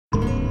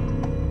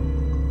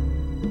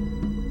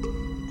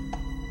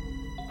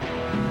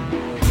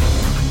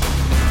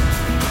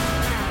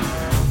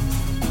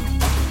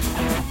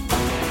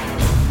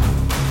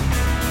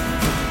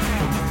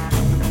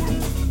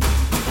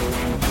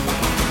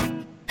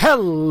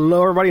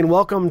Hello, everybody, and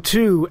welcome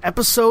to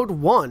Episode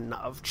 1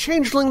 of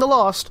Changeling the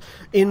Lost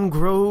in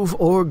Grove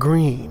or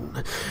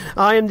Green.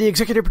 I am the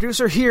executive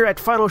producer here at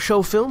Final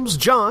Show Films,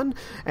 John,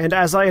 and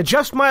as I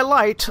adjust my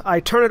light, I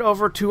turn it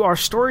over to our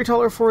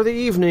storyteller for the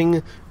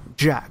evening,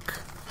 Jack.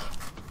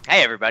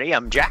 Hey everybody,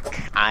 I'm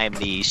Jack. I'm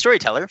the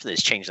storyteller for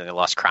this Changeling the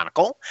Lost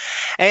Chronicle.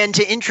 And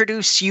to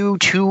introduce you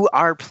to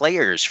our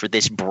players for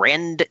this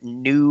brand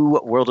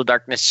new World of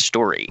Darkness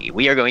story,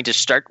 we are going to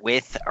start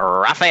with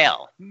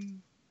Rafeal.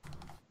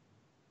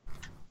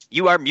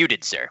 You are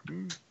muted, sir.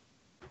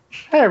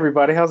 Hey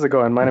everybody, how's it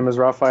going? My name is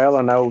Rafeal,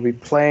 and I will be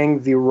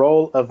playing the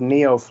role of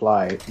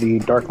Neofly, the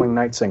Darkling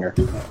Nightsinger.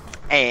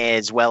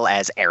 As well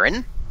as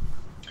Erin.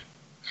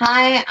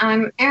 Hi,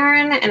 I'm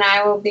Erin, and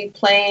I will be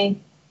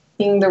playing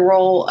the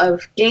role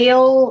of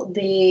Gale,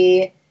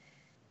 the...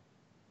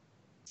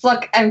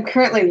 Look, I'm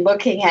currently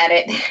looking at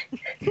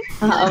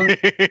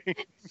it.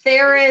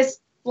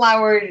 Fairest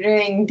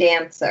flowering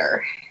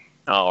dancer.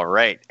 All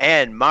right.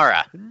 And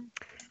Mara.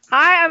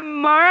 Hi,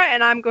 I'm Mara,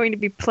 and I'm going to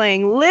be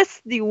playing LIss,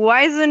 the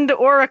Wizened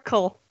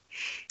Oracle.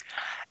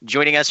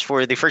 Joining us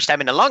for the first time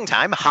in a long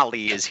time,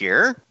 Holly is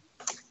here.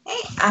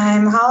 Hey,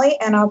 I'm Holly,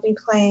 and I'll be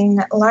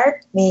playing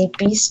Lark, the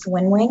Beast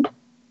Windwing.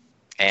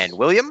 And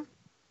William.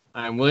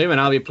 I'm William,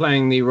 and I'll be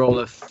playing the role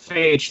of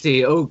Phage,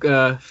 the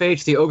Ogre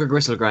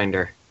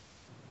Gristlegrinder.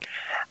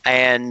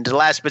 And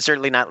last but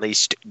certainly not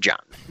least,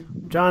 John.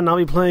 John, I'll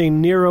be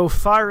playing Nero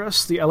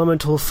Fairest, the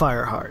Elemental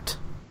Fireheart.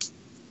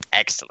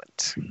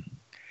 Excellent.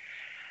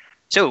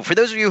 So, for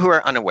those of you who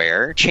are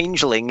unaware,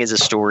 Changeling is a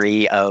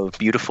story of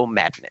beautiful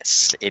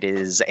madness. It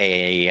is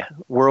a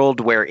world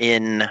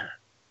wherein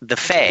the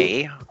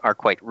Fae are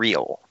quite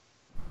real.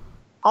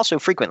 Also,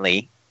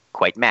 frequently,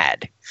 quite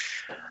mad.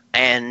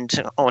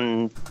 And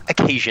on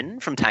occasion,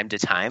 from time to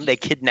time, they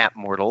kidnap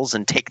mortals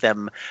and take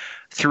them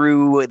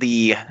through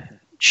the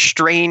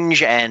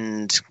strange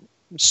and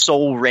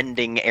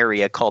soul-rending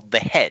area called the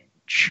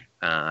Hedge,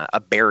 a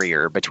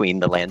barrier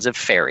between the lands of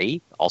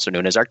Fairy, also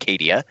known as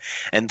Arcadia,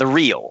 and the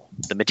real,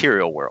 the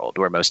material world,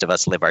 where most of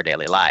us live our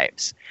daily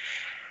lives.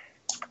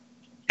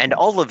 And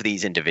all of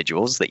these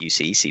individuals that you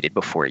see seated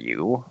before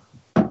you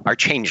are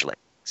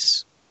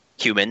changelings,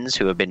 humans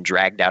who have been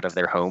dragged out of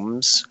their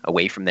homes,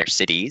 away from their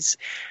cities,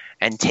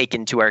 and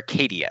taken to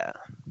Arcadia,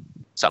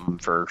 some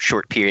for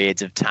short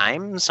periods of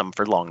time, some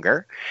for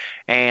longer,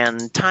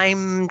 and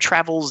time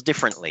travels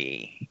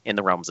differently in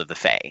the realms of the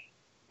Fae.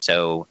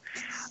 So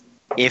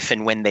if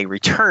and when they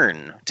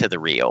return to the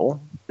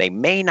real, they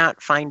may not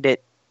find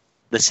it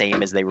the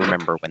same as they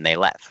remember when they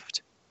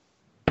left.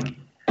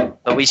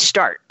 But we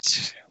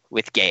start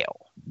with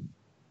Gale.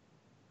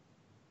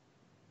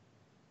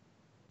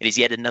 It is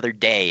yet another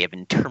day of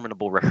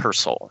interminable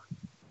rehearsal,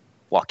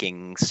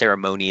 walking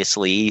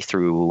ceremoniously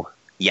through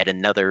yet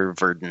another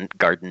verdant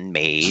garden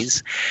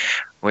maze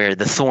where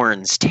the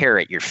thorns tear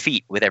at your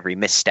feet with every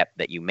misstep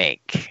that you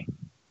make.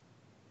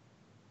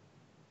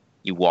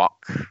 You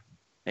walk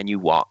and you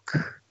walk,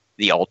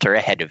 the altar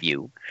ahead of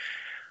you,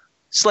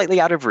 slightly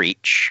out of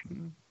reach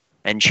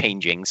and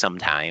changing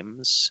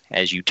sometimes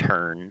as you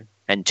turn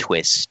and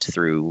twist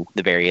through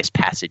the various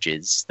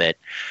passages that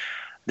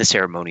the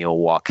ceremonial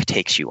walk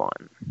takes you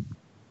on.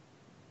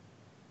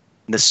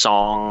 The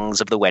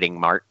songs of the wedding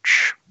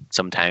march,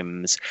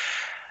 sometimes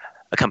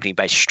accompanied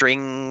by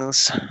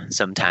strings,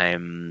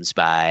 sometimes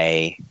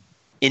by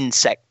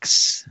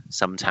insects,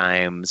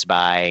 sometimes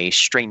by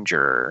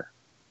stranger,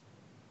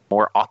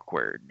 more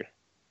awkward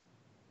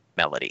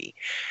melody.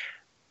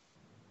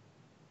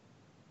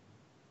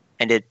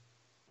 And it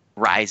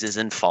rises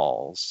and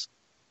falls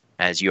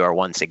as you are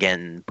once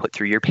again put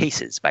through your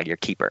paces by your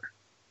keeper.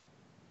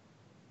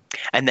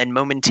 And then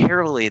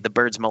momentarily, the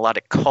bird's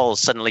melodic calls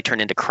suddenly turn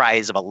into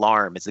cries of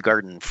alarm as the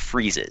garden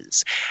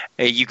freezes.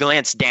 You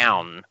glance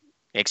down,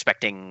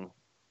 expecting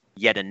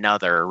yet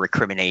another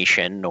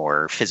recrimination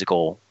or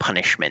physical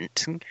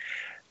punishment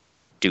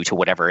due to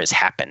whatever has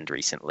happened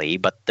recently,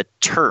 but the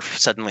turf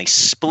suddenly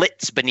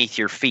splits beneath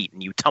your feet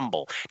and you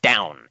tumble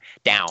down,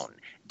 down,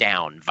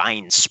 down,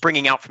 vines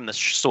springing out from the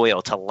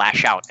soil to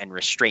lash out and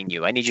restrain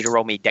you. I need you to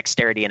roll me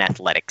dexterity and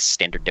athletics,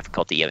 standard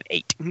difficulty of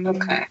 8.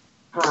 Okay.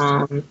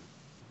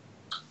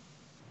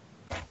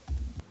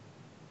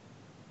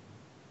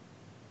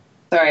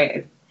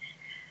 Sorry.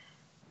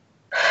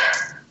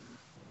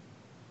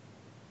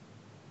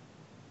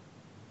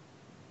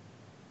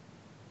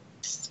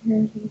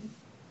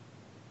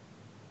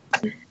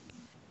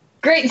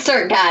 Great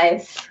start,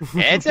 guys.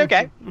 It's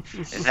okay.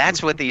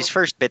 That's what these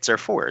first bits are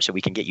for, so we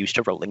can get used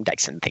to rolling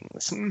dice and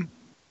things.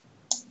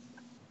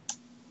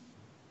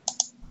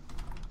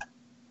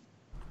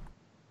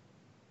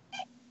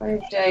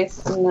 5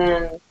 dice, and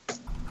then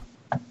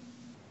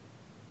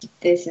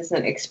this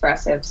isn't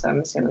expressive, so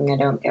I'm assuming I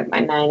don't get my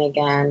 9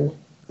 again.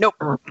 Nope.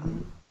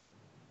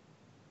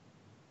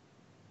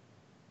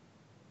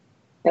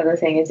 The other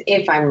thing is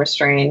if I'm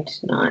restrained,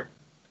 not.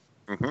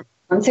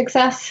 One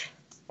success.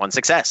 One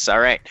success. All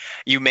right.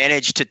 You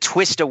manage to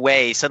twist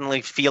away,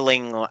 suddenly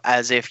feeling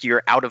as if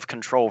you're out of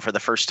control for the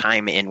first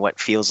time in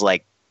what feels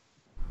like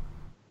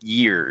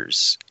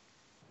years.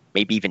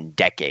 maybe even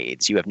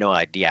decades. You have no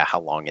idea how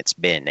long it's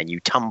been, and you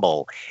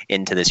tumble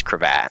into this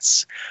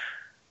crevasse.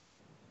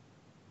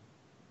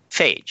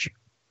 Phage,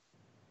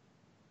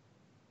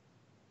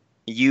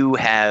 you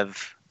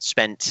have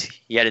spent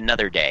yet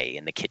another day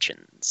in the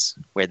kitchens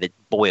where the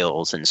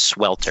boils and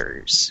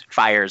swelters.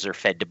 Fires are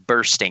fed to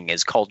bursting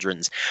as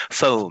cauldrons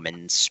foam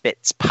and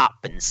spits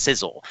pop and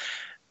sizzle.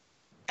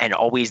 And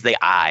always the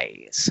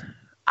eyes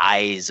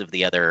of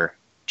the other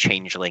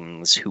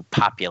changelings who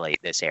populate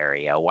this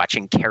area,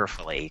 watching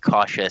carefully,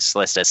 cautious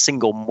lest a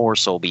single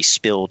morsel be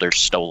spilled or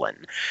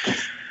stolen.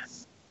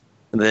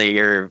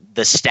 The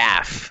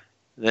staff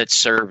that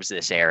serves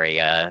this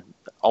area,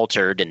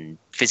 altered and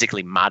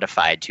physically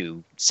modified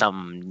to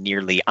some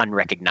nearly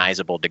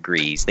unrecognizable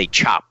degrees. They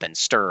chop and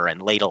stir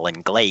and ladle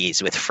and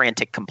glaze with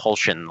frantic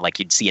compulsion like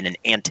you'd see in an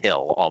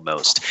anthill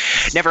almost,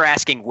 never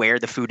asking where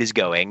the food is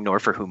going nor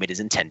for whom it is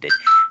intended.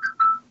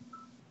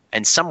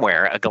 And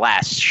somewhere a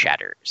glass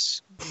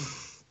shatters.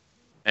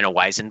 And a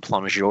wizened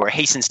plongeur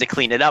hastens to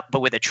clean it up,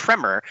 but with a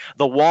tremor,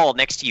 the wall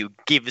next to you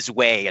gives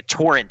way. A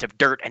torrent of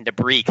dirt and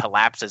debris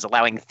collapses,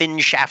 allowing thin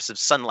shafts of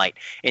sunlight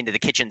into the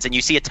kitchens, and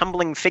you see a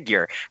tumbling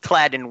figure,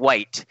 clad in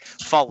white,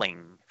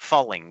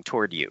 falling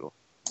toward you.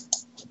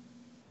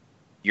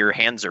 Your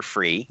hands are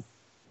free.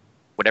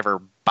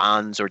 Whatever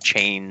bonds or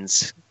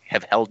chains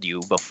have held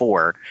you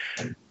before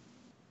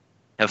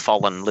have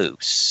fallen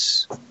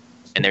loose,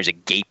 and there's a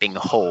gaping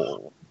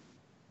hole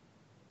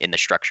in the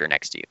structure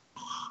next to you.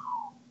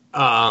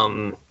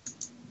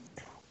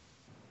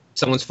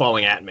 Someone's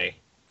falling at me.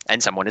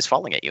 And someone is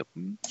falling at you.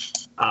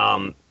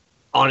 On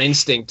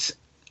instinct,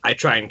 I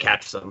try and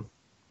catch them.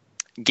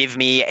 Give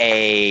me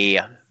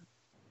a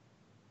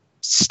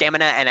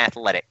stamina and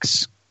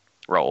athletics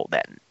roll,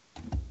 then.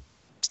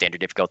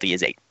 Standard difficulty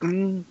is 8.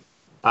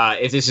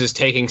 If this is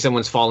taking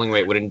someone's falling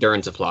weight, would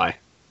endurance apply?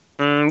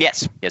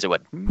 Yes, it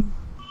would.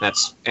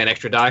 That's an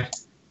extra die?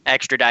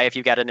 Extra die if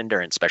you've got an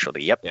endurance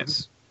specialty, yep.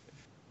 Yes.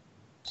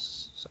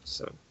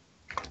 So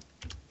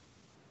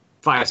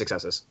 5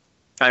 successes.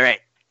 All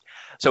right.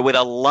 So with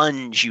a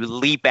lunge, you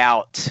leap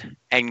out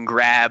and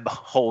grab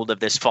hold of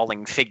this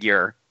falling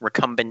figure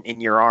recumbent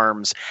in your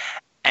arms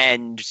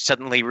and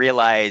suddenly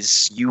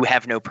realize you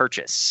have no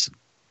purchase.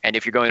 And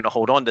if you're going to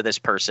hold on to this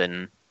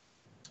person,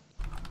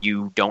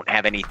 you don't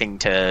have anything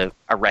to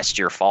arrest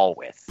your fall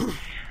with.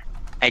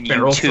 And you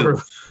Barrel too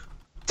through.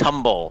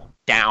 tumble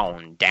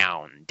down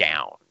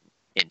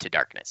into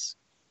darkness.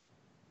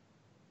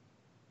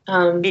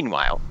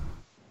 Meanwhile,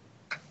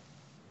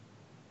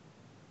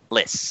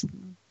 LIss,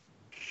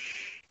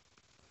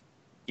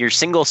 your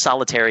single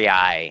solitary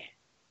eye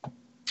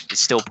is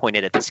still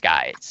pointed at the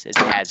skies, as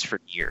it has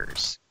for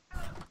years,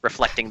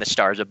 reflecting the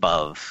stars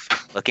above,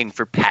 looking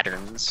for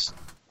patterns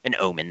and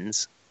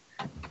omens,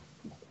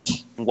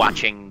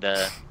 watching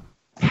the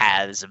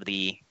paths of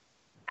the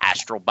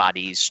astral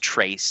bodies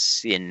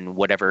trace in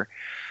whatever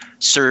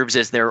serves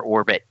as their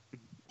orbit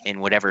in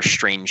whatever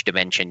strange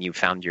dimension you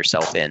found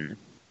yourself in.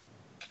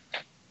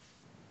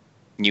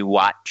 You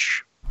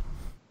watch,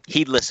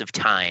 heedless of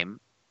time,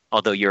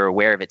 although you're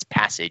aware of its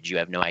passage, you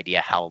have no idea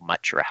how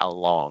much or how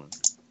long.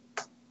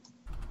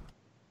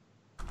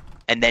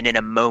 And then in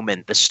a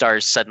moment, the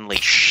stars suddenly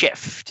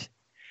shift,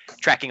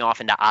 tracking off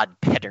into odd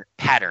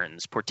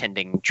patterns,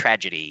 portending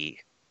tragedy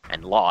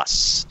and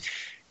loss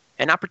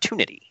and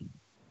opportunity.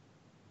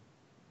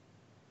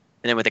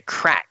 And then with a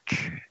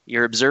crack,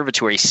 your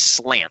observatory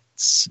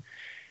slants,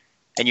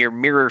 and your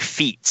mirror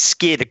feet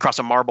skid across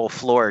a marble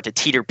floor to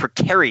teeter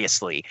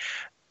precariously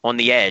on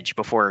the edge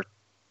before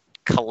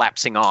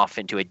collapsing off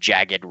into a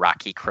jagged,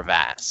 rocky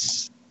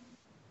crevasse.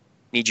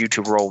 Need you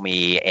to roll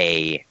me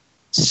a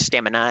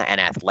stamina and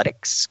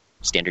athletics,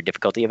 standard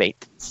difficulty of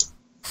 8.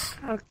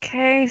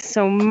 Okay,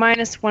 so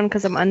 -1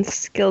 because I'm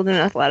unskilled in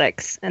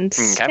athletics and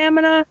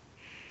stamina.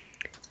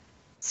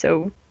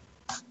 So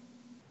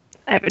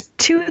I have a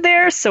 2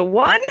 there, so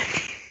 1.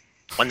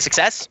 1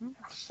 success?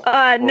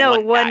 No,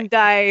 one one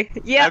die.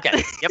 Yeah.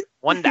 Okay, yep,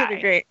 1 die.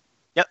 Great.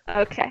 Yep.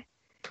 Okay.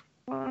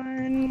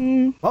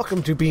 1.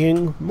 Welcome to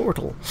being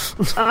mortal.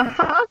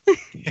 Uh-huh.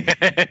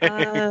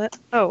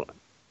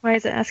 Why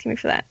is it asking me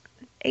for that?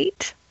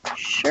 8?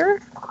 Sure.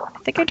 I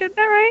think I did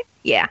that right.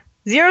 Yeah.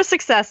 0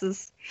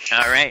 successes.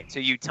 All right, so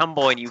you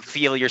tumble and you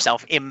feel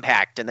yourself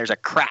impact, and there's a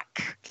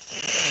crack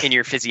in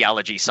your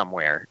physiology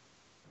somewhere.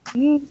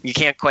 You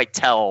can't quite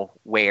tell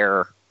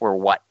where or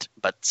what,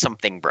 but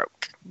something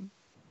broke.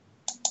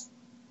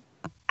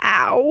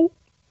 Ow.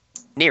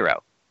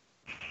 Nero.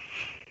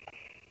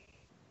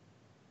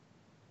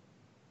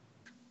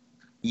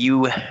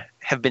 You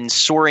have been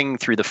soaring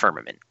through the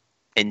firmament,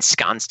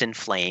 ensconced in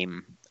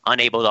flame,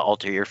 unable to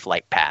alter your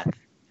flight path,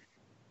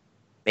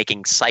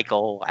 making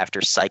cycle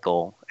after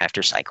cycle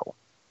after cycle.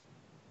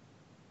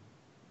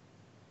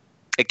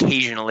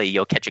 Occasionally,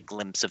 you'll catch a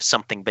glimpse of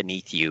something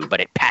beneath you, but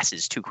it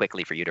passes too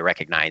quickly for you to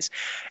recognize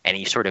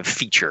any sort of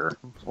feature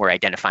or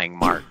identifying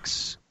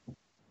marks.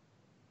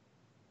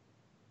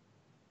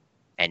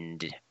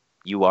 And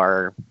you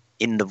are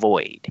in the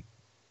void.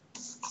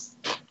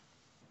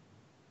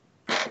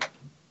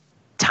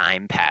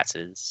 Time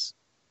passes.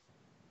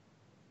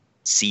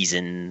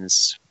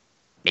 seasons,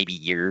 maybe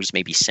years,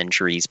 maybe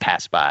centuries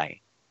pass by.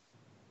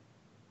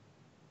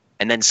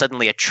 And then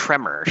suddenly a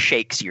tremor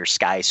shakes your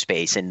sky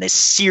space, and this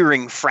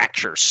searing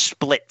fracture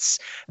splits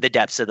the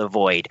depths of the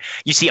void.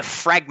 You see a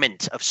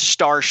fragment of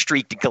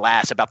star-streaked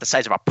glass about the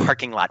size of a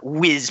parking lot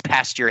whiz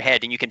past your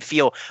head, and you can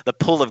feel the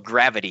pull of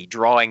gravity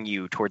drawing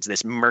you towards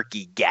this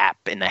murky gap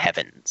in the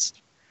heavens.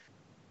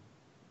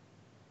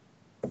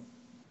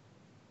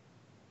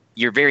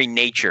 Your very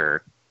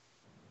nature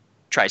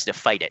tries to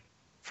fight it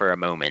for a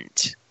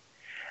moment.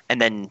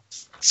 And then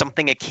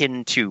something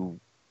akin to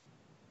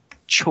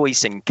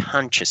choice and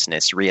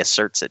consciousness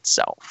reasserts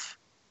itself.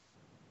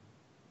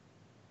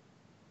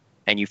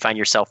 And you find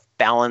yourself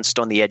balanced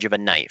on the edge of a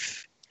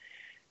knife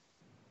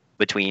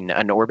between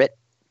an orbit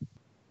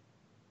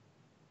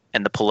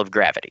and the pull of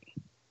gravity.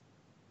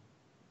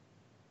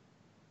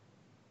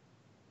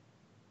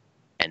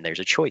 And there's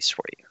a choice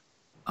for you.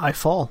 I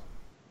fall.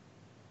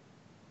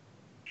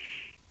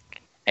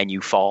 And you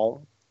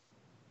fall.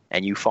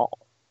 And you fall.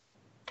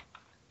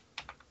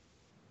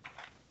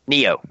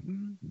 Neo.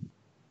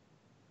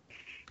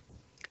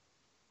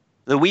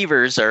 The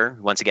Weavers are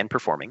once again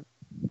performing,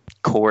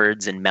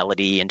 chords and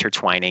melody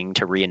intertwining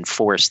to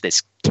reinforce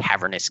this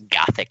cavernous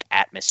gothic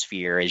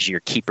atmosphere as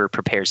your keeper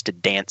prepares to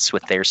dance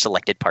with their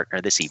selected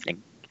partner this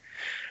evening.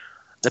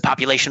 The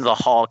population of the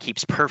hall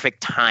keeps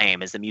perfect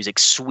time as the music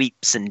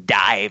sweeps and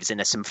dives in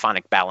a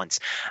symphonic balance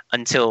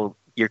until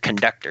your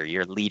conductor,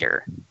 your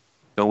leader,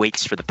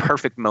 waits for the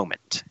perfect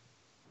moment.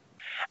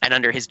 And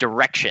under his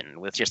direction,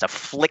 with just a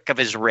flick of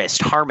his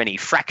wrist, harmony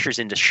fractures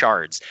into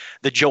shards.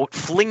 The jolt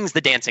flings the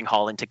dancing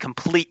hall into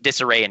complete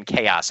disarray and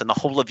chaos, and the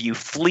whole of you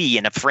flee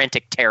in a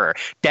frantic terror,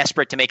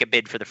 desperate to make a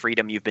bid for the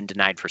freedom you've been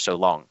denied for so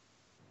long.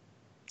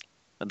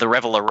 The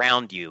revel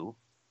around you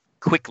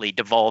quickly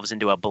devolves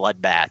into a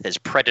bloodbath as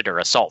predator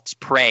assaults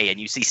prey, and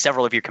you see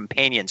several of your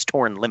companions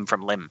torn limb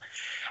from limb.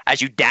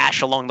 As you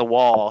dash along the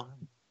wall,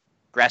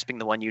 grasping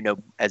the one you know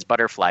as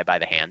Butterfly by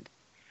the hand,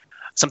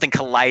 something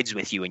collides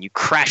with you, and you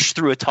crash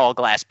through a tall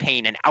glass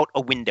pane and out a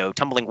window,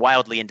 tumbling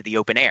wildly into the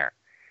open air.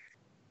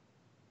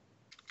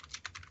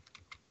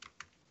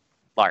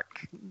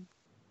 Lark.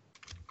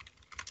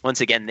 Once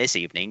again this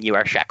evening, you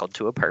are shackled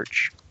to a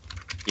perch.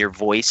 Your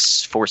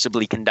voice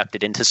forcibly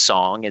conducted into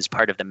song as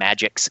part of the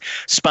magics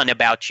spun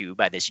about you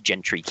by this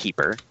gentry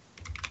keeper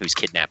who's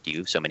kidnapped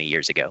you so many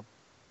years ago.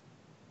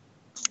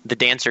 The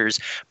dancers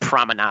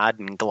promenade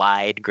and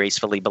glide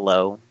gracefully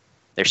below,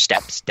 their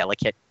steps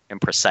delicate and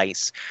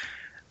precise.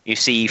 You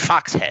see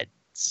fox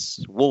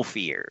heads, wolf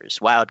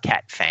ears,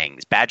 wildcat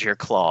fangs, badger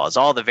claws,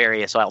 all the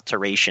various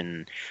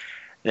alteration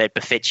that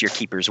befits your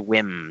keeper's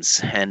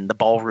whims, and the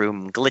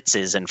ballroom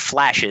glitzes and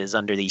flashes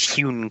under these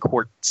hewn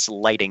quartz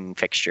lighting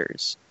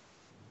fixtures.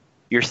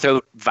 Your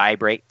throat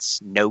vibrates,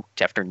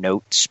 note after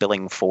note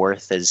spilling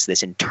forth as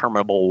this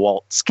interminable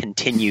waltz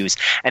continues,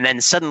 and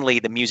then suddenly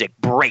the music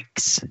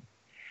breaks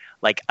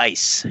like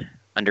ice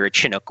under a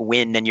Chinook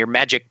wind, and your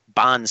magic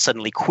bonds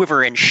suddenly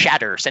quiver and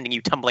shatter, sending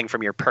you tumbling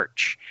from your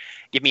perch.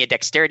 Give me a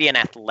dexterity and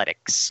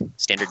athletics,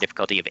 standard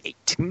difficulty of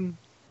 8.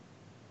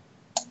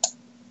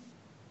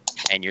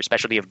 And your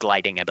specialty of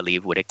gliding, I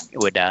believe, would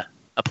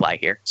apply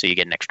here, so you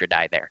get an extra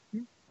die there.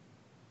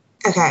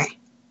 Okay.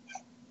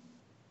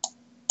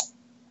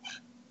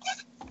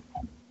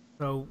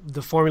 So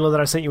the formula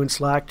that I sent you in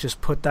Slack, just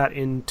put that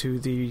into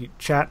the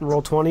chat and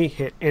roll 20,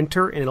 hit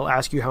enter, and it'll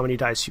ask you how many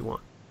dice you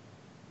want.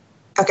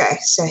 Okay,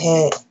 so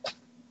hit.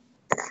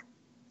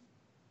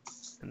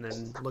 And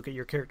then look at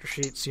your character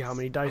sheet, see how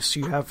many dice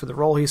you have for the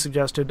roll he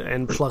suggested,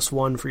 and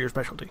 +1 for your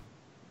specialty.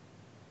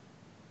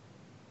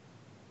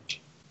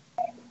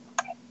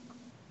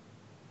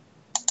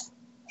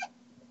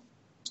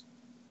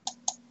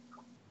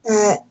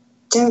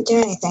 Didn't do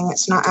anything.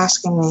 It's not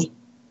asking me.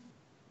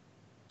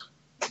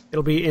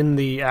 It'll be in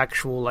the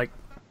actual,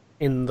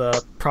 in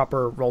the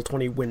proper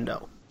Roll20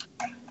 window.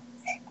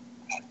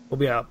 It'll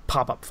be a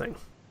pop-up thing.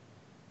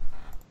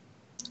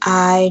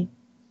 Hold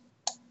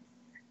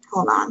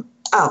on.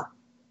 Oh,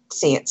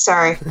 see it.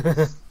 Sorry.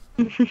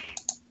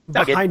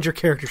 Behind your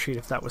character sheet,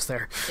 if that was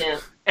there. Yeah.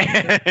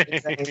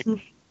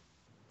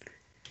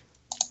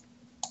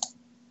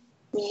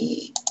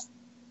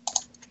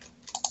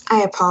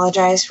 I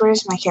apologize.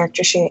 Where's my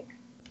character sheet?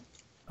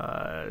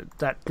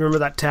 Remember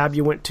that tab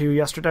you went to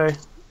yesterday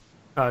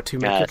to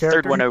make your character?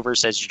 Third one over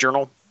says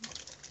journal.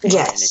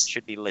 Yes. And it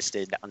should be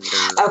listed under...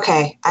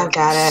 Okay, I've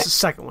got it.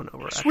 Second one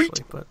over, Sweet.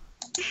 actually. But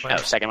Oh,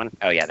 second one?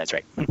 Oh, yeah, that's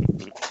right.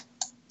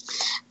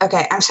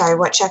 Okay, I'm sorry.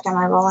 What check am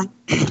I rolling?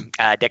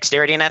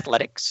 Dexterity and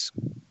athletics.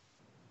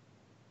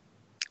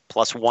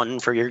 +1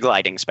 for your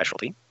gliding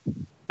specialty.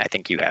 I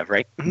think you have,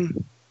 right?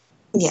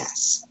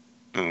 Yes.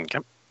 Okay.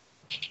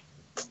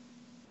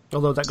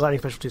 although that gliding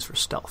specialty is for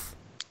stealth.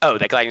 Oh,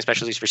 that gliding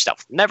specialty is for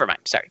stealth. Never mind.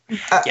 Sorry.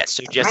 Yes,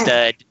 so just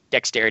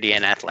dexterity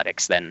and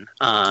athletics then.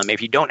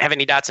 If you don't have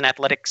any dots in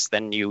athletics,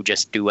 then you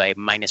just do a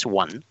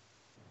 -1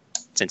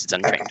 since it's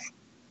untrained.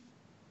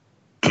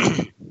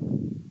 Okay.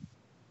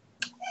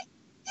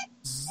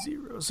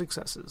 0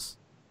 successes.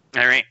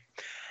 All right.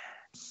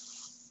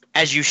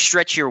 As you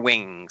stretch your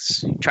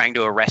wings, trying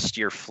to arrest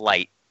your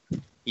flight,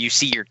 you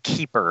see your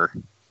keeper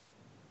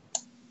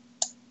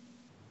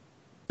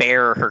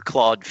bare her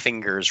clawed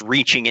fingers,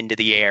 reaching into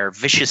the air,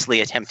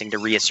 viciously attempting to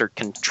reassert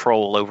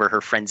control over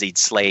her frenzied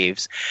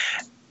slaves.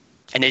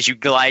 And as you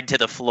glide to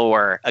the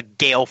floor, a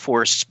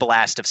gale-force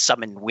blast of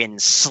summoned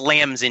wind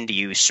slams into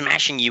you,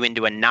 smashing you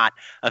into a knot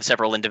of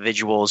several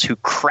individuals who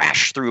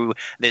crash through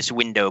this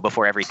window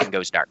before everything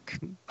goes dark.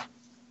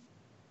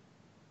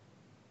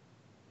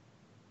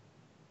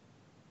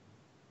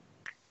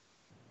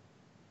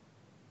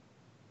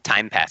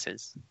 Time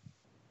passes.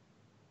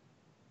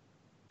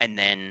 And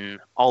then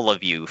all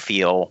of you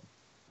feel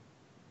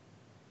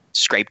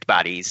scraped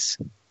bodies,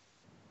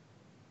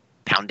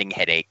 pounding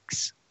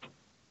headaches,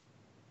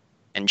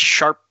 and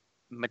sharp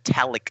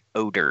metallic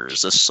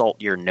odors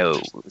assault your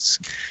nose.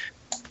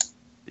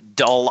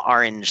 Dull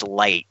orange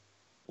light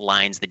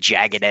lines the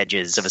jagged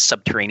edges of a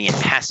subterranean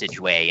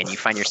passageway, and you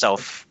find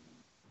yourself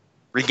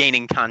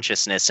regaining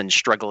consciousness and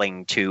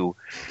struggling to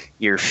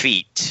your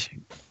feet.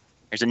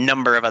 There's a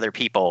number of other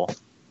people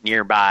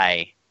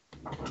nearby,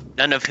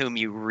 none of whom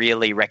you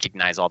really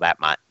recognize all that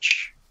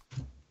much.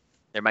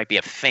 There might be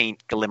a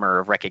faint glimmer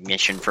of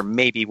recognition for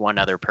maybe one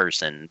other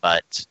person,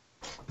 but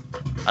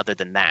other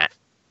than that,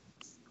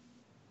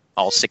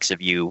 all 6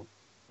 of you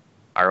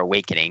are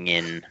awakening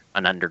in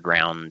an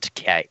underground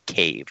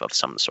cave of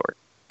some sort.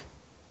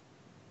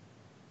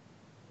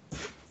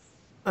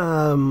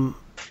 I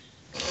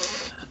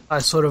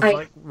sort of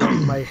like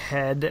rub my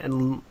head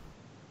and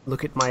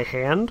look at my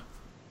hand.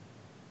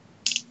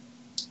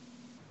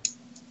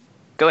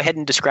 Go ahead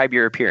and describe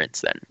your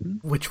appearance then.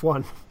 Which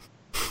one?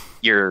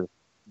 Your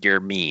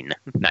mien,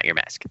 not your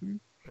mask.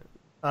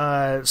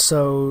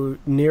 So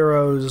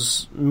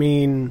Nero's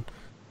mien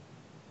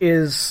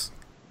is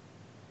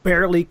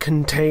barely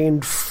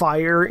contained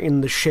fire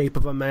in the shape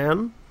of a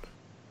man.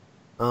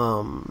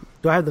 Do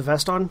I have the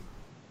vest on?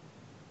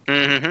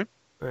 Mm-hmm.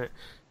 Right.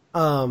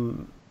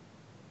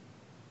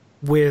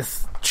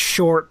 With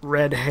short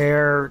red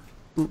hair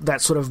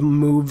that sort of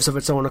moves of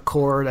its own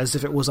accord as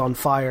if it was on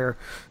fire.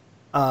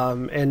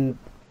 And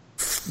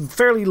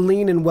fairly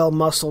lean and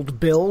well-muscled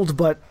build,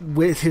 but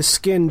with his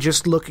skin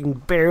just looking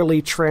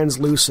barely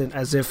translucent,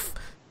 as if,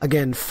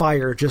 again,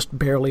 fire just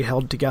barely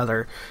held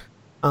together.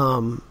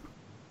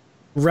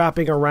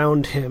 Wrapping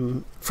around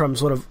him from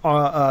sort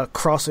of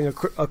crossing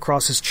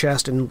across his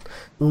chest and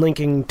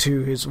linking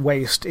to his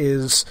waist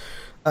is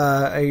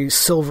a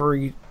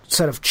silvery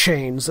set of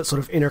chains that sort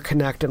of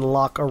interconnect and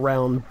lock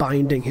around,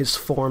 binding his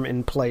form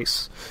in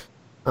place.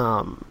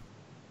 And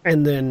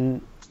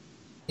then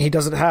he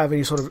doesn't have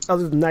any sort of,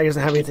 other than that, he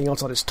doesn't have anything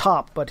else on his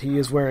top, but he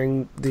is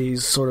wearing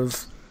these sort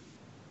of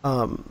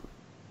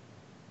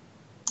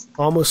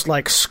almost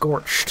like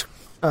scorched,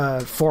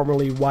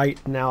 formerly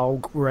white, now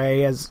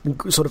gray, as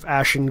sort of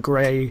ashen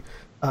gray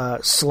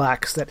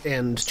slacks that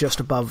end just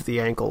above the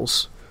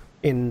ankles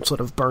in sort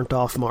of burnt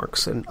off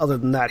marks, and other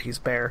than that, he's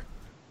bare.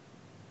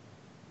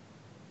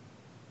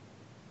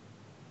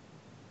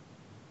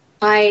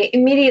 I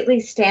immediately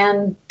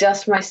stand,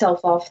 dust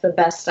myself off the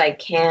best I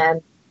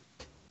can,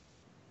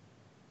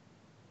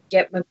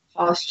 get my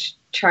posture,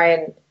 try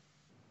and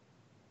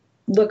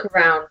look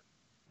around.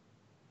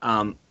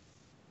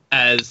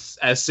 As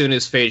soon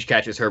as Phage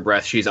catches her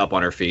breath, she's up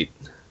on her feet.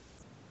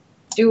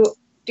 Do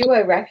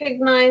I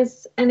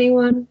recognize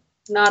anyone?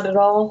 Not at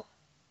all.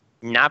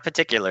 Not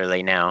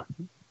particularly, now.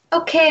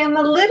 Okay, I'm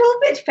a little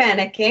bit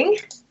panicking.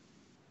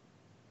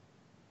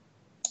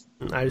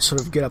 I just sort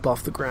of get up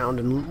off the ground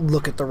and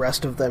look at the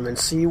rest of them and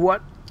see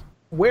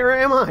where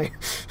am I?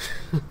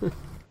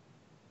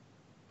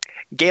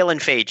 Gale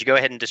and Phage, go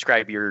ahead and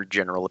describe your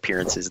general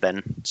appearances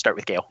then. Start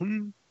with Gale.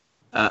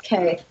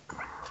 Okay.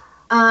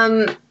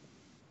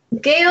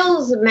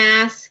 Gale's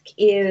mask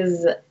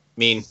is...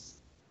 Mean.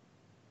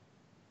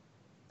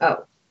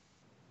 Oh.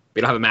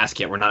 We don't have a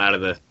mask yet. We're not out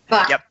of the...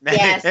 Fuck. Yep.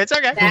 Yes, It's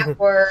okay. that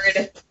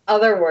word.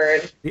 Other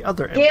word. The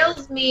other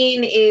Gale's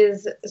mien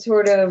is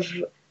sort of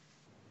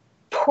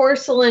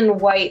porcelain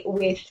white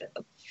with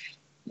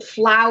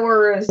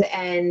flowers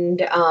and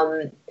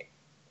the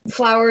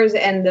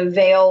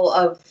veil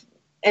of,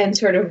 and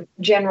sort of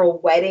general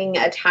wedding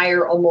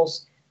attire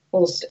almost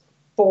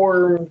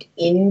formed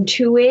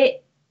into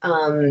it,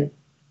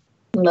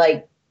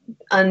 like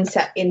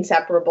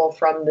inseparable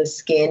from the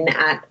skin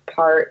at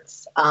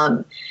parts.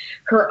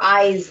 Her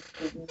eyes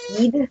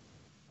bleed,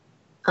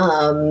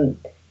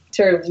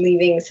 sort of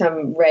leaving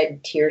some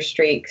red tear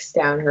streaks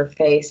down her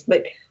face,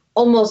 but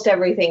almost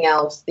everything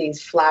else,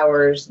 these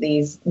flowers,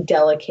 these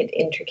delicate,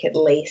 intricate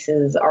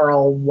laces, are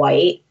all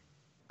white,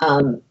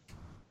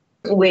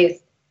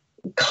 with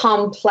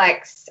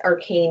complex,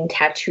 arcane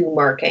tattoo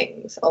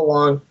markings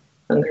along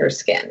her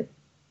skin.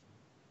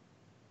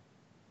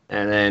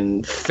 And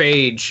then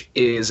Phage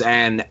is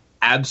an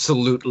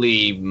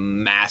absolutely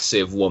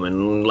massive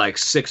woman, like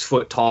 6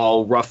 foot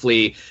tall,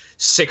 roughly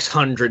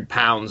 600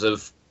 pounds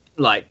of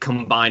like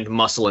combined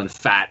muscle and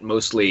fat,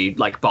 mostly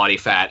like body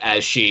fat.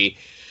 As she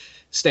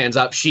stands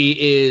up, she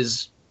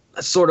is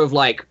sort of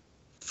like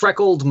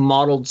freckled,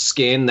 mottled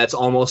skin that's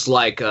almost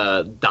like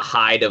the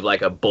hide of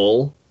like a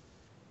bull.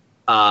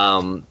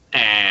 And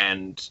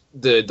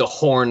the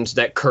horns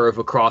that curve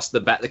across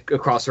the back,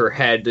 across her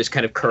head, just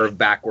kind of curve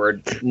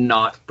backward.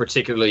 Not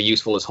particularly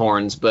useful as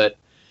horns, but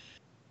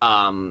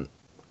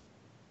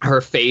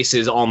her face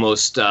is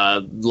almost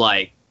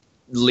like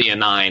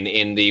leonine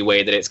in the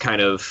way that it's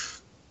kind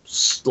of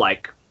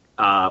like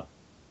the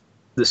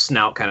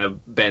snout kind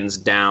of bends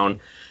down.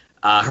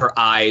 Her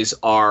eyes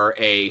are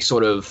a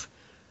sort of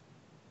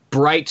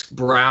bright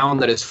brown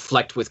that is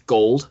flecked with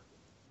gold.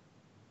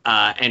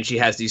 And she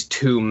has these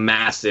two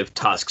massive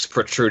tusks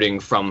protruding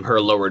from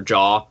her lower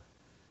jaw.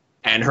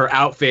 And her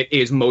outfit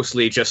is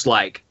mostly just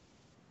like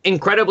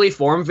incredibly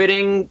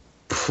form-fitting,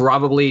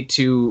 probably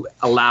to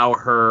allow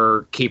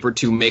her keeper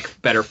to make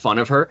better fun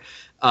of her,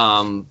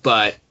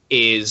 but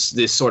is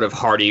this sort of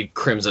hardy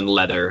crimson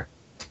leather.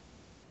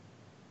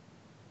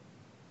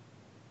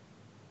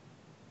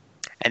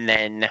 And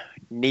then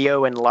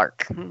Neo and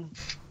Lark.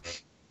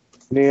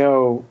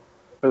 Neo,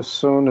 as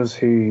soon as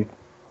he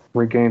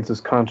regains his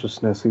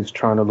consciousness, he's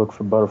trying to look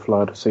for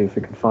Butterfly to see if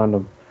he can find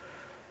him.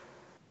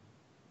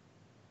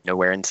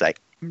 Nowhere in sight.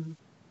 He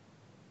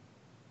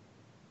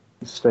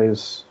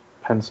stays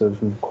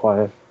pensive and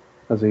quiet,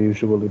 as he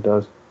usually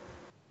does.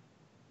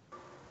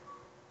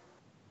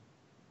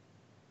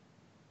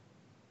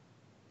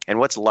 And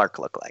what's Lark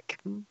look like?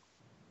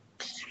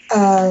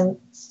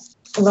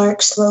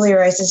 Lark slowly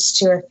rises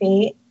to her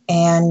feet,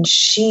 and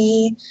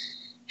she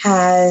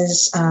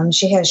has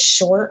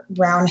short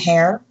brown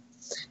hair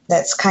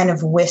that's kind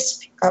of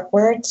wisped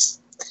upwards.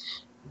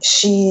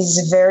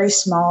 She's very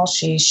small.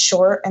 She's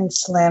short and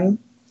slim,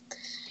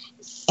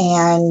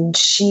 and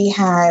she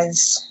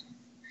has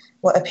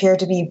what appear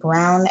to be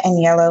brown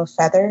and yellow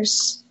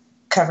feathers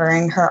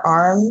covering her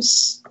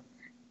arms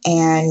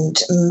and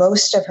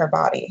most of her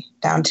body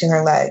down to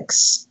her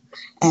legs,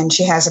 and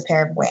she has a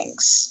pair of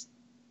wings.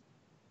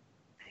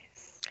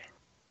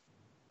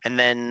 And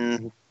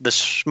then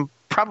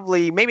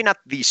probably, maybe not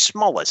the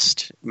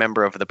smallest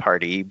member of the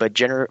party, but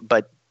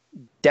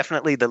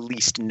definitely the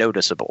least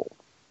noticeable,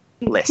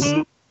 LIss.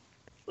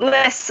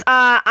 LIss,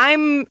 I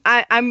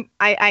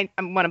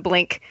want to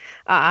blink,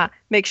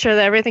 make sure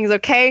that everything's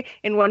okay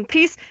in one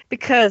piece,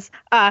 because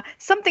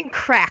something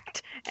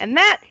cracked, and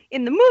that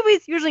in the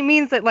movies usually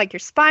means that like your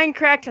spine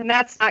cracked, and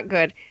that's not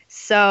good.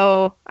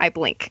 So I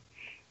blink.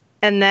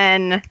 And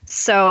then,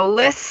 so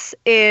LIss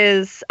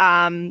is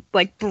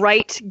like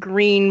bright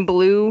green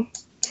blue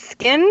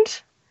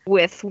skinned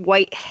with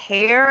white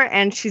hair,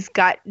 and she's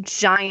got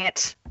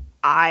giant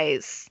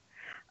eyes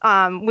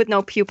with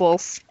no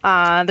pupils.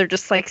 They're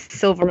just like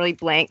silvery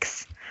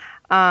blanks.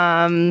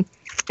 And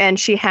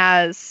she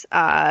has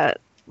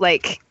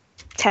like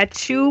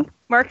tattoo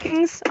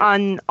markings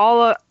on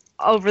all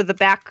over the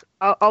back,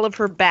 all of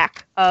her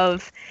back,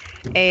 of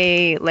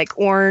a like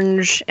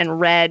orange and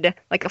red,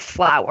 like a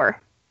flower.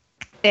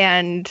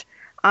 And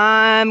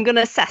I'm going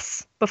to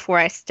assess before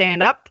I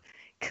stand up,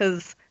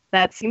 because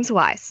that seems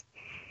wise.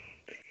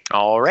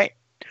 All right.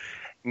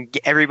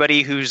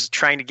 Everybody who's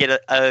trying to get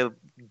a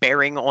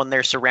bearing on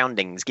their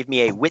surroundings, give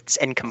me a wits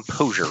and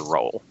composure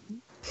roll.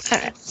 All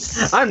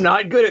right. I'm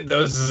not good at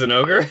those as an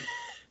ogre.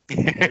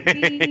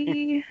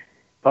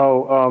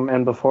 Oh,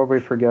 and before we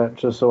forget,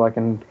 just so I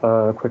can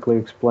quickly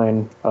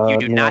explain, you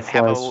do not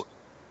have flies.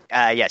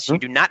 you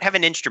do not have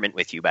an instrument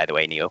with you, by the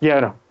way, Neo. Yeah,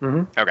 no.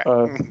 Mm-hmm.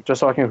 Okay. Just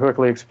so I can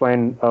quickly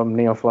explain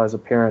Neofly's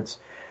appearance.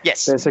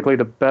 Yes. Basically,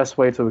 the best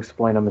way to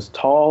explain him is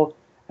tall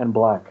and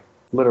black.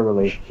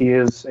 Literally, he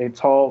is a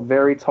tall,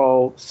 very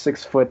tall,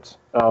 6 foot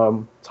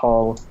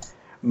tall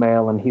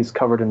male, and he's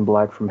covered in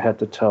black from head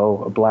to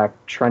toe.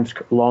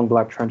 Long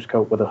black trench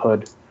coat with a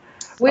hood.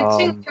 Wits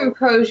and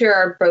composure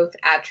are both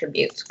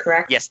attributes,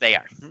 correct? Yes, they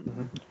are.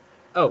 Mm-hmm.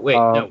 Oh, wait,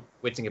 no.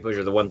 Wits and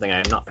composure are the one thing I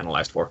am not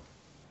penalized for.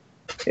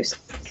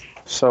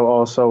 So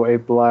also a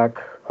black,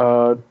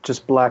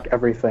 just black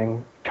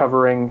everything,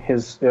 covering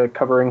his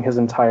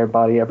entire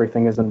body.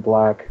 Everything is in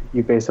black.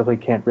 You basically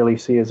can't really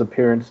see his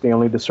appearance. The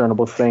only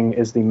discernible thing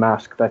is the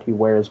mask that he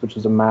wears, which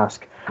is a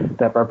mask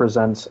that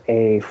represents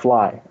a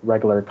fly,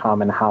 regular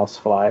common house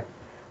fly,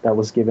 that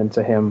was given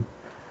to him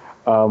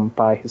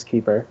by his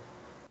keeper.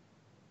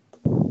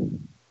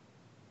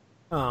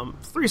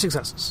 3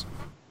 successes.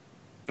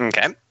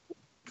 Okay.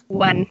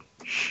 One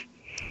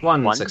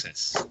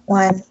success.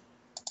 1.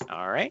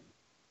 All right.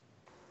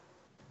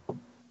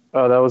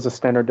 Oh, that was a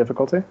standard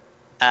difficulty?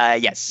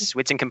 Yes.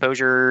 Wits and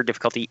composure,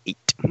 difficulty 8.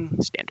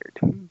 Standard.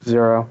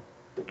 0.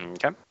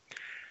 Okay.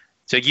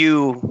 So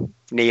you,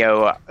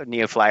 Neo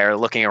Flyer,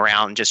 looking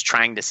around, just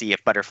trying to see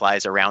if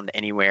Butterfly's around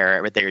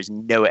anywhere, but there's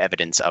no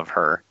evidence of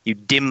her. You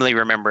dimly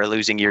remember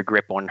losing your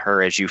grip on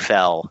her as you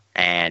fell,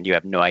 and you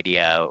have no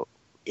idea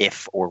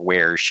if or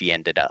where she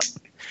ended up.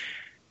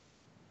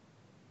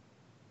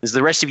 As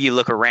the rest of you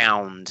look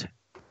around,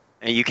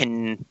 you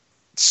can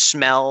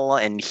smell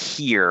and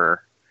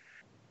hear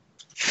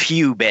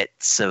few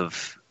bits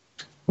of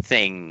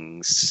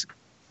things.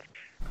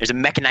 There's a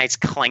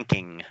mechanized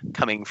clanking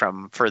coming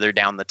from further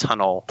down the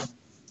tunnel,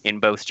 in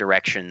both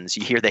directions.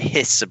 You hear the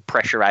hiss of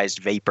pressurized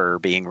vapor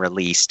being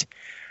released.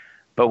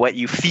 But what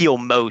you feel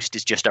most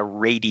is just a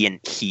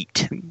radiant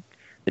heat.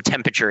 The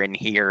temperature in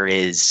here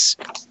is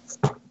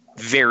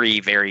very,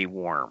 very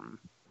warm.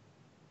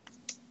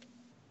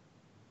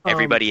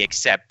 Everybody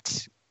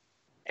except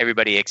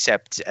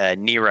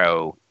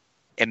Nero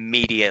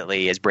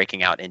immediately is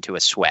breaking out into a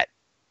sweat.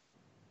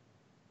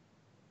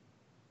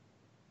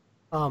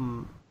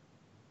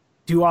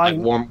 Do I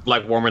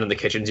like warmer than the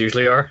kitchens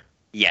usually are?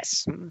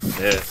 Yes.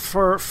 Yeah.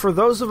 for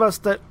those of us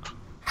that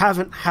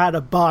haven't had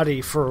a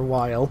body for a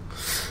while,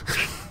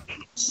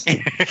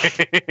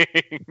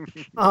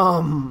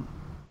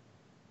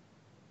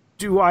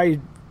 do I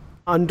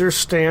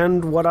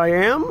understand what I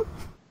am?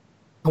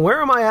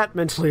 Where am I at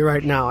mentally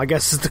right now, I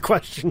guess is the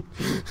question.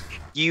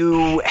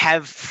 You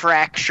have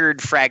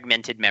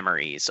fragmented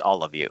memories,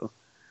 all of you.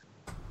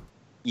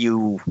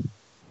 You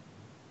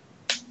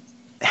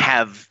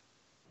have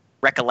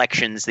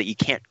recollections that you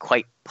can't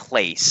quite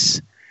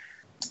place.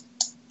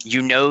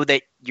 You know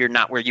that you're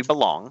not where you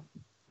belong.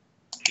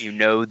 You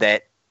know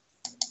that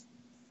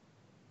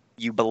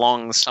you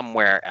belong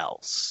somewhere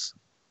else.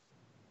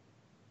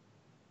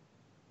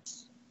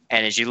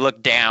 And as you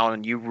look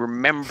down, you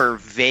remember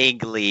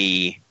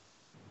vaguely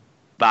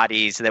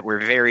bodies that were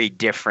very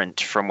different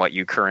from what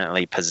you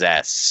currently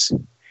possess.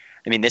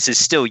 I mean, this is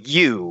still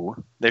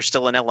you. There's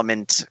still an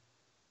element,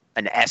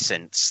 an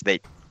essence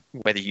that,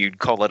 whether you'd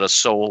call it a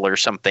soul or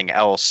something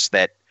else,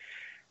 that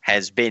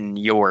has been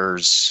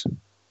yours.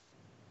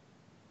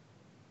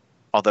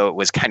 Although it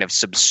was kind of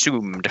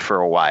subsumed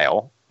for a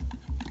while,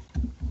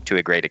 to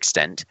a great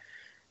extent.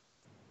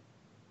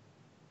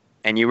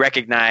 And you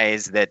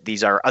recognize that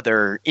these are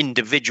other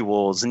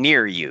individuals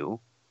near you.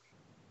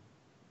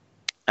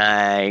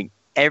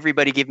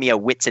 Everybody give me a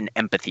wits and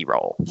empathy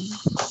roll.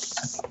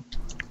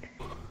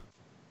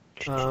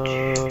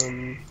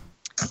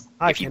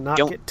 I cannot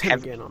get 10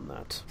 again on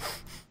that.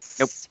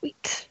 Nope.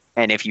 Sweet.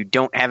 And if you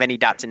don't have any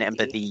dots in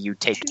empathy, you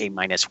take a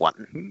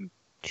 -1.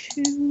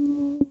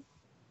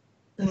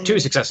 2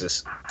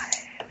 successes.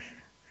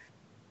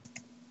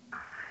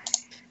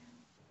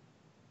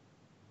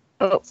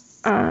 Oh,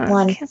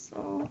 One.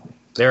 cancel.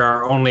 There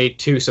are only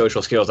 2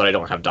 social skills that I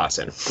don't have dots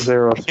in.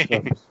 0 success.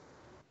 Okay.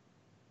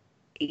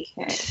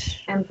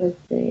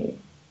 Empathy.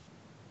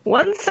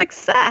 1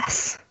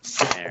 success.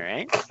 All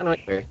right.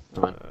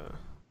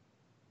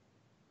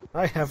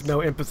 I have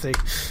no empathy.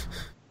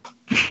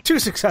 2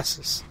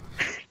 successes.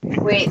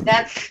 Wait,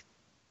 that's...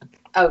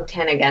 Oh,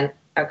 10 again.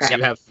 Okay.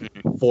 You have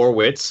 4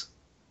 wits.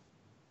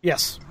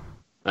 Yes.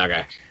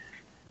 Okay.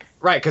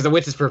 Right, because the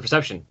wits is for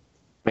perception.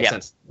 Makes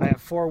sense. I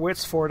have 4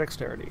 wits, 4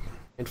 dexterity,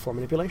 and 4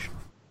 manipulation.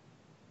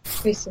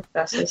 3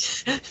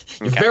 successes.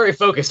 You're very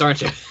focused,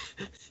 aren't you?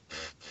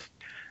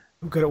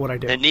 I'm good at what I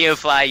do. The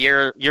Neofly,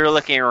 you're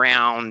looking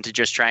around,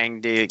 just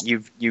trying to.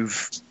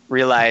 You've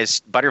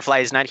realized Butterfly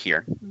is not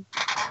here.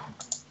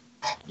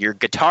 Your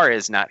guitar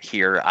is not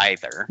here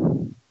either,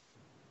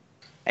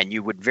 and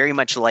you would very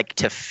much like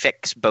to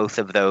fix both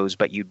of those,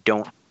 but you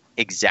don't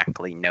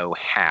exactly know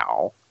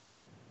how.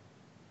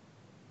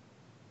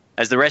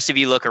 As the rest of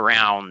you look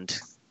around,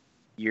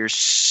 you're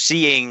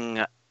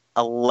seeing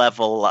a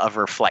level of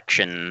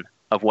reflection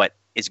of what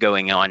is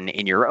going on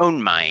in your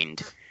own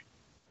mind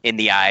in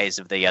the eyes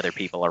of the other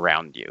people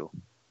around you.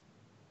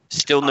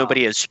 Still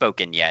nobody has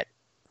spoken yet.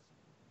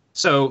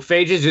 So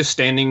Phage is just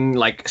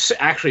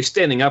actually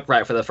standing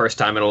upright for the first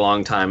time in a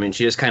long time, and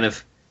she just kind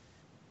of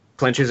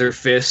clenches her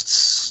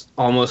fists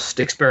almost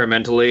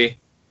experimentally,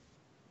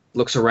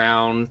 looks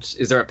around.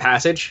 Is there a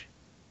passage?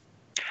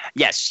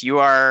 Yes, you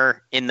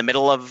are in the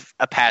middle of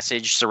a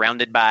passage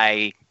surrounded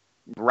by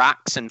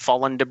rocks and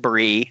fallen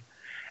debris,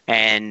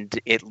 and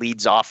it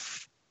leads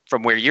off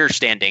from where you're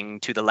standing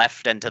to the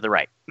left and to the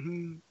right.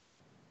 And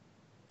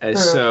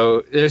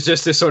so there's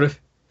just this sort of...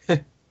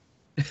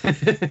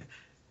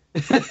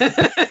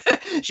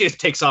 She just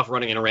takes off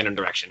running in a random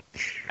direction.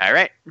 All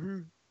right.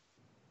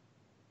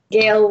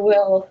 Gale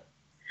will...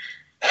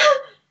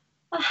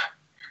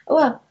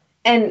 well,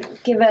 and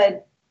give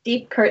a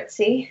deep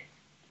curtsy.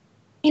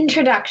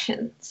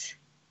 Introductions.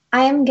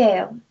 I am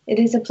Gale. It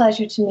is a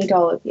pleasure to meet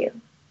all of you.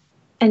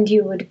 And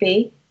you would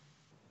be?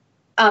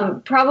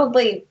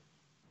 Probably...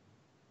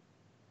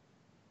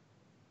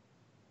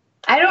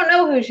 I don't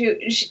know who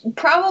she...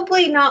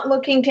 Probably not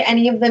looking to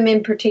any of them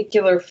in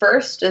particular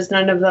first, as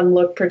none of them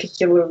look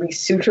particularly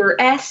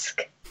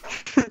suitor-esque.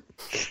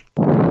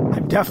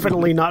 I'm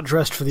definitely not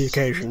dressed for the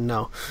occasion,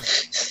 no.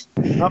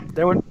 Oh,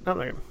 there went... Oh,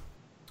 there.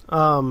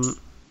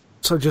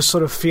 So just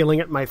sort of feeling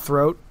at my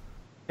throat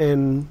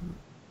and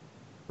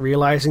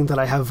realizing that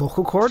I have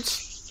vocal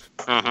cords?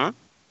 Mm-hmm.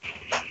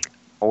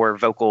 Or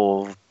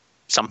vocal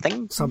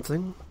something?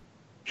 Something.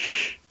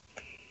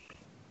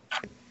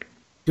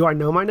 Do I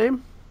know my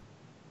name?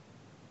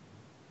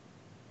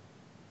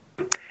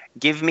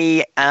 Give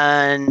me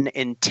an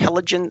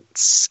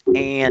intelligence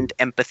and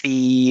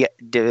empathy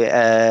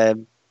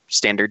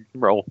standard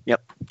roll.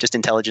 Yep, just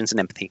intelligence and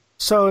empathy.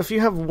 So if you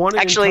have 1 in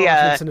Actually,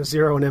 intelligence and a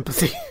 0 in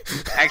empathy.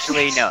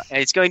 Actually, no.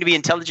 It's going to be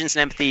intelligence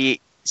and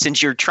empathy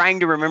Since you're trying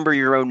to remember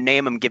your own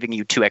name, I'm giving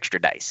you 2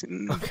 extra dice.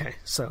 Okay,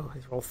 so I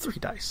roll 3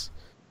 dice.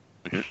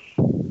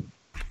 Mm-hmm.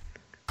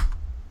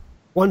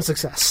 1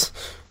 success.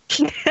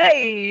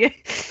 Hey!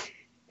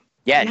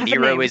 Yeah, You have a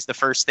Nero name. is the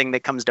first thing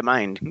that comes to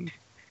mind.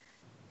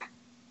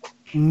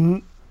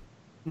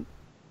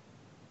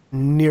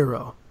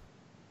 Nero.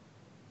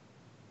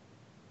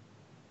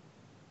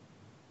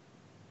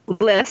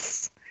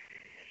 LIss.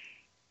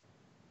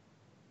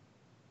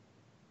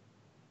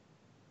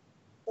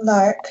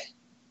 Lark.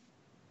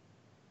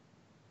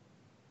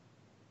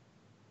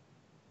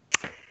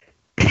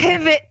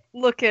 Pivot.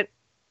 Look at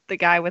the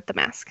guy with the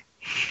mask.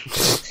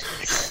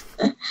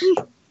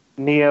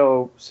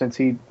 Neo, since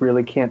he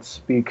really can't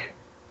speak,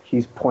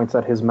 he points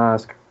at his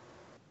mask.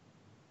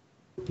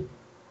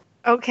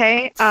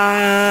 Okay.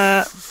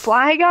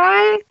 Fly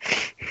guy.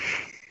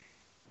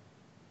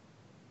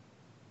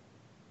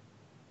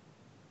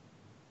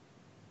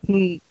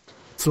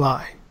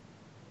 Fly.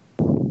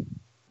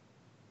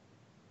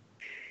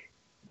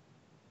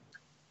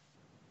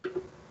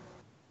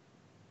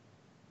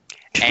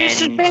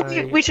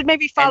 We should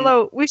maybe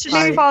follow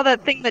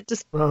that thing that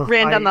just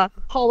ran down the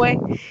hallway.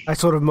 I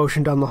sort of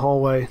motioned down the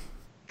hallway.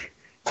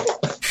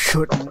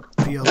 Shouldn't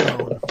be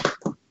alone.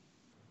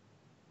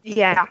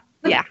 Yeah.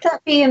 Yeah. Would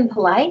that be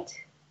impolite?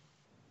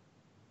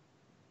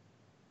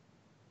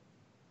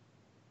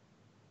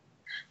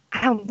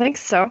 I don't think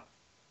so.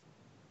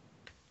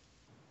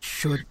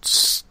 Should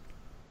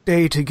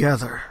stay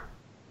together.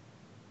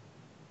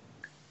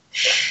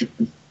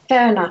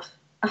 Fair enough.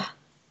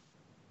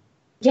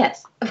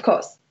 Yes, of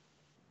course.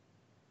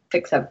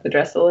 Picks up the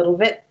dress a little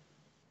bit.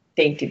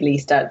 Daintily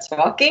starts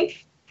walking.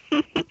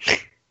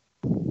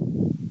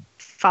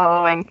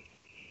 Following.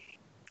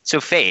 So,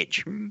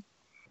 Phage.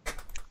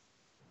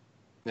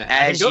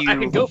 I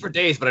can go for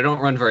days, but I don't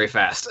run very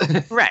fast.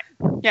 Right.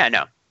 Yeah,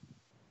 no.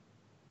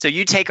 So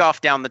you take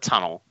off down the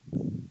tunnel.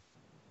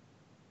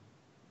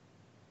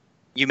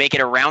 You make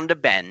it around a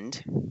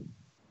bend.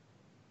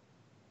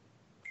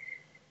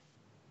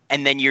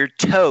 And then your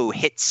toe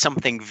hits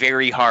something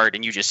very hard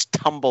and you just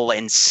tumble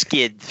and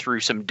skid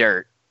through some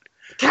dirt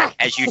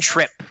as you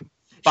trip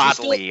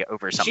bodily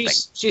over something.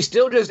 She's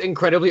still just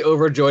incredibly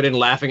overjoyed and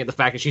laughing at the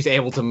fact that she's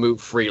able to move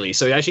freely.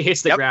 So as she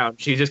hits the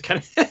ground, she just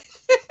kind of...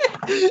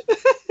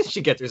 she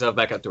gets herself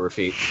back up to her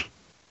feet.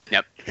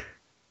 Yep.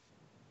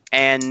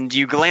 And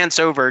you glance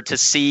over to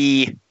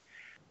see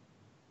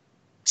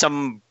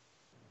some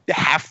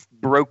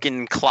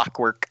half-broken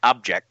clockwork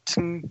object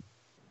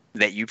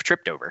that you've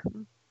tripped over.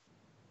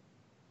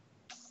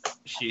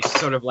 She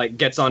sort of like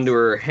gets onto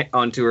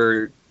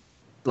her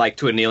like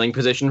to a kneeling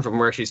position from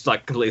where she's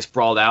like completely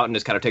sprawled out and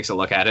just kind of takes a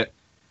look at it.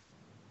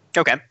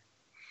 Okay.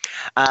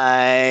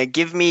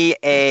 Give me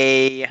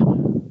a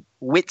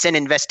wits and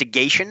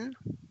investigation.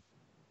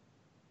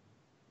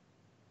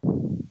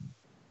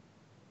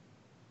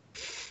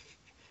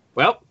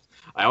 Well,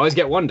 I always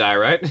get 1 die,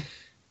 right?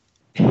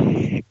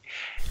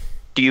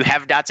 Do you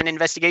have dots in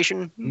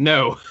investigation?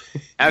 No.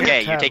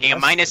 Okay, you're taking a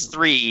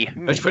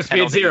 -3. Which puts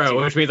me at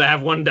 0, which means I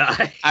have 1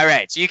 die. All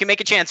right, so you can make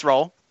a chance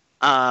roll.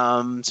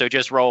 So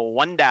just roll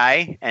 1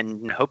 die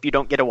and hope you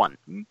don't get a 1.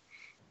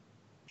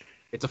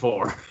 It's a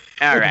 4.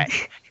 All right.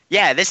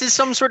 Yeah, this is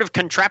some sort of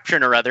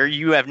contraption or other.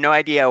 You have no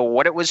idea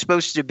what it was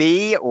supposed to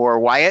be or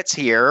why it's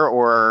here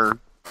or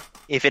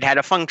if it had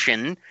a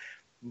function,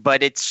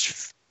 but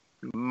it's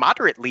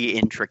moderately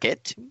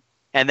intricate.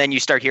 And then you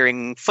start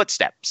hearing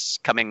footsteps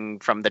coming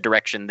from the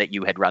direction that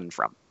you had run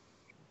from.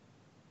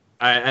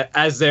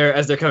 As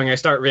they're coming, I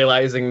start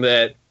realizing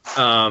that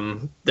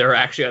there are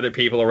actually other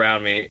people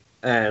around me.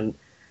 And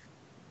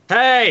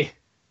hey,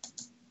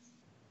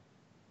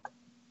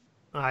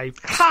 Hi.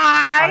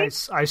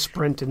 I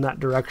sprint in that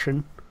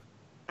direction.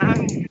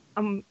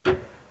 I'm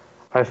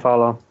I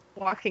follow.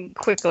 walking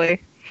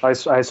quickly. I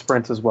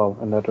sprint as well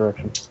in that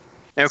direction.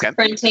 Okay.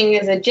 Sprinting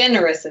is a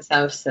generous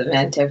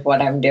assessment of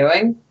what I'm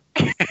doing.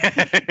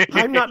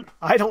 I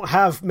don't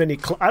have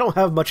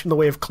much in the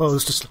way of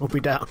clothes to slow me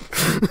down.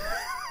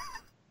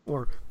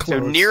 Or So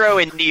clothes. Nero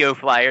and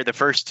Neofly are the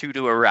first 2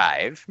 to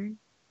arrive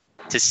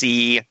to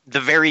see the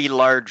very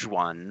large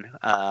one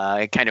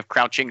kind of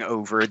crouching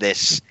over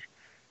this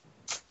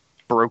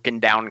broken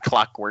down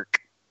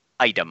clockwork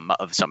item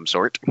of some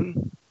sort.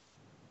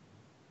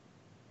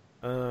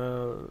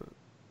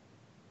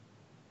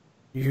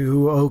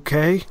 You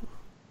okay?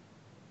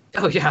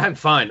 oh yeah, I'm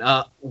fine.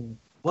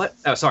 What?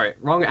 Oh, sorry,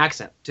 wrong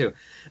accent too.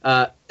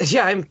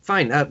 Yeah, I'm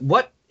fine.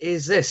 What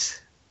is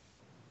this?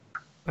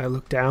 I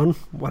look down.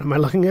 What am I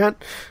looking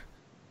at?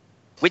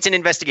 Wits and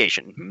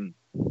investigation.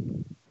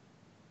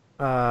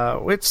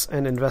 Wits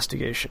and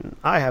investigation.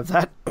 I have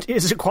that.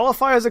 Does it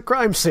qualify as a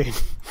crime scene?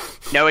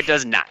 No, it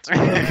does not.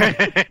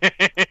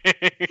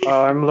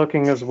 I'm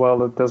looking as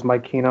well. Does my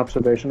keen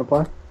observation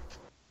apply?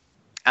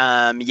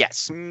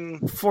 Yes.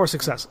 4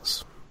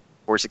 successes.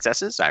 4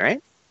 successes, all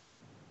right.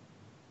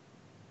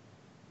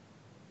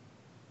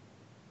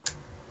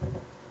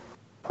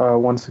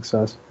 One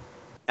success.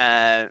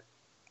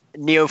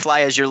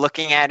 Neofly, as you're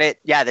looking at it,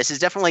 yeah, this is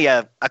definitely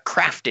a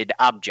crafted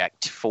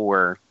object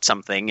for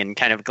something, and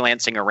kind of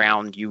glancing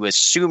around, you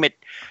assume it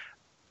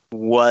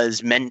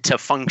was meant to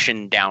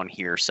function down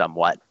here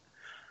somewhat.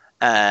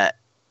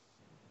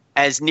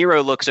 As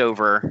Nero looks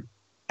over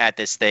at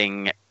this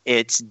thing,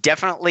 it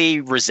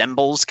definitely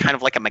resembles kind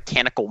of like a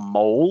mechanical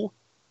mole.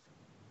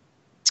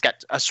 It's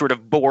got a sort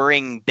of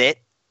boring bit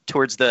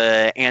towards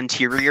the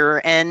anterior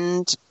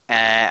end,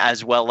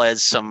 as well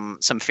as some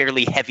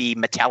fairly heavy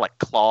metallic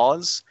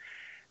claws.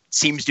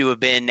 Seems to have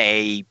been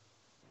a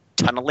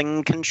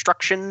tunneling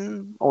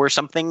construction or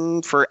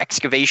something for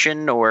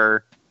excavation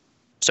or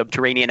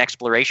subterranean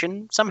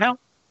exploration somehow.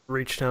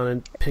 Reach down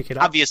and pick it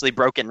up. Obviously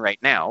broken right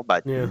now,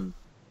 but... Yeah.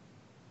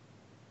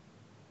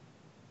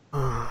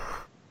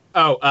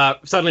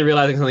 Suddenly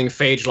realizing something,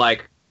 Phage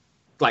like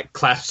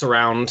clasps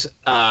around,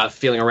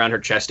 feeling around her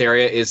chest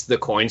area. Is the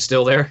coin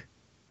still there?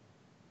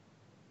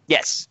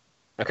 Yes.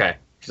 Okay.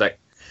 She's like,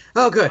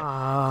 oh, good.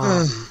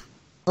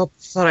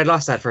 Thought I'd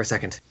lost that for a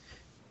second.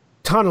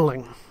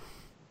 Tunneling.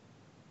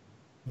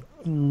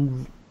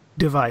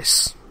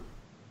 Device.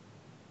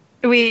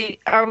 Are we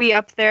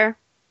up there?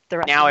 The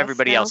rest Now of us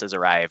everybody now? else has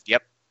arrived.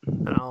 Yep.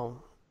 And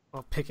I'll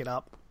pick it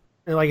up.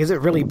 And, like, is it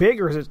really big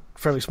or is it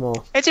fairly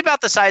small? It's about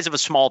the size of a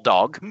small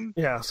dog.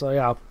 Yeah, so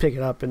yeah, I'll pick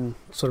it up and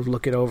sort of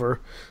look it over.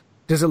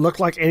 Does it look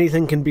like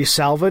anything can be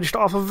salvaged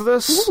off of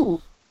this?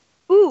 Ooh.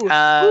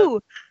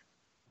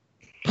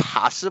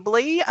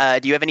 Possibly.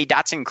 Do you have any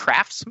dots in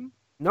crafts?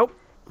 Nope.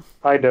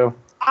 I do.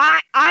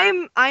 I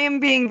am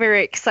being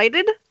very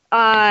excited.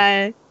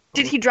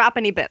 Did he drop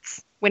any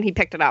bits when he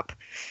picked it up?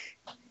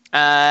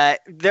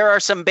 There are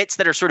some bits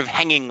that are sort of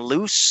hanging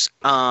loose,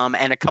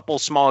 and a couple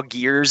small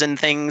gears and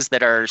things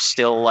that are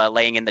still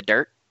laying in the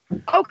dirt.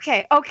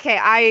 Okay.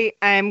 I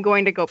am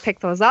going to go pick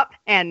those up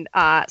and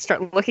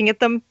start looking at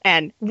them.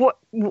 And what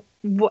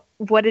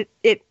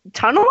it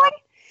tunneling?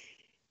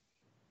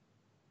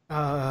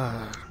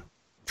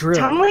 Drill.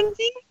 Tunneling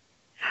thing?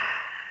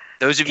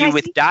 Those of Can you I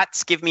with see?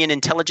 dots, give me an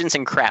intelligence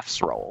and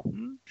crafts roll.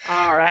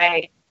 All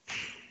right.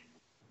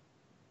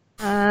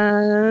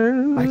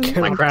 I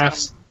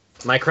cannot.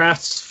 My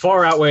crafts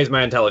far outweighs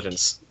my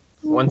intelligence.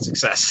 One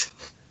success.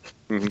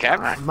 Okay.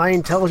 My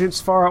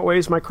intelligence far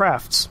outweighs my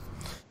crafts.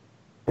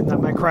 And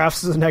that my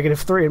crafts is a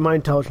 -3 and my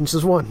intelligence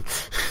is 1.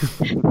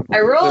 I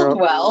rolled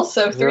well,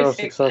 so 3 Zero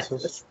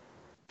successes. successes.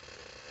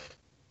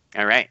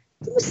 All right.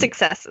 2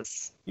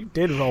 successes. You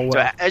did roll So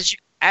well.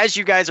 as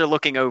you guys are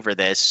looking over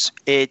this,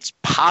 it's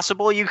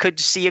possible you could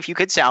see if you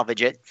could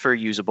salvage it for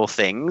usable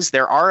things.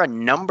 There are a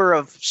number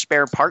of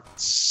spare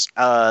parts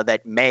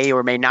that may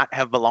or may not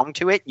have belonged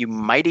to it. You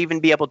might even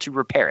be able to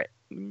repair it,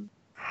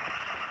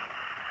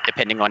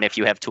 depending on if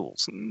you have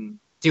tools. Do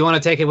you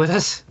want to take it with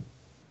us?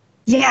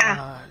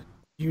 Yeah.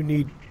 You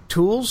need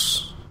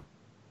tools?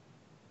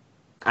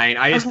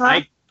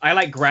 I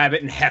like grab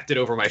it and heft it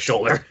over my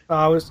shoulder.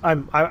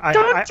 I'm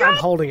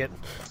holding it.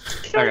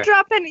 Don't Okay.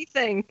 drop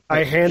anything.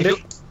 I hand it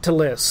to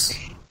LIss.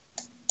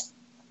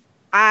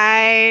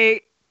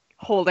 I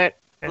hold it.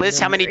 And Liz,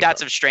 then how many there you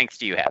dots go. of strength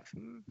do you have?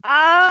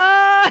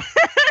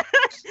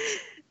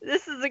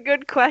 This is a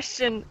good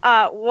question.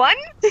 1?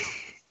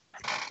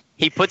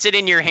 He puts it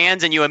in your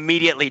hands and you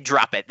immediately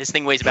drop it. This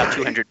thing weighs about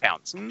 200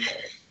 pounds.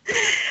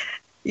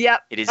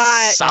 Yep. It is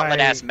I- solid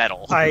ass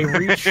metal. I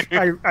reach.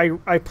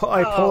 I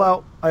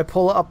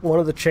pull up one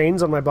of the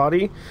chains on my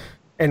body,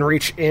 and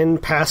reach in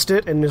past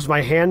it. And as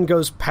my hand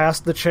goes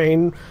past the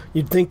chain,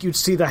 you'd think you'd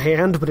see the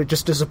hand, but it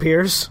just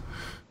disappears.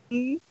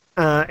 And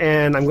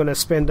I'm going to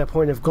spend a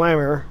point of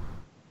glamour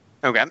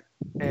Okay.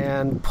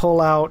 and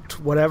pull out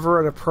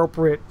whatever an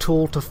appropriate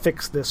tool to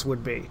fix this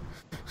would be.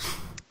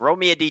 Roll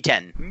me a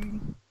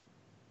d10.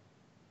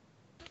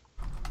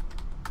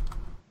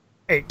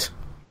 8.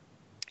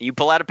 You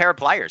pull out a pair of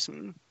pliers.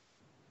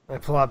 I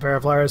pull out a pair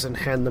of pliers and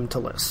hand them to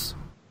LIss.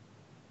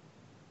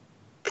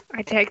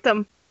 I take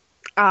them.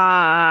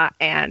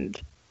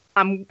 And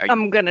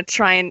I'm gonna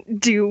try and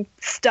do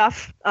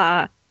stuff to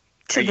Are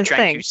you the trying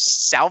thing. to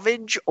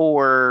salvage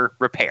or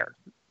repair?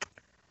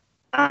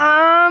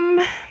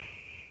 I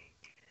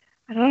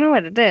don't know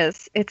what it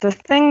is. It's a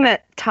thing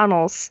that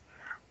tunnels.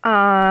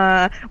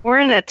 We're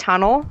in a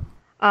tunnel.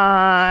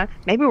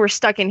 Maybe we're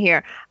stuck in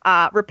here.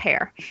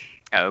 Repair.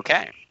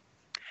 Okay.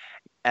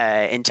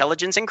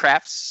 Intelligence and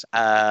crafts,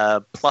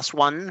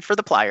 +1 for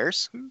the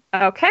pliers.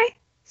 Okay.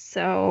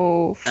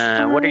 So.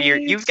 What are your?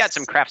 5, You've got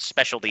some craft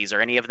specialties.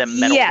 Are any of them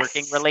metalworking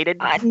Yes. related?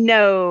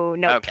 No.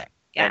 Okay.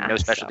 Yeah, And no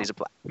specialties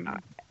so- apply.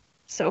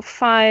 So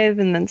 5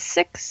 and then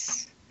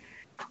 6.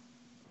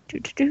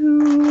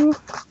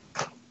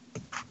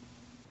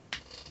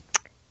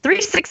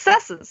 3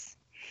 successes.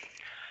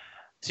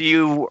 So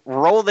you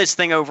roll this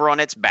thing over on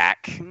its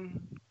back,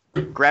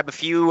 grab a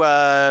few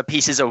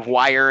pieces of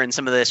wire and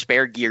some of the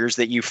spare gears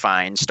that you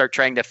find, start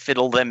trying to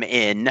fiddle them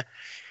in,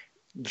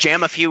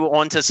 jam a few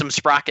onto some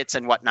sprockets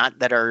and whatnot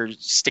that are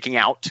sticking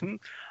out,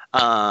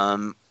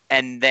 and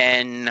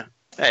then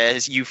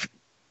as you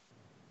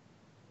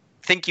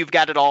think you've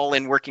got it all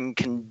in working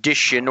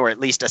condition, or at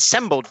least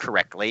assembled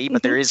correctly,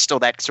 but there is still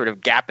that sort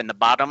of gap in the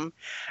bottom.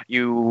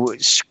 You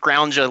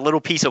scrounge a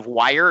little piece of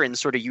wire and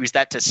sort of use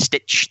that to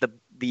stitch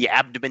the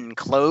abdomen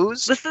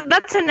closed.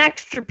 That's an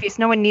extra piece.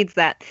 No one needs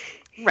that.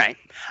 Right.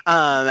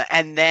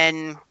 And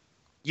then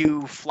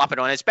you flop it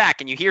on its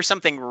back, and you hear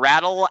something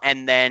rattle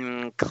and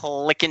then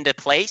click into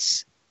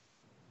place.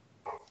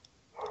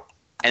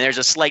 And there's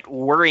a slight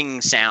whirring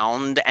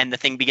sound, and the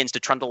thing begins to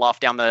trundle off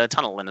down the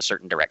tunnel in a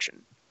certain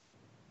direction.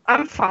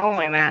 I'm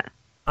following that.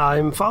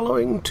 I'm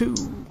following too.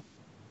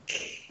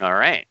 All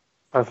right.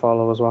 I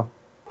follow as well.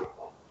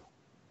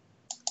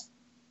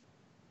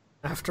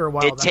 After a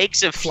while, It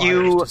takes a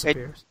few.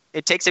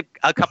 It takes a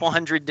couple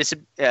hundred. It takes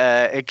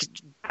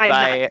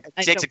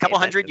a couple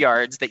hundred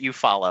yards that you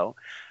follow.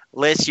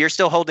 LIss, you're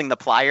still holding the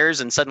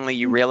pliers, and suddenly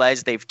you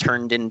realize they've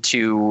turned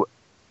into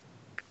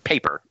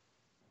paper.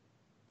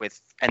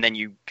 And then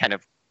you kind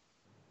of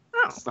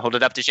hold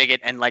it up to shake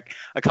it, and like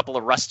a couple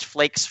of rust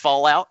flakes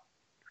fall out,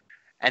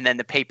 and then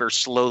the paper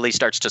slowly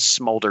starts to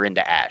smolder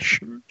into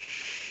ash.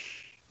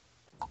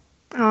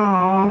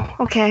 Oh,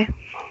 okay.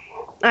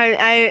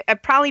 I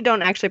probably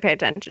don't actually pay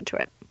attention to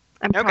it.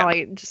 I'm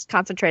probably just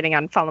concentrating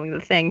on following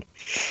the thing.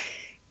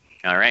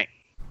 All right.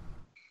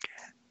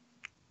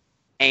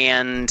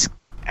 And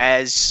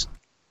as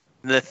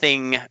the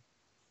thing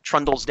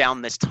trundles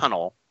down this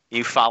tunnel,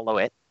 you follow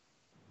it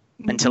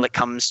until it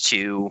comes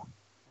to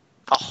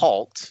a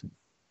halt,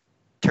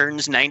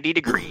 turns 90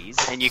 degrees,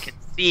 and you can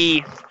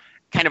see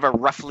kind of a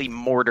roughly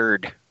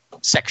mortared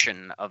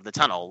section of the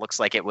tunnel. Looks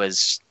like it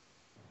was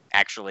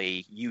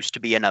actually used to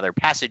be another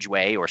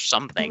passageway or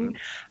something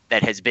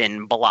that has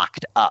been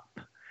blocked up.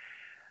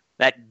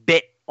 That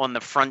bit on the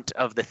front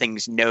of the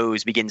thing's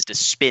nose begins to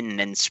spin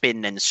and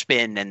spin and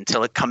spin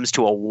until it comes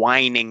to a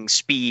whining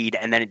speed,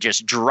 and then it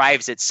just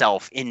drives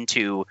itself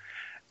into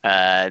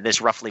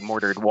this roughly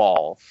mortared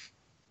wall.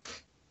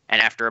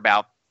 And after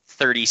about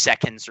 30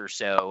 seconds or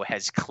so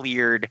has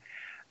cleared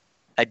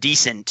a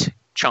decent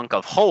chunk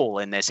of hole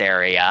in this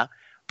area,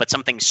 but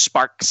something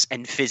sparks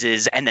and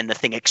fizzes, and then the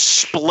thing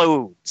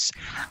explodes.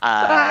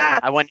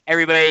 I want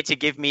everybody to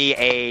give me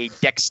a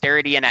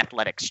dexterity and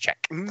athletics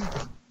check.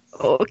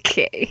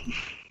 Okay.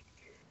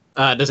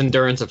 Does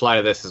endurance apply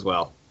to this as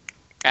well?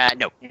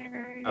 No.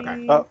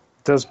 Okay.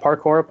 Does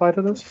parkour apply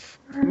to this?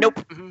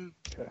 Nope.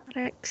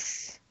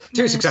 Athletics.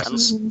 2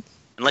 successes.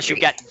 Unless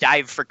you've got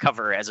dive for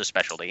cover as a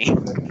specialty.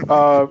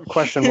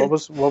 Question: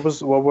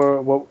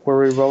 What were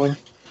we rolling?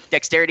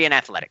 Dexterity and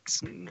athletics.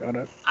 Got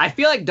it. I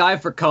feel like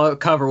dive for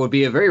cover would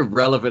be a very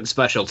relevant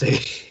specialty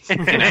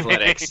in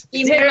athletics.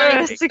 Even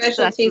though the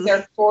specialties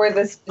are for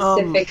the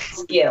specific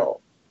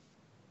skill.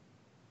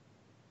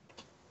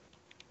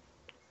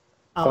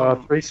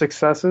 3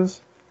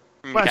 successes.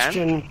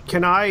 Question: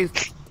 Can I,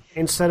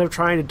 instead of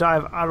trying to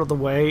dive out of the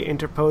way,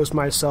 interpose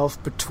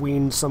myself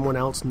between someone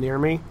else near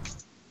me?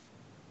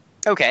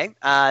 Okay,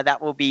 that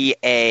will be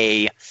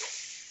a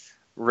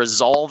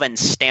resolve and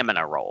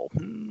stamina roll.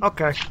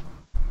 Okay.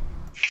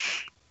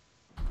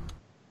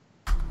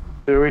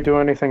 Do we do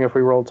anything if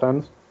we roll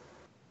 10s?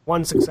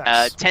 1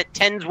 success.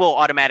 10s will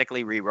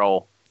automatically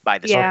re-roll by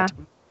the Yeah.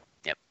 sword.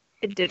 Yep.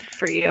 It did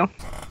for you.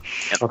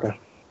 Okay.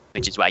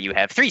 Which is why you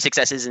have 3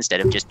 successes instead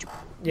of just 2.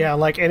 Yeah,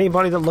 like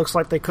anybody that looks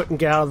like they couldn't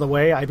get out of the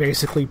way, I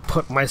basically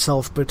put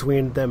myself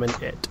between them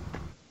and it.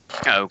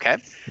 Okay.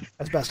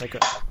 As best I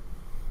could.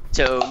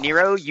 So,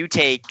 Nero, you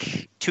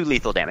take 2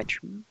 lethal damage.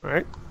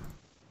 Alright.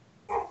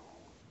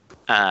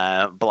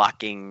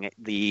 Blocking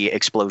the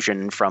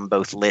explosion from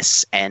both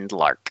LIss and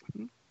Lark.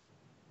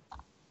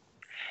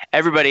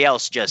 Everybody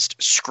else just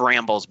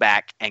scrambles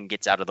back and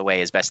gets out of the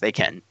way as best they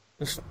can.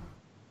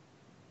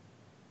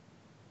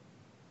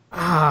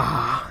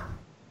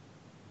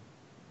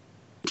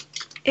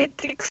 It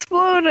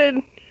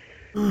exploded.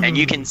 And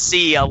you can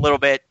see a little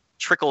bit,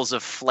 trickles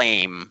of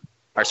flame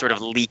are sort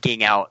of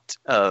leaking out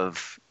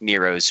of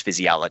Nero's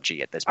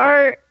physiology at this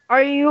point.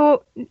 Are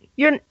you?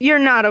 You're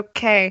not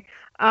okay.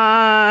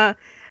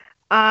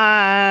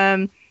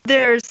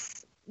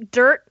 There's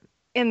dirt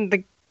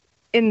in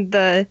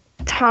the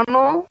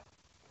tunnel,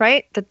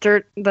 right?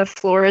 The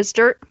floor is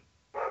dirt.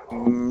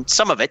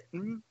 Some of it.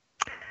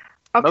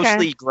 Okay.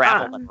 Mostly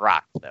gravel and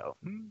rock, though.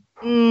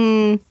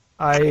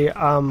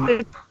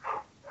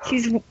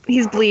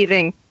 He's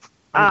bleeding.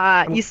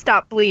 You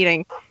stop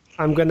bleeding.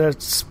 I'm gonna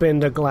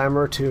spend a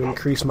glamour to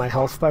increase my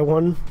health by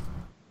 1.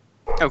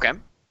 Okay.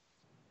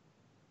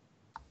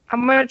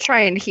 I'm gonna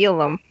try and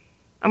heal him.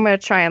 I'm gonna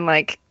try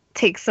and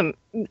take some.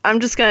 I'm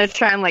just gonna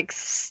try and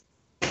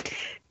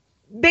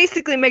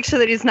basically make sure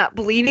that he's not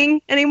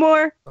bleeding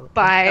anymore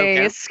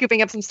by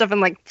scooping up some stuff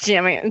and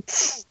jamming it.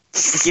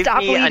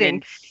 Stop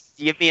bleeding.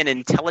 Give me an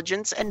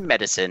intelligence and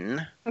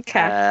medicine. Okay.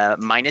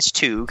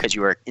 -2 because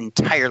you are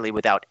entirely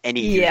without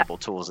any usable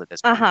tools at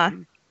this point.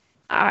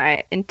 All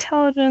right.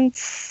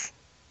 Intelligence.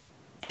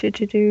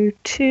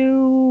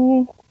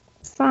 2,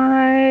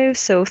 5.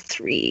 So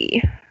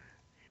 3.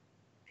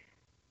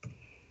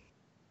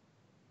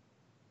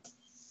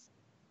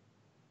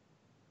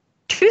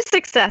 Two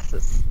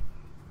successes.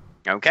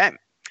 Okay.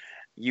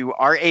 You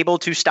are able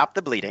to stop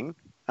the bleeding.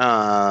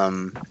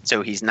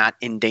 So he's not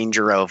in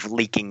danger of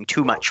leaking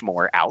too much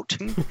more out.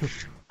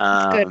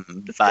 But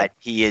good.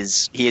 he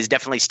is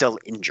definitely still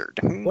injured.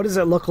 What does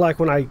it look like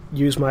when I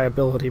use my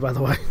ability, by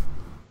the way?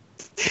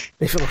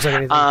 If it looks like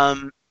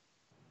anything.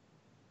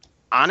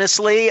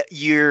 Honestly,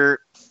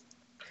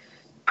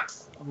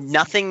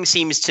 nothing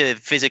seems to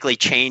physically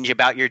change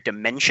about your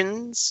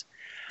dimensions,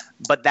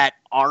 but that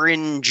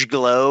orange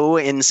glow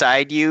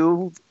inside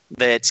you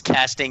that's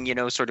casting,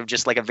 sort of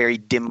just like a very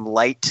dim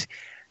light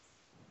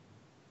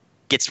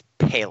gets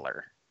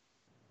paler,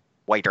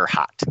 white or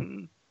hot.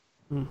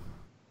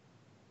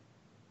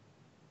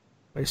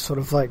 I sort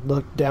of like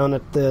look down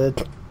at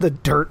the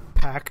dirt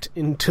packed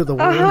into the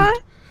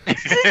wound.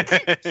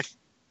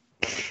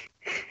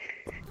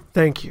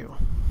 Thank you.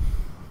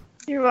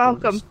 You're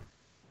welcome.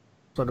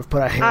 Sort of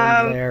put a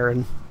hand there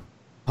and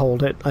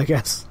hold it, I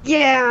guess.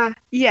 Yeah.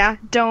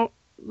 Don't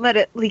let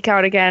it leak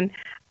out again.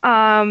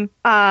 I'm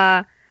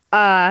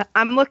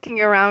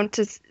looking around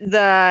to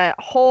the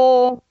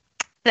hole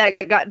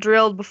that got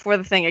drilled before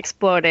the thing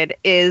exploded.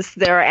 Is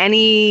there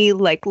any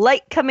like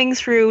light coming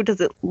through? Does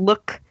it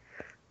look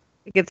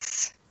like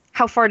it's?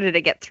 How far did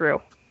it get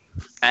through?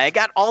 I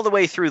got all the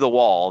way through the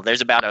wall.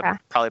 There's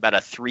probably about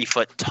a 3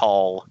 foot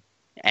tall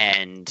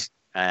and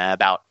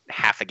about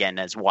half again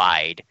as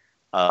wide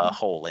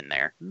hole in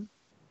there.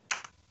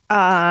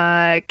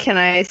 Can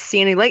I see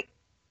any light?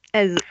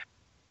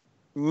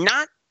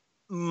 Not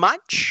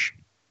much.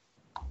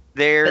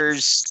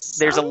 There's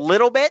a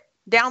little bit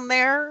down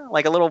there,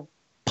 like a little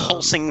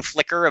pulsing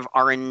flicker of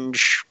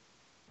orange.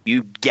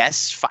 You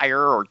guess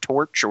fire or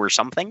torch or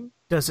something.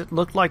 Does it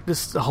look like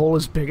this hole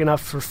is big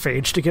enough for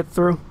Phage to get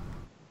through?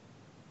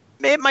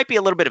 It might be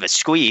a little bit of a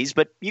squeeze,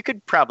 but you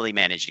could probably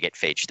manage to get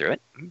Phage through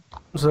it.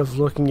 Instead of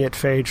looking at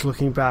Phage,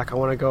 looking back, I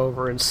want to go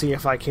over and see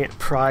if I can't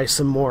pry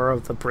some more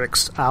of the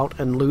bricks out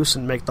and loose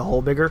and make the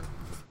hole bigger.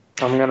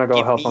 I'm going to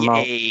go help him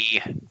out.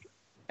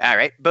 All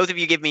right. Both of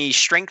you give me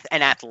strength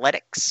and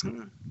athletics.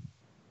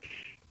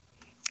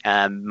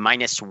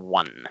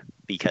 -1,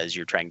 because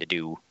you're trying to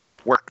do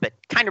work that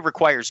kind of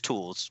requires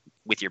tools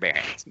with your bare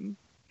hands.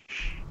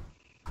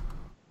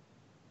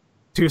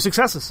 2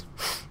 successes.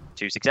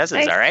 2 successes,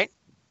 Nice. all right.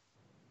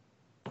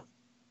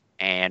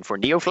 And for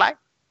Neofly?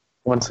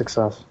 1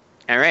 success.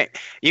 All right.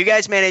 You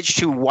guys managed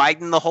to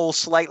widen the hole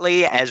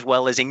slightly, as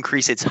well as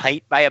increase its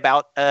height by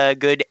about a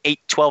good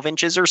 12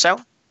 inches or so.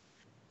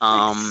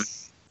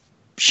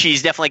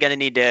 She's definitely going to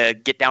need to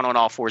get down on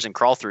all fours and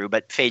crawl through,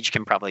 but Phage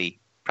can probably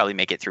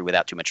make it through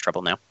without too much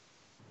trouble now.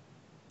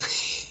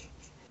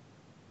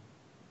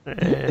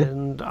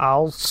 And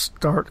I'll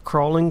start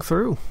crawling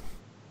through.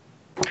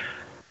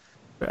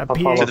 So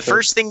the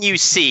first thing you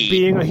see...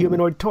 Being a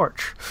humanoid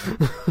torch.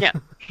 Yeah.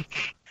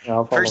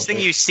 Yeah, First thing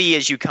you see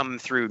as you come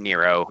through,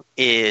 Nero,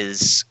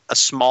 is a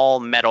small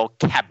metal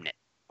cabinet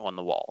on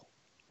the wall.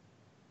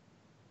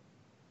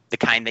 The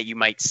kind that you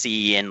might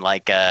see in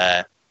like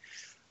a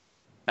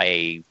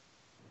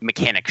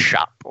mechanic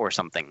shop or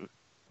something.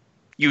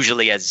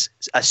 Usually as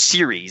a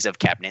series of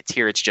cabinets.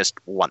 Here it's just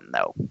one,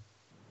 though.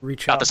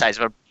 About the size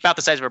of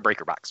a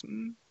breaker box.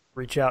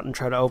 Reach out and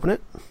try to open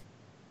it.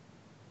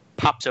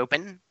 Pops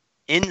open.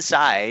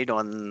 Inside,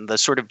 on the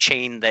sort of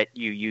chain that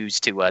you use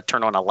to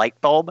turn on a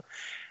light bulb,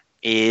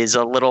 is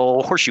a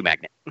little horseshoe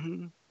magnet.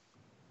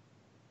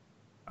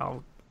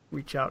 I'll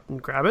reach out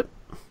and grab it.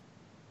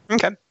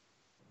 Okay.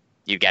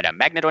 You got a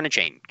magnet on a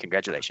chain.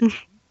 Congratulations.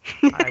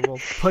 I will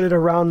put it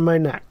around my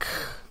neck.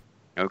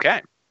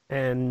 Okay.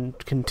 And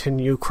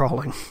continue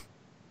crawling.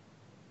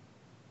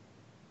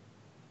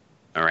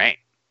 All right.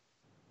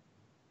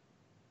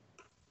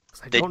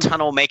 The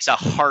tunnel makes a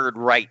hard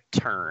right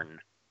turn.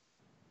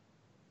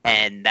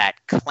 And that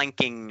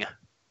clanking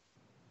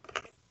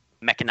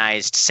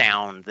mechanized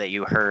sound that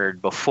you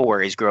heard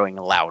before is growing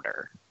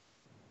louder.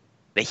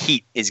 The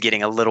heat is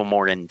getting a little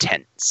more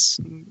intense.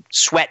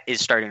 Sweat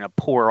is starting to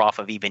pour off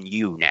of even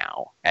you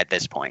now at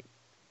this point.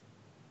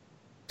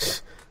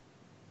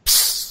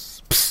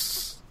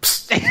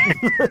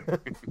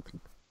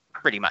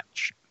 Pretty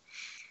much.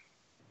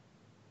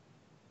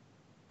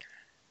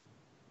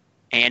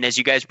 And as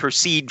you guys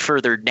proceed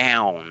further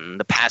down,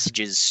 the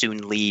passages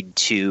soon lead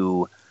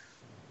to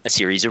a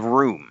series of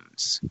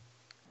rooms.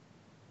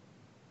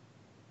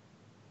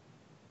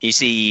 You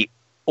see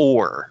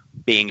ore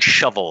being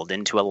shoveled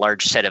into a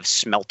large set of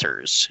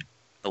smelters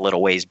a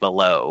little ways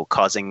below,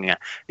 causing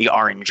the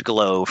orange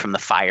glow from the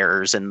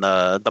fires and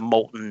the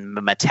molten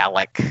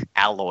metallic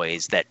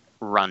alloys that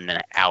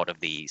run out of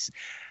these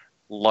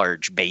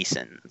large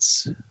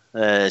basins.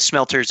 The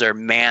smelters are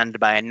manned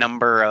by a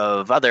number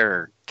of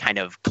other kind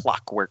of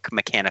clockwork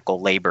mechanical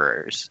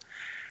laborers.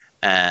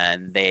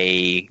 And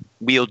they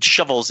wield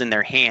shovels in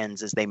their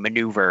hands as they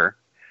maneuver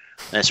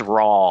this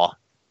raw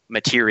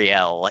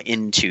material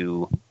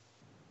into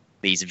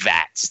these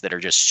vats that are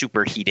just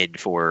superheated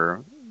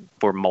for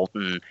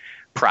molten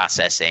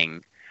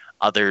processing.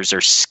 Others are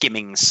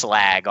skimming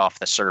slag off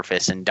the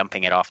surface and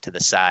dumping it off to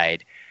the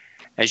side.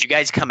 As you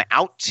guys come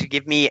out,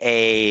 give me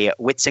a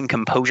wits and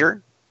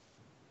composure.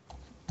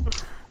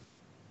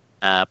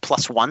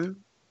 +1,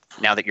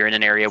 now that you're in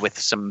an area with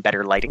some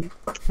better lighting.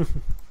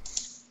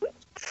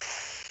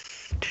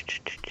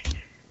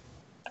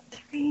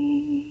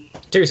 3,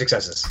 2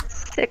 successes.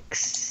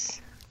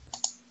 6,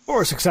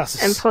 4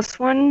 successes. and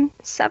 +1,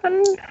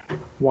 7.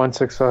 1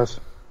 success.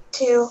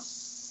 2.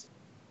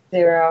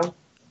 0.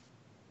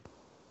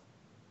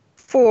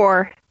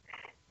 4.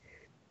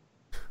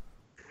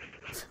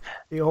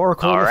 The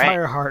Oracle All and the right.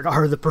 Fireheart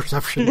are the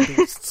perception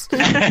beasts.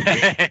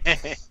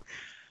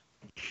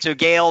 So,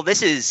 Gale,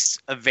 this is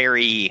a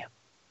very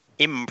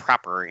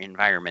improper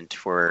environment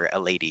for a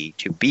lady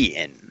to be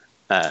in.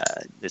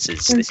 This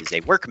is a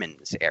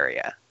workman's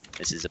area.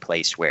 This is a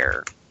place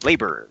where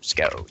laborers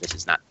go. This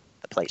is not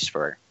the place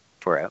for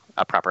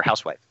a proper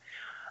housewife.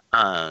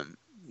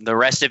 The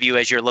rest of you,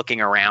 as you're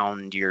looking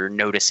around, you're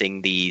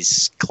noticing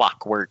these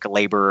clockwork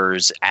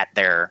laborers at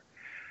their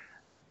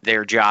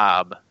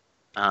job.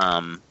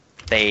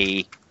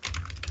 They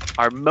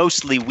are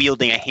mostly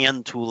wielding a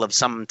hand tool of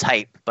some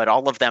type, but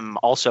all of them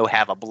also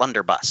have a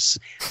blunderbuss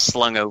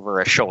slung over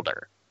a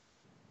shoulder.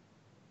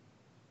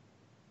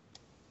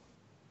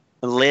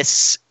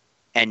 LIss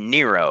and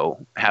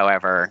Nero,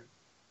 however,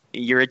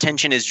 your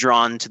attention is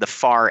drawn to the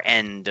far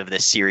end of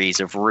this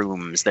series of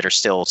rooms that are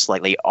still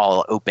slightly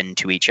all open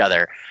to each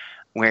other,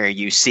 where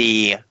you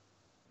see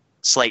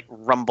slight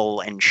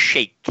rumble and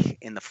shake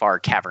in the far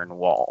cavern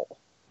wall.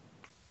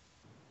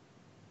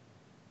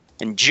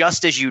 And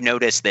just as you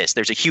notice this,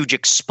 there's a huge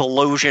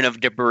explosion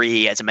of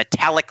debris as a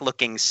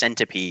metallic-looking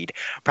centipede,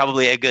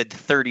 probably a good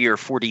 30 or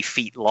 40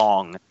 feet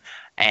long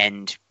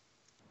and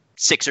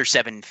 6 or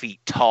 7 feet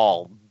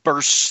tall,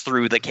 bursts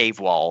through the cave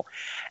wall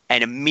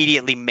and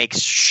immediately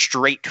makes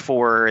straight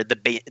for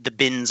the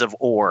bins of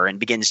ore and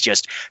begins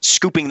just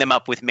scooping them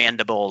up with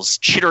mandibles,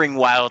 chittering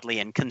wildly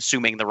and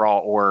consuming the raw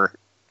ore.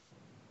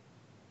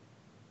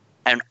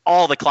 And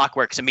all the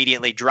clockworks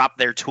immediately drop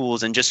their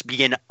tools and just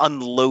begin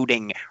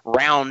unloading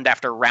round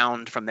after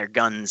round from their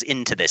guns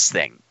into this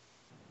thing.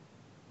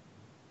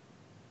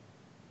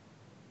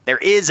 There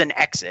is an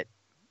exit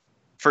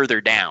further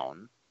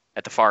down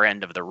at the far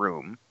end of the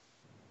room,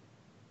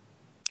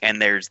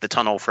 and there's the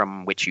tunnel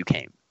from which you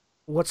came.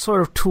 What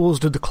sort of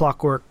tools did the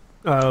clockwork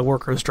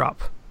workers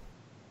drop?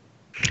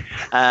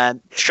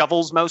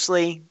 Shovels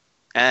mostly.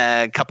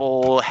 A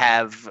couple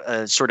have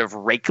a sort of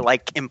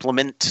rake-like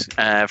implement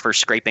for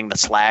scraping the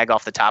slag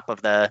off the top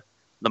of the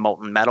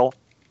molten metal.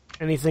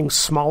 Anything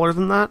smaller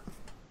than that?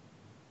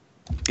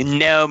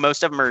 No,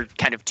 most of them are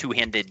kind of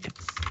two-handed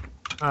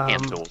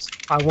hand tools.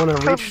 I want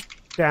to reach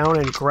down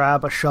and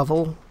grab a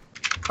shovel.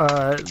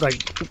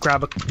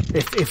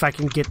 If I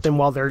can get them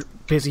while they're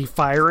busy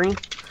firing.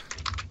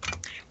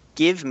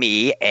 Give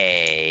me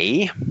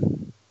a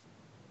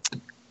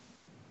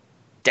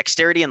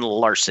dexterity and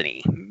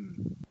larceny.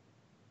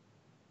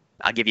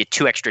 I'll give you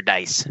 2 extra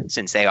dice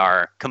since they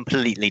are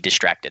completely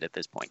distracted at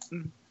this point.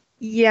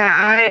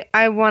 Yeah,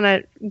 I want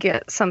to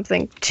get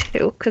something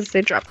too because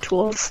they drop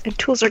tools and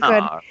tools are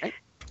good. All right.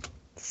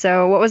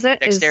 So what was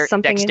it? Is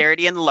something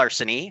dexterity and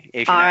larceny.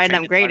 If you're All not right, trained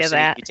I'm in great at larceny,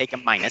 that. You take a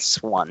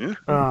 -1.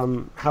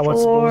 What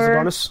was the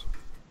bonus?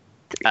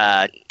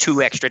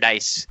 2 extra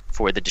dice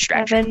for the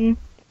distraction. 7.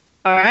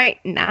 All right,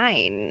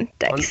 9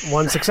 dice.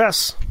 One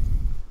success.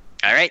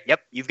 All right.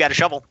 Yep. You've got a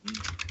shovel.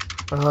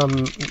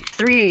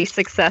 3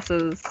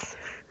 successes.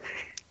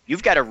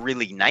 You've got a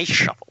really nice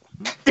shovel.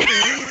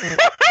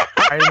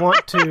 I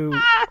want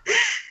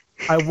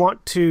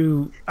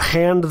to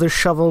hand the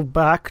shovel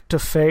back to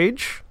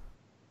Phage,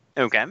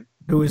 Okay.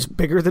 who is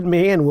bigger than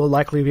me and will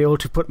likely be able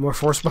to put more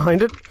force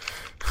behind it.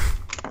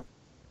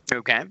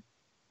 Okay.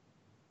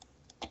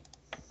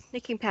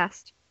 Sneaking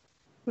past.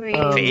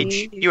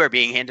 Phage, you are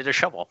being handed a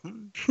shovel.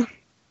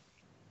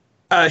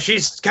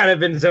 She's kind of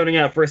been zoning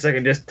out for a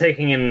second, just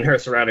taking in her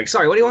surroundings.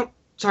 Sorry, what do you want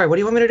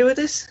me to do with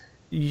this?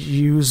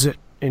 Use it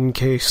in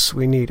case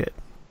we need it.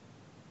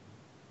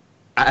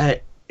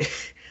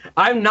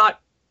 I'm not.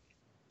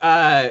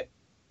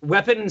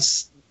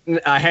 Weapons.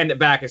 I hand it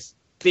back as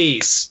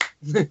these.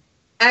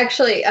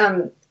 Actually,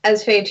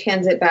 as Phage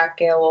hands it back,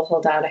 Gale will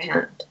hold out a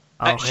hand.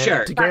 I'll hand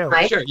sure. it to Gale.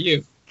 Bye. Sure,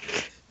 you.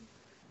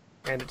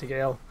 Hand it to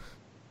Gale.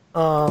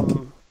 By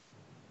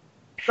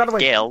the way,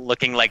 Gale,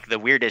 looking like the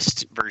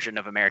weirdest version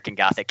of American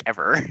Gothic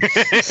ever.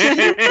 She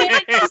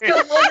manages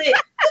to hold it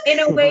in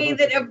a way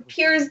that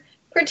appears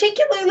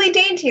particularly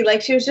dainty,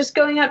 like she was just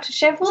going out to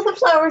shovel the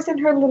flowers in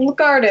her little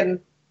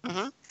garden.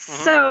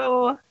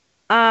 So,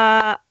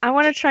 I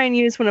want to try and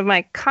use one of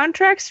my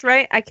contracts,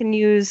 right? I can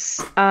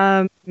use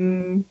do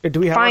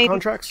we have our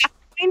contracts?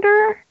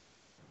 Pathfinder.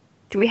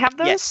 Do we have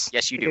those?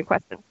 Yes, you do. Good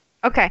question.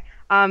 Okay,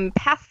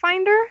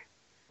 Pathfinder.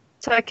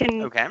 So I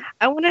can. Okay.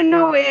 I want to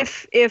know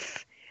if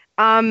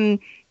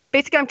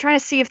basically I'm trying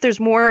to see if there's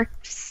more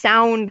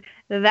sound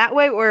that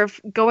way, or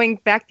if going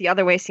back the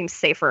other way seems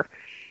safer.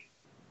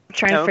 I'm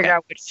trying to figure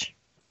out which.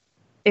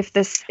 If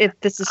this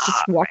is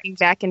just walking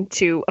back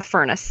into a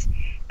furnace,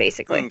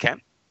 basically. Okay.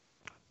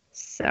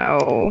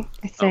 So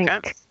I think.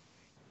 Okay.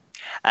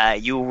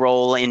 You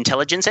roll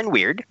intelligence and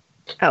weird.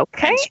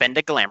 Okay. And spend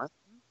a glamour.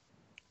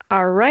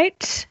 All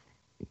right.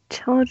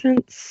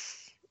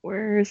 Intelligence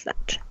where is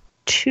that?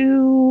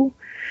 2.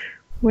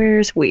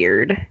 Where's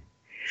weird?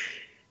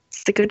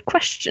 It's a good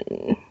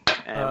question.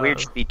 Weird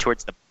should be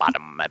towards the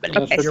bottom, I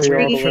believe. Okay, Your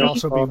weird should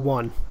also be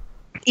 1.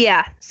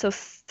 Yeah, so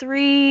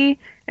 3,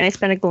 and I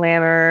spent a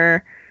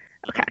glamour.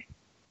 Okay.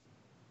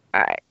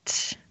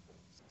 Alright.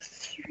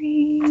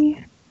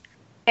 3.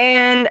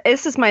 And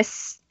this is my...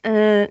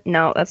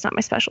 no, that's not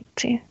my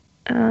specialty.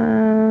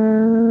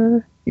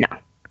 No.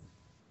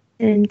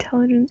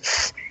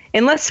 Intelligence.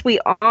 Unless we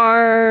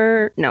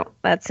are... No,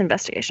 that's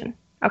investigation.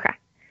 Okay.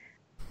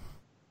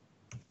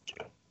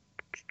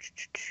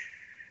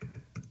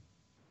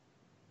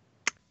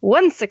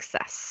 One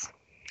success.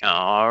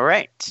 All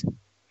right.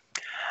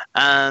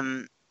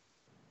 And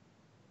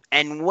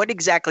what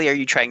exactly are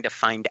you trying to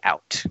find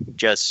out?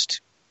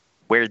 Just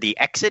where the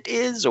exit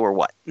is, or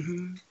what?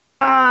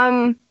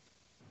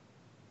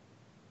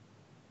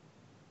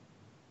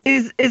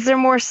 Is there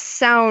more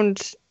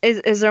sound?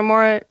 Is there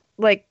more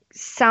like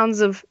sounds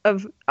of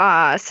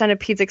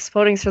centipedes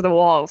exploding through the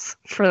walls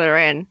further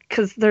in?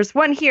 Because there's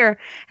one here,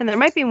 and there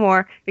might be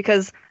more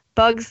because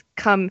bugs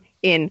come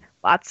in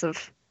lots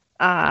of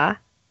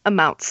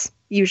amounts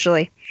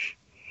usually.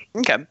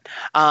 Okay.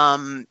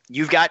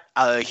 You've got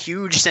a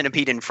huge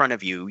centipede in front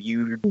of you.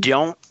 You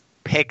don't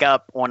pick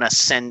up on a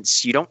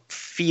sense. You don't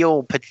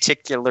feel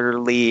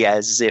particularly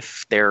as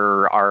if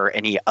there are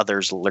any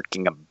others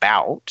lurking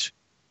about.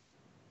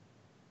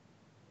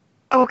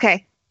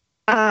 Okay.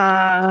 So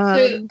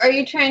are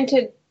you trying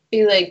to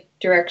be like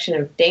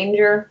direction of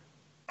danger?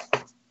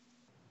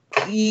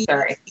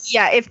 Sorry.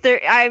 Yeah,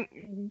 I'm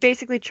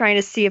basically trying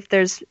to see if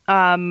there's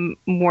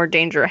more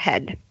danger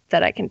ahead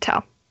that I can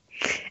tell.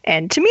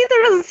 And to me,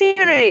 there doesn't seem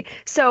any.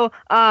 So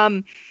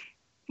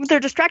they're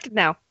distracted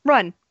now.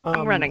 Run.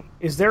 I'm running.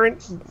 Is there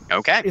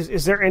Okay.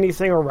 Is there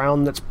anything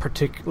around that's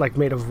like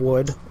made of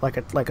wood, like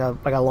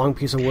a long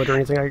piece of wood or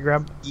anything I could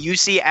grab? You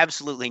see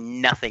absolutely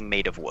nothing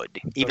made of wood.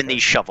 Even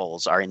these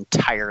shovels are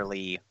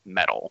entirely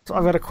metal. So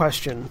I've got a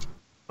question.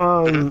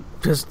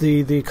 Because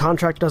the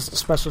contract doesn't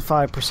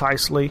specify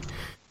precisely.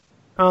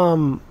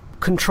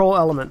 Control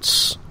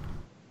elements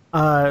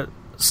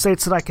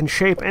states that I can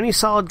shape any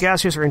solid,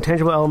 gaseous, or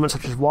intangible element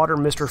such as water,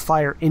 mist, or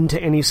fire into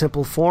any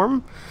simple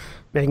form,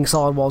 making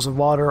solid walls of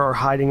water or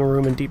hiding a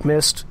room in deep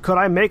mist. Could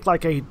I make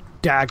like a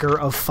dagger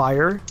of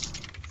fire?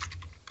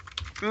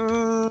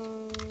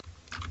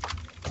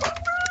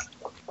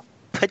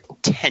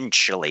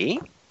 Potentially.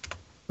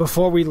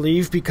 Before we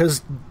leave,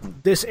 because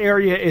this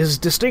area is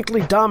distinctly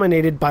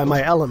dominated by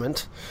my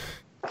element,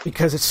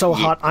 because it's so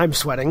hot I'm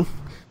sweating.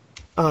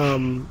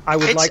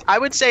 I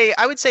would say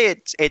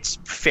it's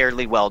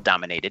fairly well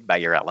dominated by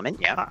your element.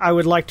 Yeah. I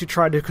would like to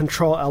try to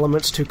control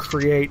elements to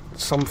create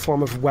some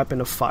form of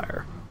weapon of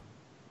fire.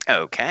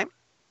 Okay.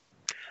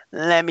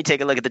 Let me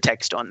take a look at the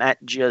text on that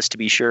just to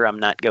be sure I'm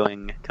not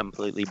going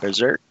completely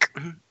berserk.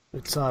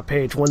 It's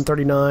page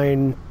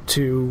 139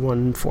 to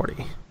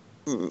 140.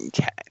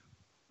 Okay.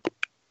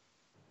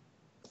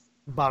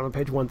 Bottom of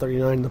page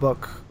 139 in the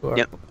book, or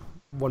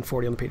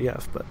 140 on the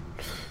PDF, but...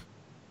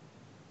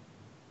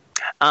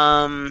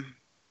 I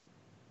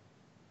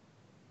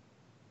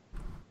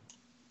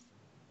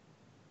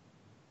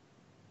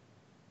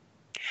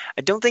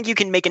don't think you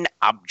can make an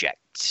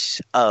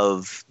object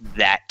of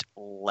that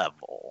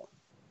level.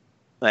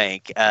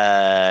 Like,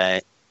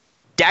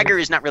 dagger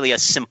is not really a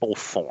simple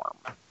form.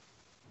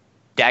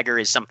 Dagger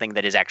is something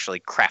that is actually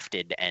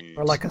crafted and...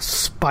 Or like a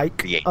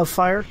spike of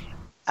fire?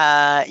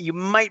 You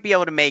might be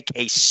able to make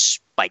a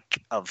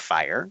spike of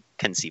fire,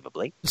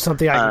 conceivably.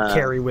 Something I can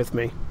carry with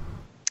me.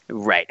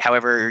 Right.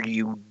 However,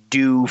 you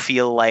do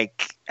feel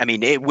like... I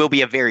mean, it will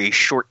be a very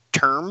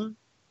short-term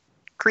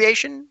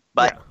creation,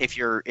 but if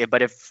you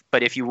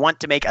want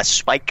to make a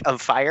spike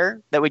of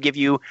fire, that would give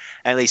you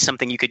at least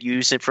something you could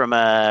use it from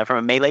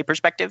a melee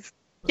perspective.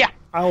 Yeah.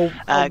 I'll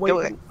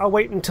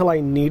wait until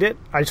I need it.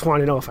 I just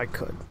want to know if I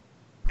could.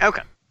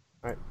 Okay.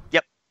 All right.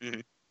 Yep. Mm-hmm.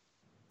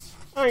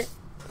 All right.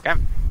 Okay.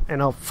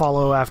 And I'll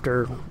follow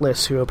after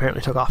LIss, who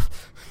apparently took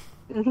off.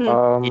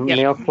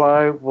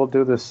 Neofly will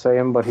do the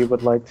same, but he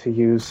would like to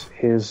use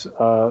his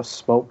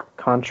smoke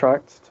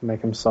contract to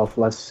make himself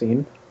less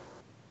seen.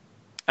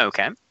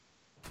 Okay.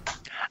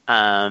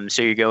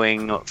 So you're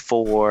going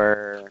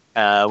for...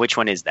 which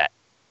one is that?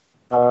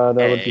 That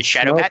would be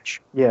Shadow smoke.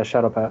 Patch? Yeah,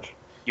 Shadow Patch.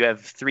 You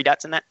have 3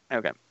 dots in that?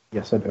 Okay.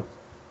 Yes, I do.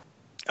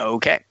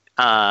 Okay.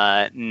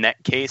 In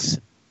that case,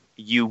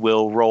 you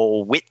will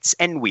roll Wits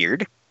and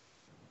Weird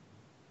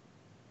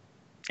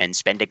and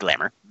spend a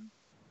Glamour.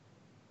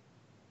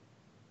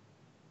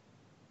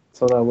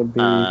 So that would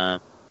be...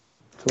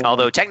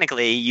 although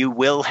technically you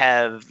will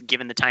have,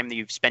 given the time that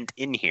you've spent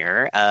in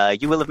here,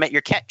 you will have met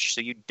your catch,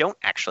 so you don't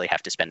actually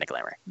have to spend a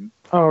Glamour.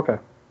 Oh, okay.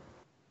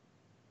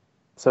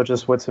 So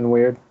just Wits and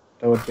Weird?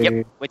 That would be...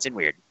 Yep, Wits and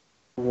Weird.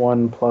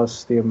 1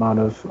 plus the amount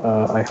of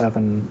I have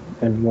in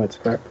Wits,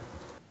 correct?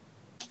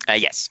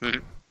 Yes. Mm-hmm.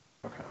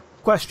 Okay.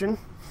 Question.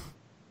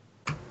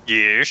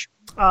 Yes?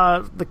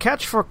 The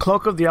catch for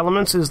Cloak of the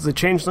Elements is the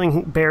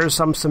changeling bears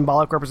some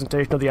symbolic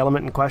representation of the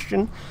element in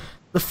question.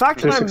 The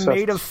fact that I'm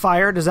made of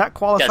fire, does that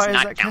qualify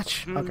as that count.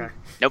 catch? Okay.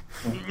 Nope.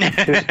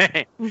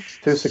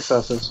 2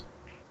 successes.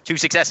 2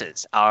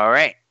 successes. All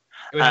right.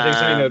 It would have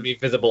something that would be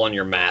visible on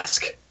your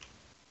mask.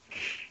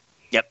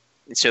 Yep.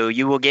 So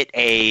you will get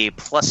a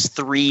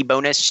 +3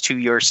 bonus to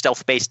your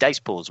stealth-based dice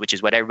pools, which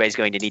is what everybody's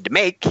going to need to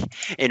make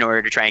in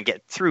order to try and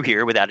get through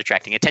here without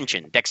attracting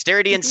attention.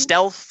 Dexterity and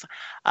stealth,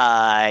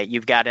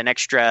 you've got an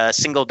extra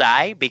single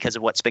die because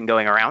of what's been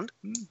going around.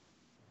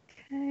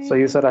 So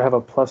you said I have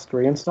a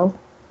 +3 in stealth?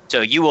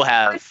 So you will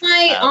have... Would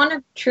my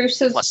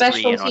unobtrusive +3 in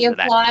specialty onto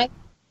that. apply?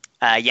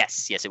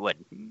 Yes, it would.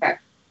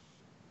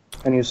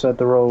 And you said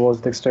the roll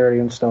was dexterity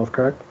and stealth,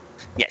 correct?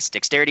 Yes,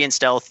 dexterity and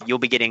stealth, you'll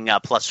be getting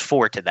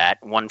 +4 to that.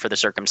 1 for the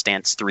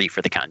circumstance, 3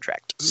 for the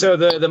contract. So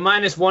the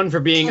 -1 for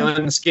being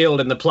unskilled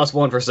and the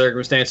 +1 for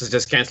circumstances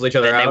just cancel each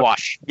other Then out? they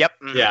wash. Yep.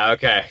 Mhm. Yeah,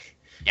 okay.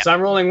 Yep. So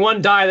I'm rolling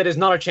 1 die that is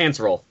not a chance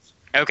roll.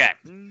 Okay.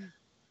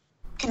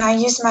 Can I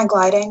use my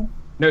gliding?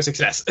 No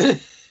success.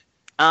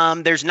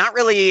 There's not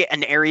really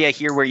an area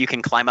here where you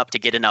can climb up to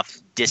get enough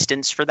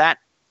distance for that.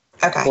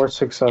 Okay. 4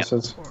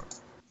 successes.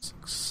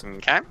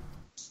 Okay.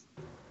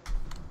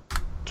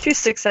 2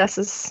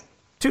 successes.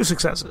 2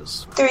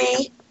 successes.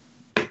 3.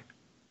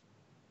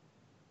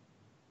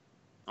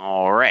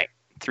 All right.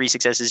 3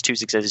 successes, 2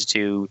 successes,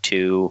 2.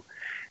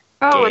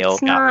 Oh, Gale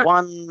it's got not.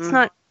 1. It's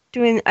not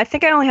doing. I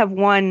think I only have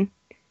 1.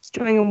 It's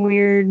doing a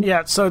weird.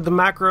 Yeah, so the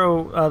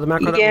macro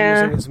that Yeah.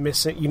 we're using is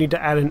missing. You need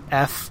to add an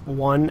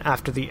F1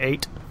 after the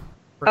 8.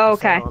 for it to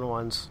Okay. fail on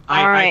ones.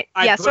 All right.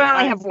 I So I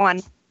only have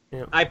 1.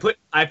 I put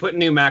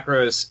new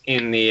macros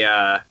in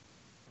the.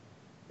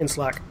 In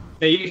Slack.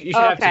 No, you should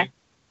Oh, have okay. 2.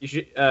 You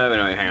should.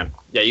 No, hang on.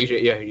 Yeah, you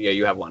should. Yeah,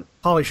 you have 1.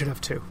 Holly should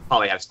have 2.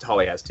 Holly has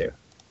 2.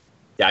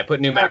 Yeah, I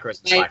put new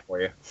macros in Slack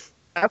for you.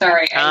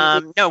 Sorry.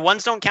 No,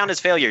 1s don't count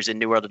as failures in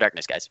New World of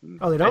Darkness, guys.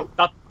 Oh, they don't? I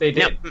thought they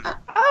did. Nope.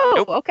 Oh,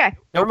 Nope. okay.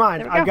 Never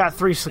mind. There we I go. got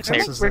 3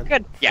 successes We're then.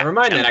 good. Yeah. Never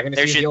mind then, I can just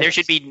there use should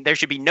the there old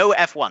should be no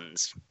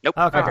F1s. Nope.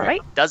 Okay. All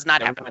right. Does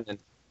not Never happen. mind then.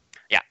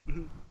 Yeah.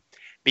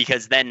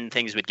 Because then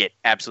things would get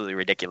absolutely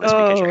ridiculous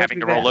because you're Oh, having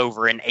to too roll bad.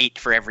 over an 8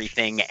 for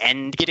everything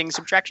and getting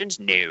subtractions?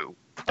 No.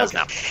 Does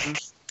not.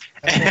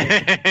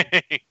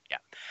 Yeah.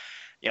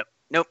 Yep.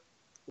 Nope.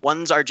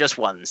 1s are just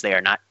 1s. They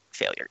are not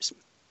failures.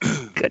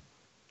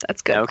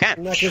 That's good. Okay.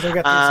 In that case, I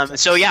got 3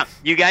 successes. So yeah,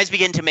 you guys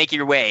begin to make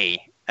your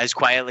way as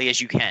quietly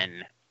as you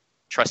can,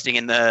 trusting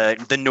in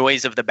the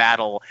noise of the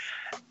battle,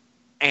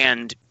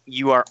 and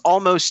you are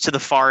almost to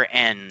the far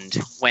end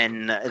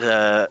when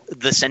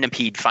the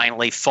centipede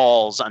finally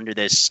falls under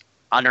this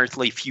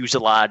unearthly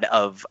fusillade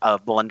of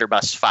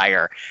blunderbuss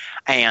fire,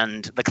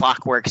 and the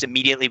clockworks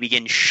immediately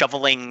begin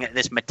shoveling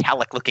this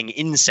metallic-looking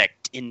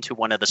insect into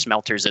one of the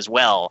smelters as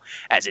well,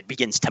 as it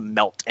begins to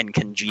melt and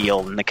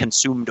congeal, and the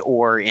consumed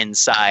ore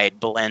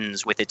inside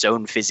blends with its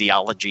own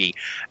physiology,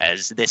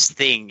 as this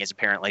thing is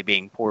apparently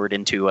being poured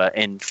into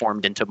and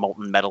formed into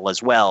molten metal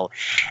as well.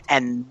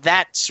 And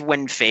that's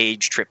when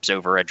Phage trips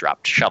over a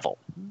dropped shovel.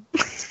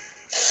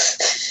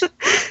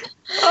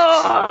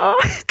 Oh.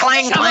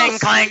 Clang, clang,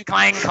 clang,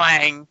 clang,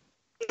 clang.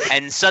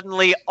 And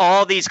suddenly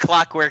all these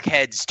clockwork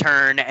heads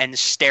turn and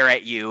stare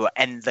at you,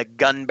 and the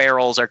gun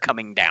barrels are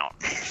coming down.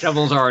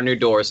 Shovels are our new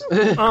doors.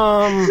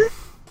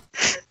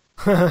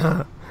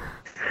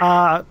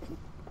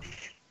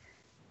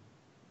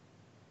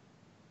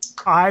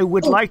 I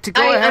would like to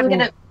go ahead I'm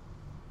gonna.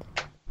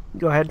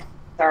 Go ahead.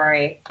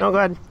 Sorry. No, go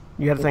ahead.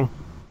 You had a thing.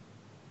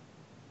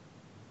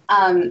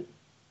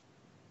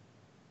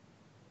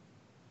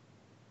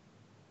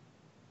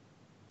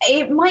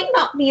 It might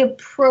not be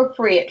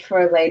appropriate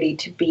for a lady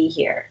to be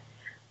here,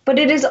 but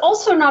it is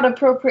also not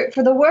appropriate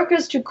for the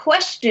workers to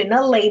question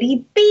a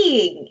lady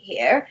being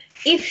here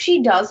if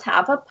she does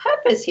have a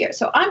purpose here.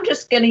 So I'm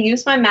just going to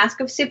use my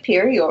mask of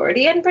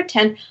superiority and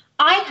pretend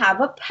I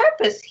have a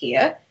purpose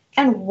here,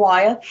 and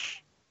why are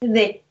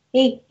they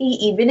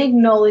even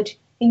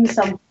acknowledging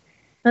someone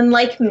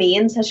like me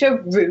in such a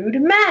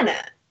rude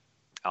manner?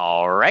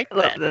 All right, I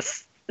love then.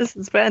 this. This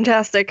is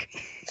fantastic.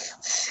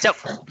 So,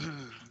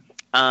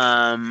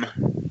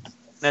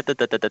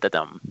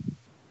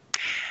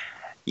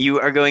 you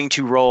are going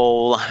to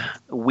roll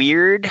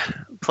weird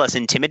plus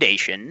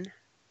intimidation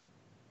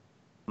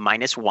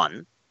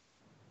 -1.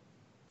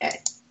 Okay.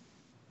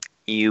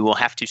 You will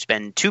have to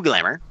spend 2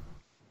 glamour.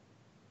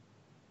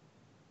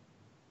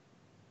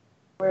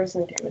 Where's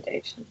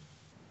intimidation?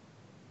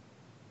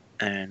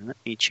 And let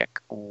me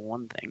check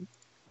one thing.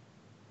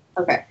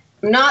 Okay.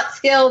 I'm not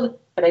skilled,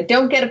 but I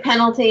don't get a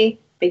penalty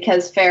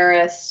because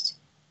Fairest.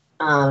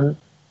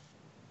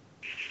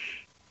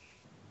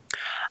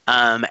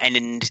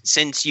 And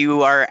since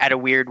you are at a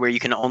weird where you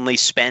can only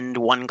spend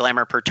 1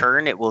 glamour per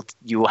turn,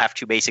 you will have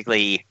to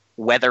basically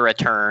weather a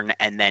turn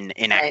and then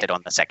enact it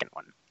on the second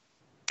one.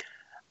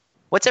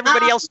 What's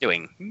everybody else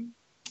doing?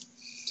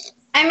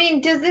 I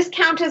mean, does this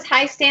count as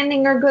high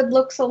standing or good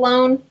looks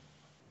alone?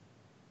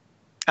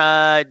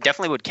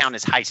 Definitely would count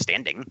as high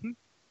standing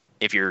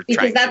if you're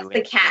Because trying that's to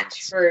the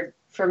catch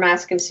for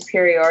Mask of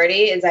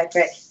Superiority, is that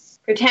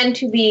pretend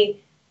to be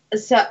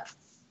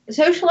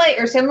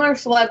socialite or similar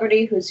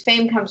celebrity whose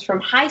fame comes from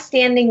high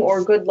standing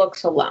or good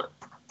looks alone.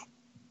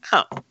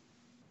 Oh.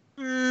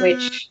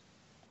 Which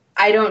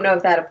I don't know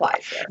if that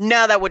applies here.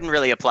 No, that wouldn't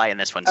really apply in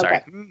this one. Sorry.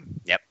 Okay.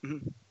 Yep.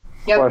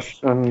 Yep.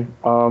 Question.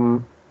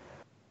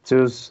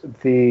 Does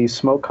the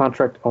smoke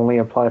contract only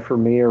apply for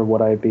me, or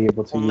would I be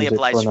able to Only use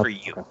applies it for for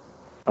you.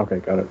 Okay,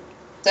 got it.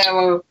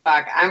 So,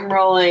 fuck, I'm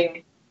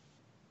rolling.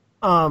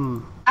 I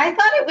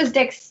thought it was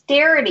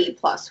dexterity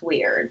plus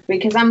weird,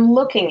 because I'm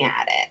looking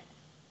at it.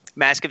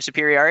 Mask of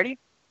Superiority?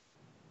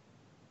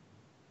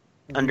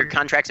 Under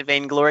Contracts of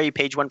Vainglory,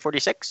 page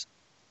 146.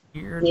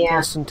 Weird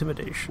plus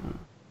intimidation.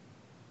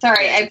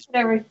 Sorry, I put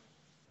every...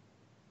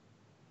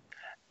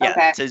 Yeah,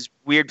 Okay. it says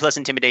weird plus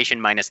intimidation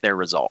minus their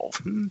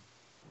resolve.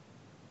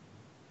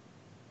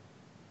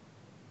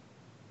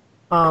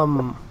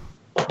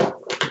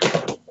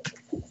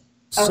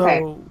 So, Okay.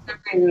 For some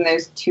reason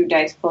there's 2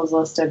 dice pulls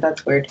listed.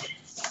 That's weird.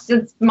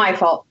 It's my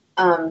fault.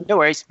 No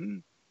worries.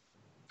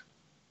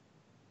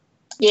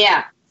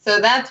 Yeah,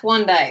 so that's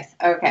 1 dice.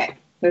 Okay.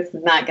 This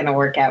is not going to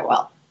work out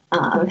well.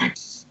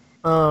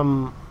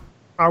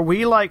 are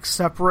we like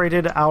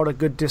separated out a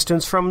good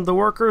distance from the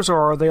workers,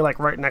 or are they like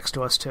right next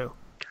to us too?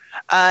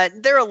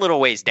 They're a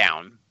little ways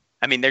down.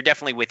 I mean, they're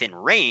definitely within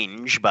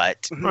range,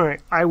 but... All right,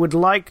 I would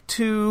like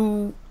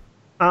to,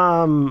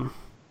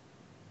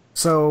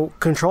 so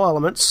control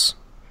elements.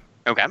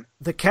 Okay.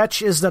 The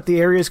catch is that the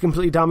area is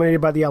completely dominated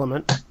by the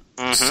element.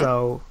 Mm-hmm.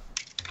 So,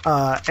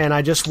 and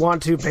I just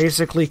want to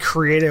basically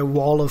create a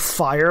wall of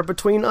fire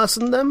between us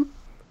and them.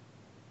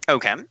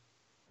 Okay.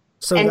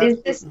 So and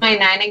is this my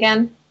 9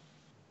 again?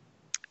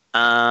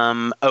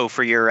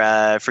 For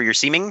your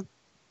seeming?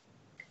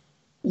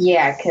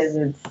 Yeah, because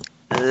it's...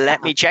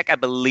 Let me check. I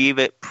believe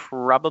it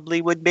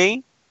probably would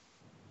be.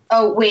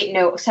 Oh, wait,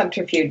 no,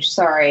 subterfuge.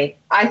 Sorry.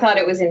 I thought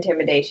it was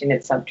intimidation.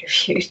 It's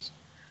subterfuge.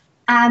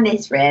 I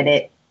misread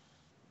it.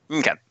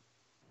 Okay.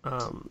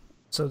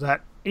 So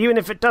that even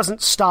if it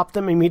doesn't stop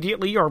them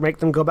immediately or make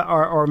them go back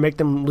or make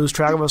them lose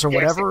track of us or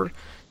whatever,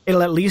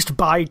 it'll at least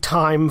buy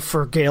time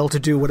for Gale to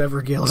do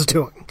whatever Gale's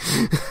doing.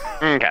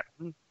 Okay.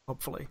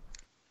 Hopefully.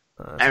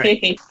 All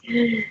right.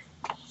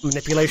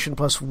 Manipulation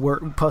plus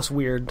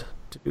weird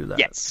to do that.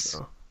 Yes.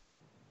 So.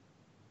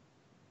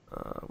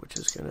 Which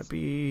is going to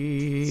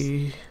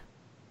be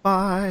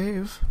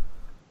 5.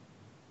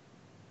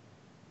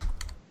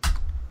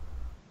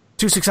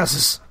 2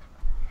 successes.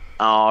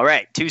 All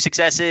right. 2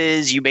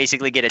 successes. You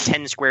basically get a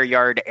 10 square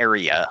yard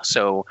area.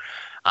 So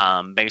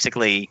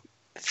basically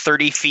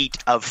 30 feet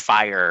of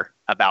fire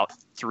about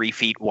 3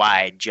 feet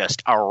wide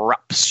just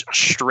erupts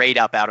straight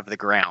up out of the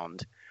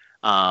ground.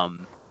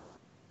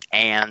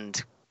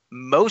 And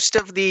most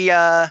of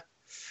the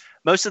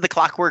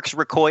clockworks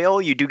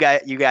recoil. You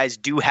guys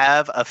do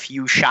have a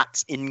few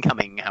shots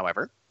incoming,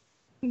 however.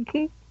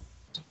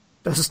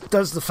 Does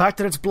the fact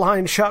that it's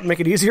blind shot make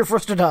it easier for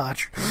us to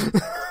dodge?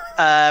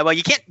 Well,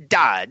 you can't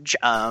dodge,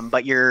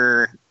 but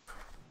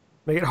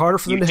make it harder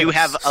for them to hit. You do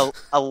have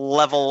a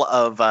level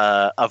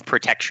of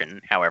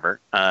protection, however,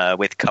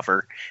 with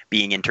cover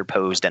being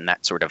interposed and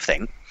that sort of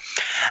thing.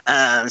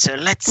 So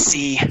let's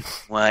see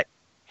what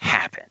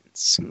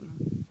happens.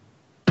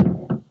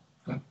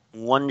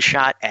 1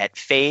 shot at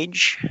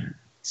Phage,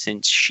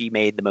 since she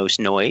made the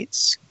most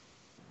noise,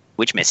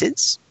 which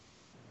misses.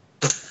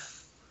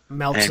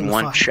 Melts and in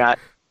 1 fire. shot.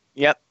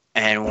 Yep,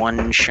 and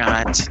 1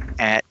 shot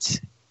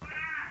at,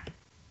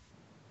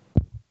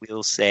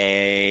 we'll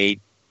say,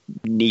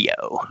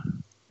 Neo,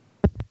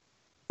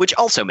 which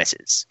also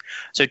misses.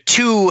 So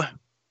 2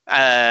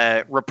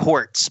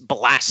 reports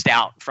blast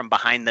out from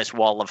behind this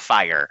wall of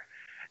fire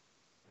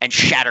and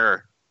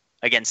shatter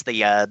against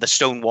the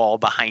stone wall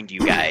behind you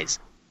guys.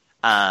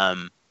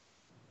 None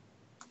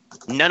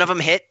of them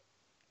hit,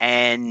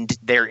 and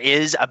there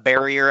is a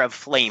barrier of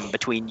flame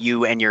between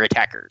you and your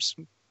attackers.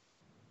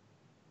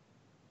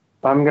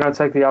 I'm going to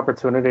take the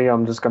opportunity.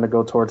 I'm just going to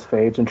go towards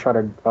Phage and try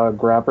to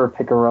grab her,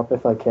 pick her up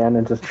if I can,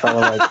 and just try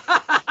to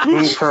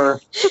move her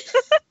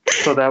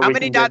so that we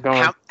can get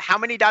going. How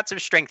many dots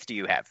of strength do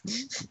you have?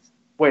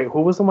 Wait,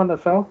 who was the one that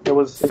fell? It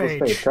was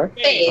Phage. Phage, right?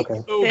 Phage.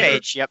 Okay.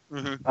 Phage, yep.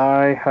 Mm-hmm.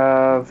 I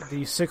have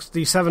The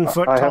 7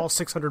 foot tall,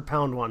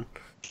 600-pound one.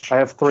 I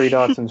have 3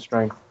 dots in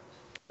strength.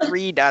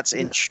 3 dots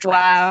in strength.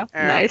 Wow, All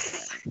right.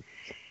 nice.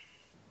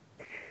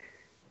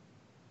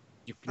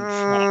 You can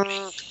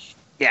fly.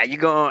 Yeah, you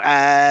go.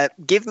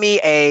 Give me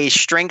a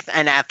strength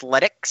and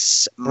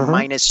athletics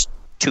minus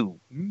 2.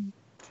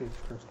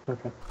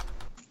 Okay.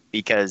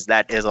 Because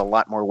that is a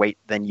lot more weight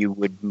than you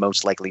would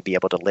most likely be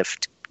able to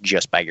lift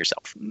just by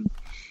yourself.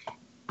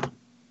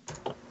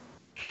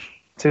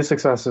 2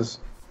 successes.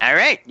 All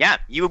right, yeah.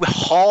 You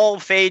haul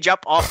Phage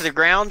up off the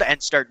ground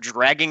and start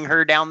dragging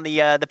her down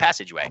the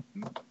passageway.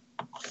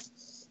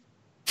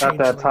 At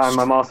that time,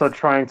 I'm also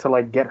trying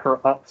to get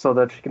her up so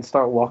that she can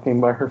start walking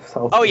by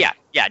herself. Oh yeah,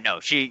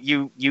 no.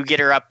 You get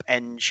her up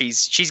and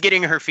she's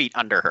getting her feet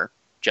under her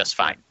just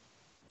fine.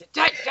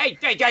 Hey,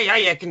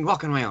 I can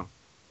walk on my own.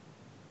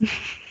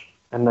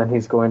 And then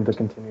he's going to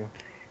continue.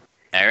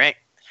 All right.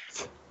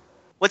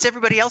 What's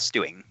everybody else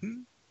doing?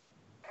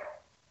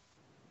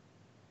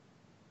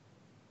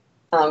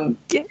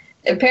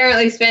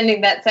 Apparently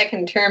spending that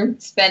second term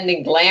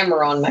spending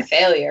glamour on my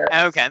failure.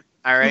 Okay.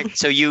 All right.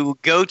 So you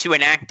go to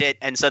enact it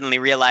and suddenly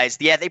realize,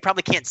 yeah, they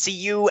probably can't see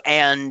you,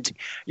 and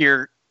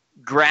your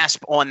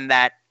grasp on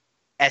that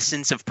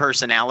essence of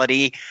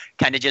personality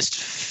kind of just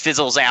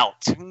fizzles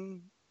out.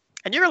 And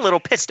you're a little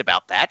pissed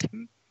about that.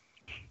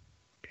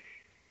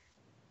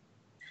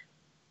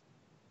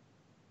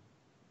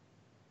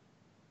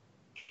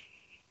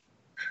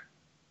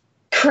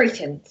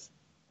 Cretins.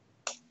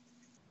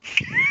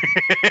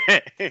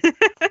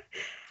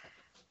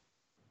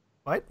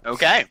 What?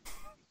 Okay.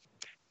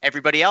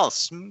 Everybody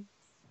else.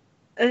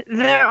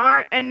 There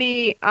aren't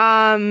any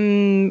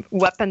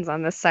weapons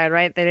on this side,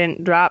 right? They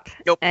didn't drop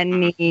Nope.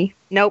 any.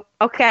 Nope.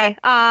 Okay.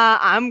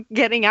 I'm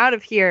getting out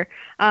of here.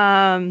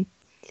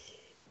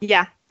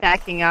 Yeah,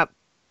 backing up.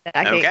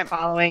 Okay.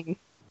 Following.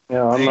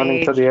 Yeah, I'm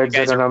running to the guys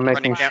exit, and are I'm making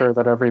running down? sure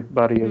that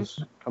everybody is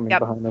coming Yep.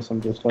 behind us. I'm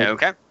just like,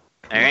 Okay.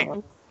 All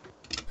right.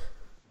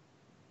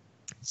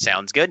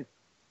 Sounds good.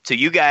 So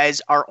you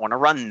guys are on a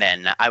run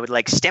then. I would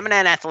like stamina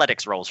and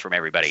athletics rolls from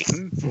everybody.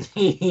 Doesn't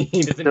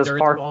Does endurance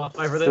park-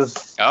 qualify for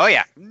this? Oh,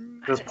 yeah.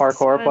 does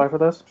parkour apply for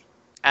this?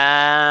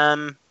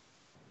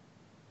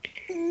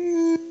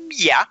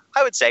 Yeah,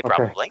 I would say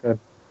probably. Okay,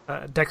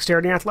 good.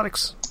 Dexterity and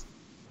athletics?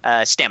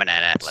 Stamina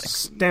and athletics.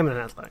 Stamina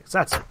and athletics.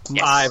 That's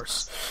much Five.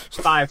 worse.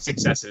 5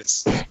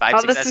 successes. 5 Oh,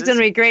 successes. this is gonna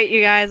be great,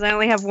 you guys. I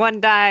only have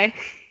one die.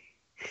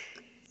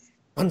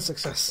 1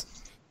 success.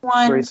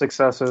 3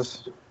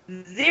 successes.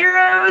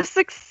 0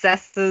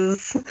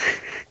 successes.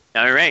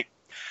 All right.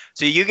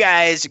 So you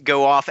guys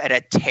go off at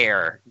a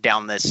tear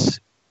down this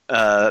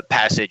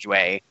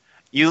passageway.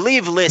 You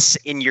leave LIss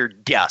in your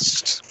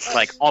dust,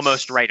 like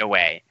almost right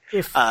away.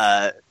 If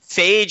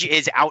Phage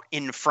is out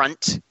in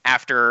front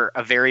after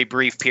a very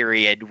brief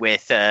period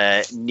with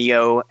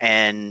Neo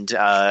and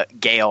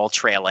Gale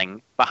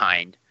trailing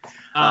behind.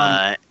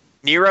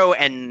 Nero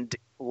and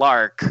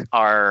Lark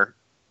are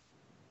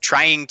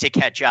trying to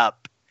catch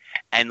up,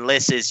 and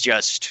LIss is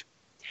just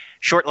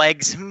short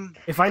legs.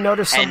 if I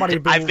notice somebody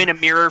And being I've been a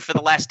mirror for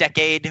the last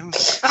decade.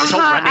 This whole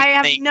running I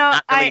have thing, no-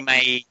 not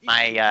really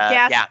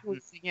Gas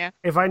losing, yeah.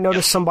 if I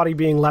notice somebody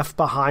being left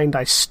behind,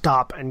 I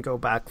stop and go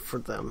back for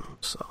them.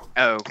 So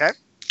Okay.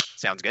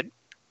 Sounds good.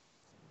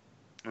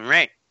 All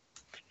right.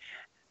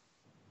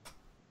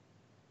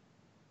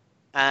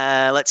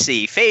 Let's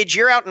see. Phage,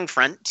 you're out in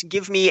front.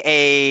 Give me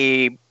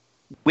a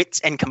wits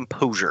and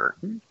composure.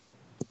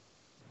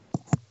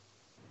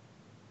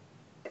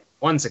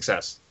 1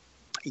 success.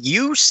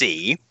 You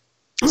see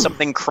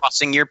something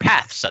crossing your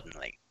path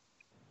suddenly.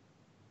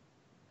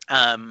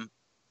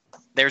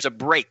 There's a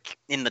break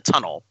in the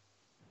tunnel,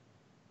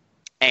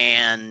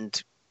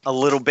 and a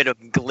little bit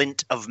of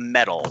glint of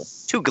metal.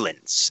 2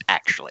 glints,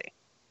 actually.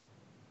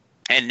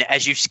 And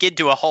as you skid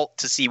to a halt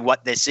to see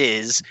what this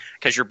is,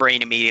 because your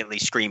brain immediately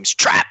screams,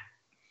 "Trap!"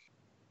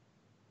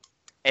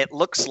 It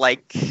looks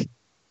like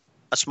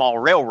a small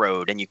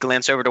railroad, and you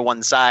glance over to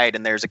one side,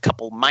 and there's a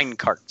couple mine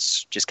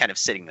carts just kind of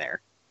sitting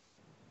there.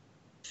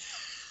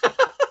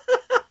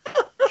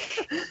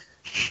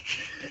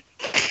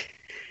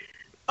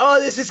 Oh,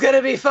 this is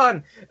gonna be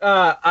fun!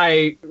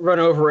 I run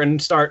over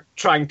and start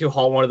trying to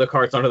haul one of the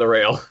carts onto the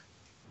rail.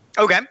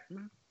 Okay.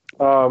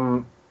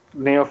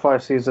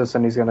 Neofly sees this,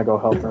 and he's gonna go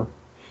help him.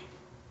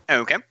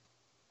 Okay.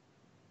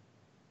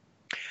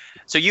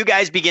 So you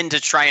guys begin to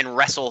try and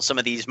wrestle some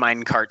of these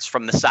mine carts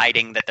from the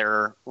siding that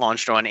they're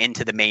launched on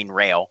into the main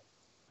rail.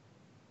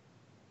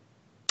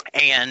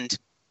 And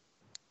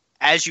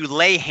as you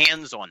lay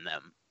hands on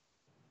them,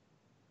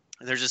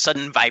 there's a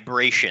sudden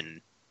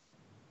vibration,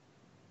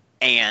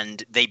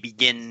 and they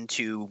begin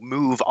to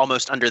move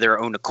almost under their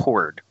own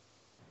accord.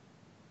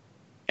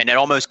 And it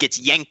almost gets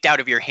yanked out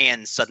of your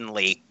hands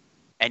suddenly,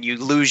 and you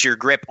lose your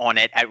grip on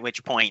it, at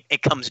which point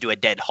it comes to a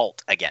dead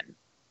halt again.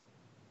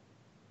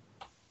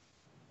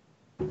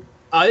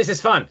 Oh, this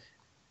is fun.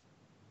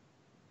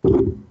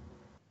 He's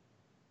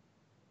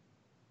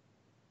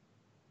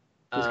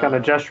kind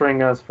of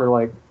gesturing us for,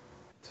 like,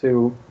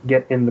 to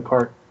get in the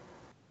cart.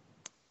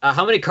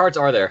 How many carts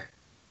are there?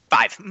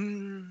 5.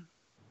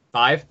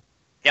 5?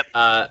 Yep.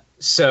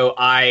 So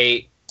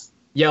I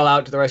yell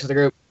out to the rest of the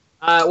group,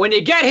 when you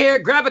get here,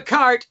 grab a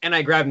cart, and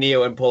I grab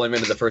Neo and pull him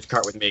into the first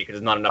cart with me, because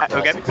there's not enough for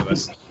all Okay. 6 of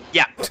us.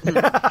 Yeah.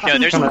 No,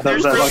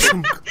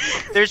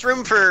 there's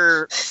room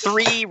for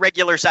 3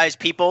 regular-sized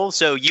people,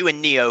 so you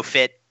and Neo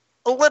fit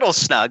a little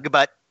snug,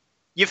 but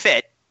you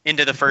fit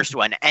into the first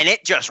one, and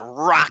it just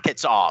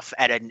rockets off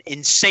at an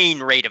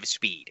insane rate of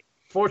speed.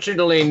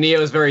 Fortunately,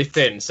 Neo's very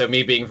thin, so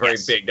me being very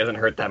Yes. big doesn't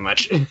hurt that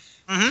much.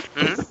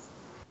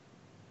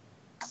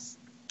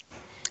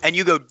 And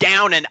you go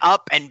down and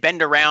up and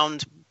bend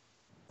around,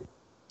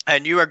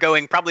 and you are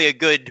going probably a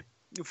good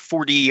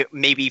 40,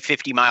 maybe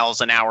 50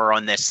 miles an hour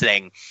on this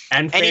thing.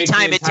 And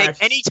Anytime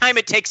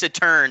it takes a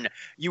turn,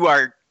 you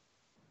are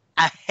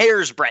a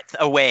hair's breadth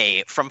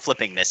away from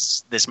flipping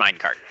this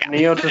minecart. Yeah.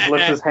 Neo just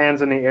lifts his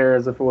hands in the air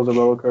as if it was a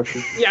roller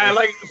coaster. Yeah,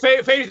 like,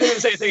 Phage didn't even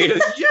say anything. He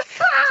just,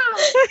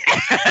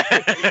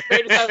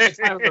 Phage is having the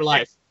time of her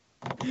life.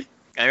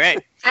 All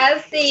right.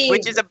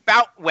 Which is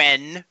about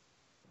when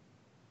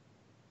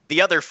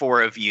the other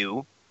four of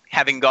you,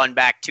 having gone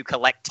back to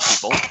collect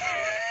people,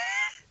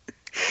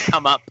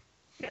 come up,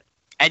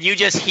 and you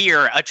just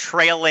hear a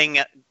trailing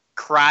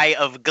cry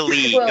of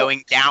glee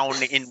going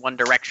down in one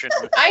direction.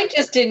 I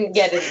just didn't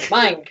get in the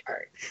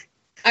minecart.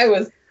 I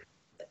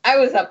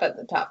was up at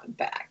the top and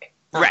back.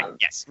 Right.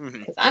 Yes.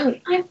 Because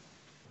I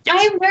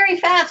am very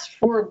fast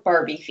for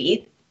Barbie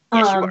feet.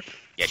 Yes, you are.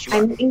 Yes, you are.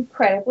 I'm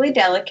incredibly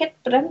delicate,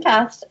 but I'm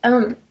fast.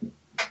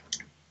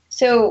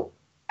 So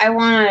I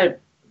want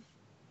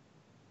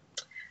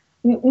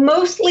to,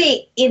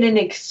 mostly in an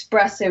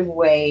expressive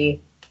way,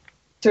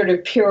 sort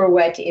of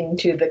pirouette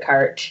into the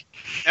cart.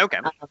 Okay.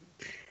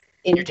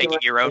 You're taking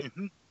your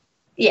own?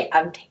 Yeah,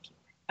 I'm taking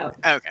my own.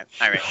 Okay,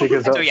 all right. She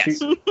gazelle, so,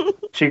 yes.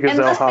 she gazelle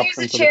Unless hops there's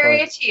a into the car.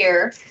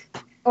 charioteer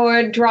or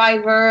a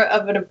driver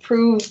of an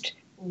approved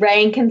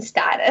rank and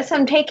status,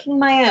 I'm taking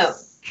my own.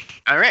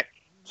 All right.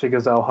 She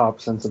gazelle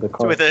hops into the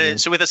car.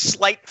 So with a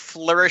slight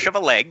flourish of a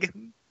leg,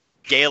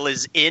 Gale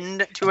is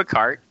into a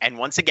cart, and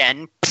once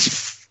again,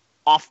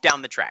 off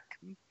down the track.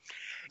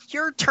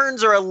 Your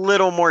turns are a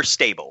little more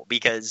stable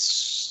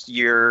because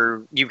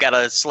you've got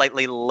a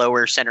slightly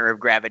lower center of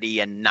gravity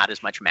and not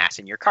as much mass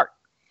in your cart.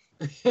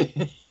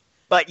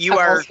 But you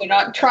are also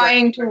not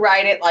trying to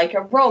ride it like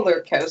a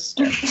roller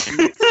coaster.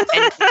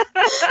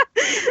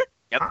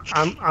 Yep.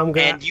 I'm gonna.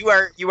 And you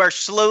are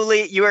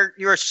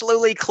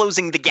slowly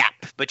closing the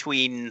gap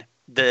between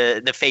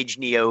the Phage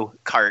Neo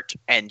cart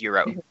and your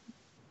own.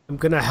 I'm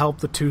gonna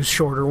help the two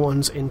shorter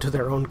ones into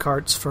their own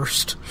carts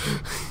first.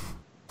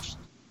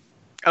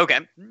 Okay.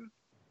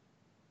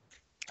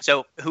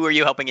 So who are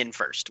you helping in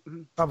first?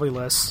 Probably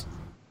LIss.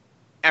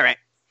 All right.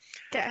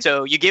 Okay.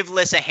 So you give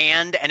LIss a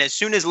hand, and as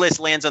soon as LIss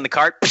lands on the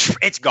cart,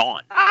 it's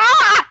gone.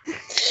 Ah!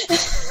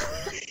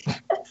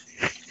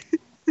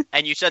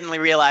 And you suddenly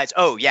realize,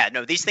 oh, yeah,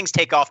 no, these things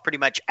take off pretty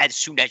much as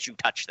soon as you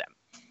touch them.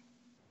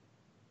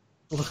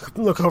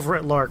 Look over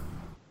at Lark.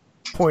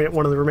 Point at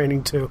one of the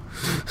remaining two.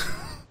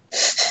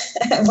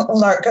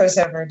 Lark goes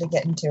over to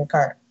get into a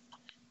cart.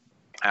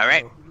 All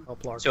right.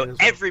 Help Lark So in as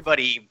well.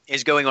 everybody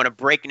is going on a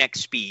breakneck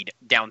speed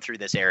down through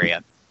this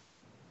area.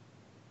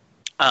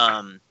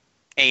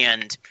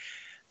 And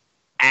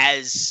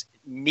as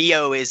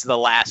Neo is the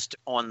last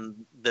on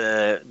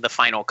the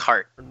final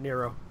cart.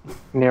 Nero.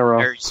 Nero.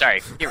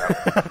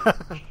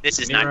 This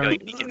is not Nero. going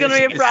to be This is going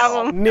to be a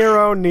problem.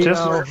 Nero.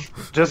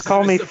 Just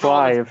call me Mr.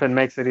 Fly Paul. if it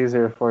makes it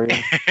easier for you.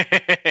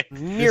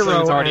 Nero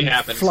This already and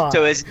happened. Fly.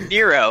 So as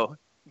Nero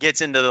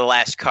gets into the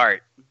last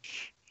cart,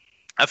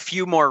 a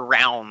few more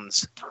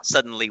rounds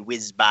suddenly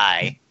whiz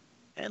by.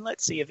 And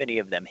let's see if any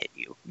of them hit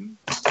you.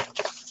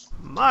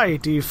 My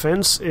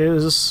defense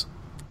is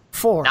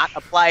 4. Not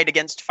applied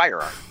against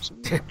firearms.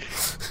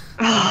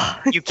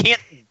 You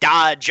can't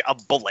dodge a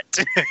bullet.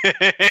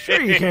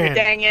 Sure you can.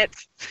 Dang it.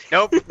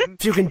 Nope.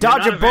 If you can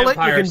dodge not a a bullet,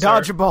 vampire, you can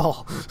dodge sir. a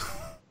ball.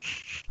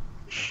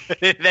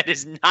 That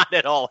is not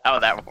at all how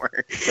that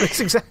works.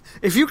 That's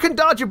if you can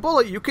dodge a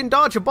bullet, you can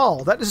dodge a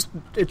ball. That is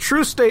a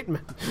true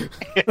statement.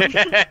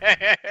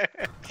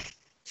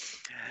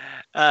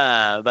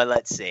 But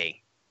let's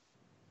see.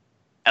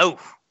 Oh,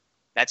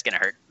 that's going to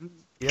hurt.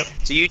 Yep.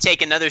 So you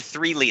take another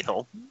 3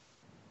 lethal.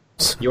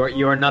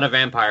 You are not a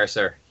vampire,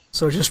 sir.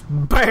 So just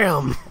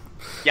BAM!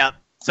 Yep.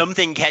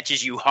 Something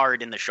catches you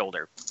hard in the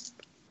shoulder.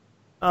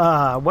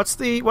 What's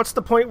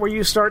the point where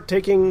you start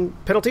taking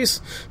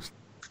penalties?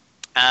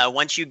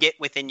 Once you get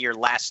within your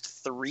last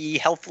 3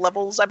 health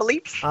levels, I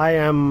believe. I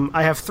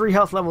have 3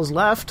 health levels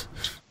left.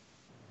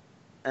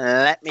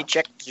 Let me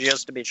check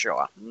just to be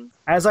sure.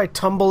 As I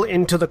tumble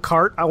into the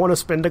cart, I want to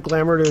spend a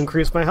glamour to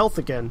increase my health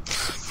again.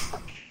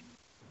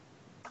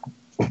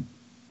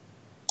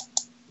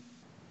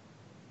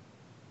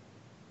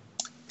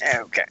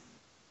 Okay.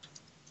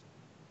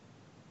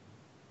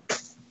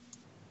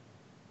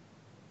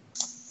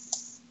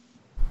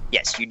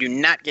 Yes, you do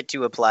not get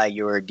to apply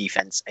your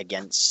defense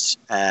against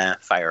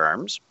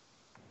firearms.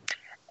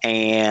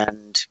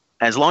 And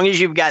as long as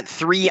you've got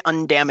 3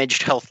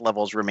 undamaged health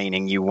levels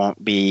remaining, you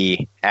won't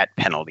be at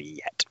penalty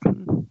yet.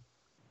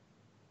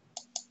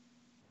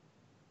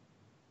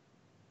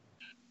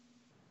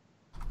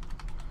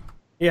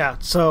 Yeah,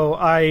 so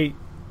I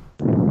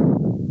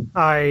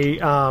actually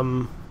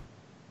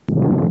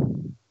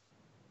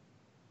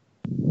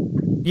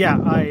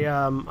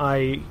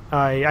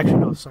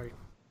no, sorry.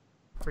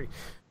 3.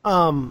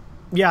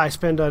 I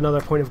spend another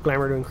point of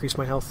glamour to increase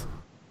my health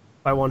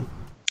by 1.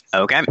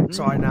 Okay.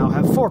 So I now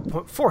have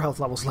 4 health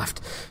levels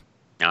left.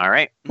 All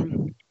right.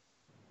 And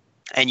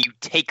you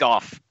take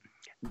off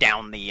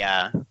down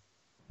the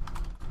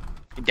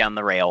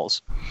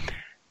rails.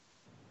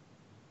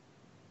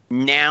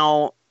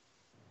 Now,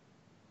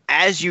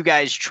 as you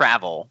guys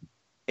travel,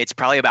 it's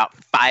probably about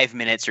 5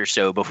 minutes or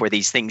so before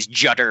these things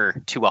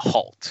judder to a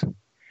halt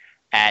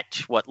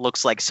at what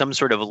looks like some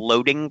sort of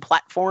loading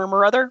platform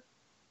or other.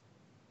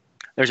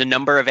 There's a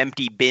number of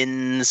empty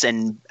bins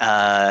and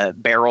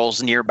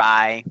barrels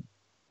nearby.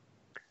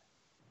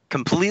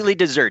 Completely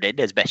deserted,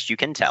 as best you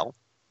can tell.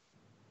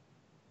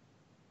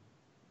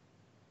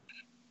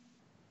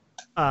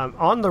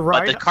 On the But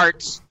ride, the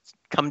carts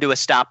come to a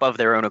stop of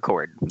their own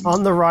accord.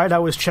 on the ride, I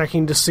was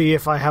checking to see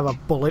if I have a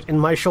bullet in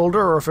my shoulder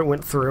or if it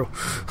went through.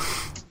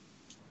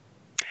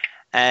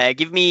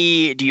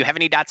 Do you have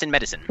any dots in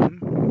medicine?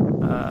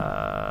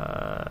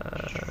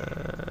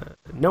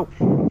 No.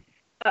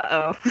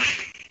 Uh-oh.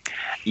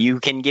 You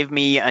can give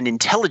me an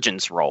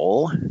intelligence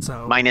roll.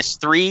 So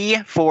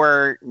 -3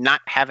 for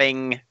not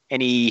having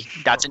any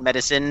dots in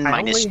medicine. I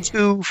only-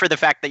 -2 for the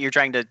fact that you're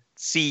trying to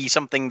see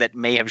something that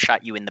may have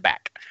shot you in the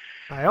back.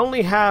 I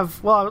only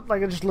have. Well,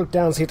 like I just look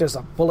down and see if there's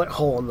a bullet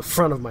hole in the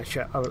front of my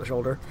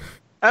shoulder.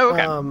 Oh,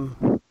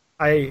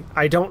 okay.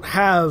 I don't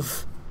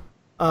have.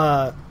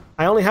 I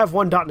only have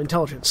 1 dot in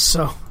intelligence,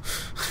 so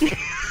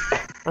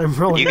I'm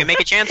rolling. You can make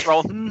a chance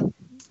roll.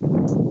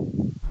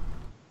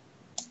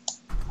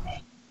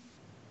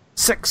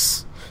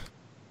 6.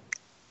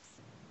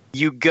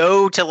 You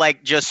go to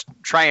just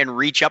try and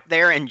reach up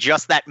there, and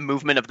just that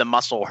movement of the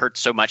muscle hurts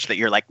so much that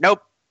you're like,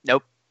 nope.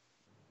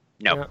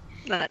 Yeah.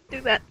 Not do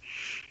that.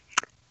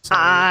 So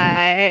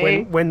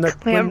when the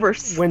clamber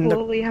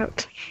slowly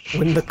out.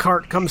 When the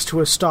cart comes to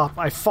a stop,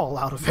 I fall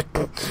out of it.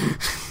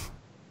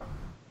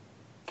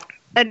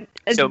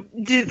 So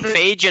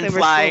Phage and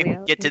Fly slowly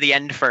out. get to the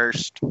end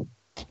first.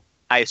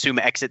 I assume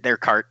exit their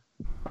cart.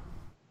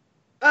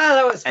 Oh,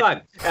 that was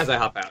fun. As I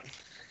hop out.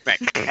 Right.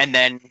 And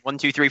then 1,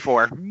 2, 3,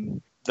 4.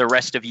 The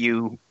rest of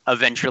you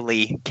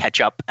eventually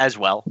catch up as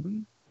well.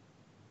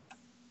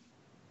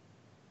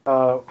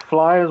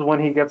 Fly is when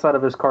he gets out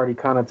of his cart, he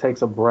kind of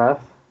takes a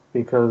breath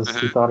because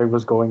he thought he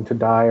was going to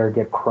die or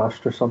get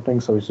crushed or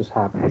something, so he's just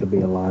happy to be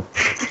alive.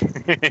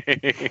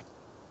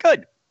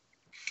 Good.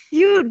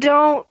 You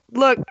don't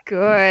look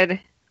good.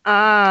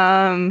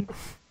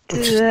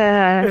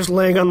 Just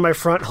laying on my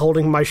front,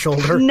 holding my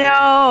shoulder.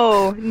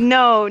 No,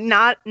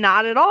 not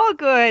at all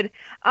good.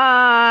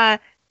 I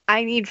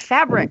need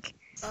fabric.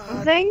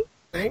 Something?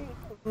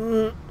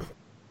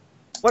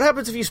 What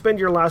happens if you spend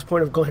your last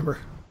point of glamour?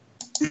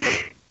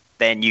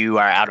 Then you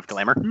are out of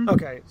glamour.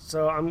 Okay,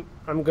 so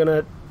I'm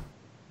gonna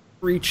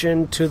reach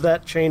into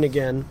that chain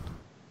again.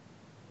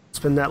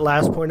 Spend that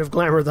last point of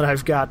glamour that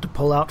I've got to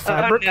pull out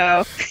fabric.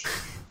 Oh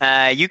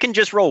no. You can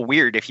just roll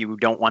weird if you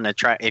don't want to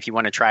try. If you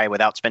want to try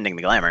without spending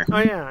the glamour. Oh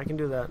yeah, I can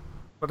do that.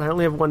 But I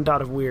only have 1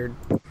 dot of weird.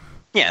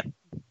 Yeah.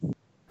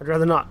 I'd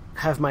rather not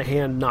have my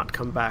hand not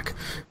come back.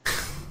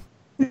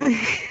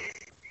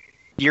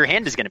 Your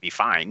hand is going to be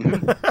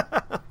fine.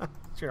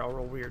 Sure, I'll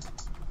roll weird.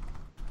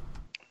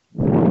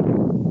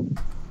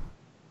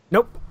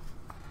 Nope.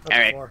 All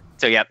right.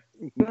 So yeah.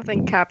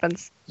 Nothing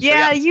happens.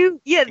 Yeah,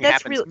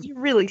 that's happens. you're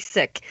really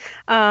sick.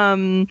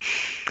 Fly's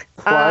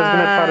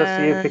gonna try to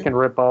see if he can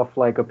rip off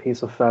a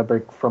piece of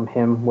fabric from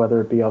him,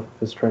 whether it be off of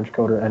his trench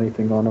coat or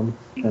anything on him.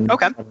 And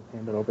Okay. have it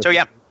handed over So to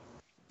yeah, him.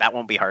 that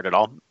won't be hard at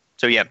all.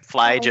 So yeah,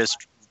 Fly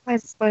just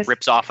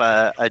rips off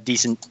a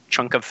decent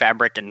chunk of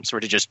fabric and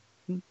sort of just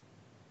hands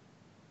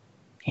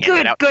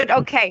it out. Good.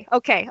 Okay.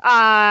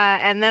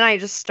 And then I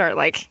just start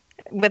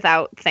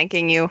without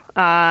thanking you.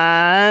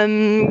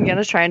 I'm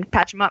gonna try and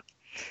patch him up.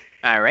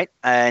 All right.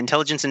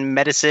 Intelligence and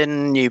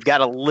medicine, you've got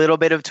a little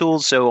bit of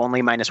tools, so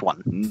only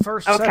 -1.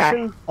 First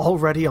session,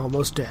 already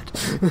almost dead.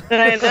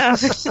 I know.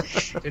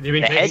 Did you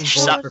mean The taking hedge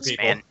bullets for sucks,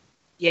 people? man.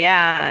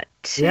 Yeah.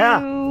 2,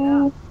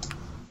 Yeah.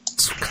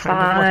 It's kind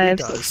of what he 5,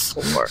 does.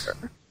 4.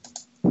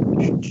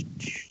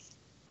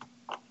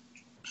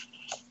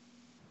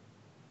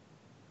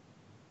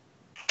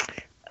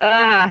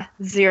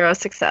 0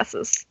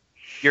 successes.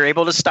 You're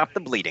able to stop the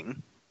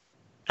bleeding,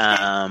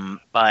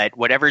 but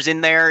whatever's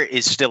in there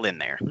is still in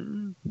there.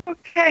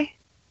 Okay.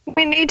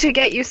 We need to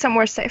get you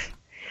somewhere safe.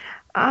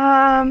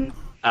 I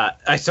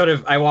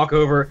walk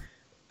over.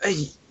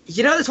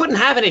 This wouldn't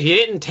happen if you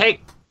didn't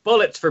take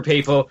bullets for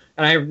people.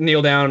 And I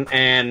kneel down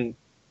and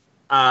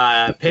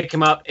pick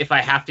him up. If I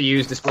have to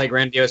use display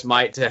grandiose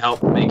might to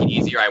help make it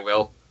easier, I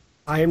will.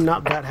 I am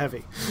not that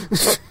heavy.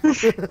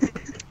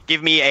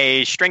 Give me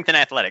a strength and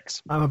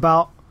athletics. I'm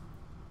about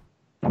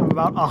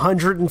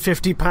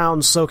 150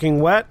 pounds soaking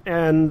wet,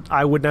 and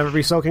I would never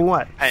be soaking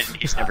wet. And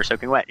he's never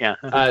soaking wet, yeah.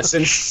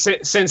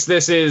 Since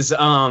this is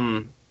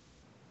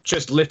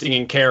just lifting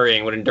and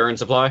carrying, would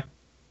endurance apply?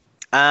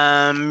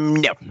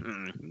 No.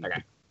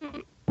 Okay.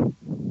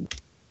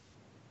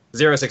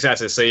 0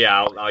 successes, so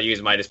yeah, I'll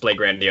use my display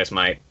grandiose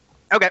might,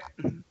 Okay.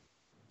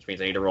 which means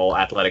I need to roll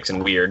athletics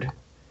and weird,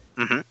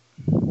 Mm-hmm.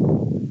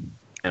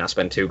 and I'll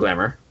spend 2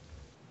 glamour,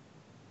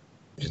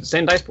 which is the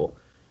same dice pool.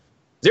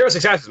 0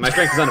 successes. My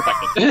strength is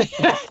unaffected.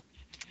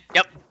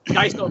 Yep.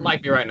 Dice don't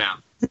like me right now.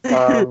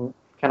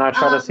 Can I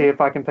try to see if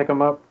I can pick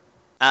him up?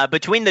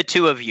 Between the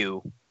two of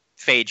you,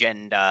 Phage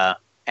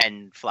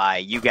and Fly,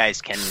 you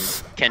guys can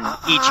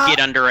each get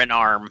under an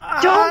arm.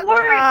 Don't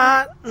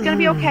worry. It's gonna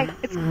be okay.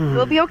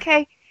 It'll be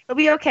okay. It'll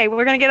be okay.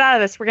 We're gonna get out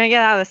of this.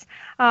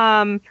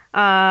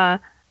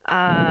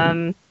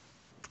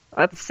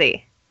 Let's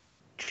see.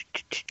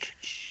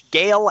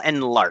 Gale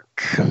and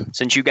Lark,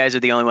 since you guys are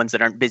the only ones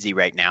that aren't busy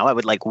right now, I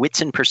would like wits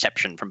and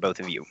perception from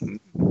both of you.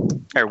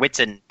 Or wits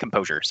and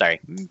composure, sorry.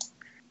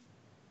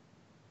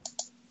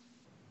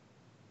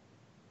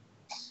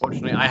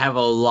 Fortunately, I have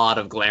a lot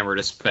of glamour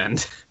to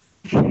spend.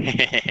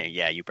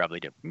 Yeah, you probably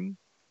do.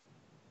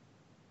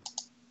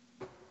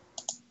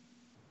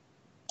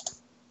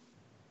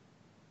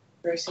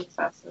 3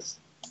 successes.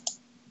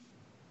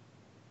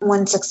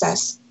 1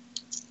 success.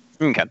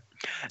 Okay.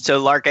 So,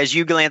 Lark, as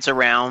you glance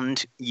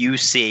around, you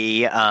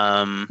see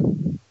kind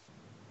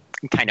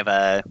of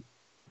a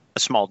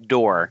small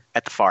door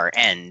at the far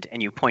end,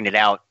 and you pointed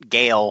out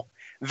Gale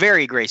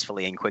very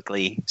gracefully and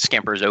quickly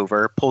scampers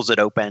over, pulls it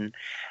open,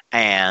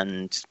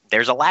 and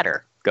there's a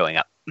ladder going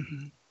up.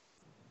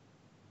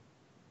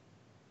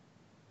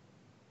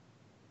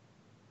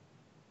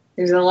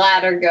 There's a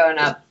ladder going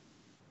up.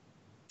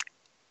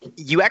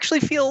 You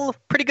actually feel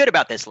pretty good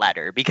about this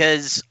ladder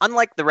because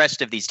unlike the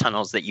rest of these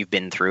tunnels that you've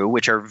been through,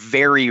 which are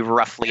very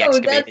roughly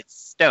excavated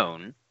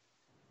stone,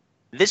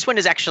 this one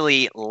is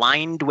actually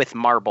lined with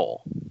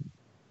marble,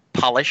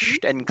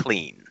 polished and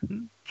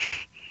clean.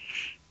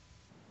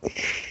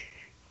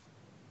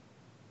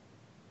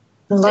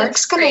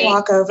 Lark's going to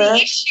walk over The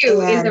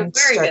issue isn't and wearing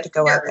start a to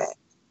go up skirt.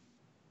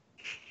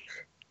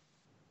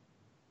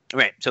 it.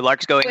 Right, so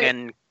Lark's going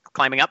and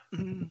climbing up?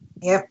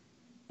 Yep.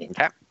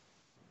 Okay.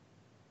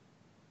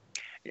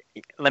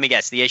 Let me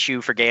guess, the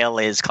issue for Gale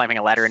is climbing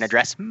a ladder in a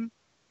dress?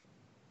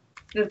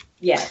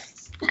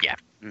 Yes. Yeah.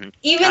 Mhm.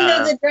 Even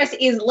though the dress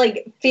is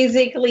like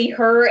physically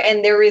her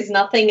and there is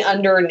nothing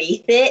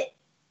underneath it.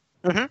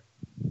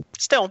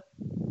 Still.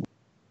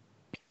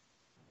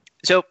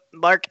 So,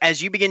 Lark,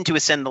 as you begin to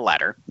ascend the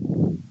ladder,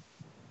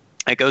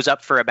 it goes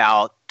up for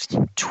about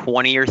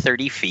 20 or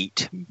 30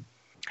 feet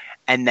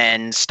and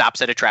then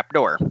stops at a trap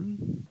door.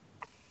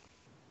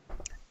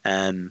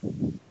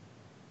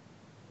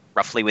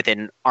 Roughly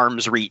within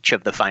arm's reach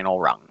of the final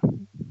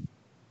rung.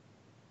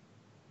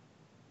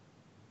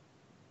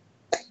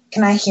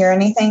 Can I hear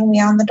anything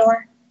beyond the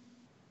door?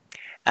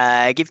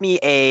 Give me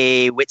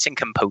a wits and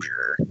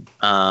composure,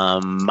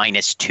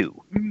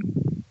 -2.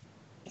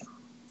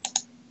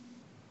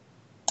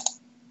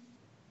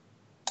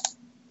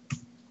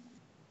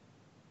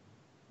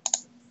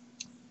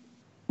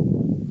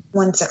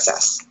 1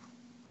 success.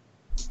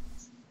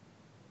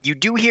 You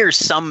do hear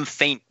some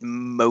faint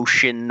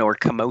motion or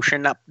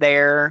commotion up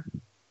there.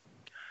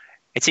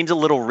 It seems a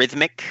little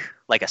rhythmic,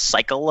 like a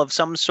cycle of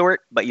some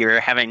sort, but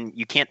you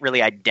can't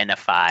really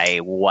identify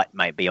what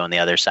might be on the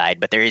other side,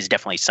 but there is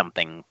definitely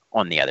something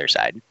on the other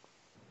side.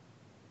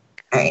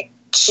 All right.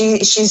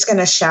 She's going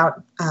to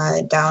shout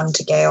down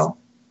to Gale.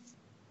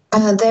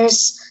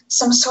 There's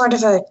some sort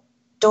of a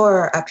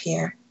door up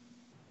here.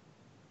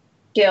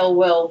 Gale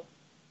will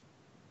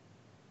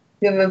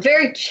give a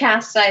very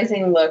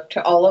chastising look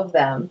to all of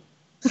them.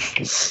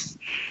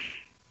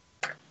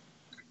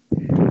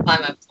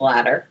 Climb up the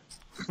ladder.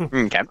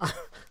 Okay.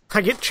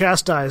 I get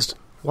chastised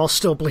while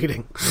still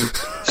bleeding.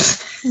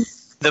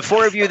 The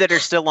four of you that are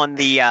still on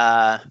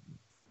the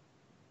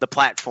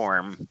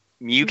platform,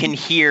 you can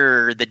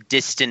hear the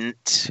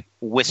distant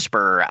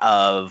whisper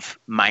of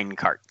mine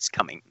carts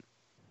coming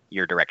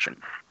your direction.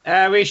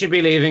 We should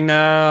be leaving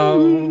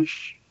now.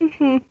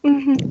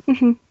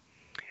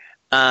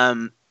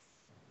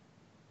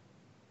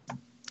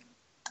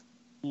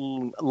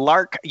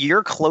 Lark,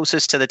 you're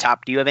closest to the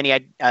top. Do you have any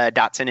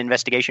dots in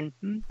investigation?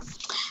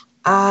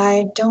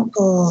 I don't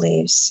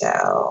believe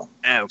so.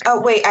 Okay.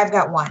 Oh, wait, I've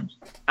got 1.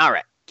 All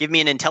right. Give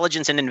me an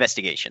intelligence and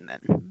investigation then.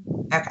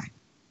 Okay.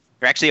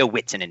 Or actually a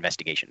wits and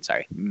investigation,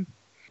 sorry.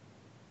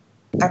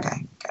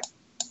 Okay, good.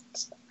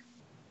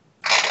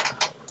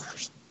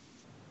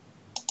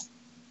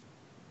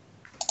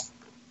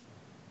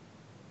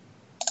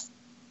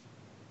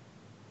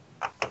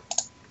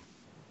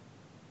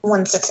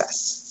 One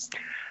success.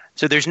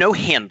 So there's no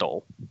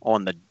handle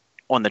on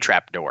the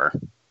trap door,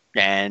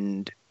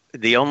 and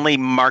the only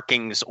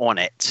markings on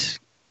it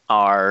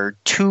are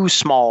 2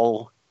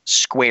 small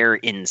square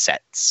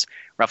insets,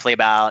 roughly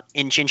about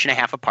inch and a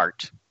half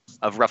apart,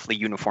 of roughly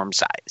uniform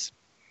size.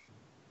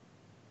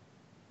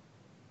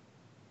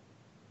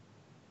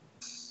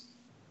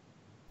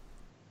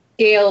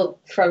 Gale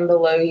from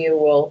below you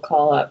will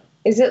call up.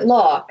 Is it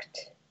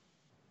locked?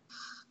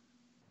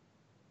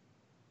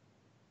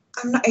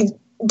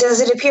 Does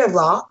it appear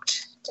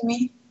locked to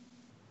me?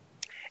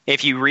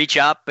 If you reach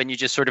up and you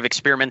just sort of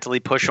experimentally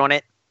push on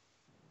it,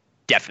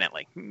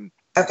 definitely.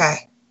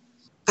 Okay.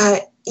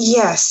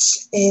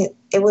 Yes, it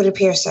would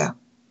appear so.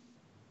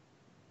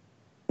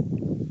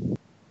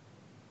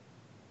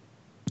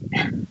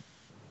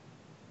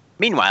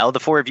 Meanwhile, the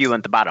 4 of you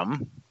at the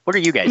bottom, what are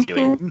you guys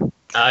doing?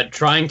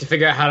 Trying to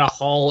figure out how to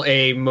haul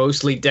a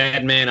mostly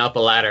dead man up a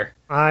ladder.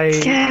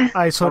 I'm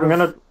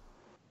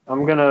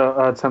gonna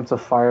attempt to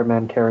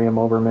fireman carry him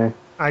over me.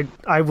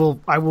 I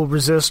will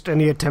resist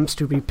any attempts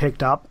to be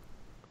picked up.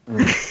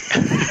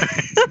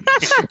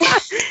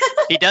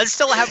 He does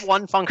still have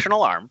 1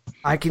 functional arm.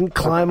 I can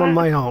climb on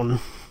my own.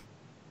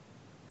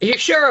 Are you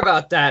sure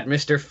about that,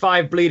 Mr.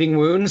 5 bleeding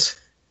wounds?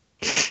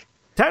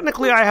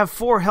 Technically, I have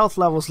 4 health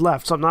levels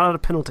left, so I'm not at a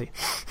penalty.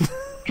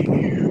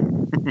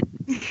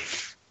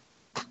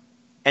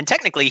 And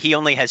technically, he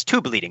only has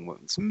 2 bleeding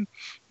wounds.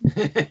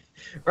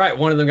 Right,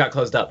 one of them got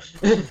closed up.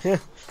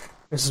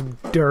 There's some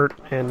dirt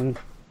and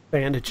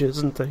bandages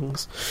and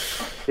things.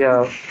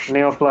 Yeah,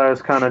 Neofly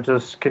is kind of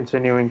just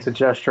continuing to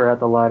gesture at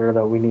the ladder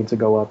that we need to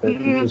go up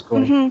it. He's just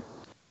going.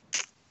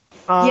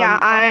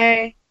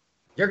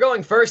 You're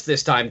going first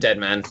this time, dead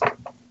man.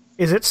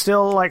 Is it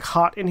still, like,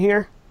 hot in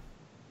here?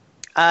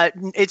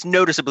 It's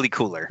noticeably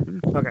cooler.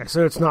 Okay,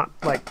 so it's not,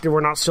 like,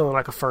 we're not still in,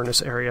 like, a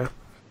furnace area.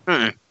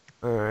 Mm.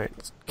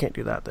 Alright, can't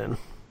do that then.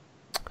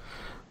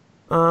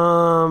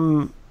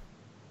 I'll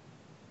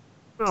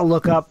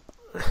look up.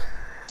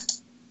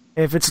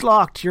 If it's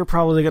locked, you're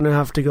probably going to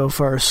have to go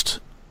first.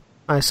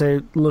 I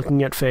say,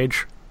 looking at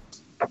Phage.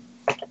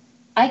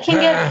 I can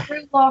get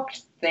through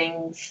locked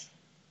things.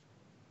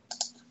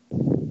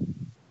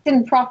 It's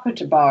improper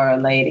to borrow,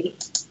 lady.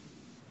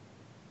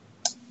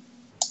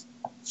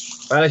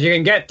 Well, if you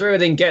can get through,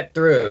 then get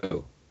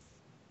through.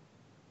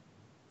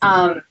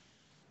 Can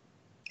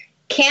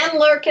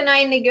Lark and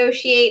I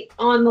negotiate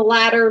on the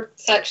ladder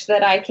such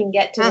that I can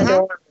get to the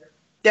door?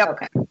 Yep.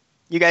 Okay.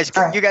 You guys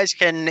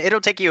can. It'll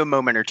take you a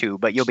moment or two,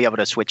 but you'll be able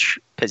to switch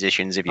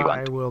positions if you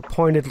want. I will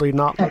pointedly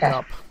not look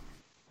up.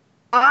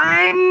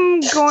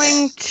 I'm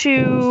going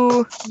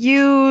to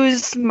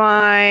use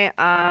my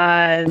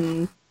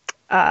artifice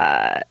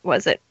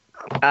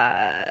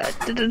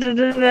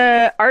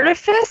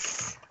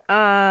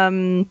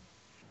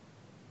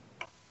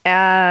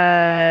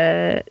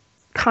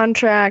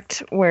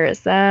contract. Where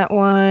is that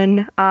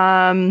one?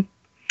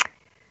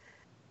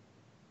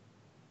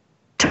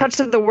 Touch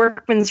of the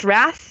Workman's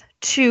Wrath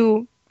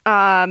to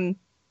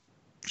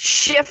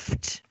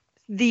shift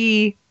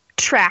the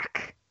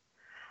track.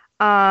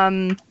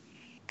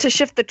 To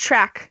shift the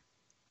track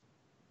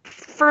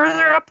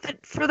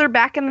further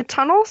back in the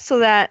tunnel so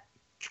that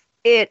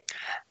it.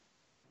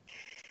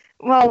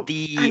 Well,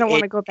 I don't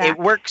want to go back.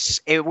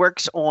 It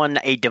works on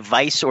a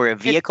device or a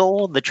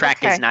vehicle. The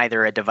track is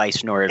neither a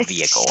device nor a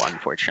vehicle,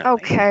 unfortunately.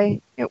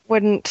 Okay, it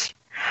wouldn't.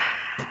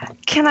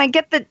 Can I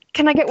get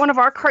one of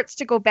our carts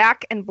to go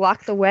back and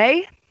block the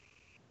way?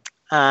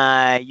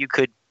 You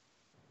could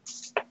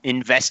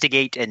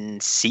investigate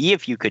and see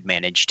if you could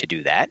manage to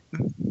do that.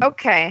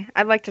 Okay,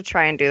 I'd like to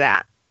try and do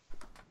that.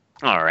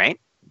 All right.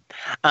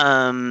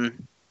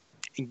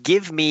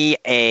 Give me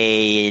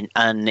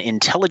an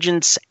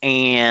intelligence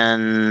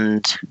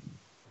and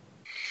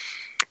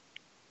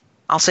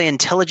I'll say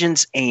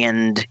intelligence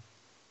and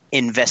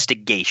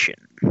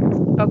investigation.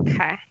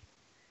 Okay.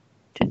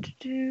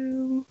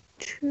 2,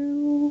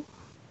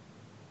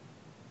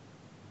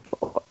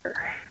 4.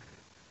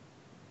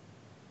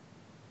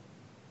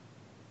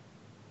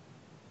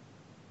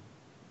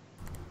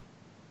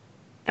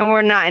 And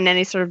we're not in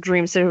any sort of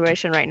dream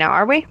situation right now,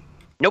 are we?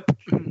 Nope.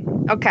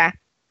 Okay.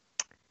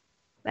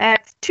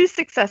 That's 2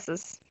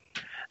 successes.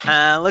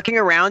 Looking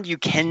around, you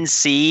can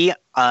see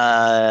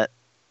that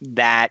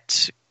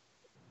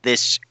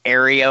this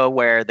area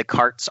where the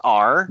carts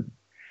are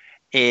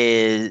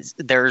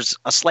there's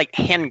a slight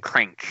hand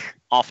crank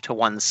off to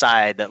one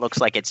side that looks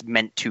like it's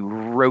meant to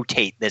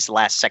rotate this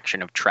last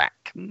section of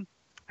track.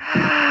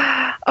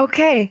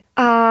 Okay.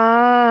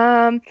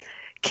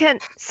 Can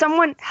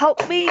someone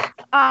help me?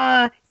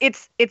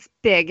 It's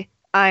big,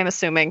 I'm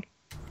assuming.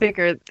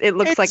 Bigger. It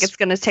looks like it's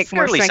going to take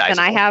more strength than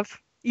I have.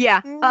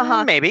 Yeah.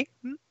 Maybe.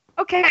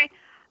 Okay.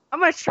 I'm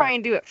going to try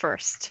and do it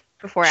first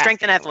before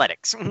strength and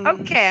athletics.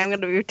 Okay, I'm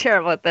going to be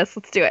terrible at this.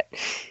 Let's do it.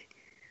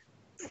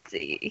 Let's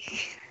see.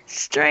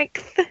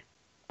 Strength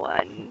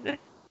 1.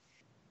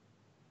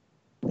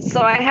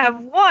 So I have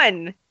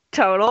 1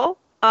 total.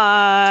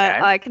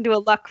 I can do a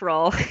luck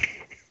roll.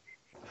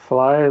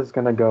 Fly is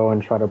gonna go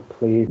and try to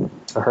plead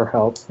for her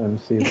help and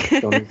see if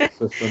she'll need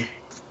assistance.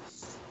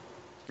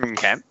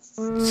 Okay.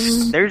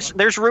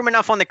 There's room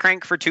enough on the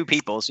crank for 2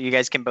 people, so you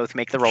guys can both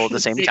make the roll at the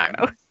same time.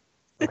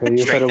 Okay,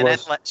 you said it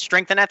was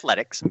strength and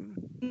athletics.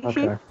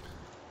 Okay.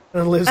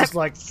 And Liz is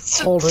like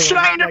holding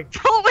trying to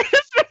pull it,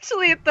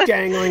 especially at the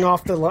dangling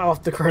off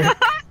the crank.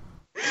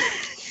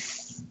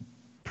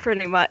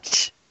 Pretty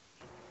much.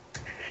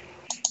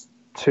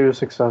 2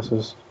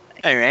 successes.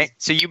 All right,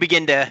 so you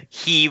begin to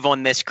heave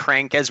on this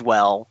crank as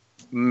well,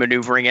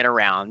 maneuvering it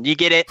around. You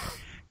get it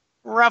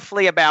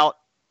roughly about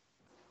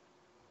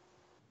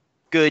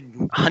good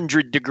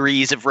 100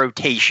 degrees of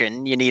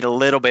rotation. You need a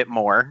little bit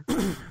more.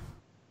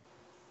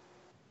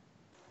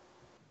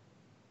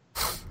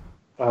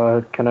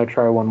 Can I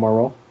try one more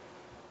roll?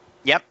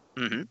 Yep.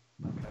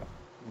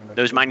 Mm-hmm.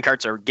 Those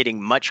minecarts are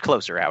getting much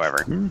closer,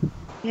 however.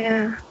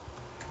 Yeah.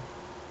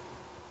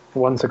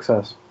 1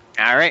 success.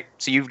 All right,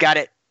 so you've got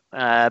it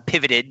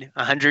pivoted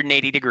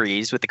 180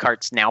 degrees with the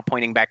carts now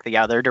pointing back the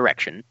other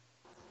direction.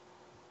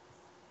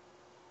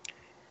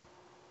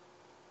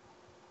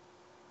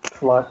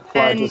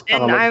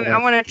 And I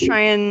want to try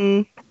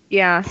and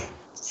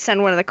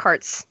send one of the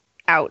carts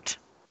out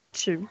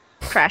to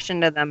crash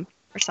into them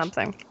or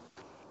something.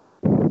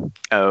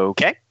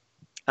 Okay.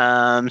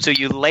 So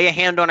you lay a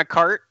hand on a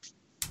cart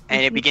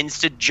and it begins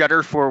to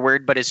judder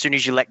forward, but as soon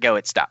as you let go,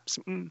 it stops.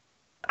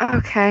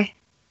 Okay.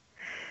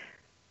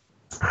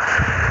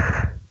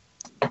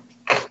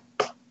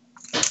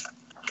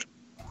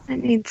 I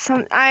need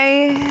some.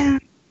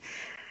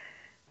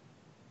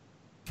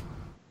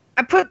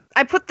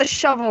 put the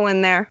shovel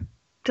in there.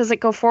 Does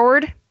it go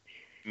forward?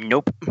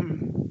 Nope.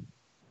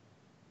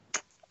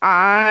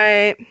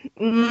 I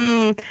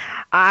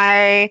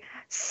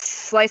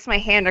slice my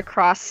hand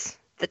across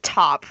the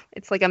top.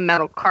 It's like a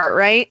metal cart,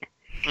 right?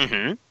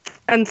 Mm-hmm.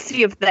 And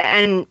see if the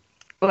end,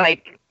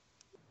 like,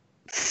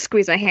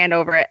 squeeze my hand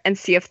over it and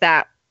see if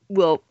that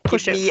will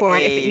push it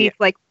forward. If it needs,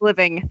 like,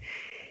 living.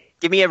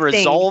 Give me a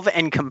resolve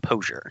and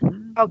composure.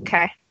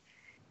 Okay.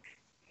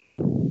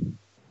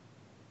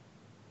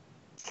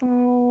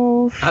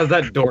 So. How's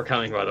that door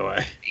coming, by the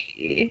way?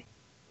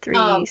 Three.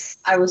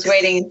 I was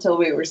waiting until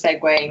we were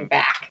segueing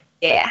back.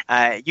 Yeah.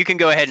 You can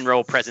go ahead and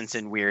roll presence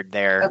in weird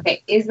there.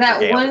 Okay, is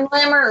that Gale. 1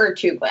 glamour or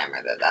 2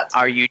 glamour that that's?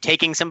 Are you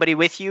taking somebody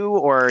with you,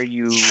 or are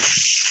you?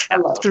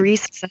 Alone. 3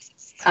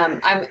 successes.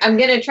 I'm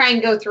gonna try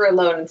and go through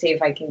alone and see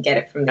if I can get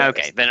it from there.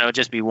 Okay, then it'll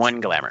just be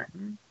 1 glamour.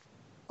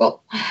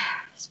 Cool.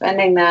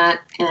 Spending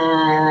that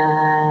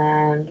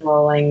and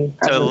rolling.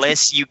 So, presence.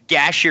 LIss, you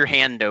gash your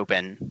hand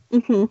open.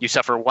 Mm-hmm. You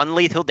suffer 1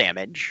 lethal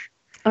damage,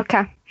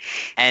 Okay.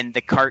 and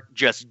the cart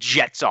just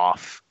jets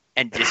off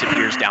and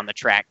disappears down the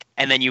track.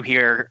 And then you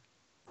hear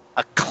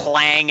a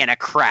clang and a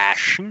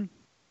crash.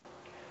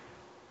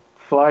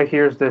 Fly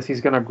hears this,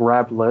 he's gonna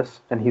grab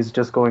LIss, and he's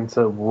just going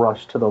to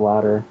rush to the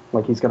ladder.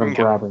 Like, he's gonna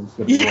grab her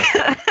instead of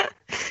Liss.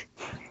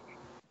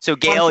 So,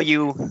 Gale,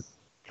 you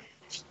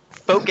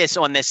focus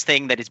on this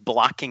thing that is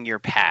blocking your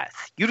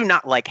path. You do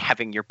not like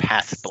having your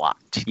path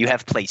blocked. You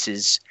have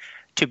places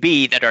to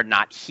be that are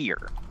not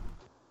here.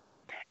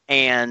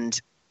 And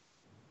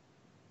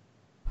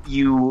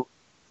you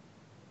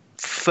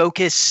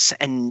focus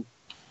and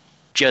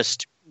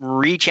just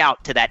reach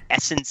out to that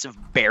essence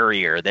of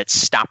barrier that's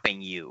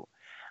stopping you.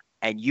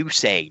 And you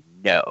say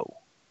no.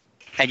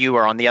 And you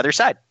are on the other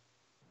side.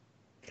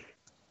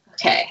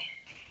 Okay.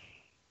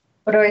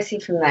 What do I see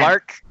from that?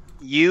 Lark,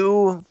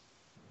 you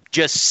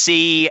just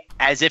see,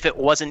 as if it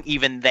wasn't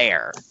even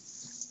there,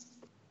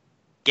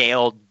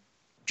 Gale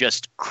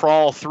just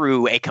crawl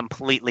through a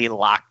completely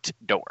locked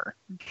door.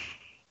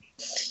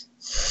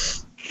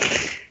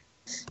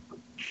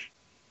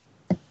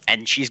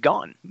 And she's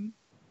gone.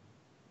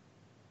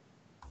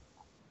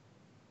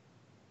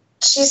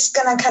 She's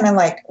gonna kind of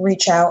like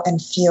reach out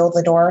and feel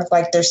the door,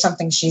 like there's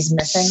something she's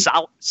missing.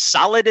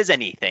 Solid as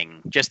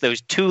anything. Just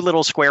those 2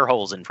 little square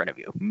holes in front of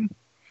you.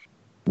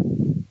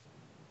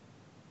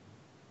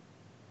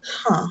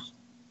 Huh.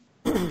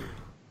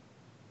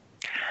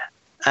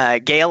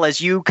 Gale, as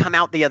you come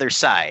out the other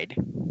side,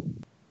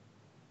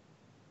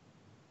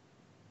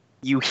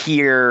 you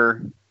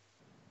hear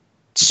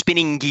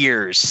spinning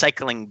gears,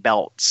 cycling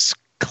belts,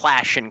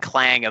 clash and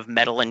clang of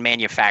metal and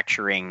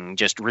manufacturing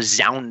just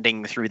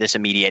resounding through this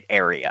immediate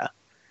area.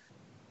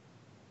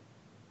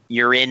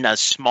 You're in a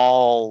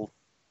small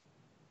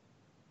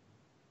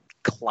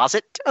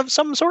closet of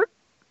some sort.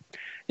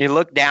 You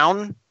look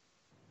down,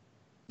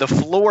 the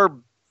floor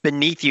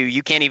beneath you,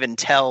 you can't even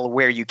tell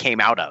where you came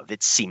out of.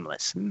 It's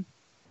seamless.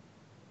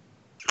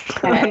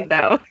 Oh,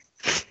 no.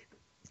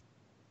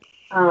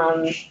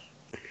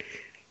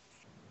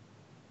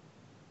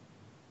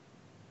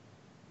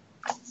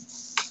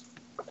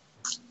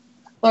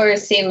 Floor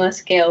is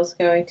seamless. Gale's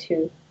going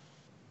to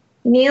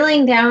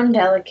kneeling down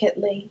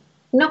delicately.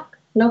 Knock,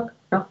 knock,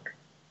 knock.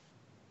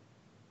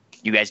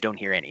 You guys don't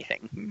hear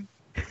anything.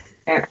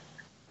 There.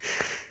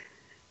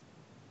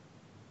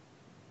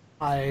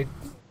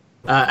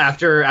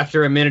 After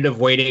a minute of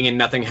waiting and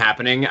nothing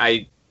happening,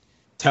 I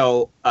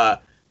tell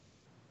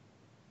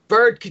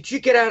Bird, could you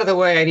get out of the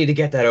way? I need to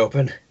get that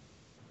open.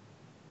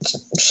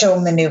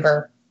 She'll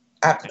maneuver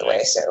out of the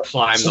way so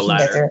Climb she the can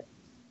ladder. get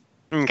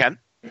through. Okay.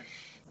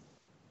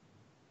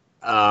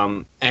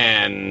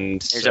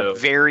 And There's so, a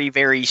very,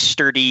 very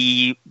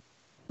sturdy,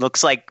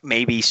 looks like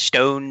maybe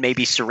stone,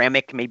 maybe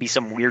ceramic, maybe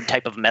some weird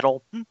type of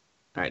metal.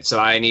 all right, so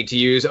I need to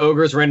use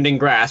Ogre's Rending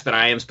Grasp, and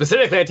I am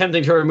specifically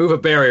attempting to remove a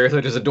barrier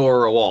such as a door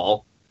or a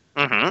wall.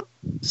 Mm-hmm.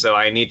 So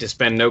I need to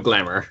spend no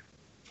glamour.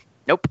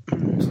 Nope.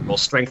 Roll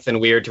Strength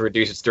and Weird to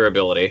reduce its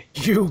durability.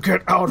 You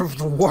get out of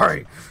the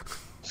way.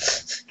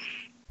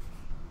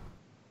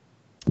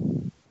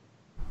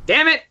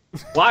 Damn it!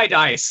 Why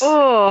dice?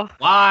 Oh.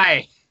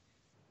 Why?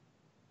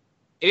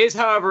 It is,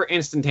 however,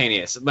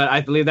 instantaneous, but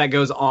I believe that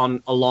goes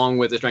on along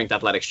with the Strength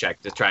Athletics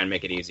check to try and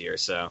make it easier,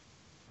 so...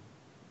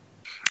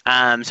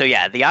 So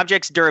yeah, the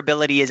object's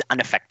durability is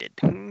unaffected.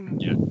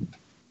 Yeah.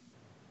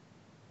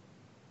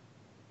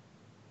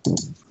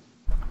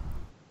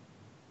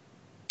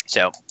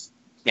 So,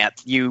 yeah,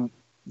 you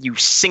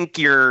sink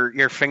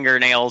your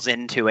fingernails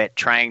into it,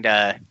 trying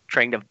to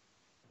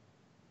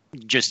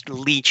just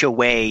leech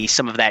away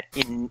some of that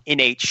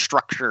innate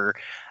structure,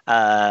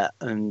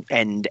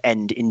 and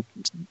in,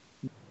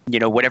 you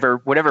know,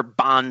 whatever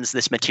bonds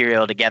this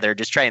material together.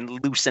 Just try and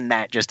loosen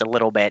that just a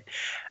little bit,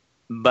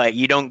 but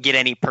you don't get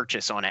any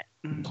purchase on it.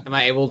 Am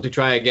I able to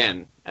try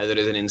again, as it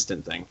is an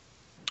instant thing?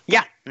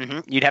 Yeah,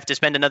 you'd have to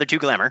spend another 2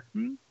 glamour.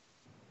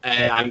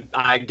 I'm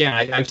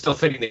still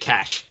fitting the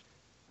cash.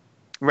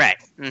 Right.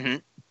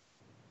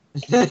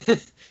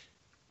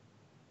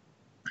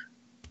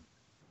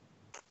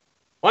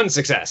 One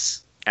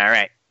success. All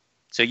right.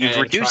 So you've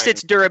And reduced try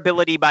its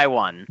durability by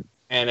 1.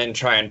 and then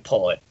try and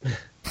pull it.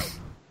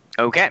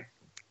 Okay.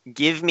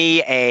 Give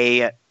me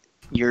a...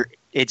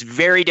 It's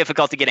very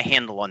difficult to get a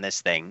handle on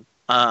this thing.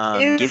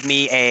 Give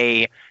me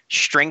a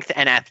strength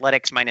and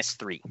athletics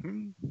 -3.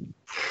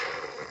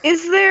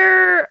 Is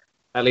there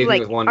That leaves me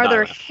with one are die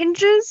there left.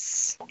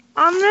 hinges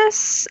on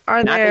this?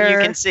 Are Not there? that you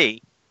can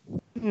see.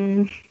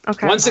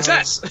 Okay. One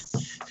success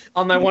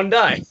on my one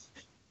die.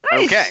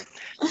 Nice. Okay.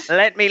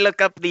 Let me look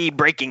up the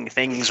breaking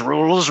things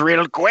rules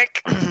real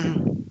quick.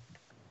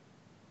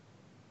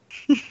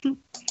 You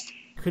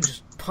could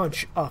just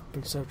punch up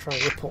instead of trying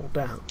to pull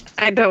down.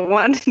 I don't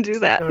want to do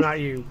that. No, not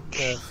you,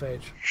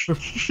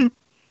 Phage.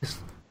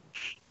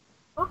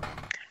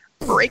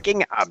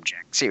 Breaking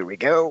objects. Here we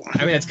go. I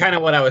mean, that's kind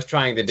of what I was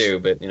trying to do,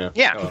 but,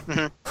 Yeah. oh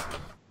well.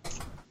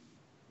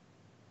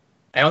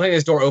 I don't think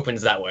this door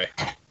opens that way.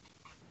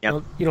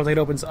 Yep. You don't think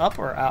it opens up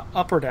or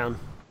down?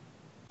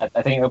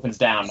 I think it opens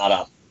down, not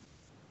up.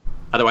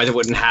 Otherwise, it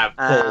wouldn't have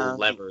pull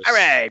levers. All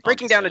right,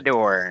 breaking down a the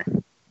door.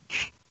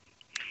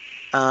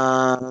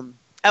 Oh,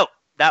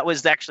 that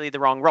was actually the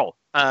wrong roll.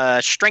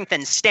 Strength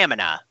and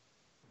stamina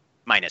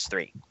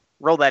 -3.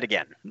 Roll that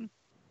again.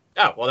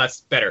 Oh, well,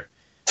 that's better.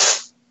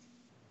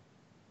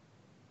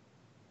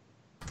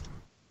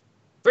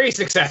 3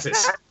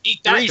 successes. Eat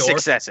that 3 door.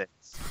 successes.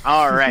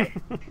 All right.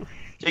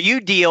 So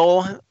you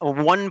deal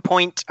 1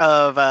 point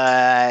of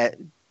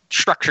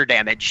structure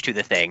damage to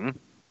the thing.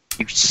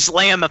 You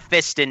slam a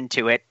fist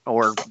into it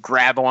or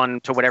grab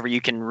on to whatever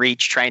you can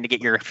reach, trying to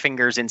get your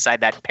fingers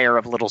inside that pair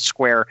of little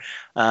square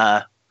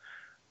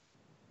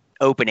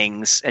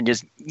openings and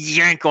just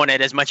yank on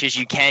it as much as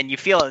you can. You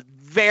feel a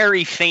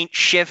very faint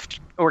shift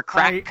or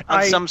crack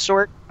of some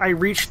sort. I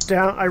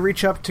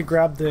reach up to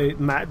grab the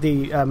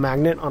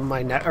magnet on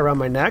my neck, around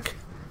my neck.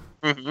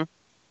 Mm-hmm.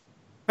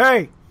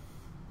 Hey!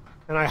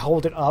 And I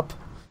hold it up.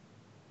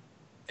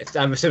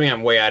 I'm assuming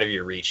I'm way out of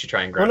your reach to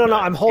try and grab No, that.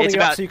 I'm holding It's it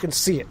up about- so you can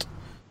see it.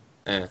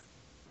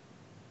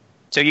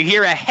 So you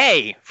hear a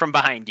hey from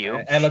behind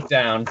you. I look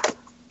down.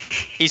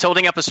 He's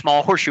holding up a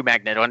small horseshoe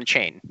magnet on a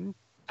chain.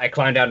 I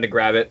climb down to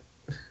grab it.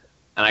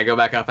 And I go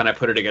back up and I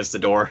put it against the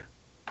door.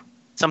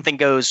 Something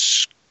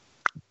goes,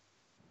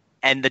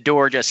 and the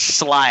door just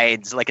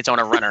slides like it's on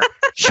a runner,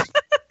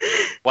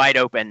 wide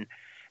open,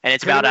 and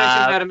it's about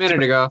a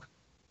minute ago.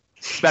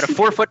 it's about a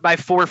 4 foot by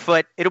 4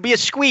 foot. It'll be a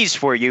squeeze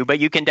for you, but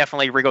you can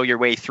definitely wriggle your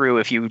way through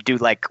if you do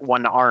like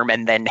one arm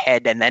and then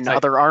head and then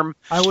other arm,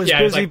 I was Yeah,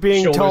 it's busy like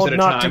being shoulders told at a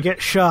not to time.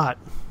 get shot.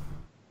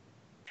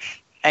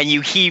 and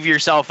you heave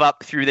yourself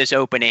up through this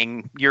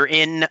opening. You're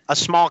in a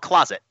small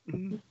closet,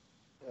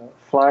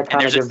 Flag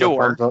kind of there's a gives a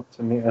door. thumbs up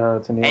to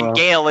Nero. and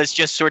Gale is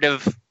just sort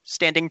of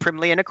standing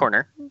primly in a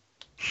corner.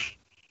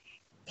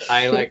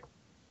 I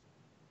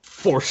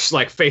force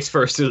face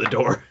first through the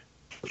door.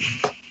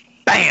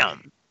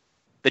 Bam!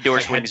 The door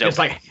swings Just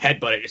open.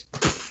 headbutt it.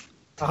 Just,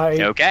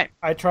 Okay,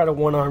 I try to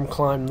one-arm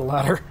climb the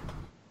ladder.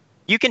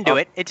 you can do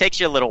it. It takes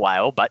you a little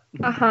while, but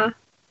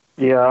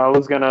Yeah, I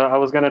was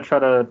gonna try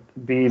to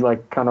be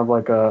kind of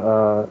like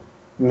a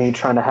me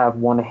trying to have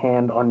one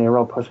hand on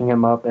Nero, pushing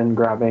him up and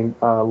grabbing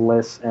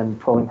LIss and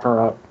pulling her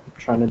up,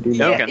 trying to do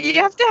that. Okay.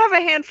 You have to have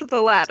a hand for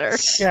the ladder.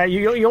 Yeah,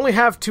 you only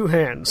have 2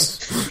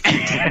 hands.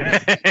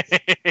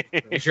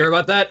 you sure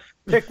about that?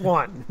 Pick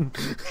one.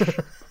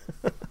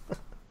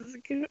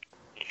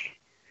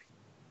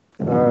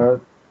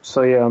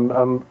 So yeah,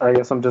 I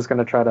guess I'm just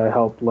gonna try to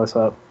help LIss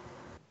up.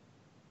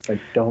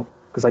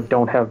 Because I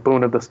don't have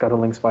Boon of the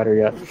Scuttling Spider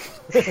yet.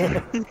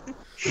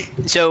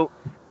 So,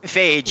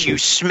 Phage, you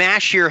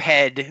smash your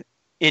head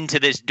into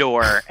this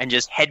door and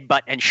just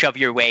headbutt and shove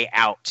your way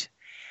out.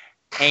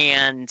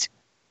 And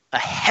a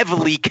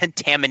heavily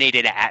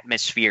contaminated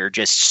atmosphere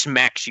just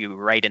smacks you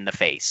right in the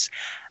face.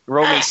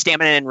 Roll me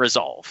stamina and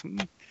resolve.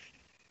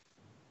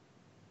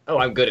 Oh,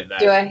 I'm good at that.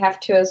 Do I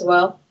have to as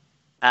well?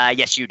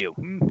 Yes, you do,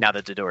 now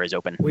that the door is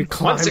open. We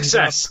climbed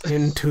success. up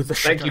into the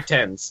Thank you,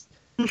 tens.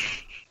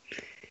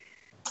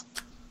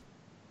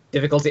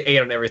 Difficulty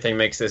 8 on everything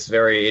makes this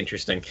very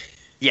interesting.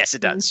 Yes,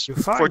 it does. You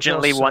find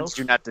Fortunately, yourself ones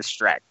do not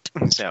distract.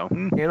 So,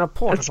 in a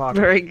porta That's potty.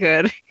 very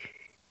good.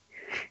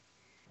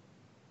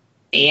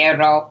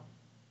 Nero.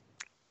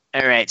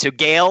 all right. So,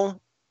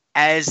 Gale,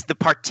 as the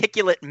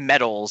particulate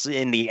metals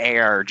in the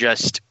air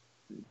just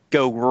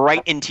go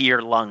right into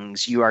your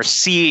lungs, you are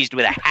seized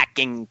with a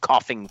hacking,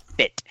 coughing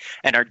fit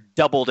and are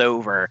doubled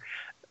over,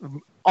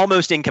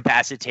 almost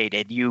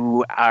incapacitated.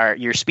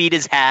 Your speed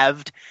is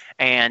halved,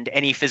 and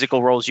any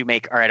physical rolls you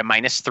make are at a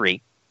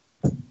 -3.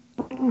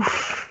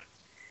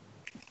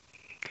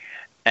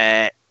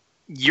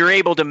 You're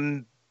able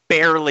to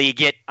barely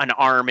get an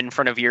arm in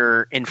front of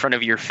your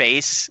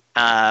face,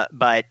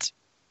 but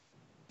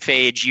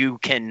Phage, you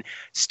can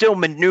still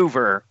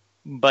maneuver,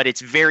 but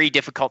it's very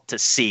difficult to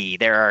see.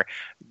 There are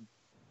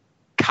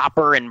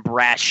copper and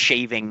brass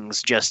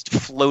shavings just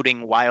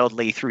floating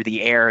wildly through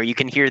the air. You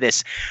can hear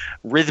this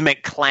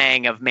rhythmic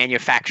clang of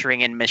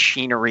manufacturing and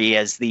machinery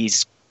as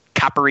these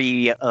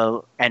coppery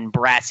and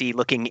brassy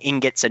looking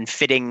ingots and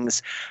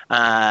fittings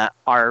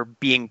are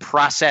being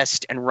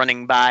processed and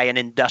running by an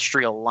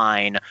industrial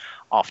line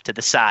off to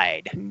the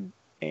side.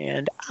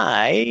 And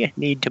I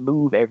need to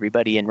move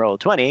everybody in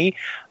Roll20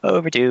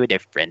 over to a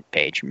different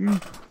page.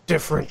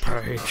 Different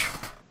page.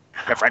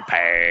 Different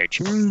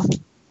page.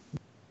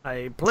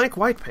 A blank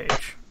white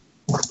page.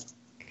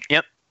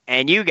 Yep.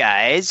 And you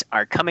guys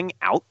are coming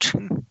out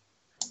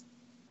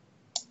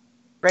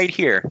right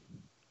here.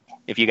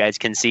 If you guys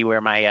can see where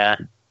my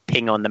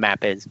ping on the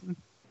map is.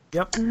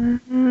 Yep.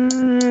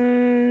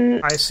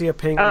 I see a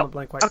ping on the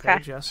blank white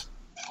page, yes.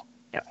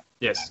 Yep.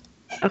 Yes.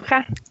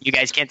 Okay. You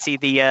guys can't see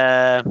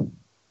the...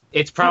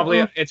 It's probably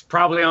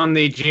on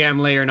the GM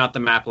layer, not the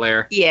map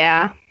layer.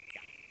 Yeah.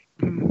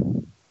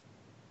 All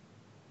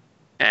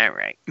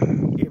right.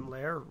 Game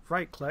layer,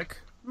 right click,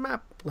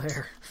 map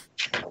layer.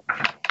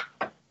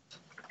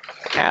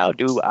 How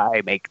do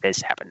I make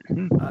this happen?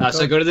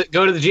 So go to the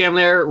GM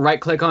layer, right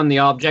click on the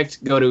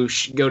object, go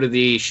to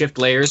the Shift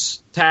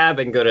Layers tab,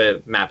 and go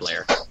to Map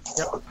Layer.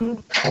 Yep.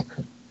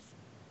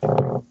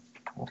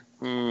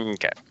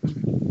 Okay.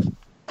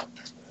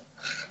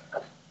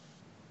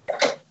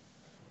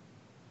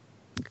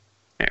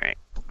 All right.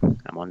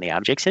 I'm on the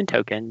objects and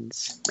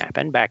tokens, map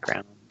and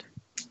background.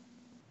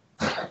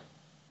 Son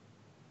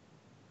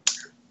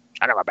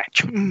of a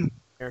bitch.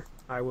 Here,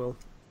 I will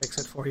fix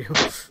it for you.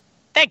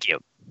 Thank you.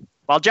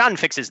 While John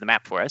fixes the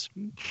map for us.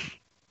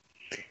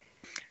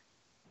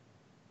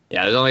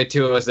 Yeah, there's only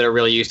two of us that are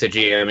really used to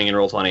GMing in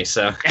Roll20,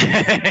 so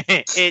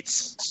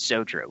It's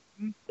so true.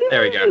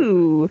 there we go.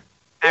 Ooh.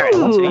 All right,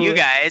 so Ooh. you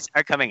guys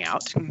are coming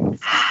out.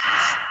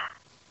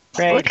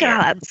 Right Look here. at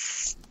all that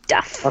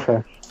stuff.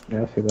 Okay.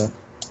 Yeah, I see that.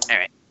 All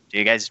right. So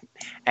you guys,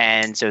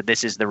 and so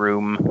this is the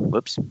room.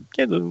 Whoops.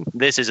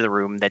 This is the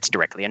room that's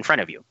directly in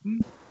front of you.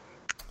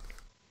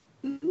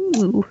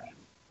 Ooh.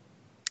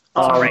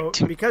 All So,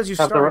 right. because you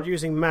Have the started ro-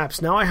 using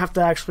maps, now I have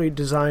to actually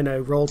design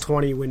a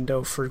Roll20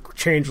 window for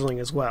Changeling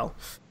as well.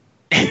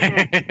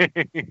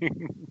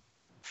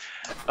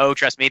 Oh,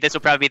 trust me, this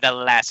will probably be the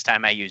last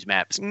time I use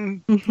maps.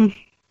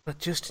 But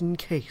just in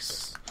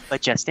case.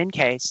 But just in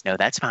case, no,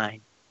 that's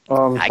fine.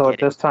 I So get at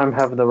this time,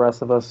 have the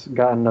rest of us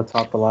gotten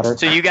atop the ladder?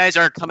 So you guys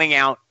are coming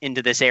out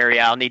into this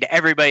area. I'll need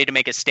everybody to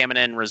make a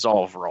stamina and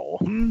resolve roll.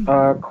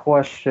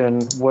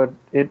 Question: would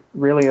it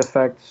really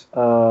affect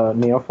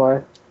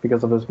Neophi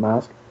because of his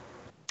mask?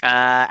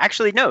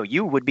 Actually, no.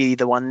 You would be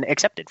the one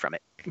accepted from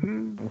it.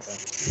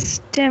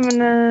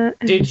 Stamina.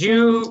 Did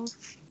you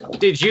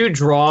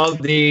draw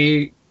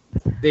the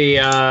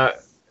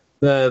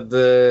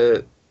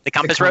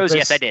compass The rose? compass?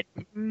 Yes, I did.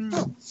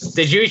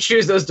 Did you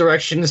choose those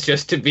directions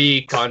just to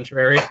be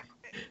contrary?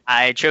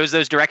 I chose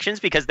those directions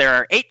because there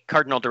are 8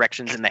 cardinal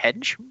directions in the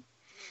hedge.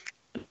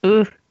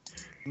 Ooh.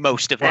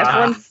 Most of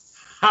them.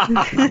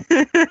 That's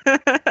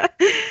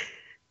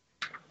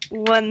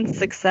one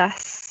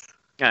success.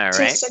 All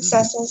Two right.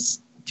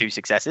 successes. 2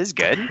 successes.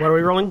 Good. What are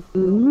we rolling?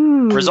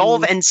 Ooh.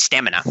 Resolve and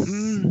stamina.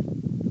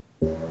 And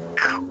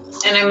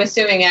I'm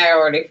assuming I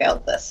already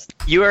failed this.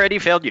 You already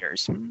failed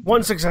yours.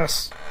 1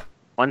 success.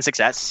 1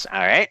 success. All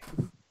right.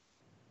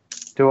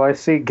 Do I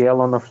see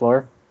Gale on the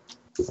floor?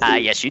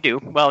 Yes, you do.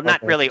 Well, not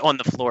Okay. really on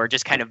the floor,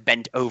 just kind of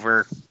bent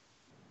over,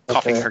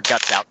 coughing Okay. her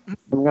guts out.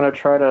 I'm gonna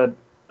try to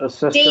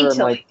assist her and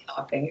Daintily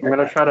coughing. I'm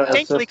gonna try to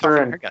Daintily assist her coughing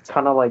her and guts out.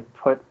 kind of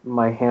put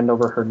my hand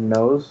over her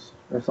nose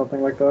or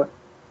something like that.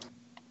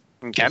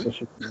 Okay. So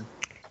she can-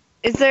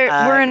 Is there?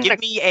 we're in Give a,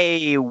 me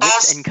a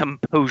wit and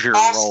composure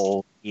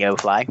roll,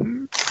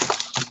 Neofly.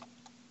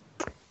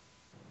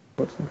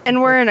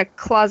 and we're in a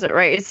closet,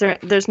 right? Is there?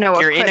 There's no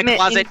You're in equipment a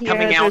closet here?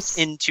 coming out There's-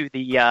 into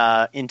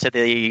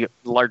the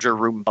larger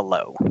room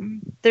below.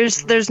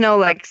 There's no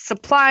like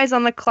supplies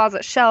on the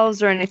closet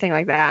shelves or anything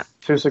like that.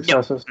 2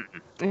 successes.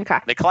 Okay.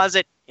 The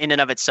closet in and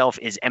of itself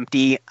is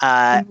empty.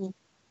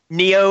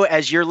 Neo,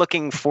 as you're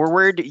looking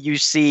forward, you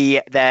see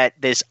that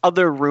this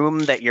other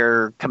room that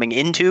you're coming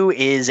into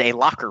is a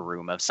locker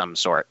room of some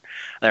sort.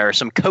 There are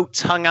some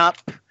coats hung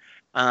up,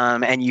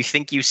 and you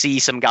think you see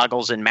some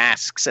goggles and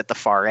masks at the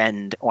far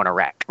end on a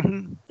rack.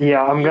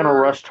 Yeah, I'm gonna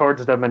rush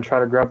towards them and try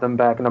to grab them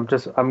back, and I'm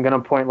gonna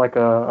point like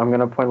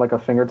a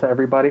finger to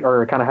everybody,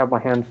 or kind of have my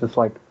hands just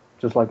like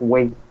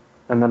wait,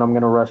 and then I'm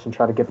gonna rush and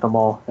try to get them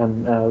all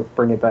and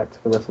bring it back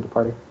to the rest of the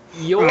party.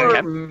 Your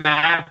Okay.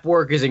 map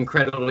work is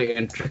incredibly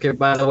intricate,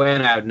 by the way,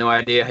 and I have no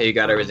idea how you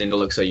got everything to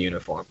look so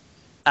uniform.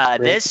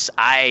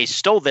 I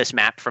stole this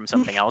map from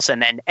something else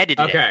and then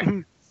edited Okay.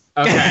 it.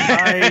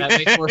 Okay, that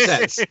makes more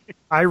sense.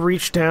 I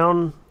reach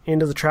down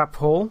into the trap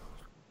hole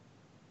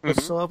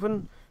that's still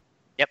open.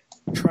 Yep.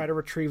 Try to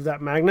retrieve that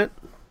magnet,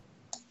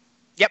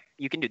 Yep,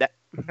 you can do that.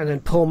 and then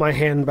pull my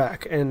hand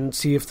back and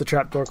see if the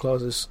trap door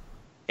closes.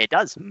 It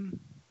does.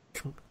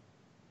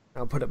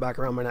 I'll put it back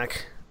around my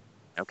neck.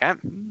 Okay.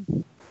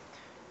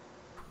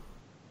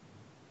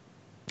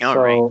 All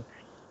right. So,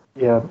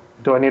 yeah,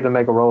 do I need to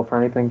make a roll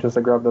for anything just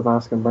to grab the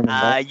mask and bring it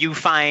back? You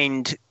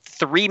find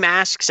 3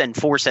 masks and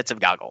 4 sets of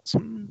goggles.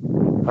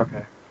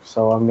 Okay,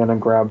 so I'm gonna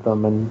grab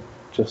them and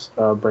just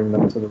bring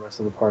them to the rest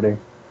of the party,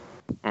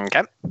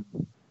 Okay.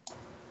 and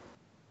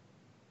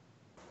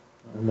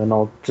then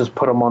I'll just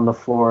put them on the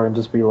floor and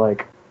just be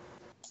like,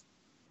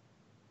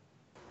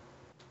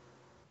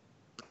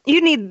 You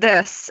you need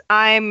this.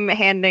 I'm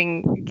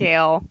handing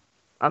Gale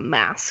a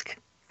mask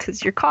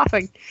because you're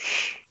coughing.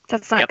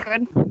 That's not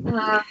good.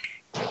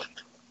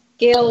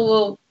 Gale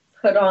will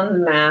put on the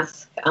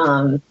mask.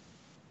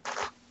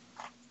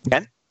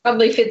 Okay.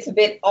 Probably fits a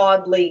bit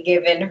oddly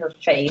given her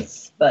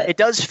face, but It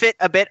does fit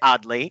a bit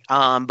oddly,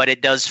 but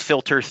it does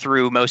filter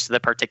through most of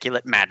the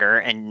particulate matter,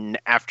 and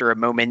after a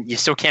moment, you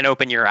still can't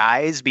open your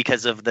eyes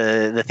because of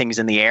the things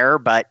in the air,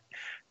 but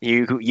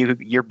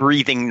your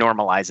breathing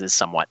normalizes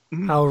somewhat.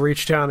 I'll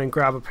reach down and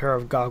grab a pair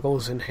of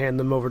goggles and hand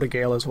them over to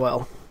Gale as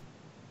well.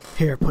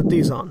 Here, put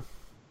these on.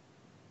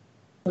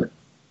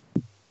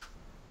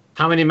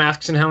 How many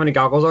masks and how many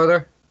goggles are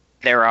there?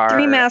 There are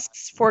 3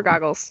 masks, 4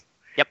 goggles.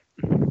 Yep.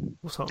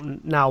 So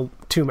now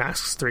 2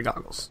 masks, 3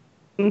 goggles.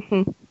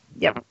 Mm-hmm.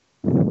 Yep.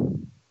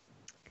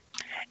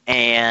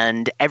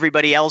 And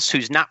everybody else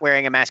who's not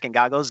wearing a mask and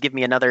goggles, give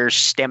me another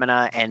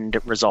stamina and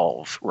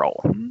resolve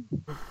roll.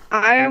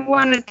 I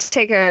wanted to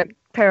take a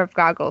pair of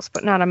goggles,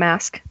 but not a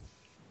mask.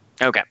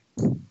 Okay.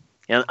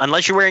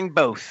 Unless you're wearing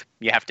both,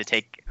 you have to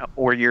take,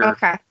 or you're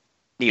Okay.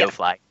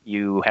 Neofly,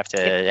 you have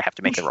to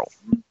make the roll.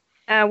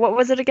 What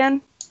was it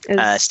again?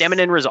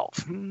 Stamina and resolve.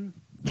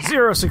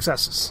 0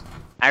 successes.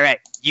 All right.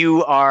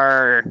 You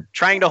are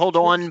trying to hold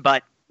on,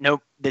 but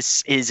nope,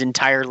 this is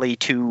entirely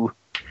too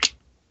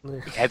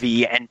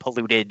heavy and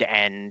polluted,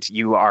 and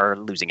you are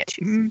losing it.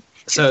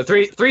 So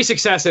three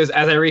successes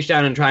as I reach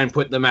down and try and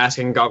put the mask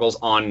and goggles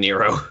on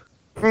Nero.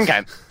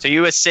 Okay. So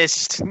you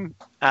assist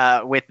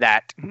with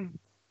that.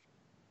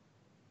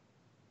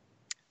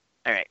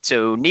 All right.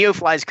 So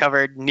Neofly's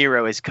covered.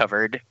 Nero is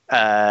covered.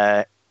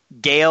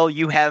 Gale,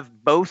 you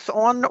have both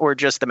on or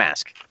just the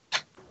mask?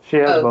 She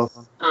has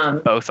both.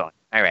 Both on.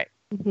 All right.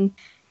 Mm-hmm.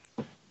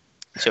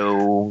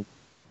 So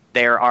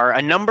there are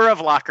a number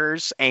of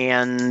lockers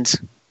and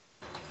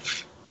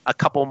a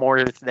couple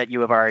more that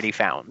you have already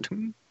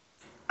found.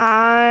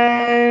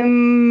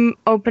 I'm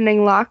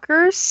opening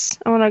lockers.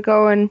 I want to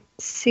go and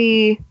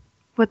see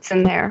what's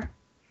in there.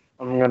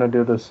 I'm gonna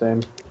do the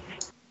same.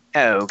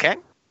 Okay.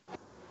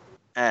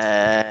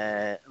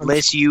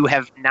 LIss, you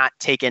have not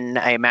taken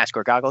a mask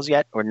or goggles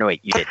yet? Or no, wait,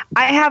 you did.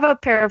 I have a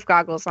pair of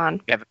goggles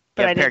on. You have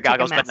But I a pair of didn't take a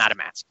goggles, but mask. not a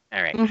mask.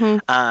 All right.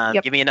 Mm-hmm.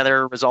 Yep. Give me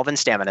another resolve and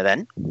stamina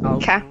then. I'll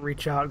Okay.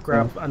 reach out,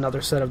 grab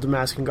another set of the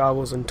mask and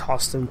goggles, and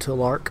toss them to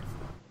Lark.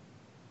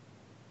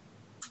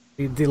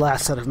 The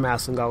last set of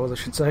masks and goggles, I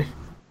should say.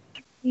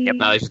 Yep.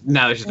 Now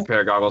there's just a pair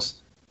of goggles.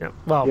 Yeah.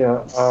 Well,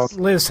 Yeah.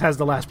 LIss has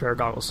the last pair of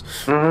goggles.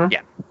 Mhm.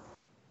 Yeah.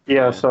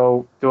 Yeah.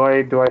 So do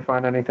I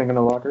find anything in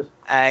the lockers?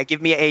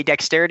 Give me a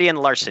dexterity and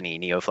larceny,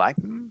 Neofly.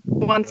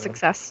 1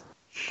 success.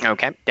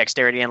 Okay.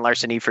 Dexterity and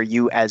larceny for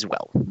you as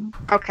well.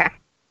 Okay.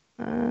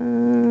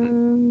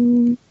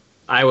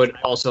 I would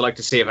also like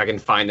to see if I can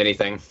find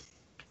anything.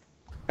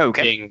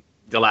 Okay. Being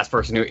the last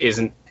person who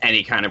isn't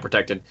any kind of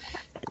protected.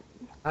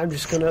 I'm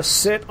just gonna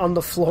sit on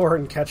the floor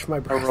and catch my I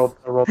breath. rolled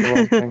the wrong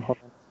thing. Hold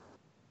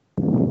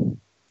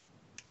on.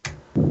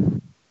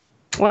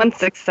 1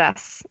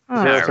 success.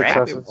 Oh, 0 All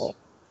right. successes.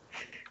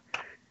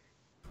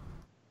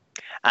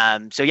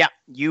 So yeah,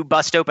 you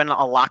bust open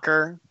a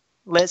locker,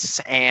 LIss,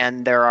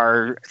 and there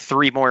are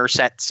 3 more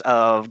sets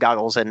of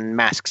goggles and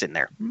masks in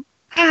there.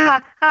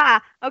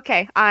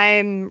 Okay,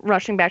 I'm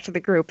rushing back to the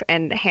group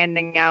and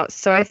handing out.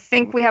 So I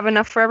think we have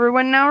enough for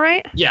everyone now,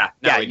 right? Yeah.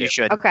 No, Yeah, we you do.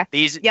 should. Okay.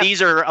 These Yep.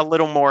 these are a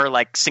little more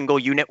like single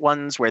unit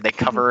ones where they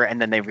cover and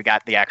then they've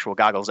got the actual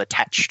goggles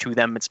attached to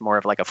them. It's more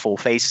of like a full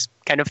face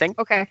kind of thing.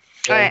 Okay.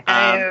 All right.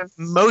 I have-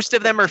 Most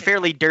of them are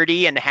fairly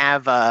dirty and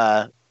have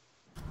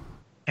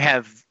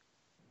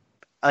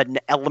an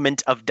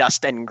element of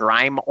dust and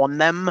grime on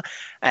them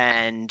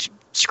and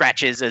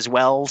scratches as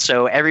well.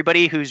 So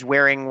everybody who's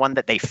wearing one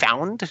that they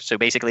found, so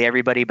basically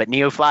everybody but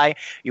Neofly,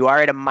 you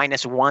are at a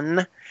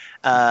 -1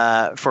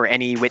 for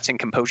any wits and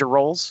composure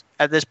rolls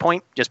at this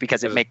point, just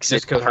because it makes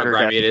just it because how harder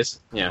grimy to... it is.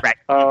 Yeah. Right.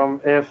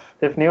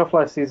 If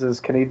Neofly sees this,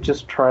 can he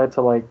just try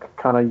to like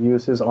kind of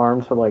use his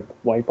arm to like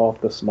wipe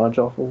off the smudge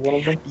off of one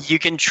of them? You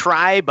can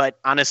try, but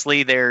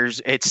honestly,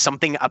 it's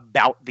something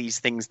about these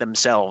things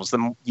themselves.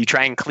 You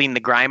try and clean the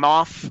grime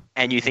off,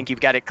 and you think you've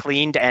got it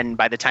cleaned, and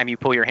by the time you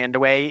pull your hand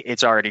away,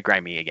 it's already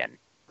grimy again.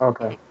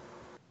 Okay.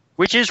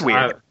 Which is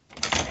weird.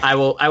 I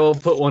will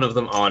put one of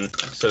them on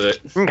so that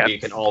Okay. we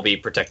can all be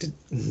protected.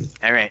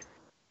 All right.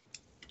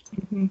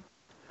 And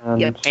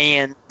Yep.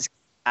 And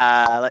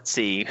let's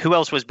see, who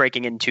else was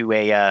breaking into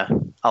a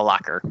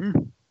locker?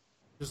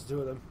 Just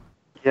 2 of them.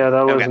 yeah,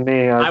 that was Okay.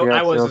 me. I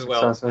was 0 as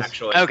well, successes.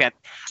 actually. Okay,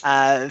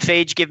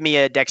 Phage, give me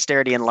a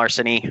dexterity and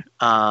larceny.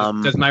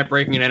 Does my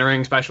breaking and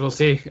entering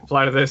specialty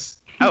apply to this?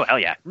 Oh hell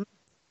yeah!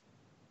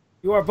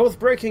 You are both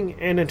breaking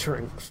and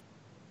entering.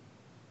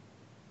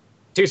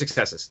 2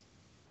 successes.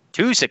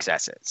 2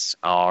 successes.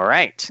 All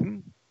right.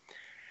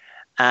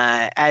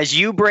 As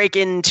you break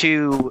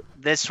into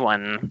this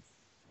one,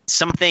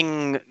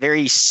 something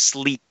very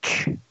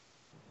sleek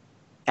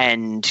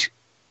and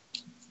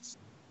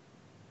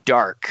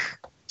dark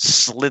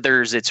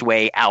slithers its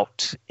way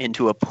out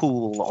into a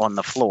pool on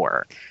the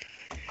floor.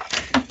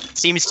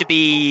 Seems to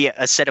be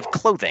a set of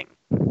clothing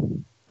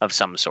of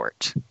some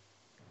sort.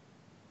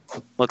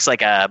 Looks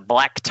like a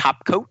black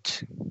top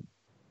coat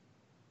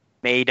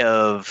made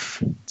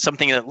of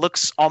something that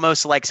looks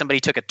almost like somebody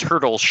took a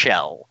turtle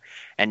shell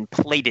and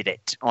plated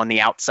it on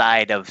the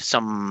outside of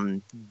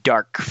some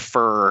dark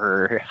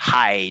fur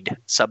hide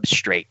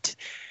substrate.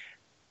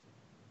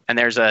 And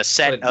there's a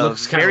set of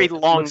very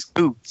long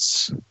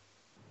boots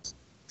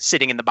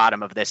sitting in the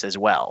bottom of this as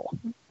well.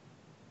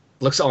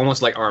 Looks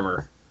almost like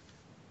armor.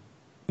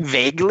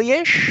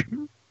 Vaguely-ish?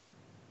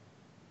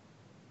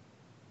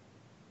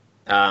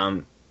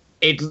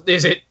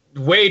 Is it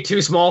way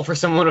too small for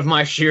someone of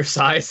my sheer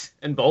size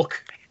and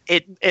bulk?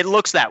 It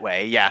looks that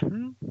way, yeah.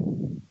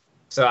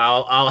 So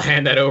I'll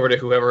hand that over to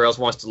whoever else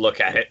wants to look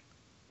at it.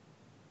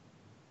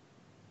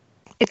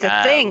 It's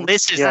a thing.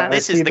 This is I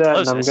see the that,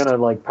 closest. and I'm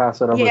gonna like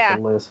pass it over Yeah.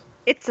 to Liz.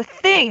 It's a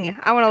thing.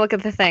 I want to look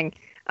at the thing.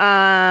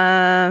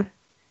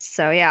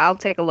 So yeah, I'll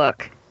take a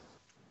look.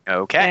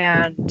 Okay.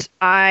 And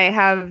I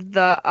have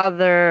the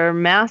other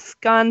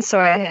mask on, so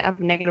I have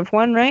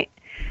 -1, right?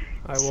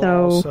 I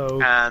will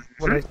So- also,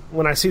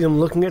 when I see them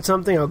looking at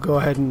something, I'll go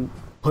ahead and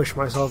push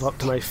myself up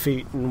to my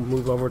feet and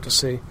move over to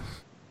see.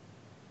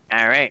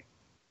 All right.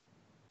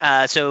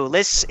 So,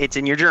 LIss, it's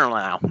in your journal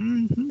now.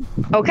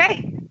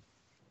 Okay.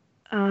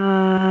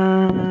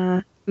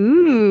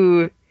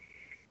 Ooh.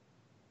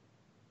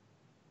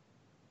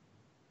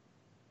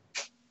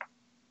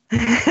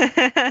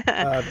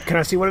 Can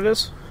I see what it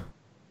is?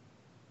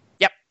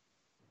 Yep.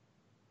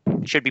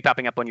 Should be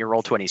popping up on your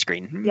Roll20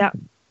 screen. Yeah.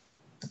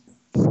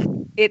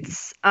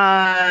 It's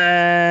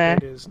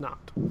It is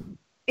not.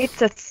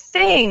 it's a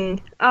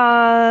thing.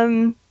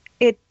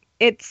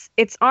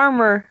 It's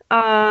armor.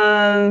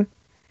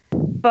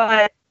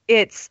 But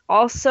it's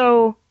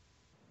also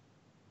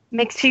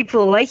makes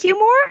people like you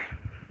more.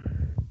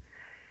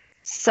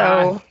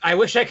 So I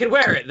wish I could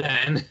wear it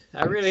then.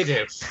 I really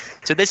do.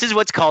 So this is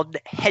what's called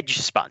hedge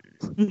spun.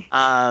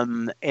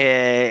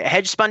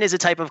 Hedge spun is a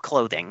type of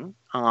clothing,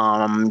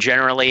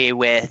 generally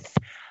with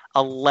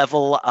a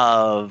level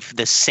of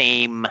the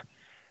same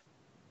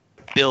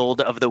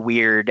build of the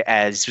weird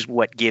as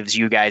what gives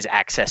you guys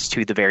access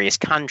to the various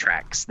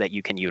contracts that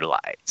you can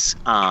utilize.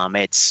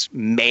 It's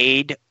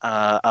made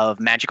of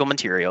magical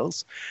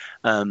materials,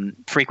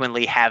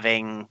 frequently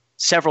having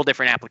several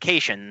different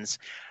applications,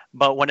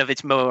 but one of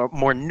its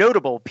more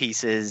notable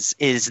pieces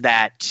is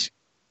that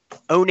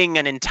owning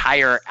an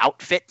entire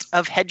outfit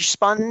of hedge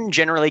spun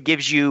generally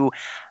gives you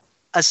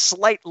a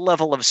slight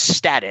level of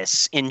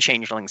status in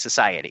changeling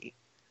society.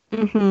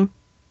 mm-hmm.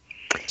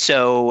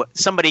 So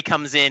somebody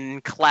comes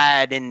in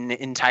clad in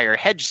entire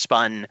hedge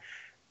spun,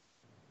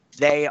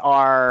 they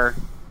are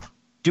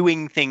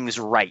doing things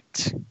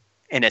right,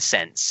 in a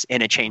sense,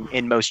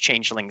 in most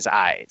changelings'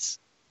 eyes.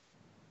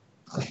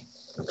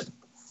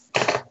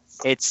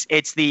 It's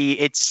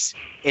the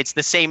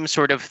same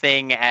sort of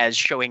thing as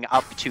showing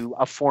up to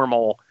a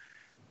formal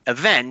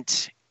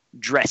event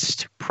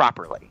dressed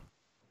properly,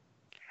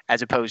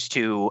 as opposed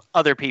to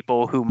other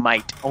people who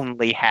might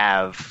only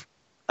have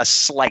a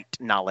slight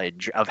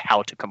knowledge of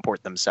how to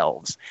comport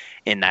themselves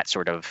in that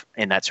sort of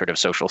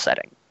social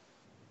setting.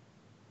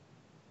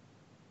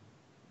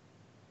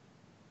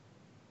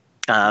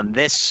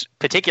 This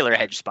particular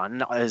hedge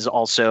spun is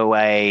also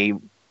a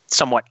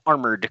somewhat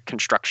armored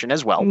construction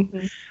as well.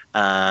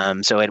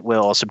 Mm-hmm. So it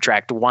will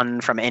subtract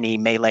 1 from any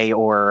melee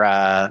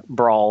or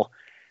brawl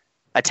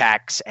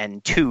attacks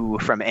and 2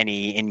 from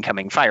any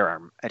incoming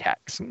firearm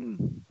attacks.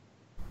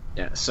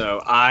 Yeah,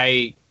 so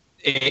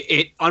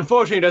it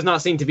unfortunately does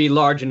not seem to be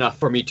large enough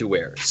for me to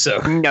wear. So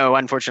No,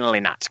 unfortunately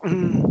not.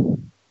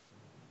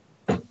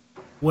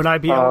 Would I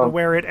be able to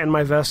wear it and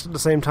my vest at the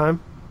same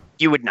time?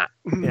 You would not.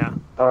 Yeah.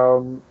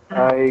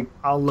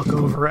 I'll look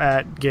over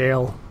at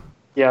Gale.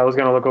 I was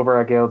gonna look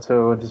over at Gale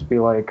too and just be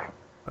like,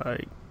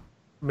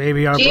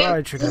 maybe our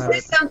bride should Is have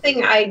this it.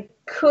 something I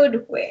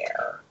could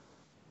wear?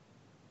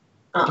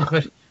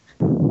 but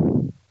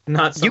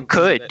not You something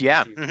could, that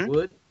yeah. you Mhm.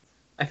 would,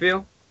 I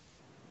feel.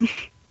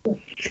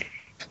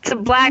 It's a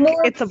black.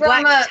 More It's a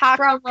black top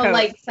from a coat.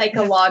 like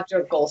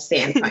psychological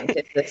standpoint.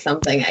 Is this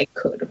something I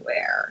could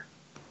wear?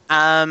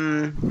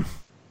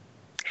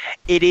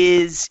 It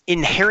is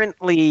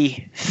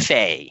inherently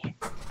fey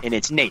in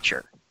its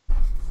nature.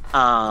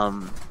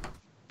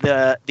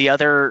 The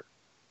other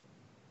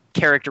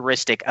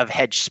characteristic of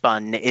hedge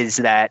spun is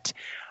that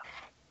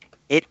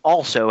it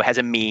also has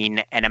a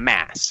mane and a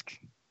mask.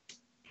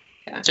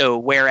 Yeah. So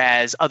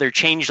whereas other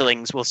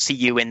changelings will see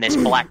you in this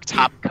black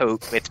top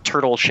coat with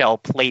turtle shell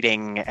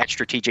plating at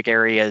strategic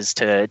areas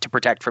to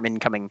protect from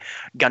incoming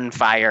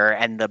gunfire,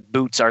 and the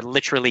boots are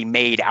literally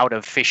made out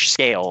of fish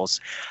scales,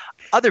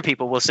 other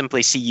people will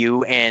simply see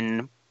you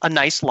in a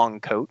nice long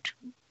coat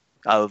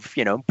of,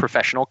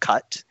 professional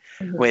cut,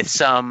 Mhm. with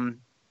some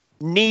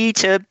knee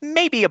to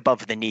maybe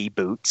above the knee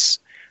boots.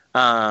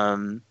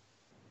 Fairly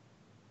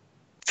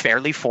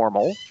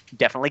formal,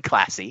 definitely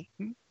classy.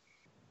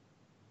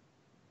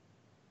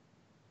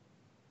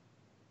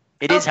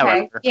 It is, Okay,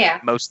 however, yeah.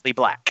 mostly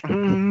black.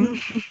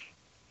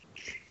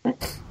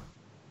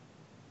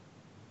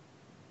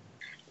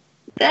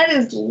 That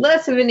is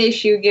less of an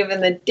issue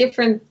given the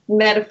different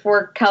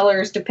metaphor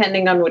colors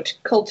depending on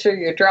which culture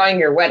you're drawing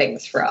your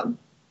weddings from.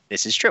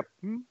 This is true.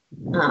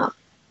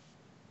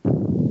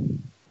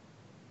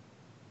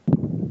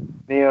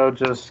 Neo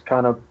just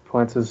kind of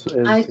points his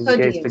I could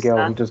gaze to use Gale.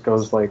 that. He just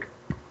goes like,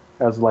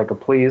 as like a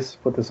please,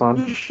 put this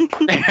on.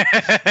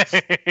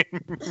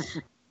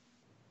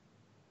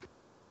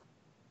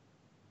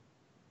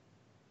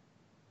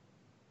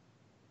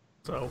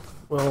 So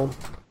we'll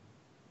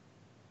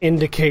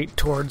indicate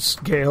towards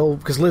Gale,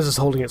 because Liz is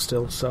holding it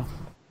still, so.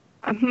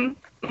 And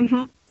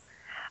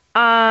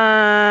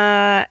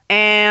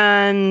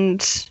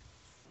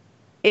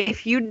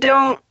if you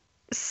don't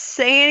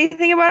say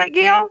anything about it,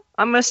 Gale,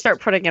 I'm going to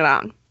start putting it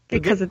on.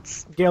 Because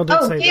it's... Gale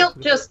did say Gale that.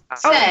 just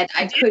said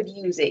I could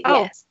use it,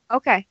 yes.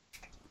 Okay.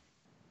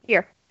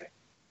 Here.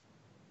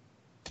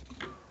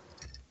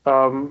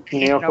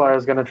 Neoflyer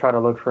is going to try to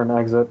look for an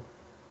exit.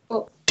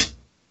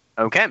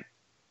 Okay.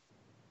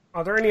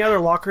 Are there any other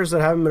lockers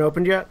that haven't been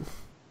opened yet?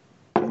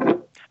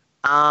 There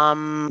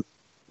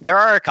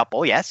are a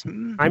couple, yes.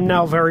 I'm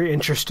now very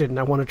interested, and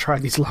I want to try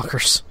these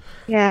lockers.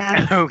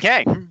 Yeah.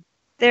 Okay.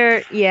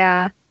 They're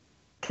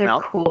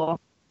Well,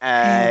 cool.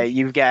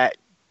 You've got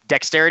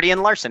dexterity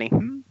and larceny.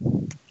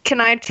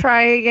 Can I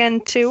try again,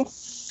 too?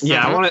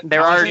 Yeah, I want to.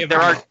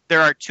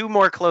 There are two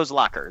more closed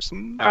lockers.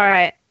 All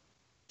right.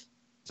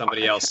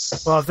 Somebody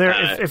else. Well,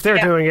 if they're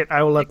doing it,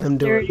 I will let them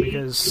do it,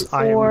 because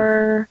I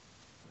am...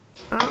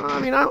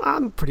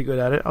 I'm pretty good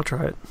at it. I'll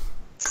try it.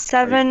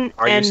 7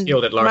 Are you and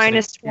skilled at larceny?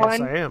 minus 1.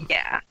 Yes, I am.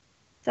 Yeah.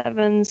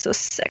 7, so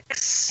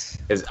 6.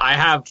 Because I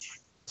have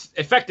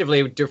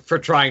effectively for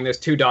trying this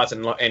 2 dots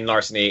in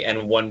larceny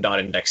and 1 dot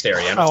in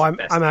dexterity.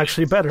 I'm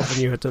actually better than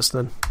you at this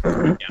then.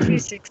 2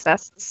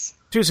 successes.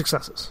 2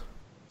 successes.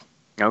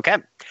 Okay.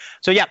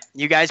 So, yeah,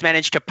 you guys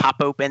managed to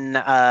pop open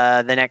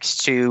the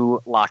next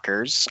 2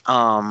 lockers.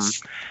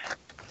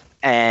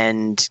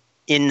 And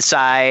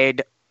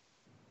inside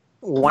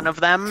one of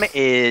them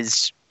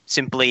is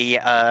simply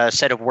a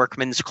set of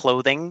workman's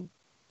clothing,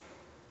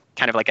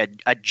 kind of like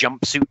a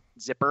jumpsuit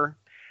zipper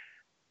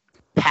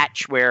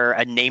patch where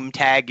a name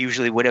tag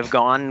usually would have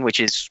gone,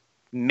 which is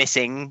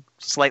missing,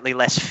 slightly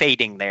less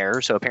fading there.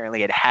 So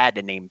apparently it had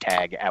a name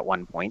tag at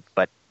one point,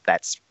 but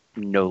that's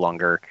no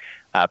longer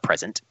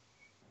present.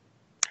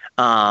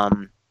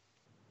 And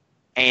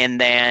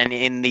then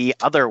in the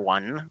other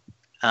one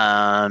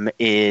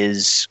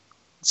is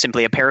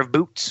simply a pair of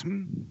boots.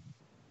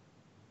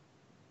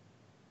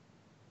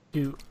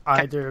 Do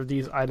either of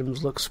these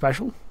items look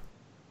special?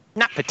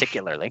 Not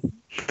particularly.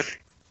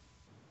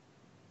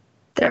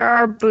 There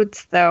are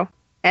boots, though,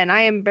 and I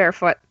am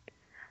barefoot.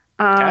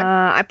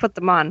 I put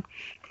them on.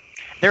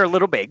 They're a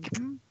little big.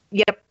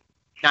 Yep.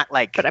 Not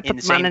like But I put them on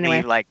insanely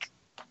anyway. like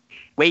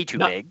way too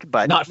big,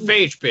 but not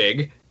Phage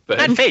big, but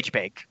not Phage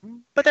big.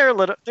 But they're a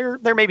little.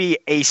 They're maybe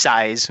a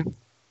size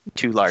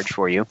too large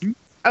for you.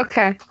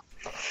 Okay.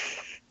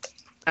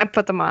 I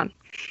put them on.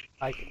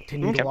 I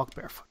continue to walk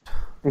barefoot.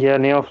 Yeah,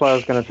 Neoflyer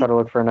is going to try to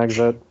look for an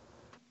exit.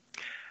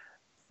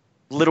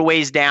 Little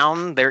ways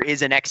down, there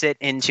is an exit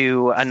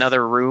into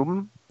another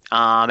room,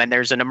 and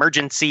there's an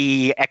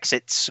emergency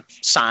exits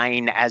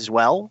sign as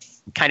well.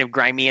 Kind of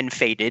grimy and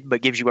faded,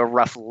 but gives you a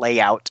rough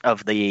layout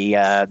of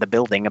the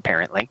building,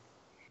 apparently.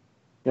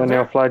 Yeah,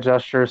 Neoflyer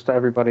gestures to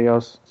everybody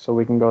else so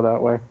we can go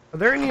that way. Are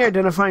there any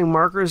identifying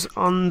markers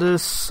on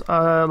this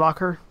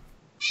locker?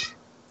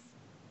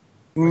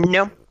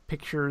 No.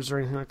 Pictures or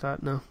anything like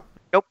that? No.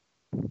 Nope.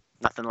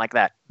 Nothing like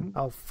that.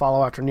 I'll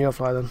follow after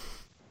Neofly then.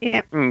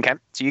 Yeah. Okay.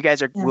 So you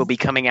guys will be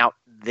coming out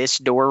this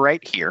door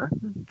right here.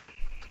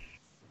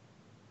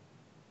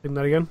 Do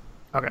that again?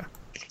 Okay.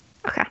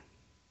 Okay.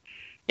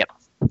 Yep.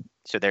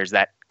 So there's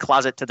that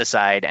closet to the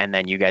side, and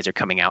then you guys are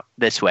coming out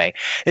this way.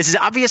 This is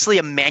obviously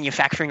a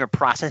manufacturing or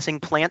processing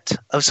plant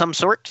of some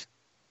sort.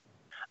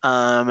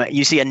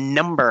 You see a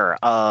number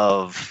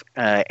of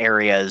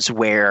areas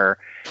where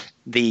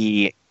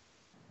the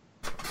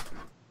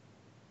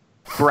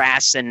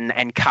brass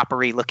and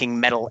coppery-looking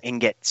metal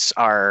ingots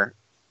are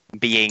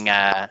being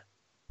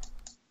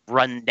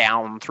run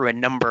down through a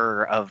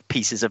number of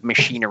pieces of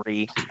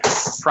machinery,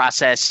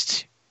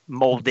 processed,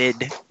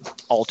 molded,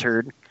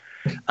 altered.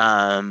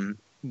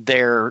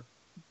 They're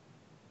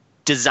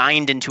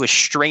designed into a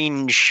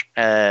strange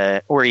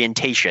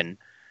orientation,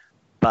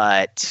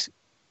 but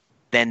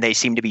then they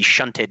seem to be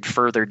shunted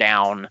further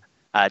down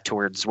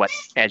towards what,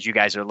 as you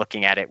guys are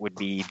looking at it, would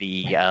be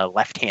the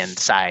left-hand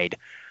side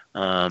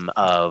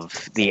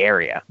of the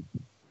area.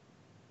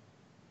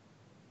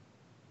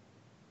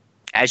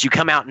 As you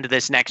come out into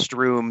this next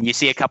room, you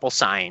see a couple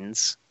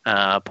signs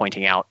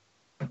pointing out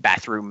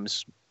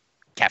bathrooms,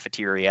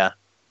 cafeteria,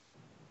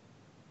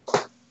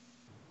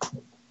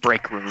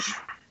 break room.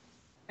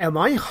 Am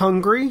I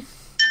hungry?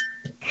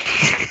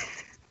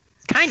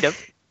 Kind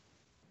of.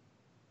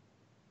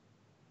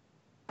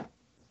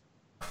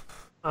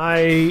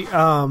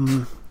 I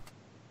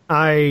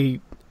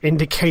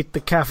indicate the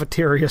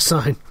cafeteria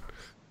sign.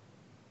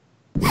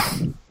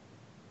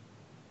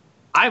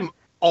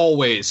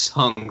 always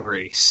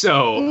hungry,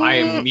 so I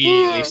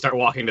immediately start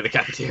walking to the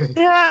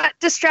cafeteria.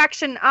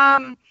 Distraction.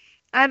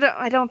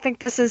 I don't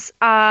think this is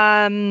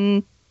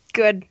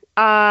good.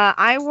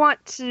 I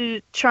want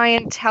to try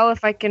and tell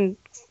if I can.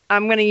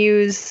 I'm gonna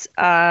use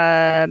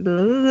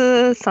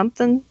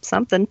something.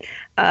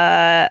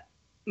 My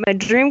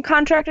dream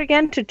contract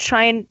again to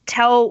try and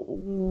tell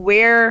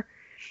where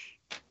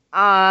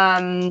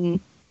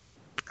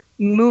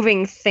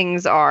moving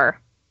things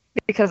are,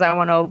 because I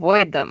want to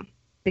avoid them,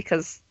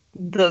 because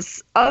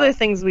those other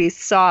things we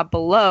saw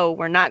below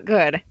were not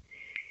good.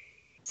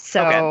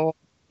 So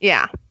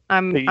yeah,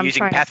 I'm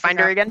using trying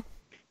Pathfinder again.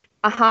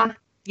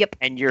 Yep.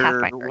 And you're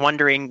Pathfinder.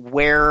 wondering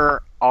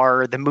where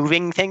are the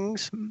moving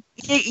things?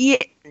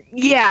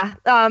 Yeah.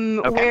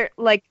 Where,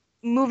 like,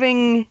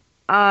 moving,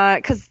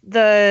 because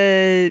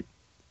the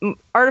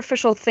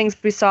artificial things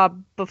we saw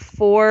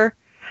before,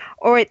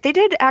 or wait, they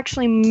did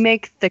actually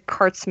make the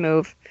carts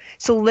move.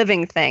 So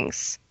living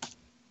things.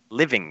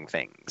 Living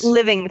things.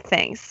 Living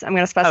things. I'm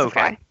going to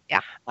specify. Okay.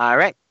 Yeah. All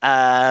right.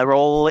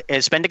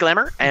 Spend a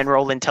glamour and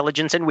roll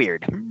intelligence and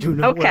weird. Do you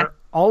know where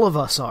all of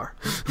us are?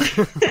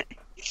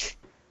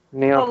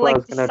 Neofly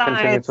is going to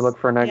continue to look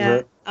for an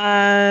exit.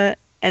 And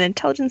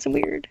intelligence and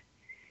weird.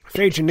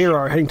 Phage and Nero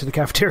are heading to the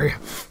cafeteria.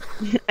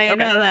 I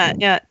know that.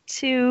 Yeah.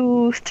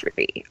 2,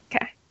 3.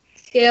 Okay.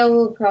 Gale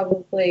will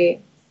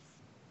probably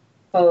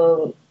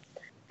follow.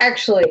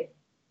 Actually,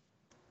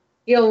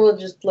 Gale will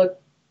just look.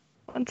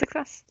 1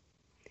 success.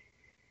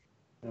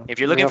 If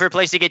you're looking for a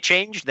place to get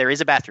changed, there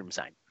is a bathroom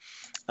sign.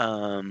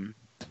 Neofly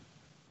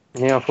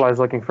is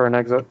looking for an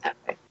exit.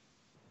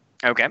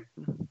 Okay.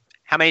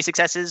 How many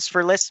successes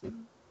for LIss?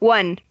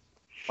 1.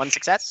 1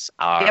 success?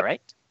 All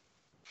right.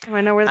 Oh,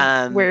 I know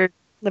where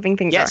living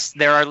things are. Yes,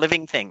 there are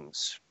living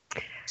things.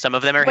 Some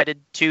of them are headed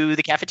to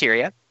the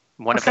cafeteria.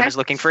 One of them is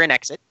looking for an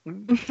exit.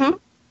 Mm-hmm.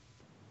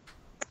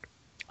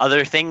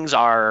 Other things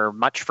are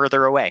much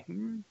further away.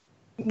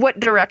 What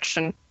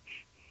direction?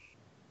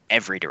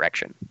 Every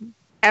direction.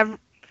 Okay.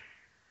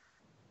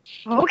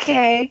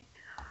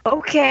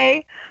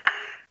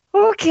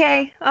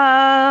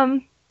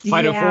 Phytoform,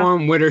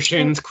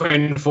 Widdershins,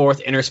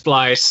 Quinforth,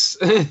 Intersplice.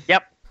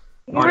 Yep.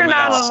 We're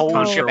not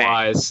alone.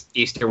 Contra-wise,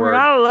 Easterward, We're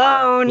not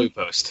alone. Blue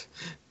Post.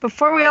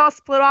 Before we all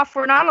split off,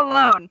 we're not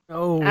alone.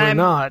 No, we're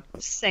not.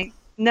 Saying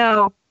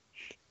no.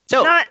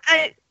 So, Not.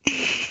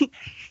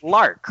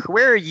 Lark,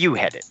 where are you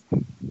headed?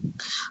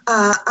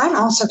 I'm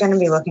also going to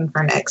be looking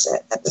for an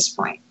exit at this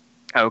point.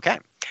 Okay.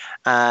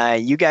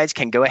 You guys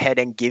can go ahead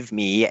and give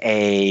me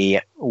a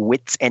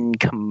wits and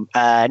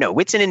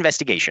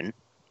investigation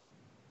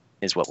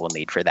is what we'll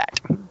need for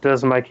that.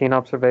 Does my keen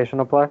observation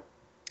apply?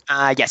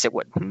 Yes, it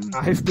would.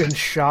 I've been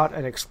shot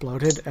and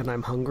exploded, and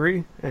I'm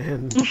hungry,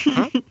 and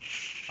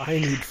I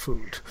need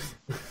food.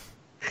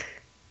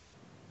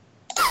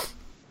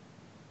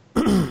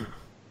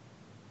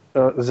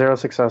 0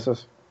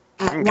 successes.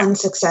 1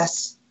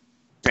 success.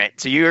 Right,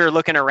 so you're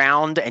looking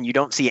around and you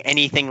don't see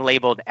anything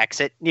labeled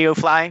exit,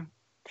 Neofly.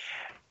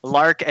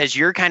 Lark, as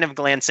you're kind of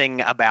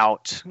glancing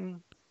about,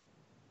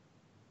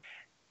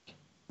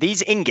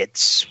 these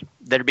ingots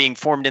that are being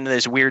formed into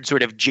this weird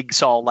sort of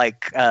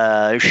jigsaw-like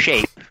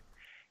shape,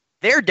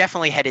 they're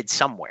definitely headed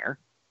somewhere.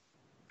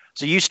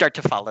 So you start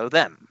to follow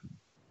them.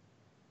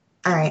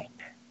 All right.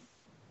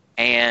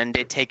 And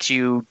it takes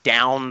you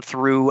down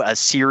through a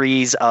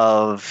series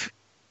of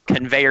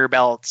conveyor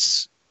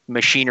belts,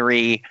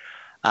 machinery.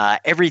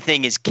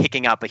 Everything is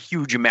kicking up a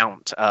huge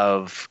amount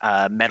of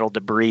metal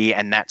debris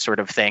and that sort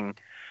of thing.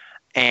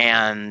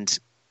 And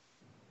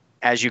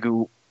as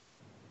you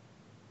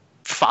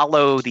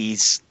follow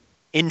these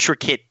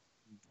intricate,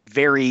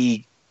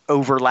 very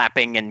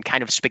overlapping and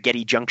kind of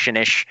spaghetti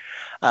junction-ish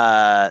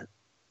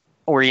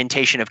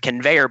orientation of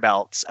conveyor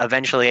belts,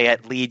 eventually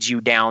it leads you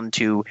down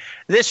to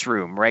this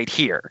room right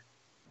here,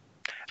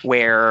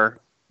 where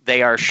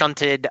they are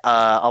shunted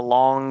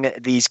along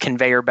these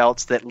conveyor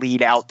belts that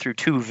lead out through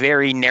 2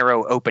 very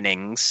narrow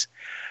openings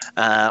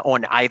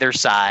on either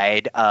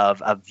side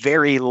of a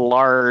very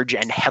large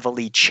and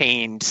heavily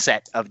chained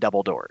set of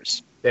double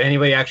doors. Did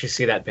anybody actually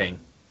see that ping?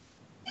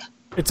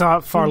 It's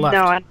far left.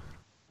 No,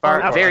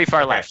 Very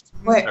far left.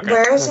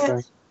 Where is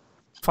it?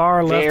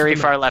 Far left. Very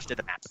far left of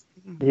the map.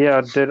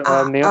 Yeah, did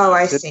Neil?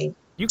 I see.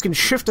 You can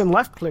shift and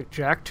left click,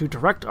 Jack, to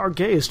direct our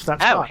gaze to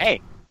that Oh, spot.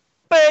 hey.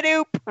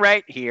 Ba-doop,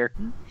 right here.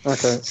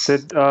 Okay.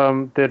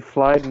 Did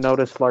Fly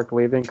notice Lark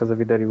leaving? Because if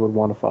he did, he would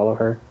want to follow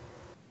her.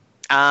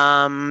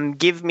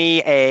 Give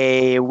me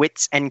a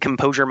wits and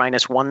composure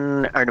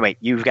 -1. Or no, wait,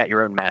 you've got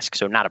your own mask,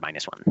 so not a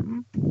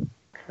 -1.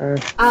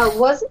 Okay.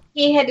 Wasn't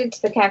he headed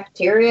to the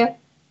cafeteria?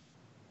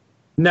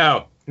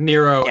 No,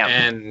 Nero Yeah.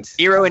 and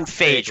Nero and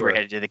Phage were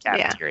headed to the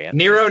cafeteria.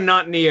 Nero,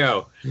 not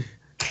Neo.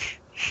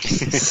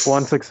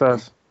 1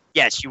 success.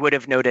 Yes, you would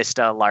have noticed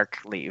Lark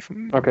leave.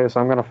 Okay,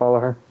 so I'm going to follow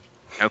her.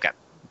 Okay.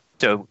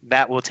 So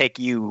that will take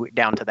you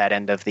down to that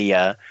end of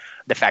the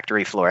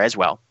factory floor as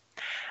well.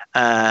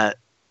 Rafeal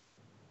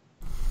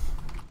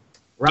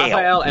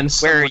and where are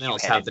someone you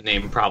else headed? have the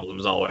name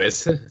problems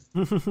always.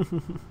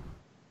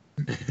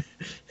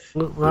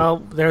 Well,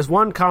 there's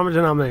one common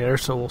denominator,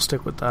 so we'll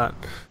stick with that.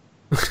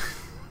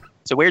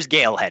 So where's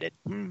Gale headed?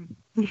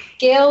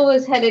 Gale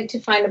was headed to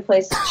find a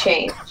place to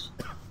change.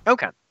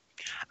 Okay.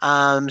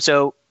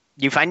 So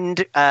you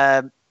find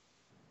a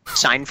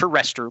sign for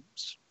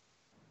restrooms.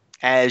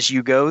 As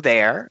you go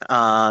there,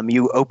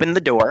 you open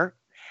the door,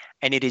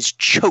 and it is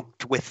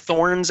choked with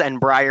thorns and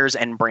briars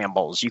and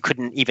brambles. You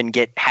couldn't even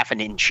get half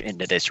an inch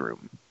into this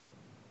room.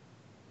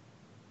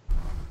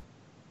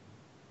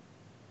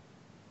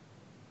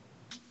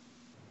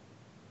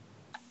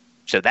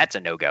 So that's a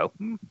no-go.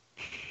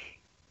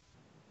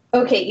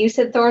 Okay, you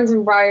said thorns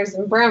and briars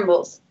and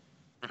brambles.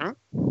 Mhm.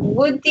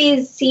 Would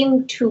these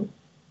seem to...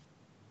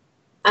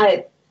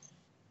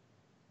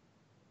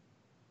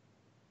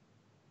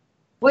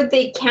 would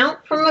they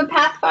count from a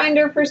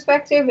Pathfinder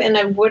perspective,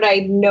 and would I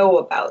know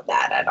about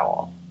that at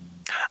all?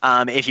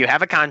 If you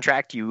have a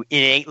contract, you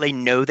innately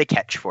know the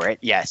catch for it,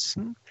 yes.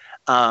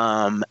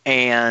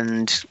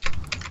 And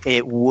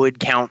it would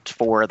count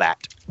for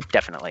that,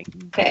 definitely,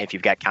 Okay. if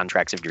you've got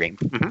contracts of dream.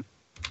 Mhm.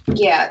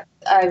 Yeah,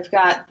 I've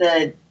got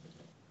the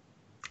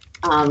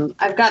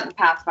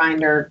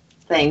Pathfinder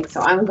thing,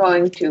 so I'm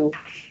going to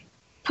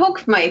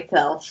poke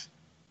myself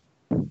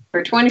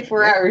for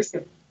 24 hours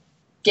of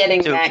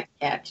getting So- that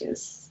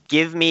catches.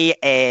 Give me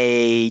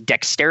a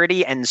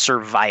dexterity and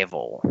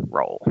survival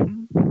roll.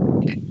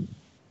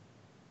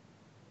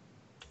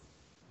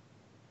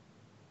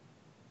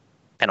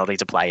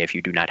 Penalties apply if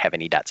you do not have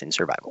any dots in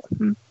survival.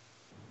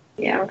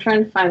 Yeah, I'm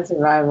trying to find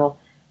survival.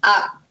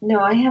 No,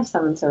 I have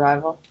some in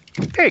survival.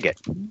 Very good.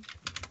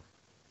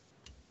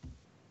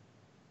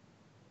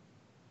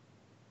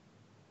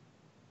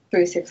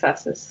 3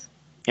 successes.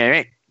 All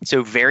right.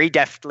 So very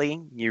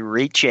deftly, you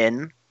reach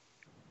in,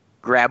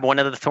 grab one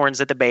of the thorns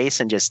at the base,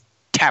 and just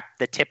tap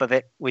the tip of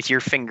it with your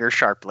finger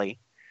sharply,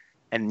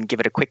 and give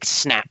it a quick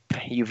snap.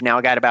 You've now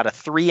got about a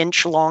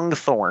 3-inch long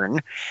thorn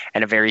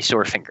and a very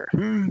sore finger.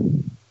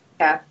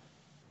 Yeah.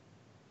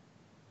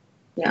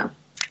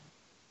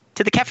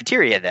 To the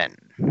cafeteria, then,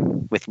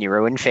 with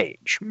Nero and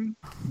Phage.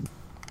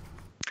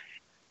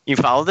 You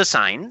follow the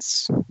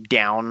signs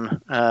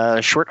down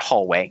a short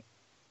hallway,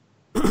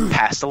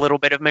 past a little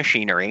bit of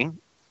machinery,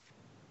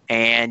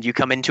 and you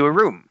come into a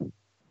room.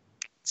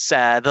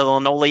 The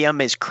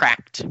linoleum is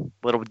cracked, a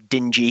little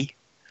dingy.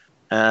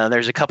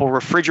 There's a couple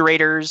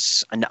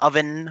refrigerators, an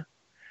oven,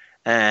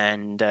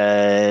 and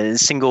a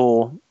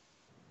single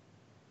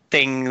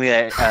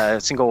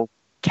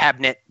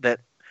cabinet that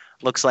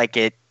looks like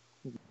it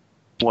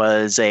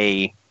was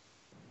a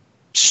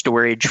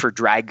storage for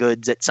dry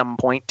goods at some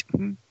point.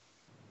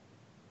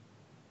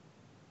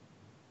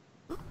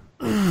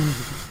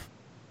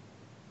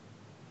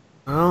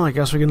 Well, I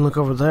guess we can look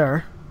over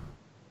there.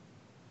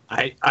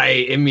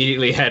 I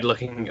immediately head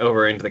looking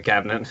over into the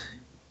cabinet.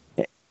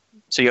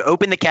 So you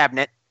open the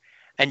cabinet,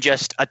 and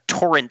just a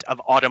torrent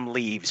of autumn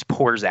leaves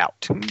pours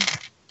out.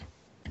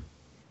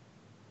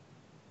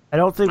 I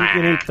don't think we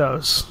can eat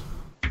those.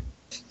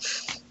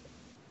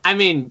 I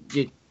mean,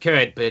 you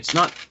could, but it's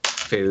not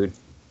food.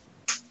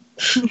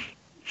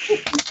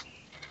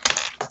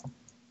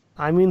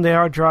 I mean, they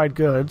are dried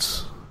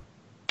goods.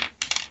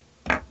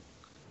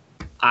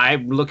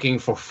 I'm looking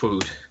for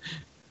food.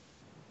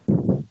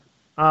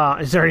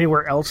 Is there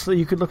anywhere else that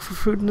you could look for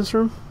food in this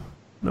room?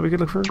 That we could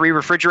look for? 3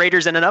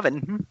 refrigerators and an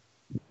oven.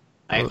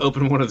 I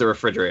open one of the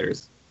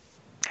refrigerators.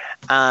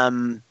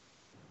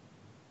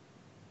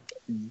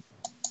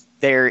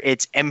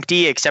 It's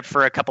empty except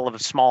for a couple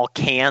of small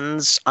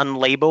cans,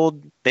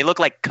 unlabeled. They look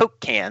like Coke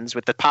cans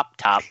with the pop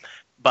top,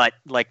 but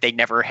like they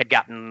never had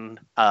gotten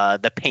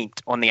the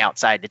paint on the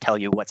outside to tell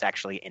you what's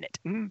actually in it.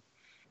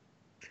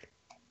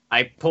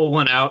 I pull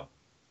one out,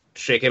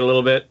 shake it a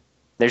little bit.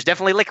 There's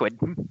definitely liquid.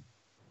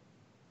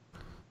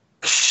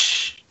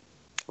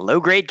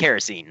 Low-grade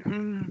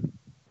kerosene.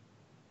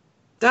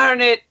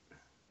 Darn it!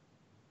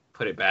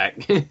 Put it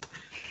back.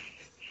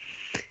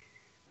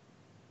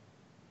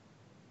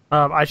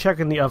 I check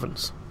in the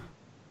ovens.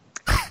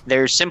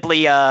 There's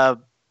simply a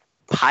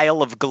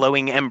pile of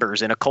glowing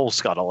embers in a coal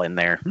scuttle in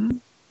there.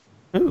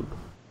 Ooh.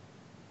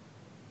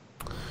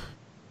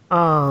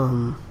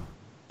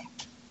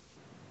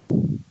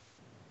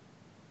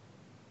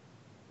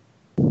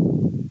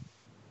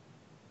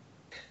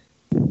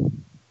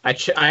 I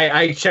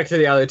checked through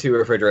the other 2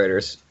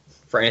 refrigerators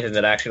for anything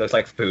that actually looks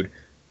like food.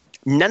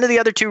 None of the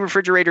other 2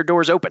 refrigerator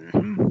doors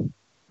open.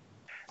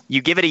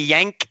 You give it a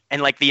yank,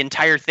 and like the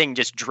entire thing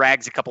just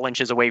drags a couple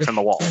inches away from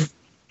the wall.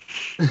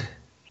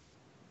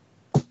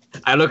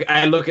 I look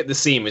at the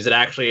seam. Is it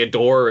actually a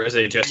door, or is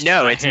it just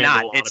No, a it's handle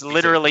not. on a It's piece of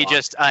literally block?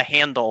 just a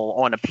handle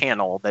on a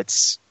panel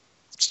that's...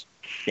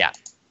 Yeah.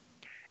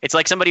 It's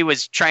like somebody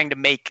was trying to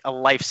make a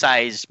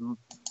life-size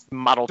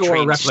model Door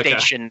train replica.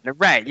 station.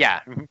 Right,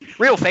 yeah.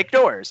 Real fake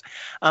doors.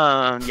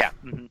 Yeah.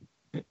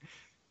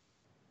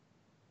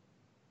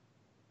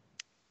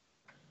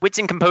 Wits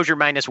and composure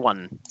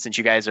 -1, since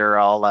you guys are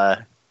all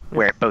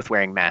both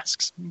wearing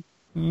masks.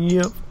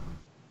 Yep.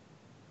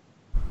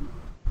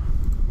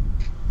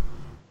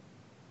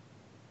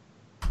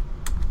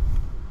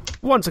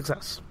 One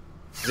success.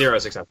 0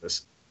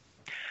 successes.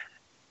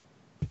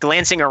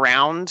 glancing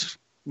around,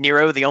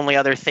 Nero, the only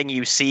other thing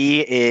you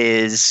see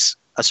is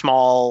a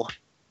small,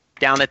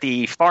 down at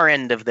the far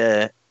end of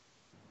the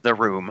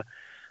room,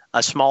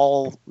 a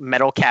small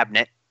metal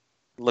cabinet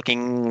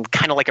looking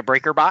kind of like a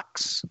breaker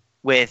box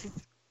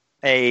with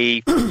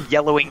a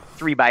yellowing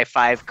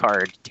 3x5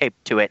 card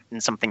taped to it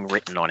and something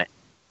written on it.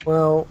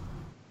 Well,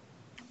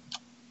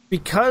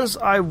 because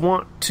I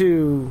want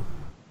to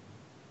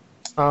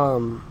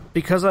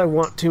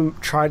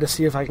try to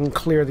see if I can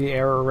clear the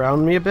air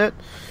around me a bit,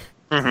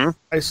 I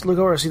just look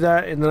over, see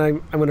that, and then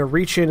I'm going to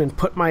reach in and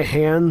put my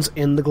hands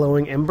in the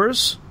glowing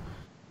embers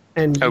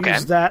and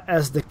use that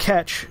as the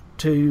catch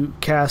to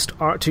cast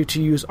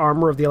to use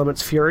Armor of the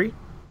Element's Fury.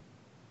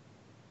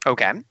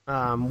 Okay.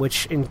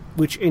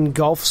 Which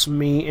engulfs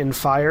me in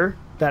fire.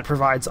 That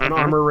provides an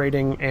armor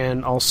rating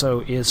and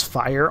also is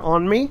fire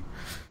on me.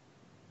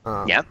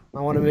 Yep. I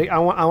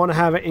want to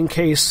have it in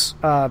case,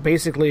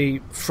 basically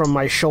from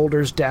my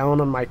shoulders down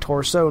on my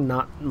torso,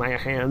 not my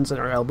hands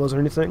or elbows or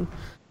anything,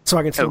 so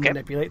I can still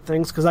manipulate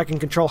things because I can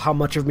control how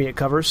much of me it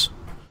covers.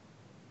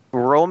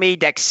 Roll me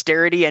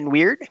dexterity and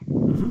weird.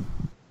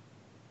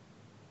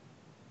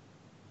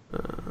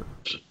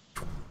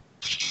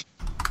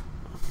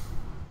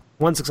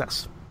 One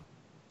success.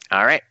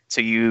 All right,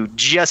 so you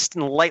just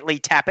lightly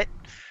tap it,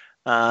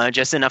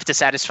 just enough to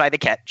satisfy the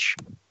catch,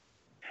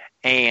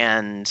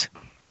 and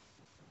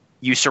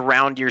you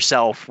surround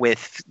yourself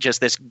with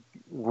just this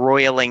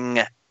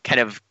roiling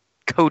kind of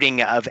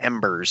coating of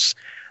embers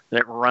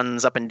that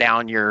runs up and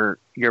down your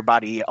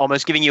body,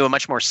 almost giving you a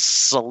much more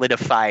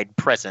solidified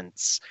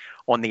presence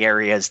on the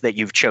areas that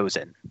you've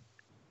chosen.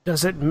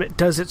 Does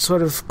it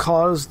sort of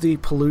cause the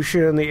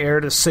pollution in the air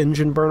to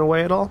singe and burn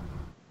away at all?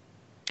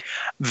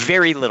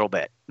 Very little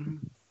bit.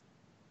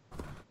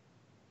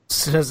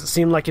 So does it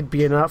seem like it'd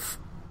be enough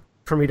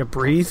for me to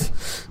breathe?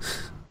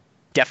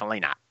 Definitely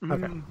not.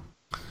 Okay.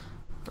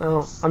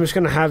 Well, I'm just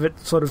going to have it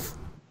sort of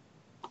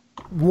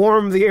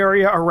warm the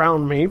area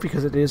around me,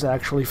 because it is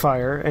actually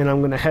fire, and I'm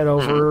going to head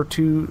over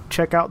to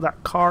check out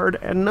that card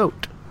and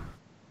note.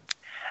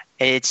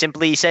 It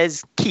simply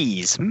says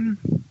keys.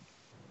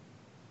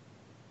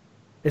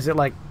 Is it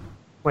like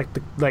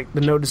the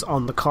note is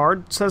on the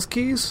card says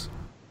keys?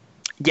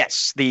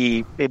 Yes,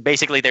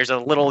 basically there's a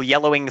little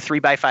yellowing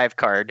 3x5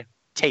 card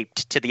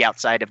taped to the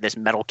outside of this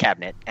metal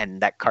cabinet,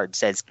 and that card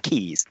says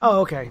keys.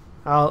 Oh, okay.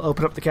 I'll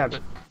open up the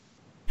cabinet.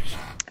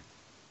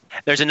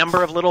 There's a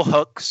number of little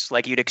hooks,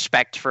 like you'd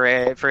expect for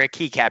a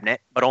key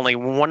cabinet, but only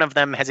one of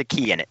them has a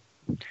key in it.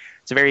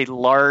 It's a very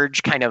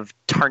large, kind of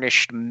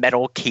tarnished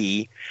metal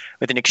key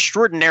with an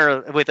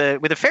with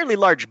a fairly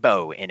large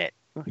bow in it.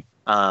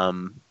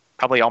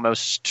 Probably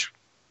almost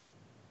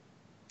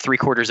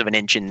 3/4 of an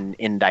inch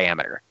in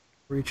diameter.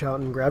 Reach out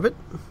and grab it.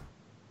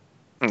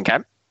 Okay.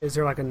 Is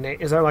there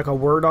like a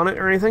word on it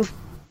or anything?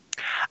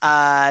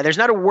 There's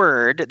not a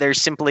word.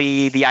 There's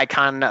simply the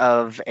icon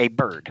of a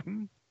bird.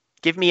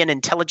 Give me an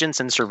intelligence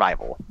and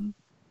survival.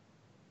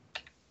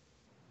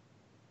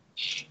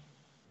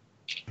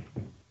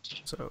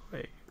 So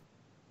a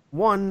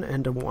 1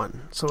 and a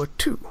 1. So a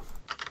 2.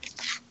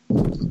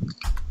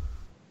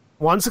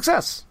 1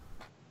 success.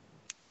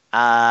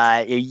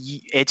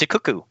 It's a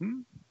cuckoo.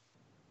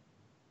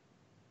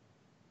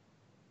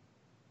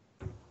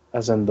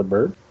 As in the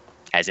bird?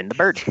 As in the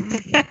bird.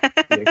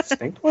 The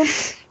extinct one?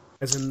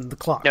 As in the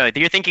clock. No,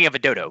 you're thinking of a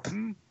dodo.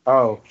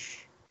 Oh.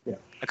 Yeah.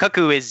 A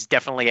cuckoo is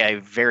definitely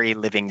a very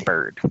living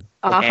bird.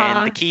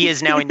 And the key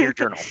is now in your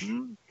journal.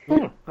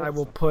 I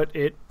will put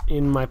it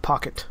in my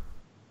pocket.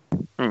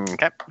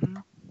 Okay.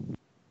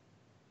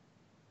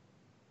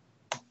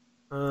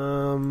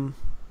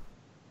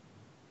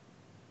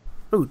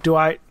 Ooh, do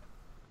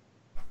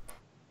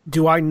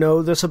I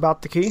know this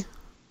about the key?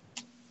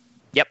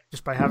 Yep.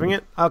 Just by having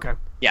it? Okay.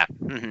 Yeah.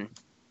 Mm-hmm.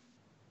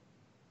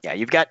 Yeah,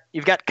 you've got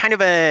kind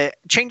of a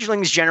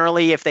changelings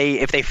generally, if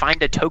they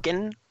find a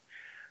token,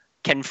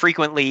 can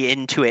frequently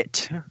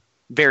intuit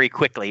very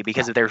quickly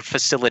because of their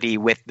facility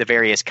with the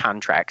various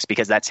contracts,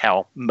 because that's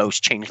how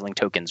most changeling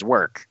tokens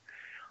work.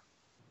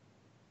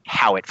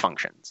 How it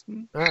functions.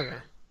 Okay.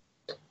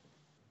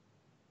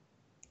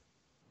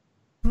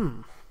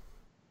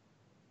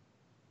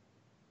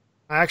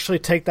 I actually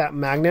take that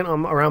magnet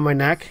around my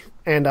neck,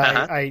 and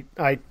I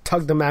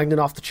tug the magnet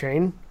off the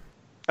chain.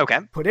 Okay.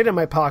 Put it in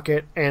my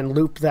pocket and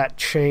loop that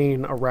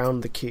chain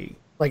around the key,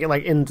 like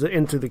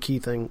into the key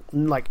thing,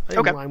 like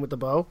in line with the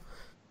bow,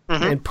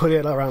 and put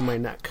it around my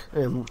neck,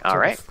 and all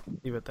right,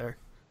 leave it there.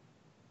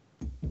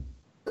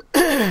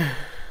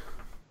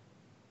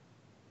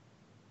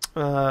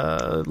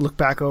 Look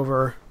back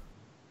over.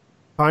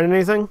 Find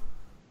anything?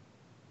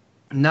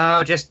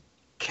 No, just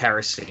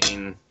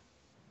kerosene.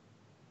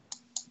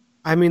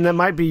 I mean, that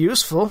might be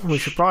useful. We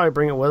should probably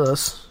bring it with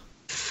us.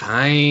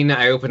 Fine.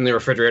 I open the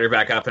refrigerator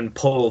back up and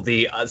pull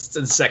the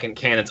second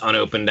can that's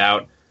unopened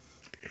out.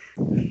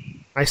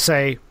 I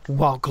say,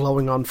 while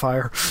glowing on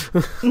fire.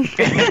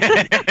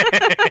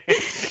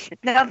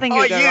 Nothing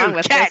could go wrong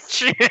with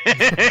catch.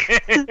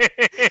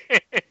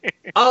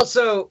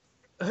 Also,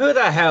 who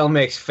the hell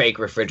makes fake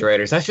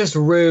refrigerators? That's just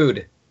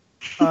rude.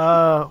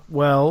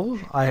 Well,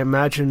 I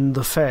imagine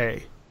the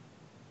Fae.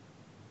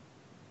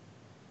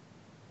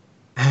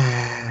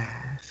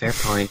 Fair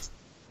point.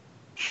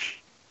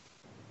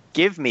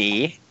 Give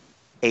me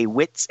a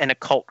wits and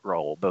occult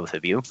roll, both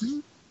of you.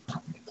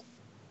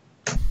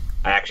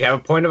 I actually have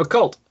a point of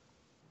occult.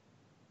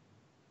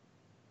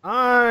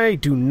 I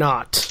do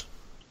not.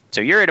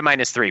 So you're at a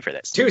 -3 for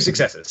this. 2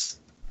 successes.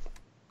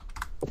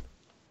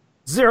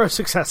 0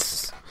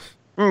 successes.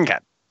 Okay.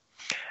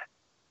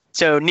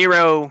 So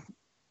Nero,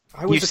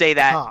 I was you say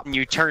that, cop. and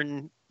you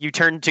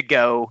turn to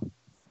go.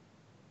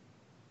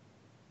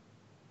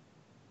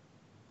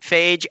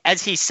 Phage,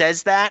 as he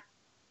says that,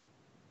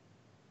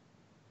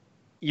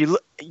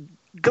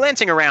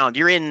 glancing around,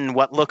 you're in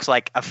what looks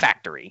like a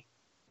factory.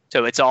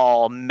 So it's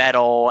all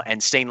metal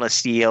and stainless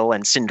steel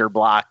and cinder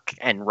block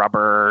and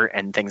rubber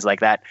and things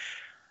like that.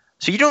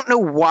 So you don't know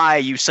why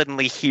you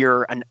suddenly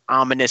hear an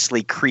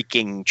ominously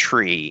creaking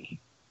tree.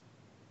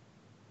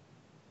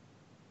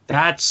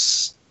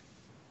 That's...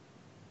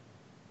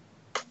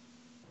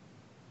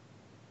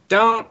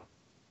 Don't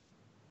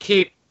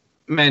keep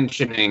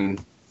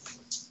mentioning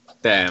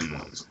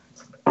them.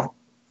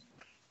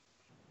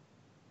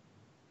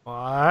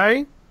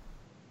 Why?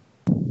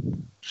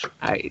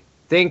 I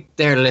think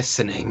they're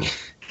listening.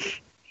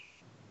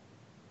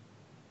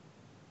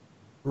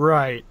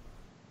 Right.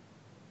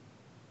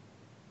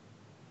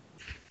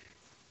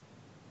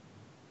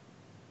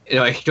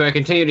 Do I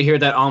continue to hear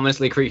that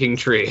ominously creaking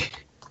tree?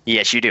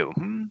 Yes, you do.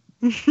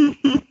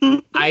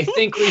 I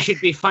think we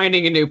should be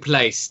finding a new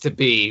place to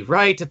be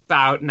right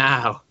about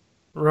now.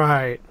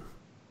 Right.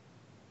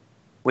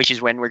 Which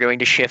is when we're going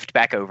to shift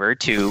back over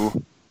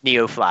to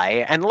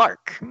Neofly and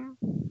Lark.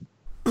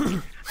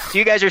 So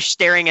you guys are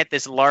staring at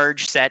this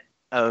large set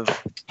of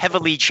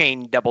heavily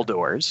chained double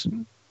doors.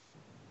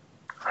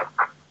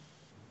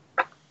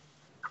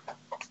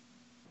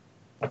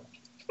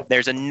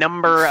 There's a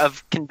number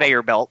of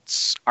conveyor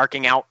belts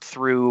arcing out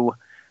through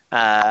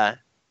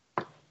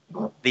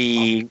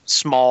the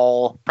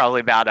small, probably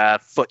about a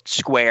foot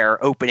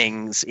square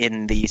openings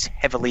in these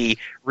heavily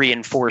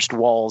reinforced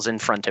walls in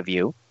front of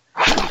you.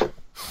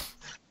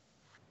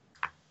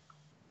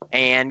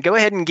 And go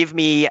ahead and give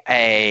me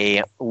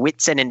a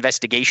wits and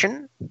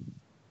investigation.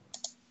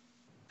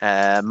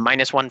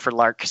 -1 for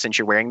Lark since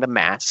you're wearing the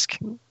mask.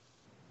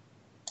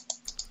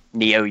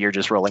 Neo, you're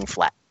just rolling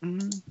flat.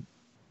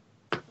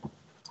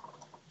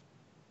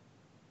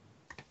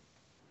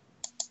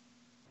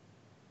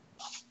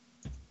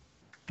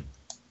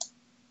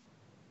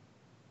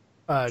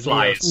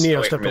 Fly is Neo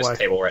away stepped from his away.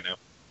 table right now.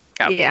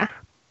 Oh. Yeah.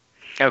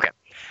 Okay.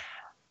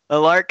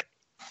 Lark,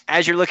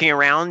 as you're looking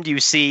around, you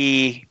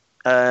see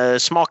a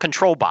small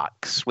control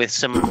box with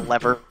some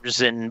levers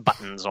and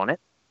buttons on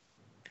it.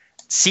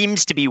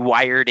 Seems to be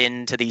wired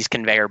into these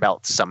conveyor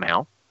belts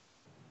somehow.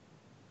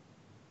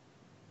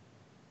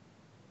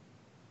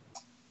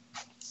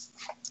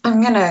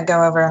 I'm gonna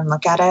go over and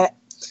look at it.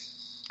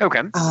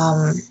 Okay.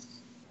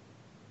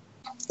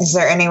 Is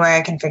there any way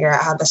I can figure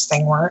out how this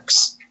thing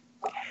works?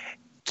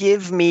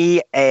 Give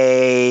me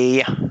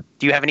a...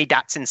 Do you have any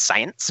dots in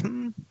science?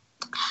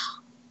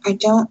 I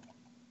don't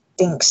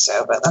think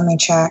so, but let me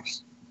check.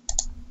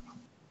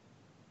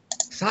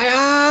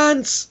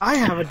 Science! I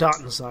have a dot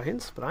in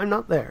science, but I'm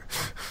not there.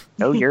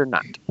 No, you're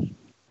not.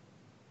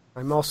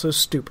 I'm also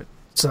stupid,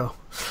 so...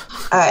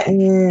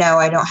 No,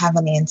 I don't have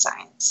any in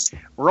science.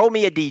 Roll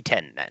me a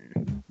d10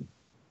 then.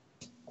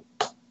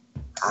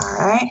 All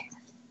right.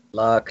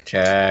 Luck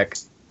check.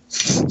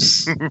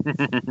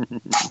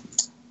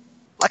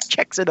 Luck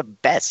checks are the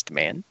best,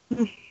 man.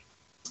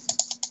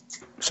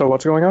 So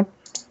what's going on?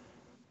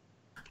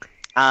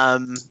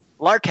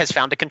 Lark has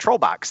found a control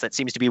box that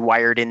seems to be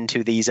wired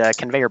into these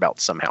conveyor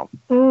belts somehow.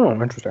 Oh,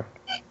 interesting.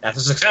 That's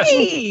a success.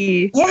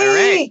 Hey! Yay!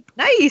 right.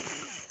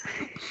 Nice!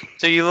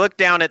 So you look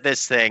down at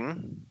this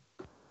thing,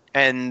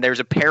 and there's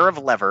a pair of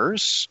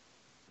levers,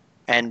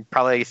 and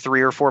probably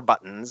 3 or 4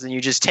 buttons, and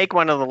you just take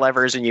one of the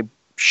levers and you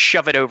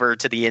shove it over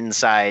to the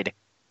inside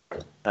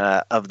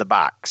of the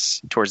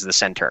box, towards the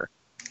center.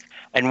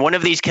 And one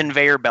of these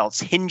conveyor belts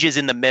hinges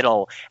in the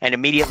middle and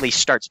immediately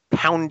starts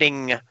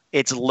pounding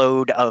its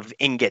load of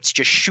ingots,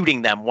 just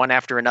shooting them one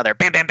after another,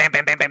 bam, bam, bam,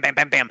 bam, bam, bam, bam,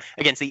 bam, bam,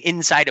 against the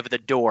inside of the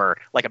door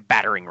like a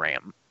battering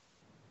ram.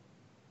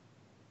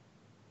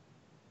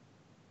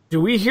 Do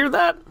we hear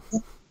that?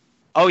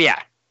 Oh, yeah.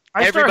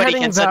 I start Everybody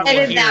heading can that suddenly way.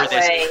 Headed hear that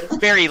this way.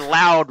 very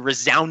loud,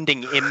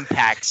 resounding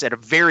impacts at a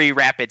very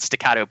rapid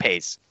staccato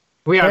pace.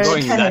 We are Hey,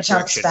 going in Kind of that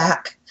jumps direction.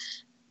 back.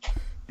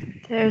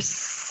 There's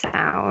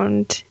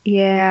sound.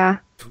 Yeah.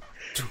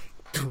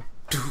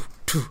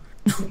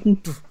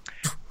 And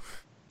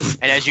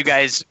as you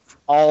guys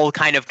all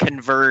kind of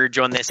converge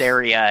on this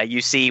area,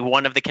 you see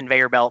one of the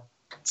conveyor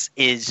belts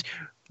is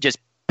just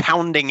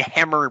pounding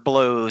hammer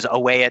blows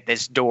away at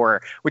this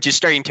door, which is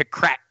starting to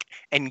crack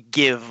and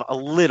give a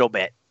little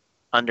bit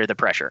under the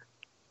pressure.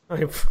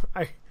 I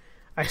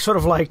sort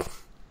of like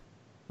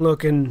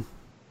look and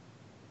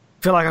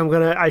feel like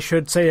I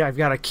should say I've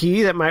got a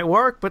key that might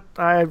work, but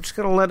I'm just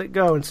gonna let it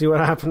go and see what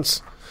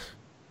happens.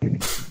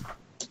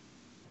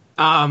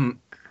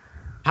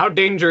 How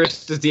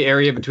dangerous does the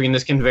area between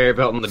this conveyor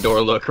belt and the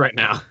door look right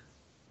now?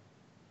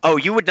 Oh,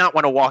 you would not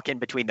want to walk in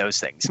between those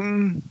things.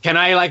 Can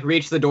I, like,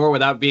 reach the door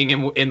without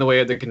being in the way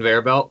of the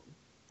conveyor belt?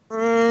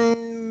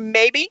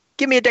 Maybe.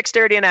 Give me a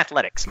dexterity and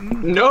athletics.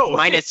 No.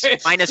 Minus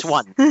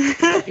 1.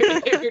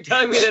 If you're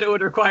telling me that it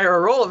would require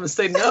a roll, I'm going to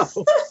say no.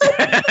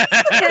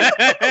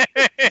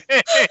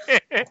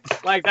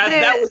 Like,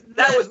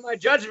 that was my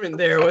judgment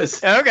there.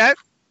 Was Okay.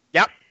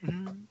 Yep.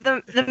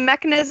 The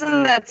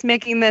mechanism that's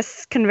making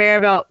this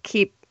conveyor belt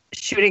keep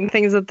shooting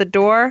things at the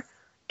door,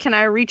 can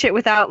I reach it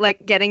without,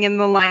 like, getting in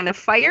the line of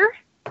fire?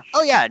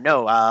 Oh, yeah,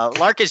 no.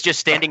 Lark is just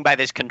standing by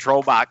this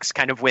control box,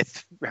 kind of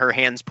with her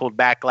hands pulled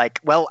back, like,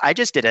 well, I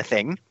just did a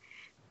thing.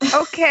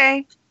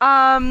 Okay.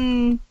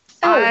 I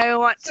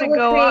want to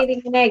go up.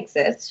 Creating an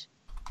exit.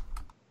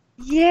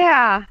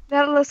 Yeah,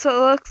 that's what it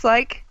looks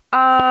like.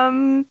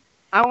 I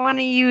want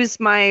to use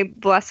my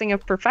Blessing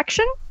of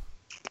Perfection.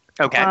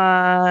 Okay.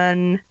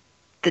 On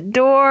the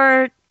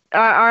door, or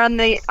on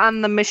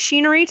the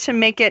machinery to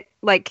make it,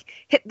 like,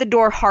 hit the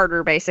door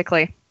harder,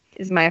 basically,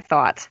 is my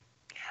thought.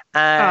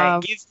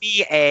 Give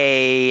me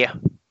a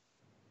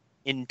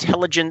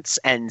intelligence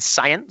and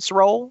science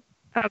roll.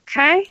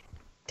 Okay.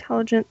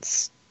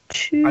 Intelligence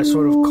 2. I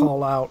sort of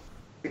call out.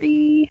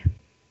 3.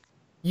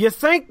 You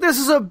think this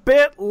is a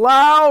bit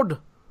loud?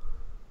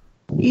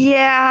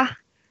 Yeah,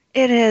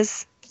 it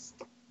is.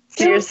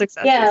 So your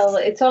success. Yeah,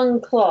 it's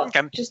on clock.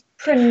 Okay. Just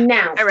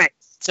pronounce. All right.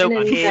 So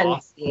and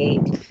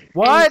enunciate.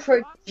 What? And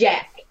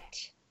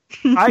project.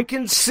 I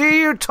can see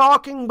you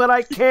talking, but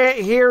I can't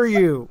hear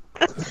you.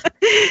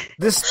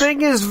 This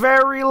thing is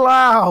very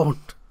loud.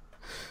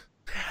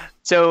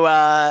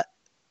 So,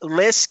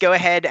 LIss, go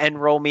ahead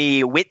and roll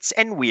me Wits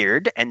and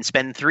Weird and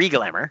spend 3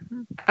 glamour.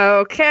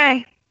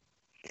 Okay.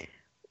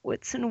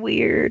 Wits and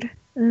Weird.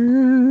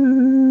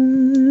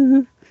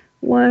 1,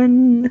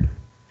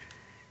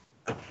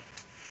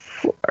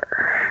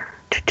 4.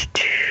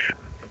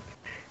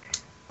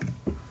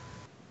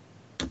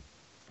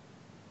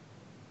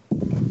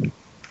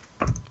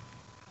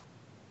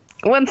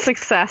 1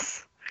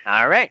 success.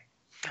 All right.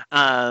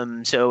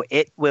 So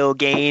it will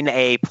gain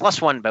a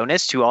 +1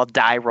 bonus to all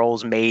die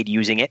rolls made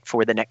using it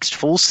for the next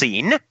full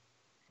scene.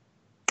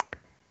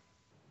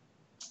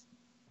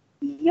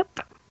 Yep.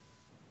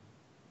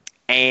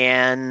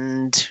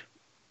 And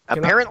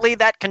apparently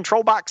that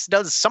control box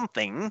does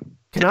something.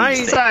 Can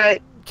I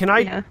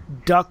yeah.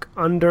 duck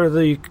under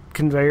the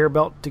conveyor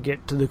belt to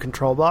get to the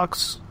control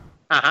box?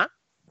 Uh-huh.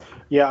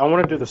 Yeah, I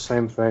want to do the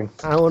same thing.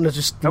 I want to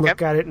just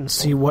look at it and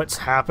see what's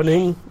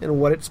happening and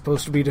what it's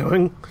supposed to be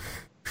doing.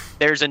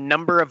 There's a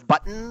number of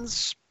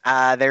buttons.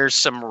 There's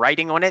some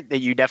writing on it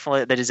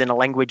that is in a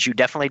language you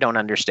definitely don't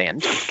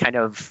understand. Kind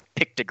of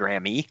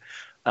pictogrammy,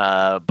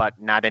 but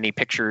not any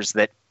pictures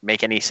that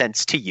make any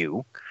sense to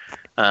you.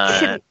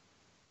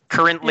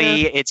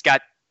 Currently, it's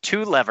got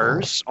 2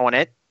 levers on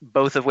it,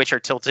 both of which are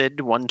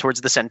tilted, one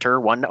towards the center,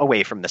 one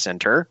away from the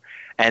center.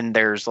 And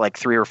there's like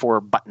 3 or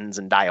 4 buttons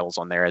and dials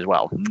on there as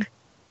well.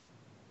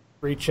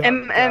 Reach out.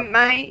 Am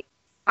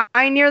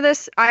I near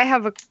this? I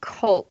have a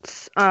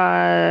cult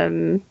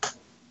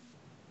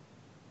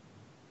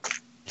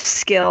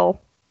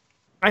skill.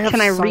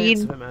 Can I read?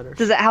 If it matters.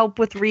 Does it help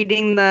with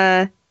reading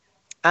the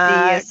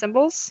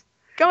symbols?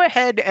 Go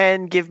ahead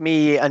and give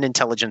me an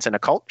intelligence and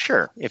occult,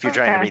 sure, if you're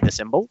trying to read the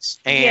symbols.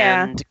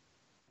 And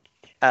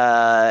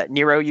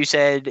Nero, you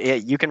said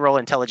you can roll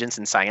intelligence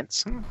and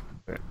science.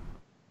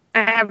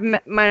 I have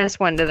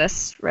 -1 to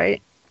this,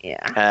 right?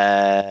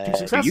 Yeah. 2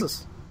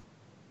 successes.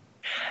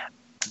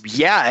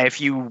 Yeah,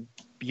 if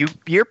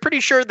you're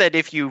pretty sure that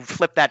if you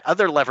flip that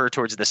other lever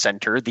towards the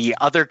center, the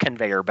other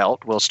conveyor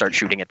belt will start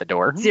shooting at the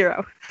door.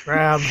 0.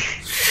 Grab.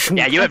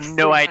 Yeah, you have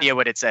no idea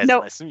what it says.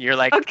 Nope. Listen, you're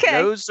like, Okay.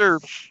 those are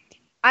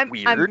I'm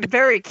weird.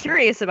 very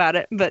curious about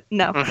it, but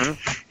no.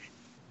 Mhm.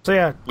 So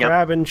yeah,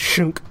 grab and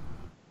shunk.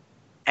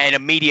 And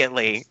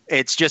immediately,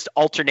 it's just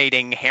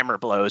alternating hammer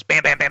blows.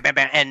 Bam, bam, bam, bam,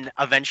 bam. And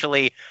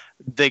eventually,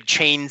 the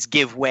chains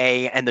give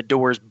way and the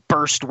doors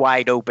burst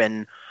wide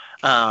open.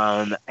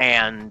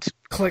 And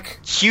Click.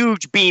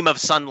 huge beam of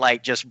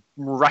sunlight just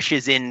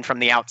rushes in from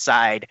the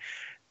outside.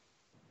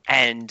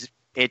 And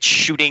it's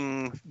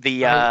shooting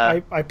the...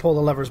 I pull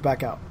the levers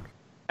back out.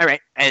 All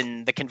right.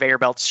 And the conveyor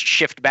belts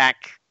shift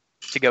back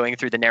to going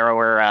through the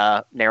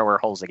narrower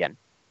holes again.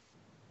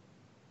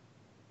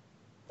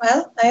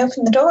 Well, I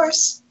opened the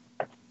doors.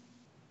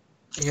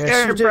 Yes,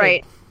 Very you did.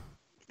 bright.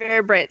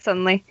 Very bright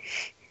suddenly.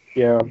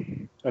 Yeah,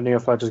 and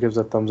Neophyte just gives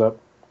a thumbs up.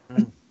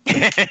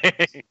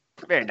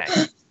 Very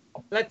nice.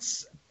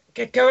 Let's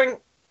get going,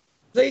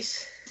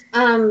 please.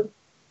 So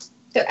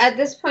at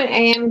this point,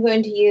 I am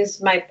going to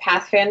use my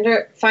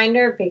Pathfinder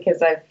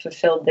because I've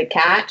fulfilled the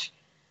catch.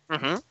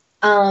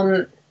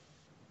 Mm-hmm.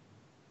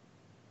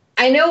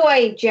 I know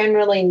I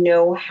generally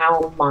know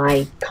how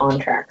my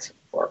contracts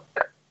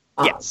work.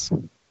 Yes.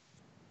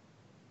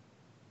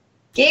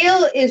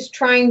 Gale is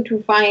trying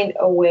to find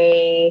a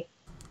way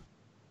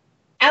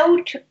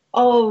out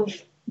of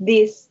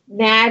this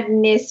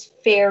madness,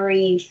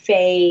 fairy,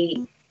 fae,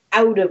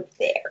 out of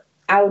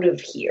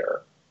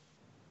here.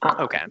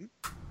 Okay.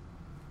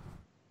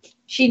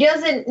 she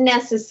doesn't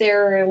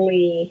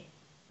necessarily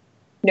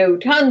know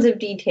tons of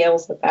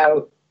details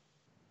about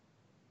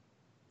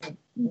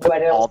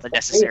what else All the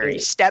necessary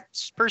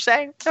steps, per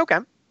se? Okay.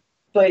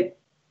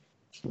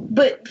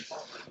 But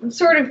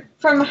sort of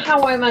from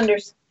how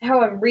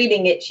I'm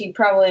reading it, she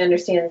probably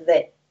understands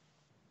that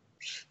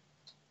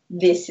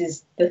this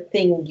is the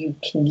thing you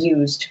can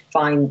use to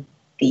find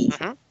the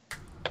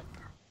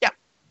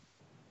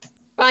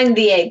find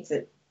the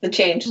exit, the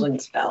changeling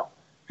spell.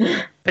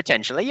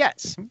 Potentially,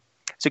 yes.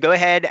 So go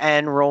ahead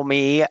and roll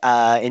me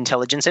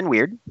intelligence and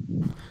weird.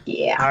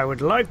 Yeah. I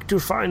would like to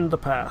find the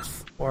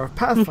path, or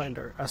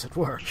pathfinder, as it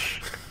were.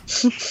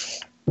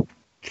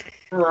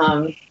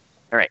 All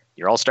right,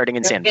 you're all starting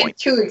in Don't Sandpoint. get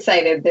too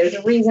excited. There's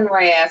a reason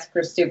why I ask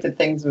for stupid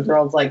things with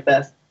rolls like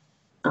this.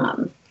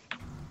 3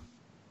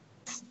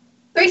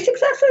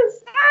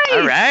 successes. Nice.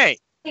 All right,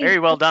 very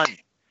well done.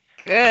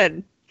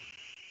 Good.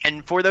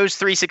 And for those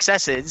 3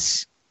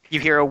 successes, you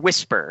hear a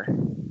whisper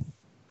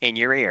in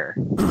your ear.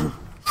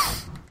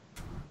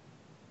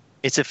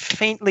 It's a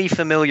faintly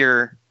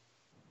familiar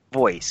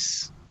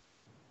voice.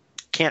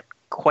 Can't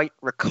quite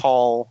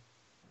recall.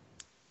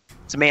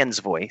 It's a man's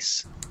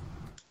voice.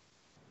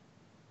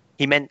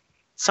 He meant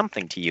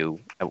something to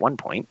you at one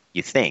point,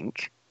 you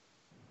think.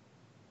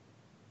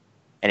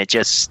 And it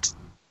just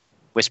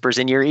whispers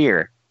in your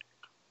ear.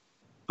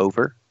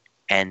 Over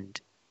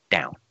and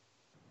down.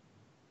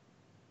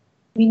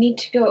 We need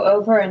to go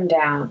over and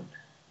down.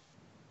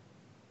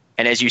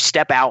 And as you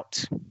step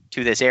out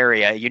to this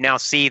area, you now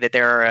see that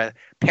there are a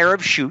pair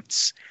of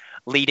chutes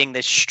leading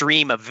this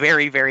stream of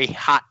very, very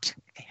hot,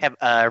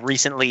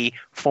 recently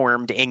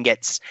formed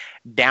ingots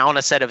down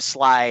a set of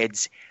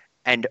slides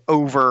and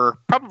over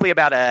probably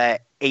about a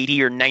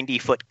 80 or 90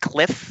 foot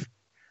cliff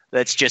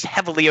that's just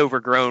heavily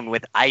overgrown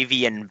with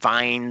ivy and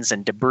vines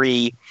and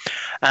debris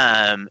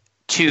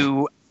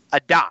to a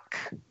dock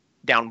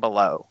down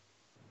below.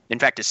 In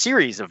fact, a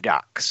series of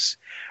docks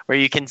where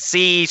you can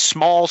see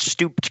small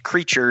stooped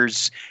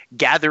creatures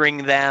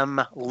gathering them,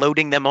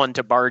 loading them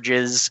onto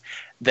barges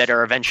that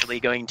are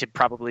eventually going to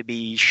probably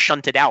be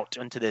shunted out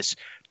into this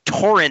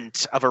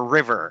torrent of a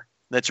river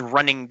that's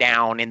running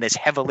down in this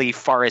heavily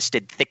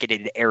forested,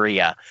 thicketed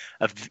area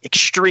of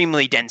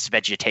extremely dense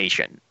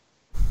vegetation.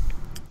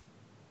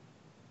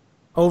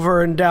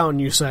 Over and down,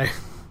 you say?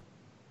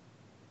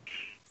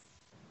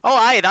 Oh,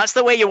 aye, that's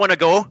the way you want to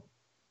go.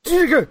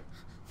 Yeah, good.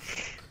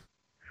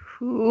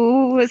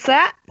 Who was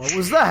that? What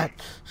was that?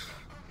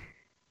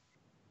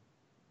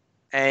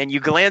 And you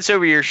glance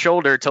over your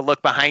shoulder to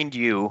look behind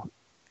you,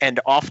 and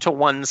off to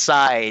one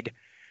side,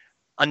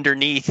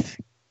 underneath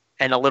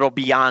and a little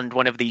beyond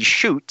one of these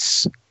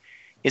chutes,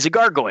 is a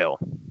gargoyle,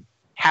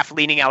 half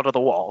leaning out of the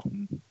wall.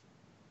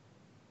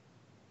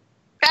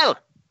 Well,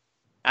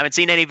 I haven't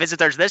seen any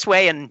visitors this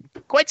way in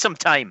quite some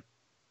time.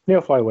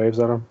 Neophy waves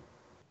at him.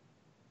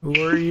 Who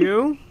are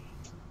you?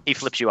 He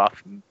flips you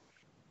off.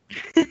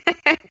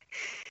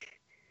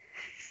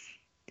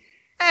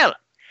 Well,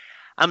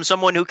 I'm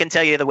someone who can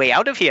tell you the way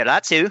out of here,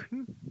 that's who.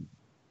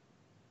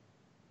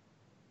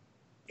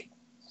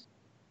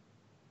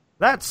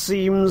 That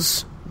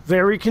seems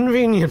very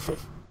convenient.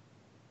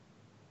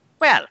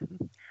 Well,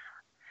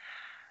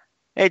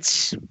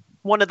 it's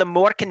one of the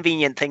more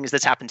convenient things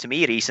that's happened to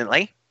me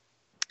recently.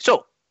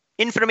 So,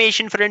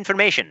 information for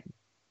information.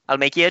 I'll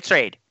make you a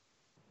trade.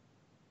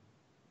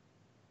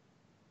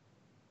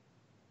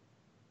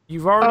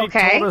 You've already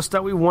Okay. told us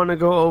that we want to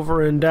go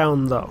over and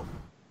down, though.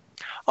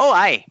 Oh,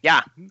 aye,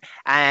 yeah.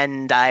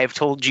 And I've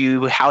told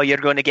you how you're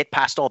going to get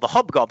past all the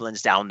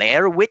hobgoblins down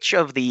there, which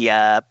of the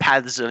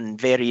paths and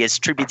various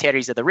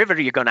tributaries of the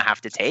river you're going to have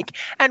to take,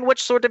 and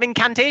which sort of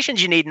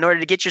incantations you need in order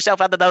to get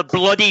yourself out of the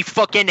bloody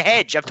fucking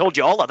hedge. I've told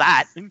you all of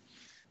that.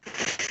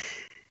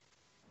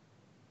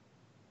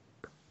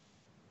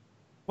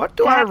 What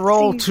do I That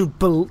roll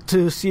seems-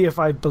 to see if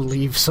I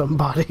believe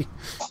somebody?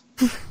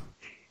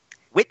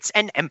 Wits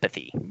and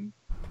empathy.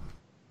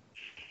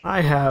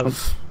 I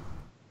have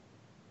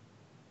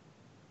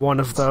one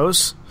of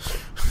those.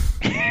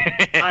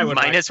 I would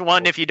Minus like-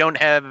 one if you don't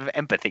have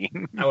empathy.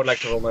 I would like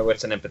to roll my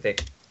wits and empathy.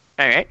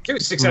 All right. 2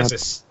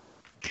 successes.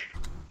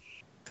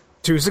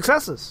 2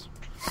 successes.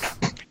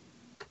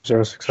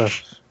 0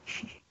 successes.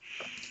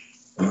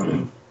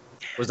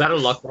 Was that a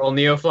luck roll,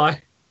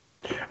 Neofly?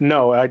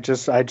 No, I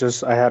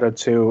had a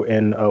 2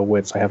 in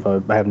wits. I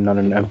have none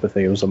in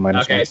empathy. It was a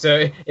minus Okay, 1.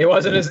 so it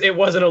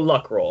wasn't a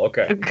luck roll.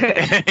 Okay.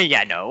 Okay.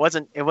 Yeah, no,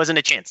 it wasn't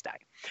a chance die.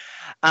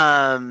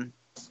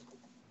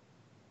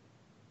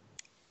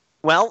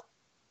 Well,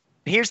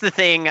 here's the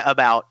thing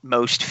about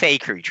most fey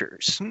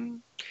creatures.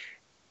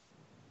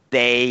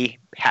 They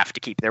have to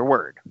keep their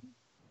word.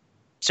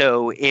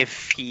 So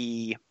if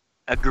he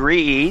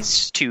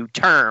agrees to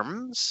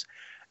terms,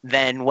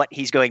 then what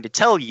he's going to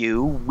tell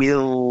you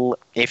will,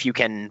 if you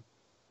can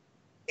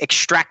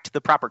extract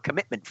the proper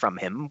commitment from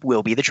him,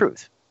 will be the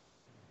truth.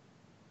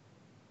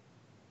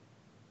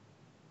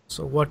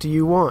 So what do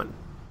you want?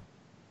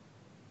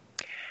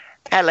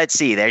 Let's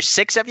see, there's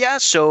 6 of you,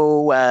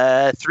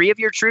 so 3 of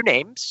your true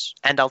names,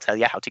 and I'll tell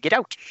you how to get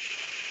out.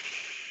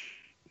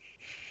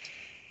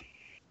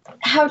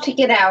 how to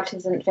get out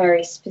isn't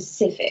very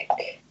specific.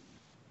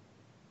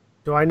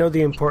 Do I know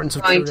the importance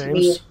of true Going to be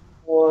names?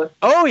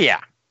 Oh, yeah.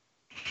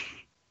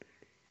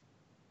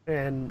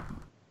 And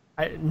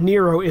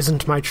Nero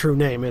isn't my true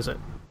name, is it?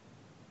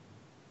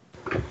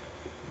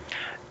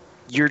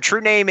 Your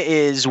true name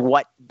is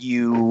what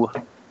you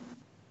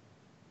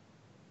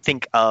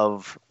think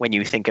of when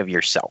you think of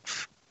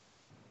yourself.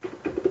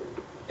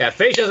 Yeah,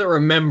 Phage doesn't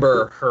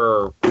remember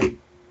her,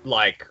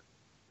 like,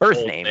 Birth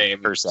old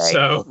name, per se.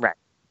 So, Right.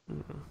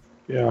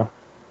 Yeah.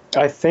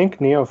 I think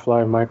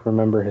Neofly might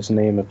remember his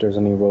name if there's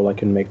any roll I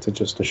can make to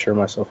just assure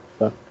myself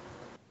of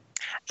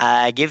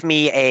that. Give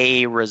me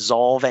a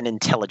resolve and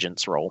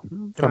intelligence roll.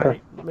 Can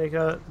I make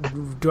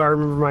do I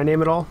remember my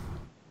name at all?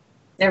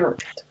 Never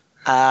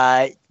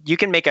mind. You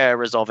can make a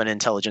resolve and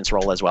intelligence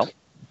roll as well.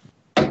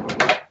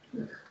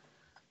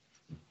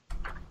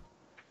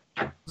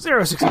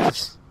 0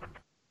 success.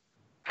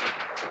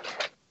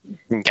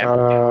 Okay.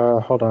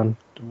 Hold on.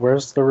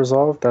 Where's the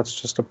resolve? That's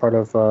just a part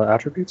of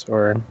attributes,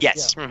 or?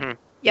 Yes. Yeah. Mm-hmm.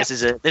 Yep.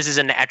 This is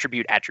an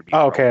attribute.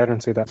 Oh, okay. I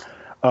didn't see that.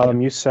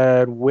 You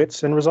said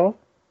wits and resolve.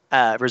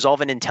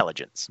 Resolve and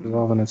intelligence.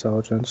 Resolve and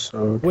intelligence.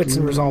 So Wits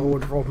and resolve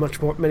would roll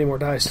many more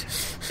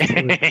dice.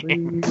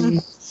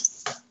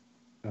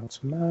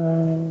 That's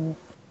math.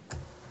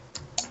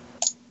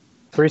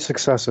 3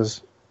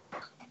 successes.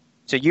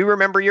 So you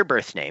remember your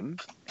birth name,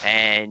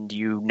 and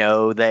you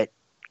know that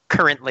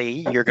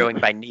currently you're going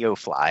by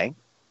Neofly.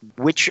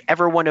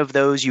 Whichever one of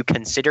those you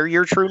consider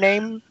your true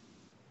name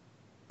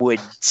would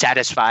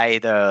satisfy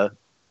the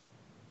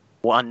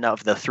one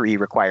of the 3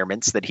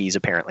 requirements that he's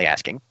apparently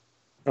asking.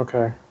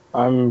 Okay.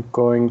 I'm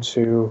going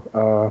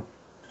to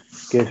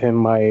give him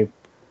my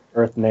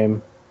Earth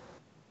name.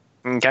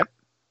 Okay.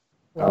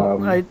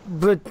 Well, I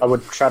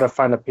would try to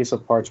find a piece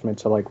of parchment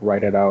to like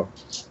write it out.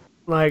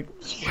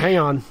 hang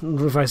on.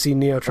 If I see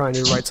Neo trying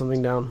to write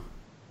something down.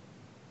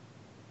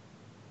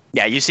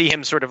 Yeah, you see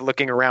him sort of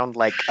looking around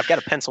like, I've got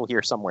a pencil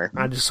here somewhere.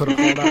 I just sort of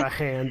hold out a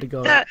hand to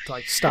go,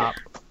 stop.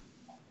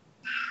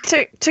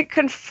 To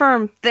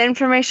confirm, the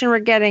information we're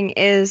getting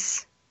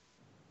is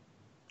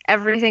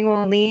everything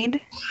we'll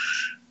need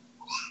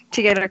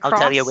to get across. I'll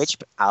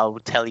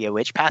tell you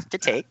which path to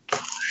take.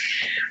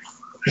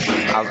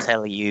 I'll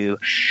tell you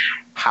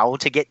how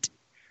to get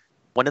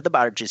one of the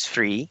barges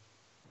free.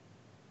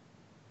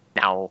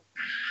 Now,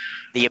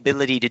 the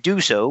ability to do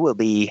so will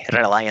be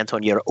reliant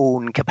on your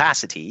own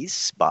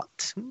capacities,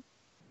 but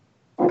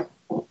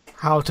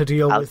How to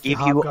deal I'll with give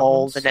the you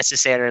all hobgoblins. the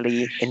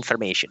necessary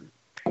information.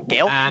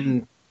 Gale?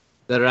 and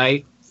the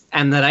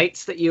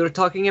rights that you were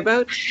talking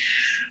about?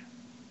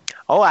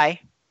 Oh,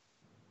 aye.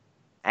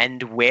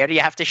 And where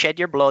you have to shed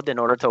your blood in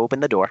order to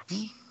open the door.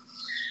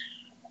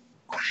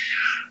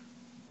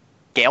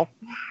 Gale?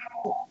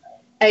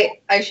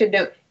 I should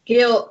note,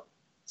 Gale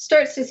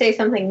starts to say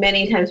something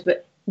many times,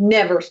 but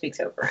never speaks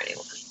over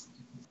anyone.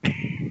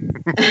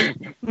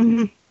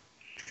 Mhm.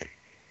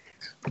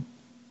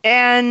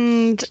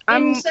 And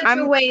In such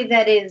a way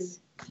that is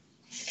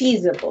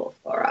feasible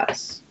for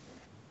us.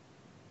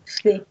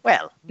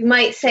 Well, You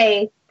might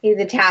say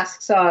the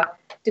tasks are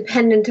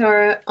dependent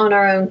on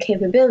our own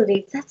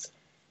capabilities. That's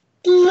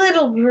a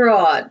little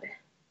broad.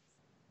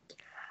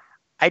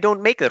 I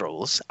don't make the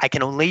rules. I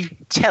can only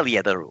tell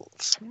you the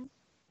rules.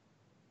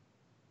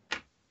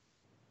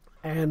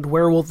 And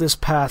where will this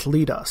path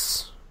lead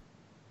us?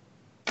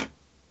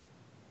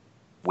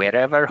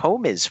 Wherever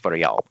home is for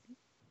y'all.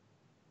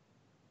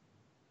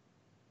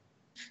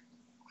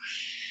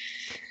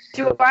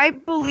 do I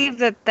believe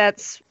that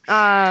that's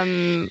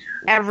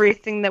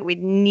everything that we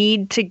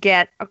need to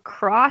get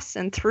across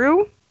and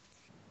through?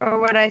 Or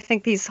would I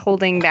think he's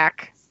holding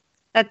back?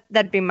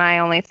 That'd be my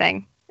only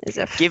thing. Is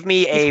if Give me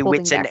he's a holding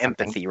wits and back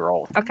something. empathy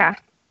roll. Okay.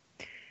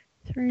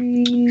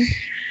 3.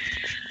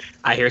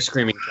 I hear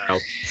screaming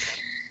child.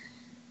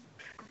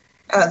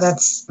 Oh,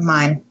 that's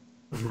mine.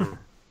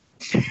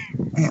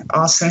 Yeah,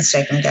 Austin's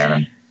taken care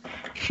of.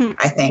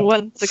 I think.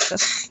 1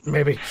 success.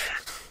 Maybe.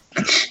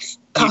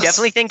 You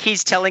definitely think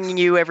he's telling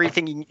you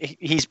everything,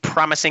 he's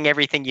promising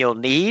everything you'll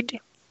need.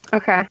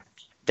 Okay.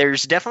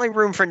 There's definitely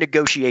room for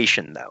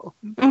negotiation, though.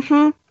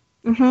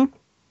 Mm-hmm. Mm-hmm.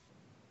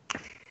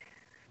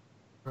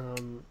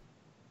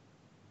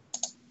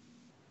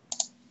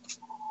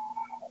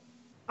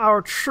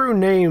 Our true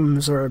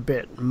names are a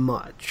bit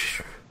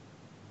much.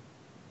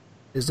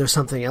 Is there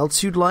something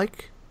else you'd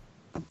like?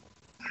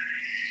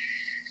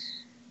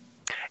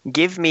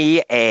 Give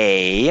me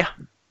a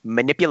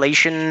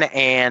manipulation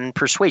and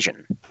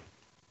persuasion.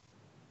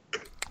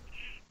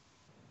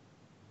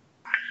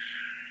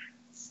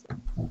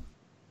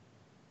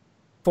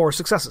 Four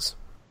successes.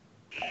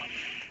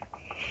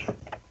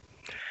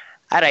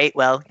 All right,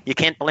 well, you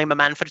can't blame a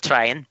man for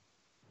trying.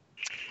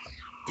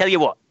 Tell you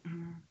what.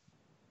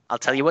 I'll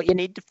tell you what you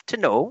need to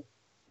know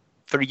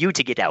for you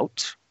to get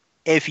out,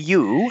 if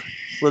you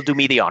will do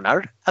me the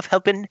honor of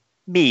helping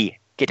me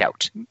get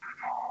out.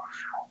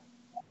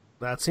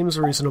 That seems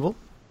reasonable.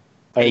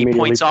 I And he immediately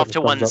points put off a to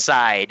one thumbs up.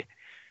 side.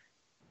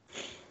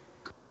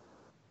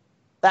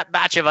 That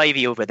batch of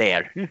ivy over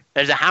there.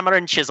 There's a hammer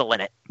and chisel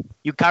in it.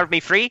 You carve me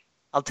free,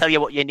 I'll tell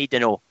you what you need to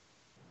know.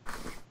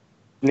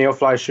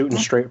 Neofly shooting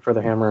straight for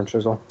the hammer and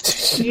chisel.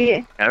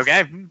 Yeah.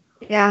 Okay.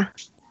 Yeah.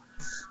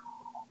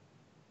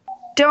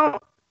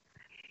 Don't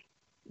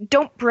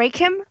break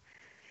him.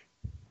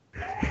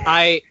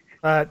 I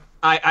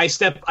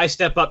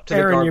step up to the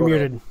Erin, gargoyle. you're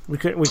muted. We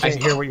can't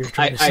hear what you're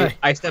trying to say.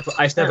 I step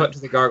up to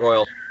the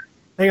gargoyle.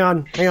 Hang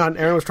on.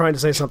 Erin was trying to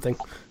say something.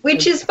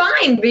 Which is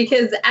fine,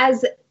 because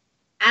as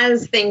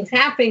things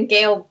happen,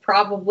 Gale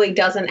probably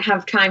doesn't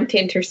have time to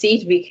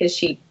intercede because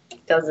she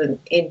doesn't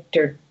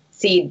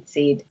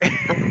intercede.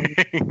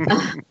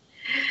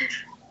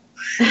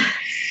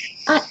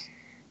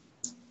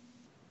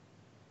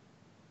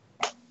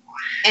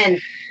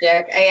 And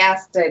Jack, I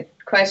asked a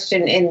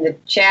question in the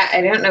chat.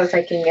 I don't know if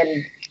I can get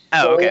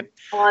okay.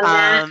 on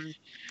that.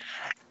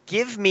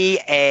 Give me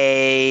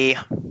a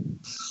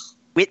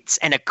wits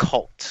and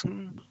occult.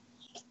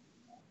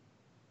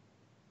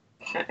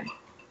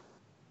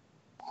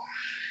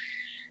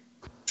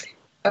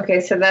 Okay,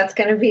 so that's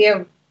going to be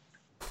a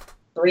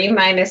 3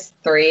 minus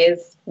 3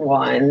 is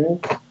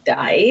 1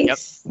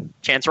 dice. Yep.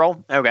 Chance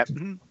roll. Okay.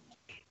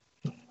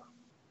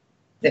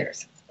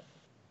 There's.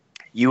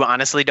 You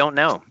honestly don't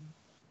know.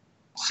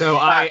 So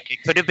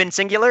It could have been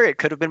singular. It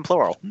could have been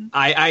plural.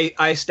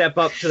 I step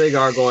up to the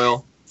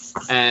gargoyle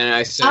and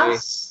I say,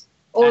 Us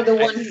or the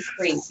one who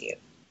frees you?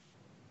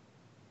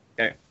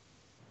 okay.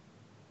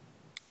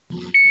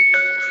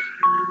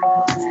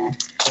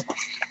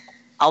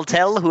 I'll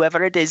tell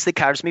whoever it is that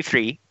carves me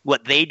free.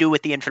 What they do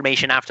with the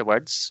information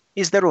afterwards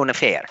is their own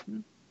affair.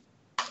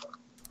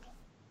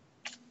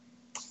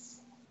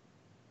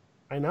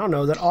 I now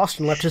know that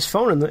Austin left his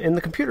phone in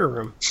the computer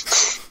room.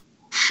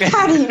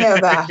 How do you know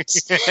that?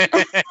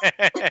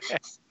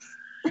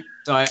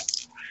 So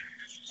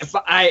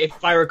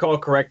if I recall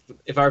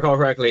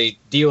correctly,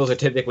 deals are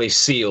typically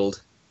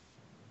sealed.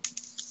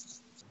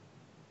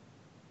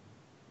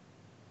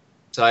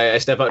 So I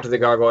step up to the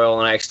gargoyle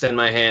and I extend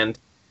my hand.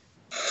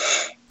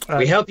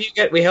 We help you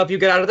get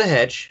out of the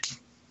hedge.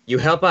 You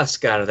help us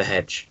get out of the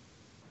hedge.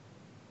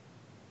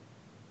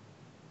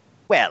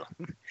 Well,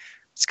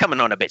 it's coming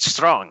on a bit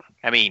strong.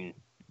 I mean,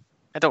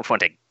 I don't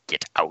want to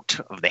get out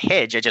of the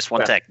hedge. I just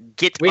want to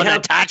get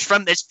unattached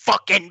from this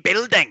fucking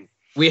building.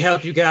 We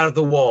help you get out of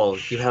the wall.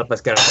 You help us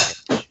get out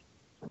of the hedge.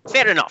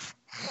 Fair enough.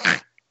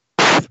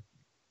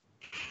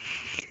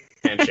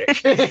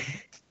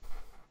 Handshake.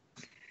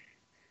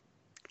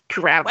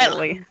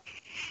 Gravelly.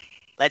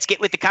 Let's get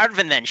with the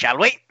carving then, shall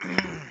we?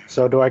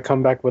 So do I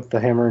come back with the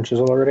hammer and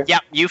chisel already? Yeah,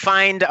 you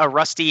find a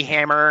rusty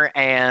hammer,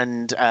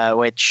 and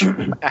which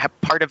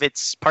part of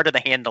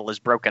the handle is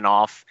broken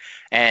off,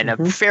 and a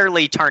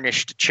fairly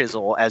tarnished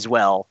chisel as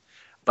well.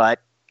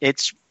 But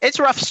it's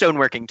rough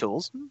stoneworking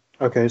tools.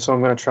 Okay, so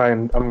I'm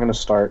gonna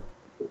start.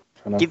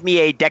 Give me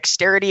a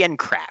dexterity and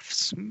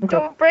crafts.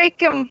 Don't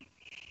break him.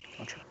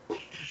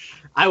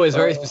 I was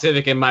very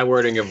specific in my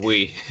wording of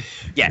we.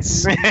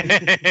 Yes.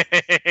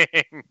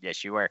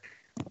 Yes, you were.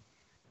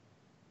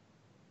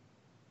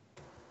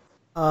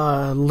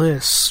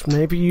 LIss,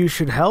 maybe you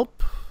should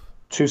help?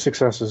 2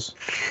 successes.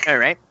 All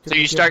right. So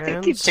you start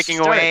ticking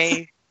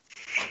away,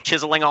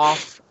 chiseling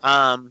off.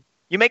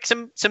 You make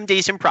some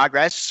decent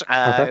progress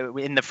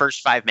in the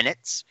first 5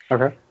 minutes.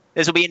 Okay.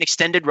 This will be an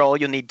extended roll.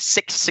 You'll need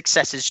 6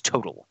 successes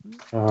total.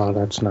 Oh,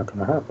 that's not going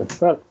to happen.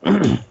 But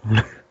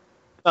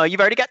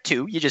You've already got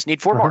 2. You just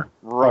need 4 more.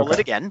 Roll it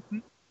again.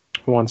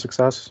 1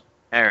 success.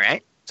 All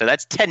right. So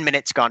that's 10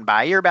 minutes gone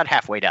by. You're about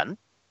halfway done.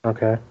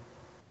 Okay.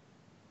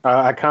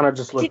 I kind of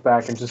just look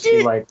back and just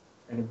see, like,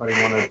 anybody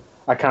want to...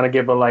 I kind of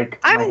give a, like,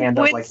 my hand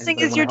up, like... I'm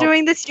wincing as you're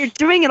doing this. You're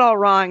doing it all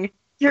wrong.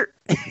 You're...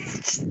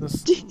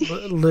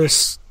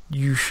 LIss,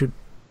 you should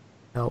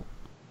help.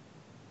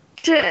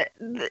 Does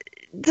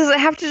it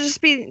have to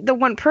just be the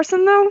one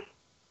person, though?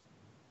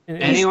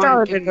 We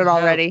started it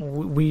already.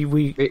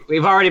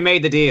 We've already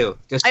made the deal.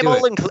 Just I'm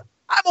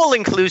all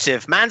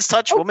inclusive. Man's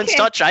touch, woman's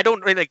touch. I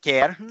don't really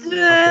care.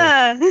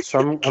 Okay. So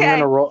I'm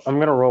gonna roll. I'm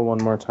gonna roll one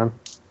more time.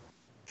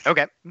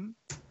 Okay.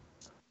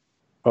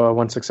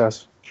 1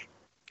 success.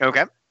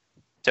 Okay.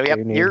 So yep,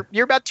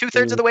 you're about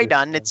 2/3 of the way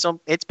done.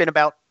 It's been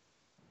about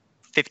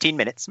 15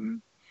 minutes.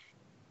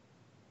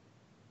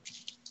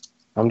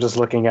 I'm just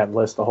looking at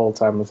LIss the whole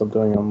time as I'm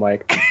doing it. I'm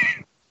like...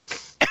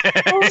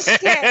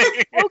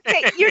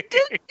 Okay. You have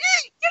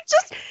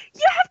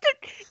to.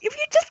 If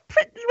you just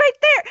put it right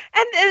there,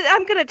 and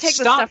I'm gonna take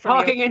the stuff from you.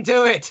 Stop talking and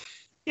do it.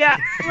 Yeah,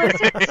 let's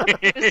just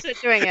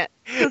start doing it.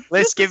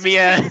 Let's give me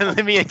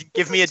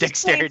a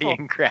dexterity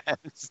and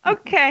crafts.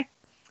 Okay.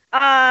 All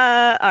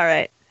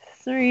right.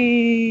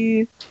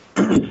 3,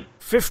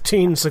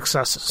 15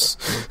 successes.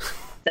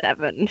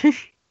 7.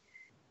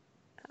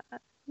 I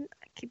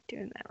keep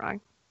doing that wrong.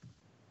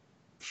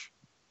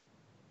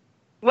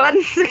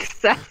 1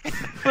 success.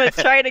 I'm gonna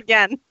try it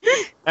again.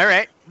 All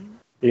right.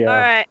 Yeah. All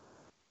right.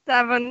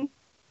 7.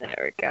 There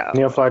we go.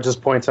 Neofly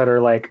just points at her,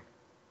 like,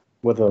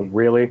 with a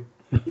really...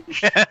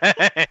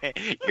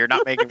 You're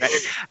not making that.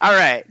 All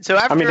right. So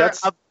after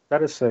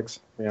That is 6.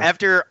 Yeah.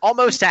 After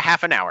almost a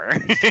half an hour,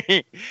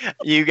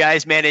 you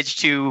guys manage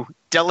to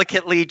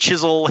delicately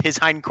chisel his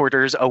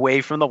hindquarters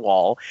away from the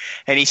wall,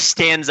 and he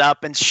stands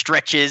up and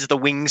stretches, the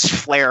wings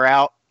flare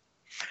out.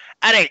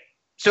 All right,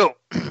 so,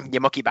 you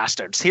mucky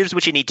bastards, here's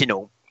what you need to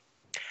know.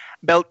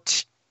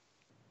 About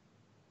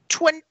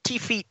 20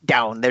 feet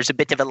down, there's a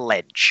bit of a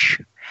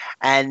ledge.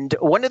 And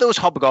one of those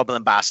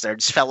hobgoblin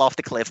bastards fell off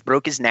the cliff,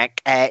 broke his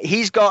neck.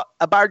 He's got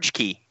a barge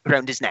key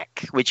around his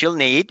neck, which you'll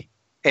need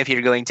if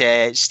you're going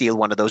to steal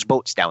one of those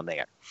boats down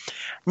there.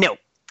 No.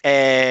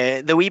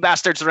 The wee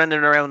bastards running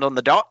around on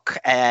the dock,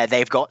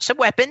 they've got some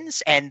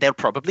weapons, and they'll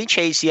probably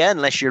chase you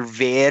unless you're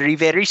very,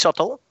 very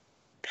subtle.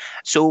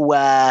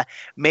 So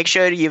make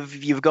sure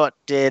you've got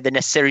the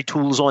necessary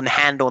tools on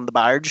hand on the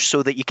barge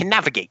so that you can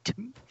navigate.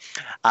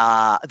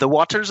 The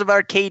waters of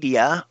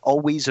Arcadia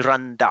always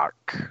run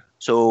dark.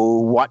 So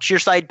watch your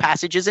side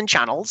passages and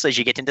channels as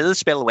you get into the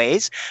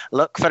spillways.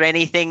 Look for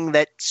anything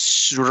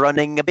that's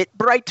running a bit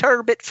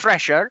brighter, a bit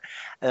fresher.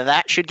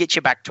 That should get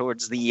you back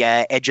towards the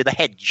edge of the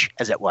hedge,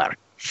 as it were.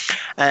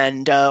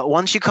 And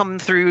once you come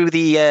through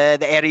the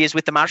areas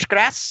with the marsh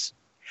grass,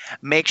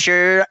 make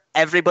sure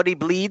everybody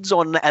bleeds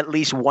on at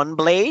least one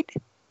blade.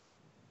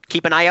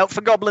 Keep an eye out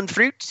for goblin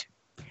fruit.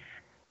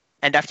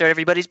 And after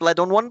everybody's bled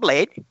on one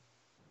blade,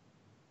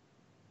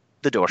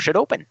 the door should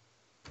open.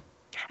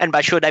 And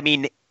by should, I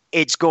mean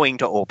it's going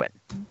to open.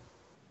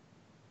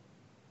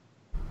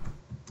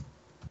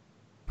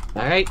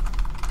 All right.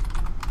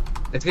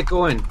 Let's get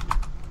going.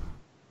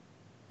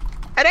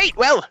 All right,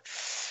 well,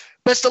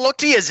 best of luck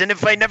to you, and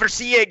if I never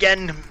see you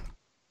again,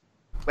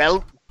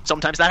 well,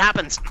 sometimes that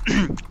happens.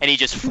 And he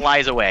just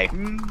flies away.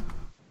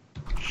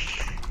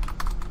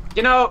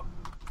 You know,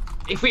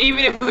 even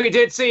if we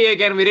did see you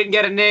again, we didn't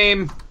get a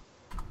name.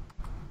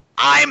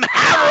 I'm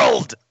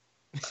Harold!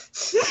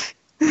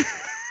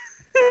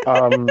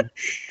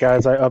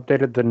 Guys, I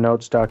updated the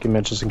notes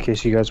document just in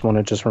case you guys want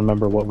to just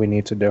remember what we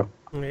need to do.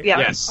 Yeah.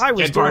 Yes. I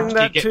was Get doing barge,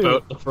 that get too.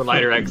 boat, look for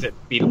lighter exit,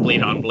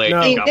 bleed on blade.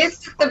 No. See, Go.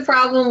 this is the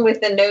problem with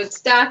the notes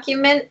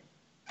document.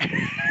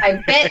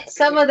 I bet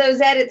some of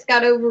those edits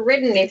got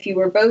overridden if you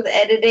were both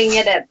editing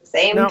it at the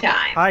same No,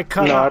 time. I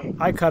cut No, out.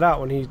 I cut out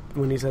when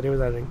he said he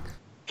was editing.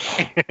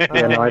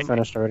 Yeah, no, I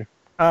finished already.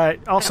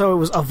 Also, it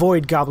was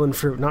avoid goblin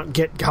fruit, not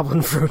get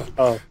goblin fruit.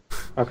 Oh,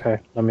 okay.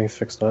 Let me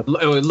fix that.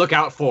 Look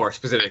out for,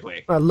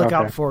 specifically. Look Okay.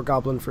 out for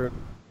goblin fruit.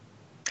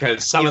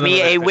 Because some Give of them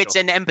me are a beneficial. wits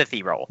and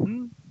empathy roll.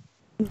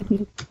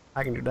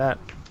 I can do that.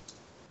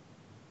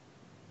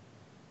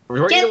 Were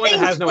you Get the one that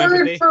things has no word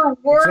empathy? for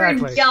word,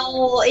 Exactly.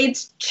 y'all.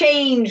 It's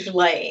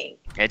changeling.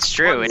 It's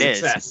true, it is.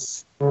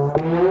 Success.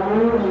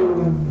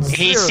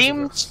 He Zero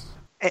seemed,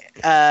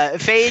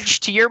 success. Phage,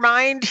 to your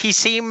mind, he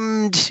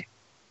seemed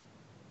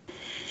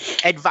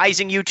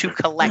advising you to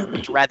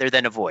collect rather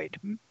than avoid.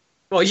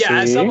 Well,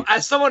 yeah, See?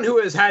 as someone who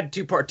has had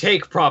to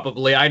partake,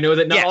 probably, I know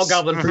that not Yes. all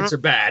goblin fruits are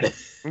bad.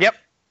 Yep.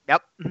 No,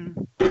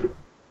 hold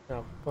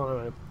on a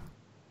minute.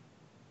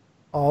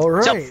 All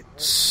right,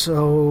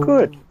 so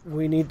Good.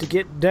 we need to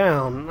get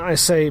down. I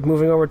say,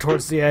 moving over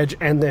towards the edge,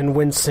 and then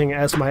wincing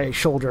as my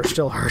shoulder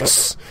still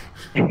hurts.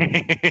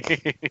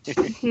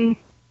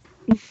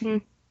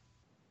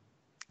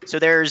 So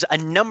there's a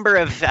number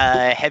of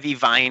heavy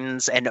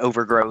vines and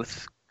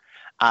overgrowth.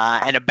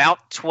 And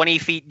about 20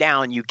 feet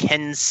down, you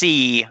can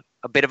see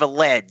a bit of a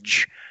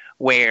ledge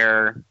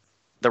where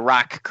the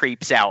rock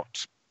creeps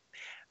out.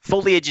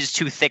 Foliage is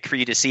too thick for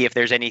you to see if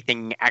there's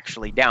anything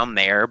actually down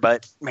there,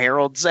 but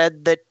Harold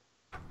said that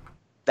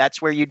that's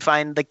where you'd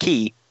find the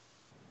key.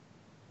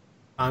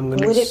 I'm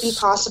gonna. Would it be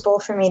possible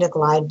for me to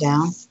glide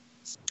down?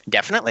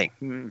 Definitely.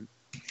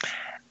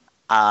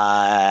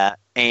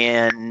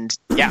 And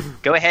yeah,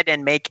 go ahead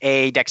and make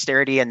a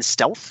dexterity and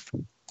stealth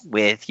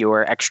with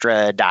your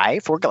extra die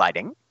for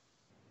gliding.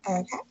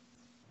 Okay.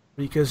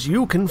 Because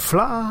you can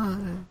fly.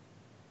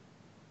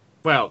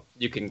 Well,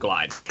 you can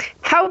glide.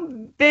 How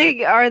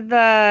big are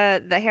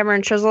the hammer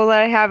and chisel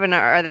that I have, and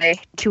are they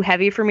too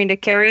heavy for me to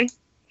carry?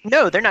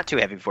 No, they're not too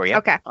heavy for you.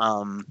 Okay. The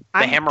I'm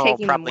hammer will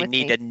taking them probably with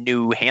need me. a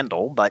new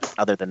handle, but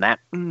other than that,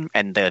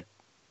 and the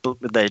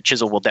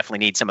chisel will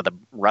definitely need some of the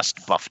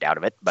rust buffed out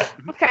of it. But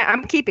Okay,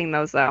 I'm keeping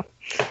those though.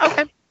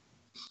 okay,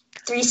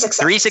 3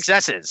 successes. 3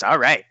 successes. All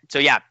right. So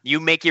yeah, you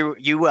make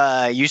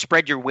you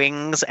spread your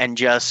wings and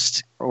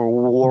just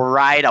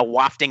ride a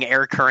wafting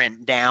air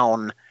current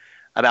down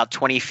about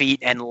 20 feet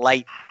and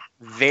light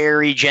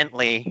very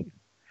gently,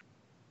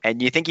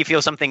 and you think you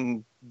feel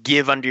something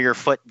give under your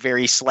foot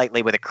very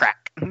slightly with a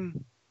crack.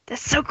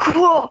 That's so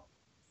cool.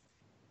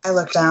 I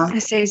look down. I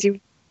say as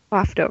you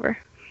waft over.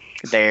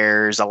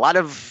 There's a lot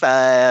of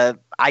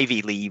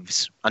ivy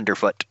leaves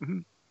underfoot.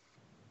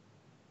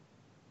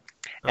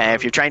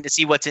 If you're trying to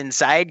see what's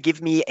inside,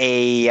 give me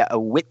a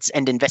wits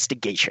and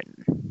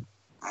investigation.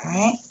 All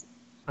right.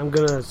 I'm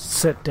gonna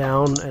sit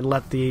down and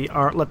let the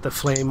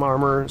flame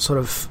armor sort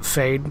of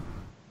fade.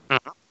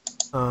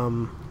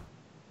 And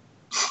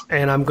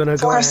I'm gonna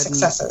go 4 ahead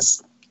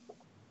successes.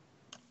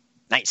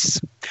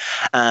 Nice.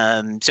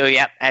 So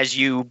yeah, as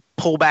you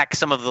pull back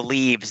some of the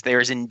leaves,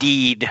 there's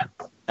indeed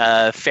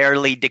a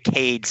fairly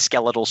decayed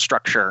skeletal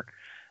structure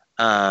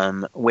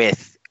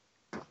with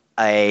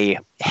a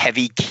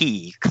heavy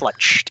key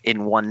clutched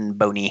in one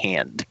bony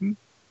hand.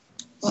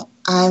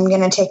 I'm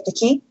going to take the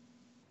key.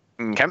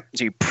 Okay,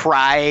 so you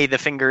pry the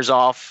fingers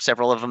off.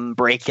 Several of them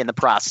break in the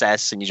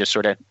process, and you just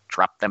sort of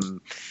drop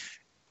them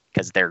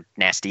because they're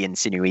nasty and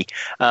sinewy.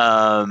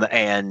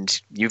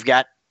 And you've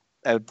got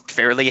a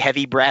fairly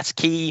heavy brass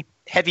key,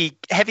 heavy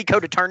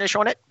coat of tarnish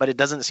on it, but it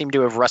doesn't seem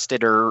to have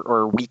rusted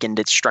or weakened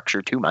its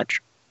structure too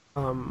much.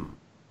 Can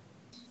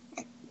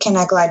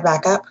I glide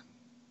back up?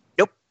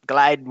 Nope,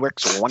 glide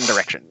works one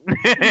direction.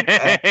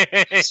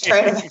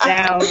 Straight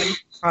Down.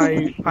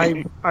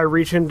 I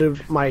reach into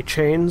my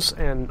chains,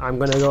 and I'm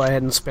going to go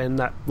ahead and spend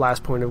that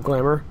last point of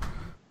glamour.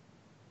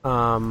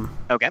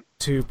 Okay.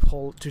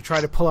 To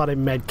try to pull out a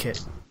med kit,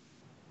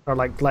 or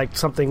like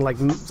something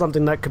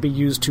that could be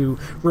used to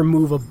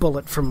remove a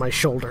bullet from my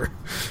shoulder.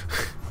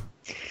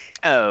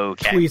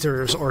 Okay.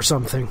 Tweezers or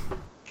something.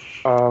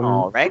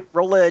 All right.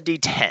 Roll a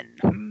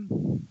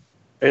d10.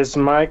 Is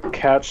my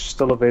catch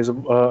still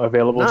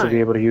available to 9. be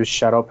able to use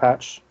Shadow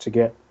Patch to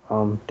get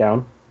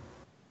down?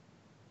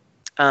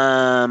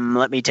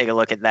 Let me take a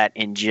look at that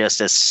in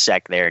just a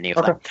sec there, Neil.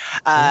 Okay.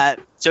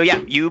 So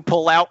yeah, you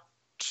pull out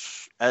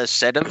a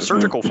set of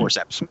surgical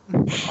forceps.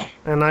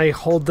 And I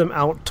hold them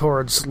out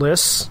towards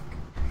LIss.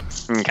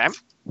 Okay.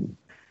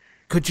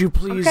 Could you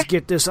please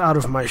get this out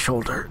of my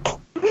shoulder?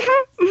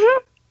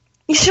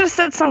 You should have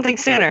said something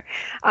sooner.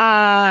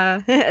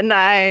 And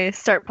I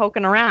start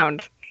poking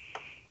around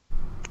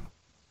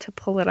to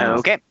pull it out.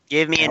 Okay.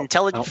 Give me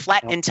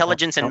flat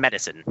intelligence and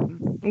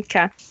medicine.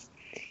 Okay.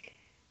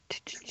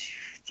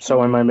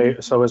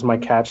 So is my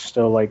catch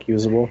still like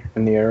usable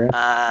in the area?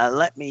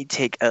 Let me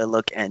take a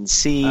look and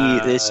see.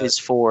 This is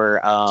for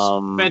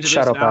Spend at least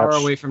Shadow an hour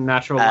Patch. away from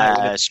natural light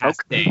with its smoke.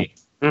 past day.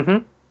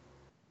 Mm-hmm.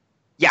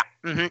 Yeah.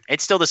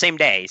 It's still the same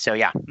day, so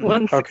yeah.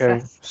 One Okay,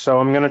 success. so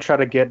I'm gonna try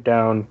to get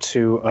down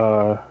to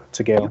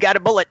Gale. You got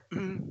a bullet.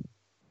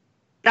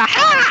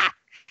 Aha!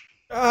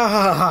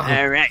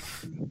 All right.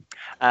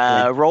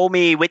 Roll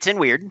me wits and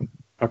weird.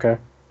 Okay.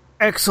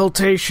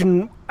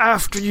 Exaltation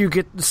after you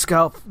get the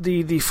scalp,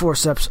 the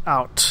forceps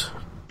out.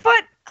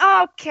 But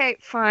okay,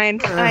 fine.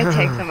 I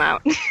take them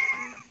out.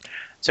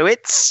 So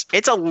it's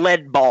a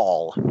lead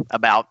ball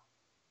about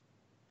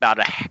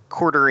a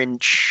quarter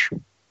inch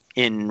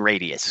in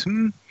radius.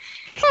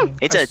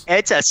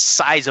 It's a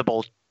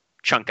sizable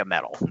chunk of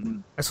metal.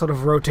 I sort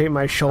of rotate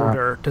my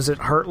shoulder. Does it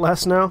hurt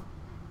less now?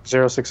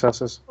 0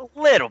 successes. A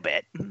little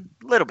bit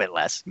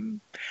less.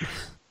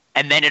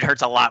 And then it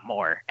hurts a lot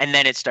more, and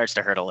then it starts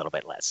to hurt a little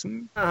bit less.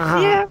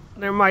 Yeah.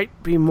 There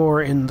might be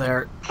more in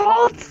there.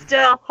 Hold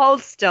still.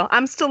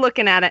 I'm still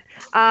looking at it.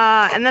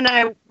 And then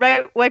I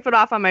wipe it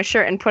off on my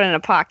shirt and put it in a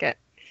pocket.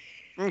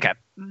 Okay.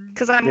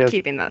 Because I'm Yes.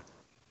 keeping this.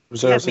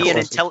 0 Give me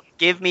successes.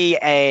 give me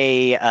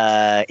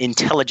a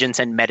intelligence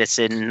and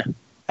medicine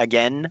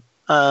again,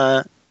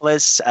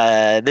 Liz.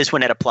 This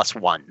one at a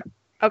 +1.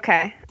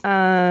 Okay.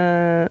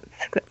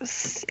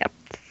 Yep.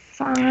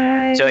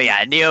 5. So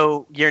yeah,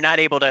 Neo, you're not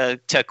able to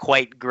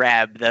quite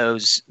grab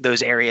those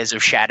areas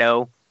of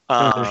shadow.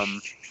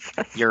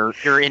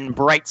 You're in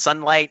bright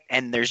sunlight,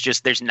 and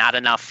there's not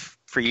enough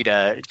for you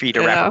to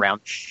wrap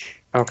around.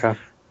 Okay.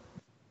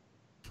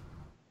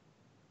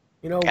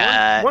 You know,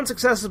 Uh, one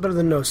success is better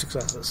than no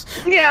successes.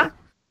 Yeah.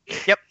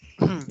 Yep.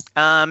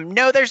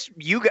 No,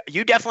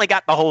 you definitely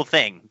got the whole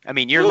thing. I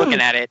mean, you're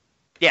looking at it.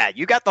 Yeah,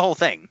 you got the whole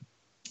thing.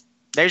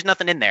 There's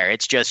nothing in there.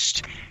 It's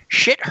just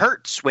shit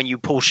hurts when you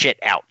pull shit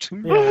out.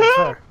 Yeah,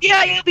 fair.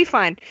 Yeah, you'll be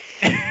fine.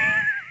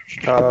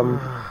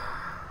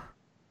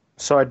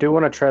 So I do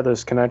want to try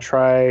this. Can I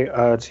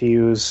try to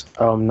use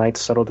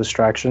Night's Subtle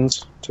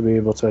Distractions to be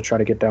able to try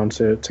to get down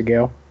to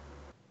Gale?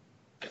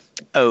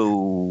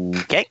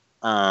 Okay.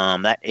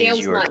 That is Gale's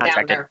your not down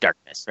contracted there.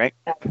 darkness, right?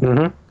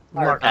 Mm-hmm.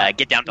 Lark.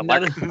 Get down to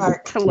Lark.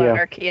 Lark. To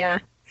Lark, yeah.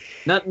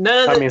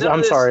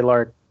 I'm sorry,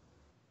 Lark.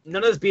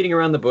 None of this beating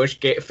around the bush.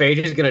 Phage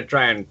is going to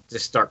try and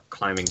just start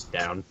climbing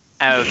down.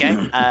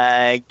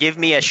 Okay. Give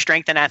me a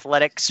strength and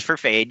athletics for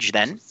Phage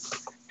then.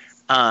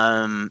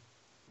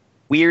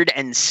 Weird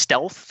and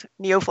stealth,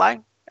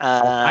 Neofly.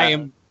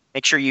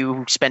 Make sure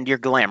you spend your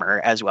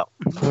glamour as well.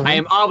 I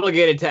am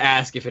obligated to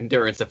ask if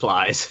endurance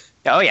applies.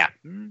 Oh yeah.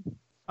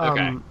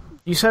 Okay.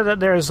 You said that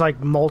there's like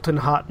molten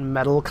hot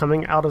metal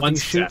coming out of One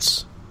these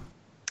chutes.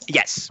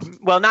 Yes.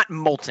 Well, not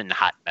molten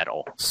hot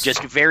metal.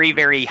 Just very,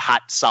 very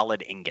hot,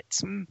 solid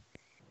ingots.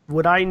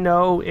 Would I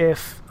know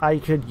if I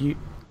could,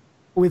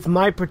 with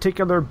my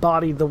particular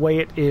body the way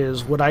it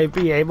is, would I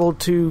be able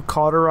to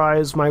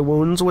cauterize my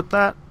wounds with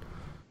that?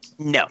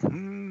 No.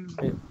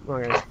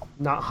 Okay.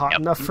 Not hot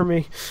enough for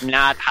me.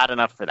 Not hot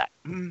enough for that.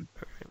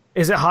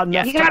 Is it hot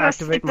enough You to gotta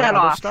activate stick my that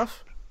other off.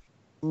 stuff?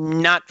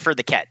 Not for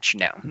the catch,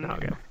 no.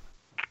 Okay.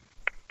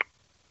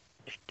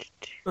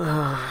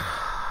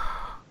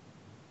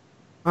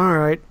 All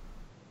right.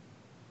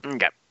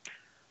 Okay.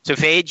 So,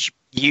 Phage,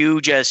 you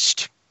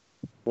just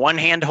one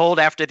handhold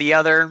after the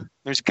other.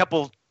 There's a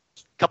couple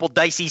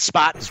dicey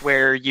spots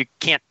where you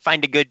can't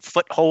find a good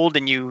foothold,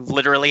 and you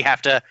literally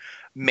have to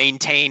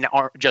maintain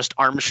just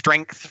arm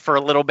strength for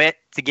a little bit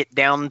to get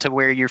down to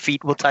where your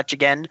feet will touch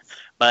again,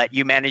 but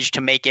you manage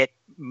to make it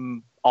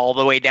all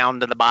the way down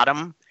to the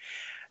bottom.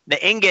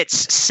 The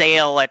ingots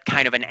sail at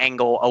kind of an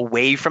angle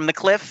away from the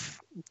cliff,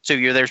 so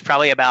there's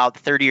probably about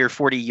 30 or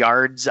 40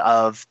 yards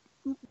of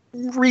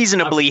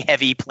reasonably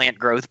heavy plant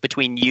growth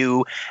between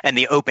you and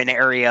the open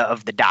area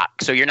of the dock.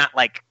 So you're not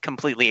like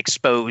completely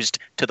exposed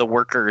to the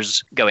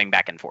workers going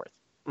back and forth.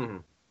 Mm-hmm.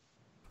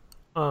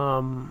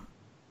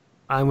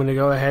 I'm going to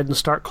go ahead and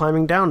start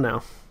climbing down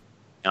now.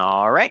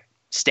 All right.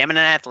 Stamina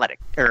and athletic,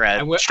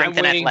 or strength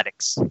and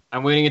athletics.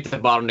 I'm waiting at the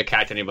bottom to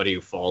catch anybody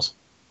who falls.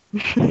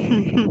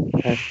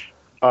 Okay.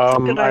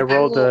 I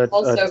rolled a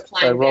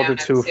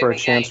 2 for a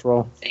chance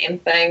roll. Same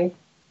thing.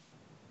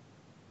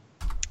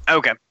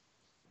 Okay.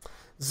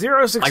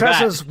 0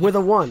 successes with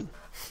a 1.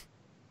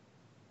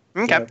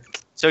 Okay. Yeah.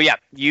 So yeah,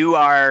 you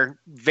are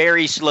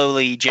very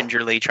slowly,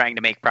 gingerly trying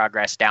to make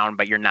progress down,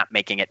 but you're not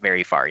making it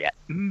very far yet.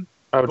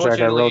 Oh, Jack,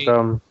 I rolled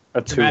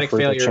a 2 for the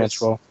failure chance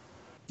is- roll.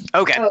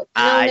 Okay. Oh,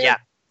 Yeah.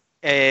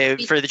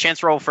 For the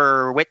chance roll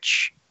for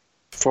which?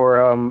 For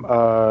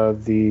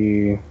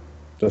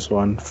this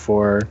one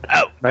for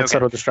Oh, Night okay.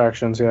 Subtle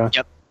Distractions, yeah.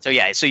 Yep. So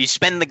yeah, so you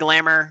spend the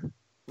glamour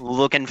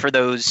looking for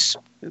those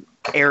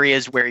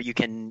areas where you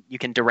can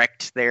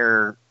direct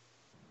their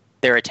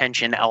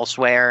attention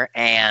elsewhere,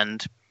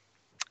 and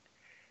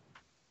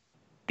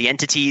the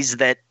entities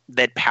that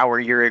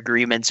power your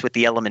agreements with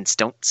the elements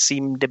don't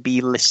seem to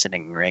be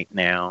listening right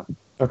now.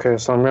 Okay,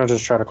 so I'm gonna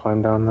just try to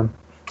climb down then.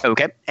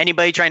 Okay.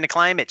 Anybody trying to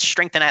climb? It's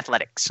strength and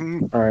athletics. All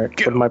right.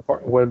 Go.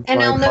 Would And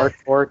my I'll know- part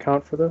 4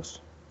 count for this?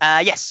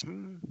 Yes.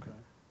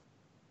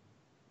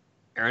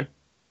 Erin?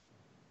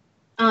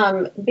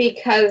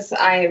 Because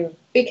I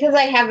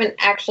haven't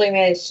actually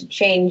managed to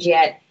change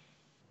yet.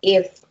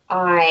 If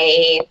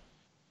I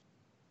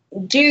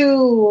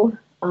do,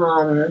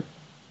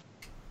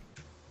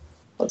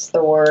 what's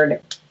the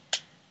word?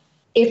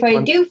 If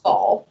I do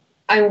fall,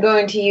 I'm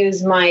going to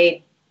use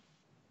my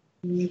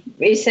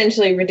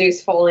essentially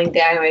reduce falling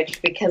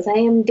damage because I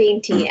am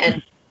dainty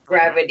and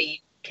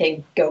gravity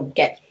can go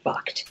get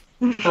fucked.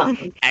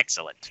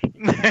 Excellent.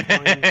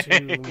 Going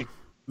to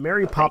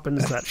Mary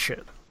Poppins that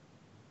shit.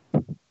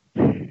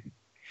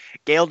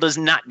 Gale does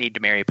not need to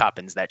Mary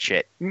Poppins that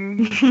shit.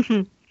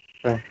 Okay.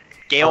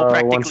 Gale One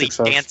practically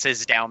success.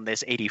 dances down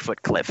this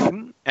 80-foot cliff.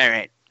 All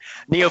right.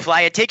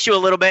 Neofly, it takes you a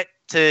little bit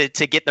to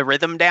get the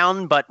rhythm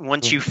down, but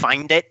once you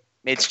find it,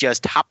 it's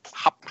just hop,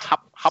 hop,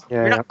 hop, hop. Yeah,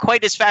 You're yeah. not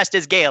quite as fast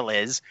as Gale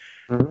is,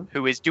 Mhm.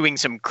 who is doing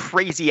some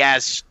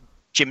crazy-ass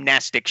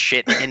gymnastic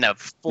shit in a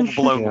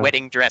full-blown Yeah.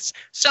 wedding dress.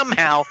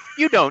 Somehow,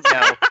 you don't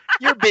know.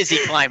 You're busy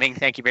climbing.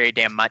 Thank you very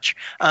damn much.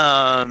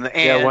 And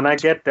Yeah, when I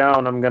get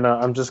down,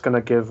 I'm just gonna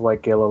give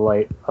like Gale a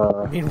light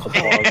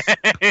applause.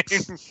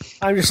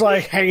 I'm just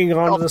like hanging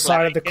on to the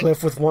side of the Self-flagging.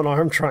 cliff with one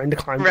arm trying to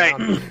climb Right.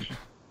 down.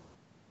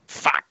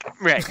 Fuck.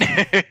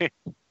 Right.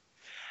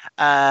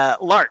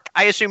 Lark,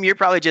 I assume you're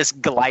probably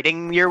just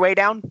gliding your way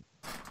down?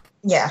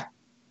 Yeah.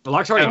 The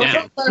Lark's already Okay.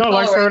 down. No,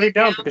 Lark's already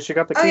down because she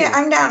got the key. Oh yeah,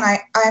 I'm down.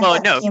 I'm Well,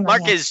 got no, the key in my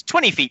Lark hand. is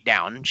 20 feet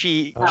down.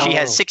 She Oh.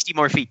 has 60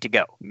 more feet to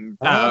go. Okay.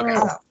 Oh.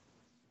 All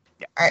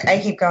right, I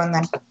keep going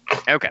then.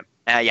 Okay.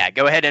 Yeah,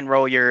 go ahead and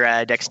roll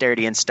your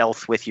dexterity and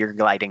stealth with your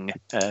gliding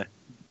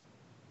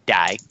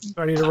die. Do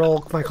I need to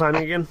roll my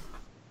climbing again?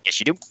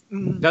 Yes, you do.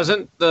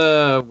 Doesn't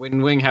the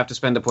Windwing have to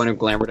spend a point of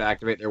glamour to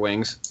activate their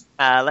wings?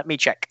 Let me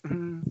check.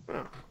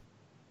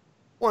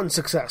 1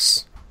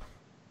 success.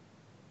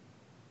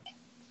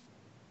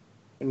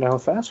 Now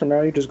faster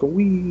now, you just go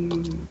wee.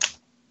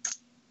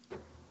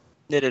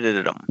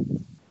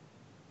 Da-da-da-da-dum.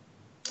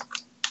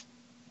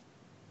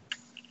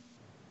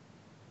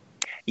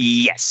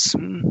 Yes.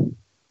 Okay.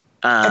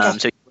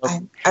 So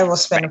I will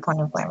spend a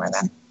point of glamour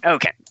then.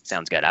 okay,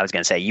 sounds good. I was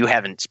going to say you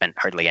haven't spent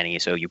hardly any,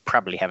 so you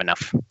probably have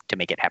enough to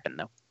make it happen,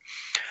 though.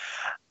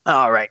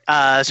 All right.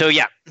 So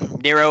yeah,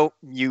 Nero,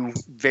 you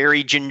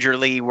very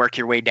gingerly work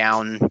your way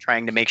down,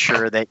 trying to make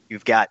sure that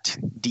you've got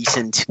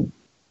decent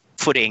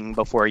footing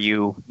before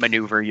you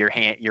maneuver your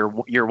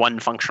your one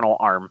functional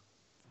arm.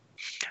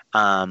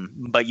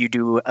 But you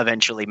do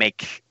eventually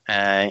make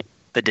the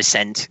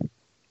descent,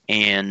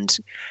 and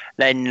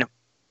then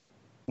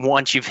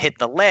once you've hit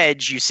the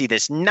ledge, you see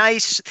this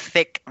nice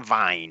thick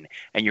vine,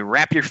 and you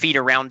wrap your feet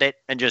around it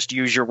and just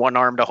use your one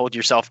arm to hold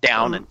yourself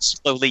down and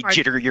slowly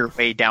jitter your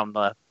way down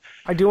the.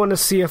 I do want to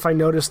see if I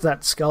noticed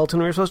that skeleton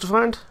we were supposed to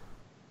find.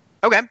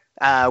 Okay,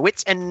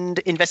 wits and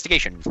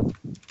investigation.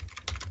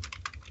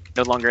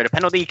 No longer at a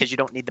penalty because you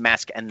don't need the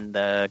mask and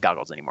the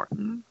goggles anymore.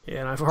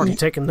 Yeah, and I've already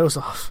taken those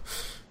off.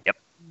 Yep.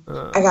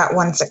 I got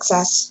 1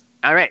 success.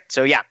 All right,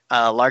 so yeah,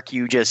 Lark,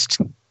 you just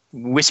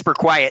whisper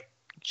quiet,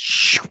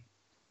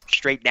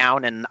 straight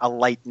down, and a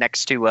light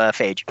next to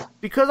Phage.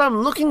 Because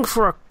I'm looking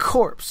for a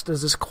corpse,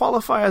 does this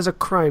qualify as a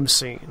crime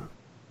scene?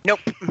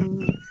 Nope.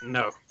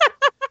 No.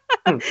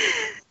 I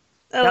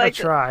Gotta like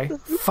it. try.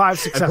 5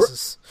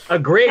 successes. A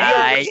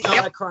graveyard is Yep.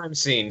 not a crime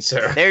scene,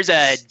 sir. There's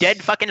a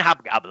dead fucking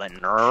hobgoblin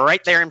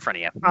right there in front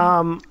of you.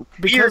 Weird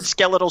Because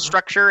skeletal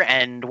structure,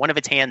 and one of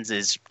its hands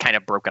is kind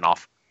of broken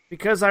off.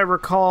 Because I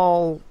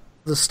recall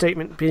the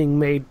statement being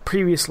made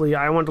previously,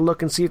 I want to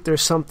look and see if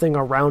there's something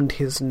around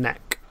his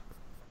neck.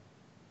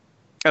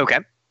 Okay.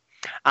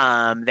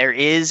 There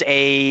is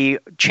a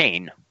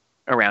chain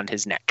around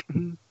his neck.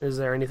 Is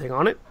there anything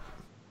on it?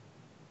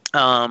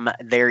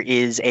 There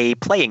is a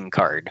playing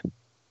card.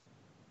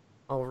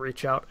 I'll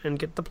reach out and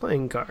get the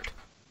playing card.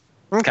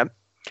 Okay.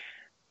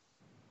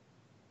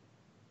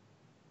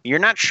 You're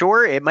not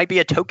sure. It might be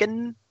a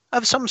token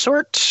of some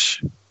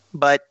sort,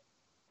 but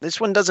this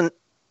one doesn't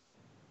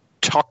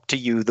talk to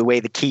you the way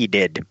the key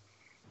did.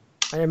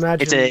 I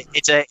imagine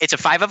it's a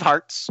 5 of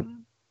hearts,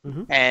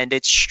 and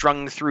it's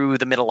strung through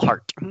the middle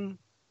heart.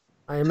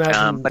 I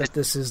imagine that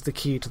this is the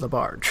key to the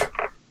barge.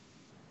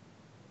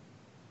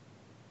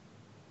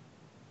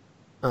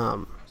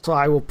 So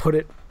I will put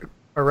it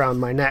around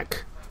my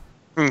neck.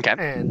 Okay.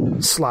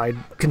 And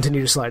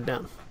continue to slide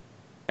down.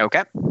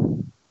 Okay.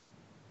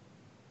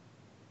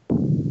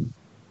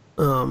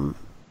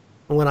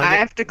 When I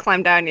have to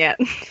climb down yet.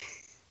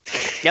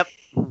 Yep.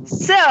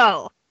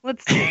 So,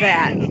 let's do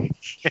that.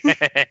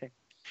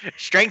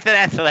 Strength and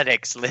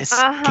athletics, Liss.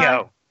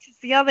 Go.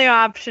 The other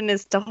option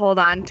is to hold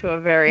on to a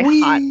very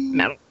hot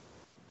metal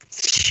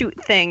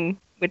shoot thing,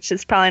 which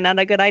is probably not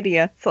a good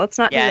idea. So let's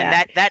not do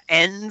that. Yeah, that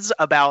ends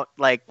about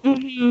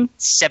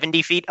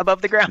 70 feet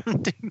above the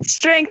ground.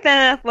 Strength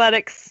and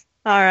athletics.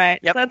 All right.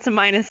 Yep. So that's a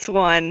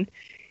 -1.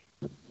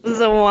 This is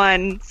a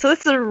 1. So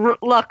this is a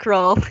luck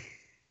roll.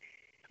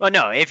 Well,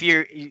 no.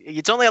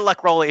 It's only a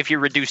luck roll if you're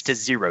reduced to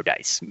 0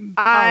 dice.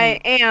 I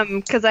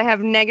am, because I have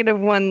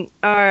 -1,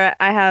 or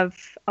I have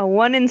a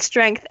 1 in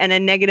strength and a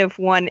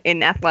 -1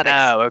 in athletics.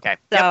 Oh, okay.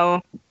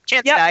 So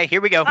chance die. Here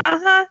we go.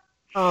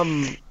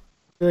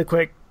 Really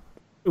quick.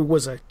 It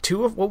was a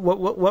 2 of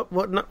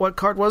what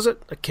card was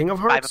it? A King of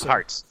Hearts? 5 of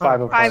hearts.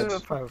 5 of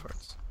hearts. 5 of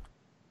hearts.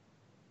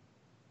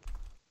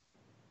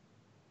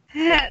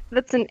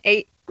 That's an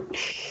 8.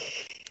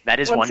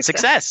 That is one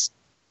success.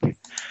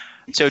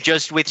 So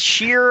just with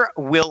sheer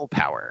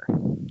willpower.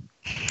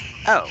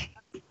 Oh,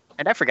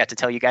 and I forgot to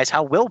tell you guys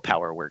how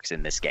willpower works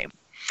in this game.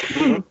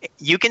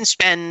 You can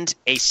spend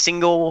a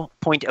single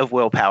point of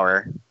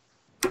willpower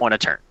on a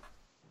turn.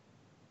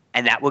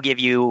 And that will give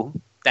you...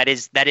 That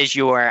is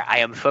your, I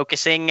am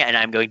focusing and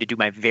I'm going to do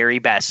my very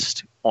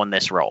best on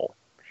this roll.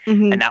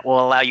 And that will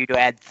allow you to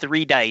add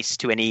 3 dice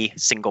to any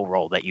single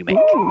roll that you make.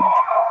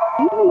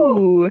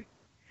 Ooh.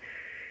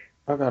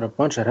 I got a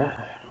bunch of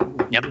that.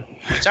 Yep.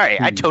 Sorry,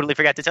 I totally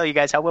forgot to tell you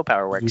guys how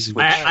willpower works.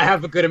 I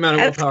have a good amount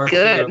of That's willpower.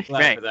 good. I'm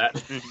glad for that.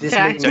 This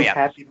Yeah. makes So me yeah,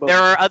 happy. there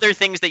are other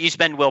things that you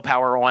spend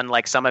willpower on,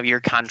 like some of your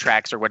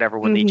contracts or whatever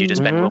will need you to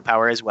spend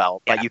willpower as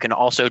well. But you can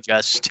also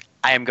just,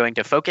 I am going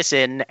to focus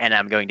in and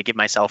I'm going to give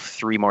myself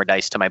 3 more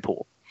dice to my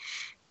pool.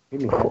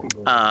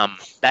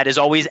 That is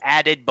always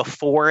added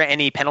before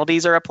any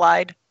penalties are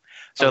applied.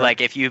 So like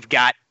if you've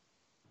got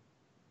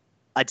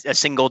a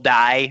single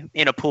die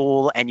in a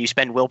pool and you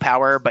spend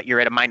willpower, but you're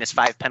at a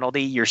 -5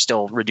 penalty, you're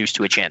still reduced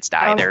to a chance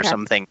die. Okay. There are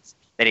some things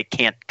that it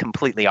can't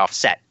completely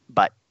offset,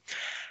 but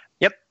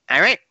yep.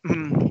 All right.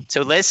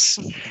 So Liss,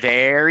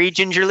 very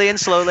gingerly and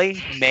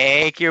slowly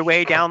make your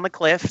way down the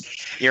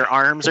cliff. Your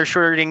arms are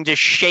starting to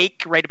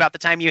shake right about the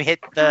time you hit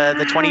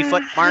the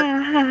 20-foot mark,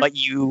 but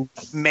you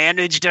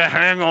manage to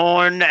hang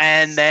on,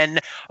 and then,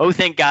 oh,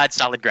 thank God,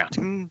 solid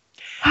ground.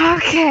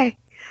 Okay.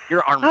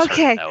 Your arms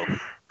hurt, though.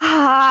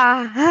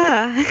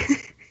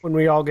 When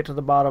we all get to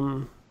the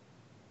bottom,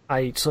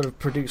 I sort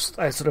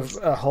of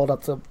hold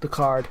up the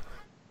card.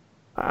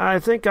 I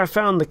think I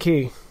found the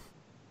key.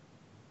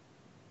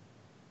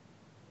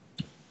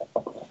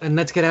 And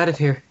let's get out of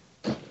here.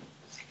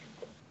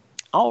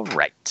 All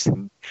right.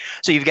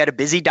 So you've got a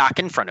busy dock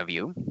in front of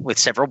you with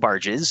several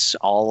barges,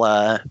 all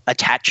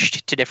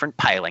attached to different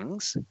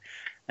pilings,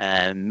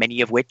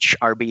 many of which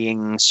are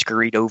being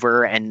scurried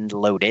over and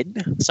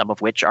loaded, some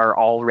of which are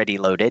already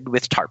loaded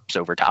with tarps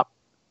over top.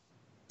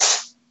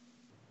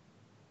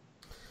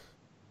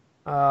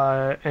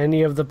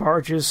 Any of the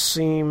barges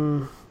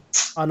seem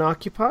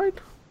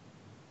unoccupied?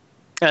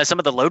 Some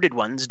of the loaded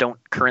ones don't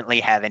currently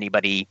have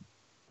anybody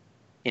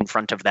in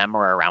front of them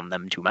or around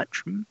them too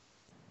much.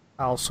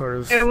 I'll sort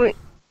of...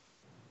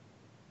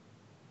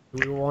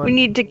 We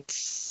need a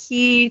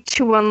key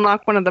to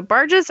unlock one of the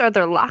barges. Are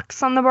there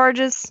locks on the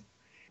barges?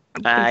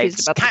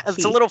 It's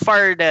a little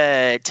far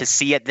to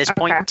see at this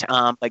point,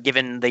 but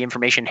given the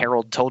information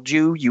Harold told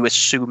you, you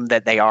assume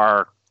that they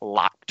are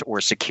locked or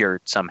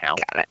secured somehow.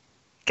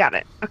 Got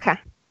it. Okay.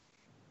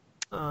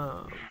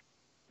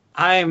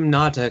 I'm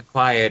not a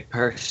quiet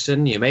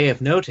person. You may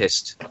have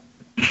noticed.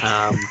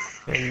 Can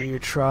you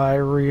try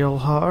real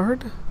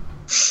hard?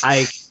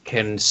 I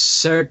can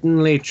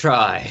certainly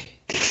try.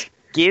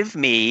 Give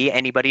me,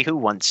 anybody who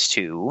wants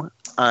to,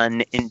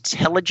 an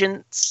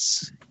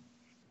intelligence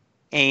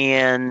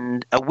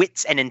and a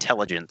wits and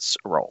intelligence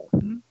roll.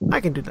 I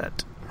can do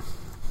that.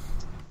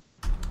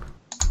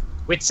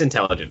 Wits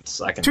intelligence.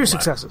 I can. 2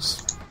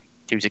 successes.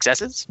 2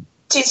 successes?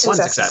 2 successes. 1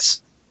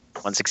 success.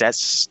 1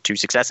 success. 2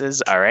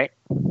 successes. All right.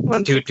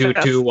 1 2, 2,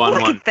 success. 2, 1,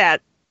 Look 1. at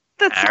that.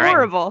 That's All right.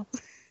 horrible.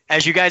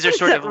 As you guys are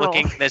sort of Roll.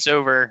 looking this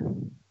over,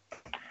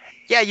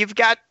 Yeah, you've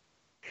got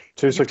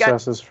Two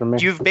successes for me.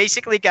 You've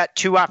basically got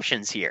two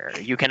options here.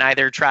 You can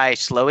either try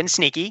slow and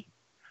sneaky,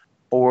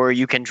 or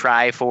you can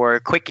try for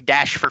quick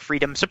dash for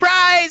freedom.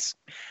 Surprise!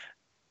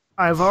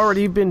 I've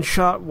already been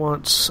shot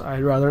once.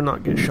 I'd rather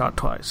not get shot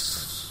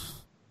twice.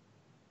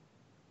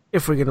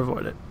 If we can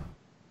avoid it.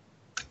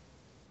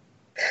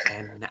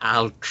 And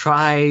I'll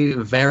try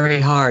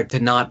very hard to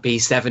not be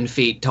 7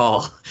 feet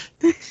tall.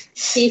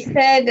 He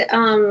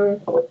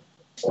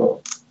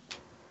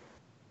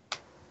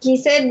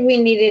said we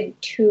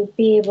needed to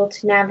be able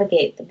to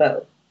navigate the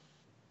boat.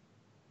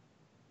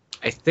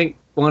 I think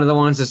one of the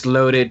ones that's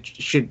loaded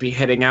should be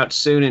heading out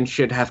soon and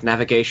should have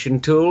navigation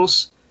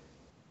tools.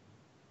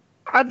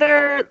 Are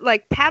there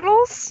like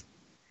paddles?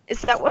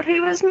 Is that what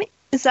he was?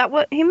 Is that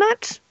what he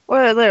meant?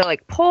 Or are there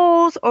like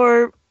poles?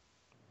 Or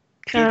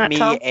can I Give not me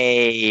tell?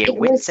 a It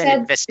was Wizened said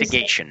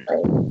investigation.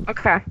 specifically.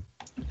 Okay.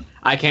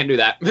 I can't do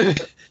that.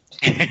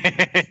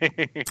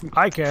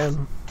 I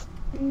can.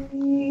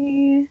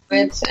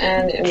 Wits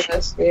and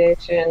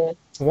investigation.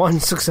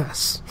 One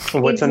success.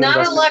 What's It's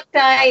not a luck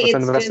die. what's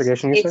an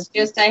investigation, you It's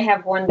just I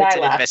have one die It's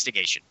an left.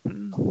 investigation.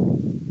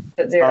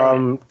 But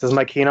zero. Does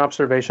my keen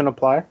observation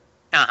apply?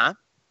 Uh-huh.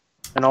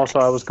 And also,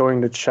 I was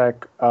going to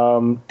check.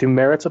 Do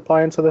merits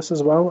apply into this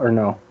as well, or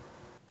no?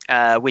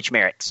 Which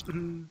merits?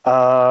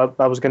 I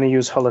was going to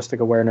use holistic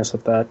awareness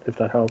if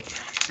that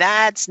helps.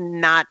 That's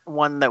not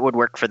one that would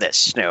work for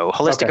this. No,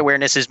 holistic Okay.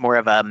 awareness is more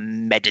of a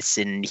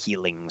medicine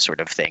healing sort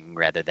of thing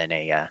rather than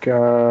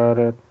Got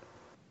it.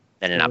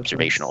 an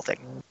observational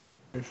thing.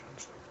 You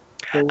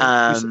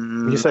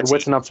said let's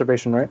wits see. and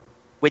observation, right?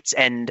 Wits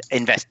and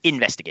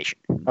investigation.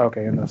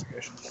 Okay,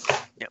 investigation.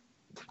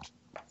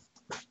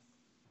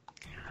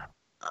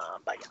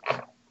 But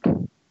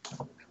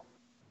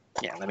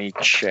yeah, let me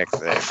check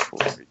that for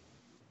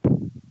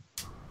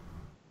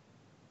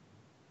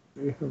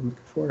you.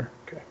 4.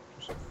 Okay.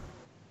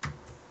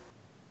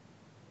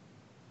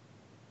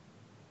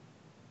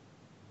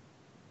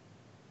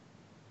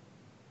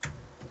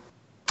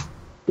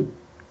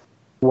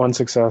 One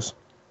success.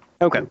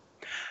 Okay.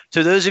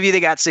 So those of you that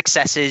got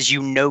successes,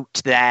 you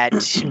note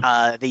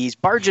that these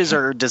barges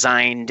are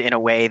designed in a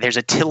way. There's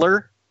a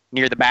tiller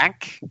near the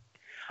back,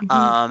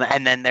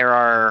 and then there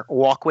are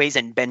walkways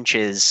and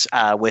benches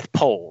with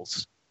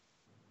poles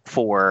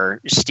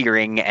for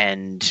steering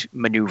and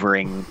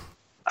maneuvering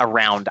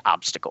around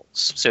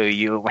obstacles. So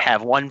you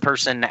have one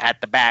person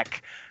at the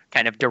back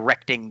kind of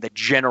directing the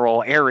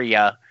general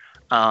area,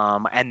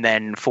 and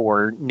then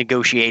for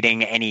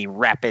negotiating any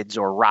rapids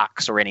or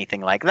rocks or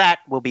anything like that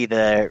will be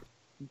the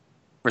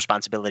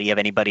responsibility of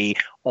anybody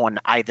on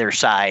either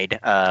side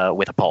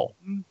with a pole.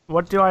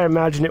 What do I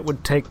imagine it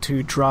would take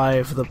to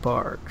drive the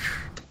barge?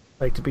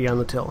 Like to be on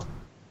the till?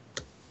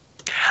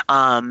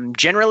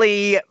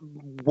 Generally,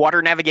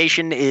 water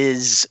navigation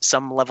is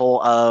some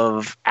level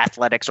of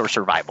athletics or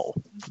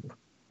survival.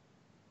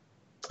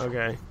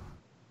 Okay.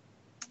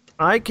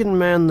 I can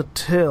man the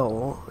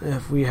till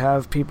if we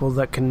have people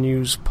that can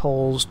use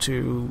poles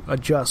to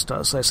adjust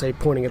us. I say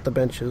pointing at the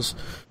benches.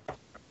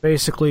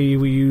 Basically,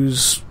 we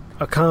use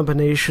a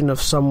combination of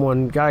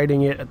someone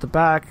guiding it at the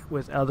back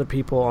with other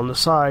people on the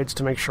sides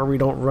to make sure we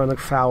don't run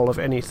afoul of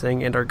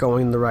anything and are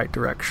going in the right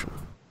direction.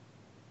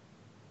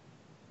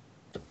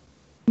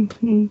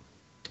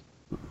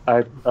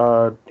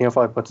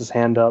 Neophyte puts his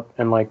hand up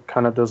and like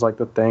kind of does like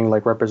the thing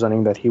like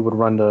representing that he would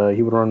run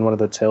one of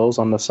the tills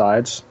on the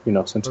sides,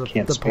 since he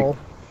can't The speak. pole?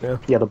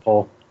 Yeah, the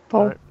pole.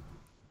 Pole.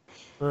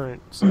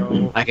 Alright,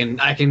 so... I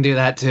can do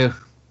that too.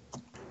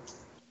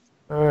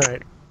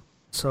 Alright.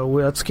 So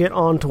let's get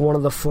on to one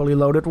of the fully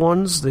loaded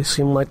ones. They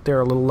seem like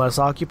they're a little less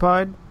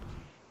occupied.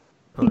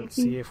 Let's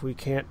see if we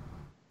can't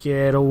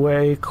get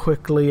away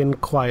quickly and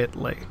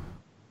quietly.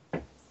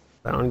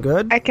 Sound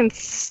good? I can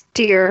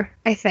steer,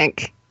 I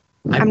think.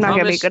 I'm not going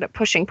to be promise- good at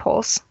pushing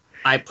poles.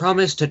 I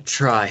promise to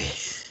try.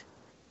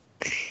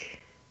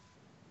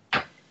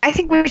 I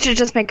think we should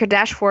just make a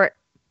dash for it.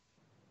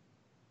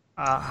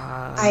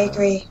 I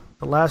agree.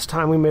 The last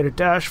time we made a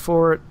dash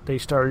for it,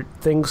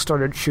 things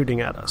started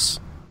shooting at us.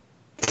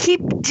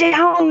 Keep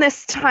down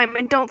this time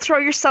and don't throw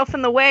yourself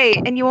in the way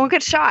and you won't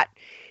get shot.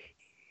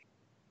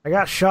 I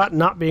got shot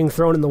not being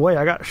thrown in the way.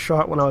 I got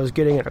shot when I was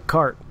getting in a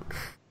cart.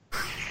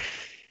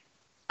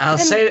 I'll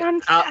Then say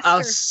run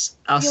I'll faster.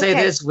 I'll You say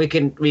okay? this: we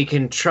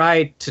can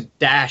try to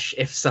dash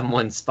if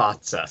someone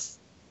spots us.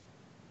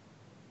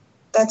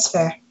 That's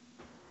fair.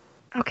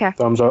 Okay,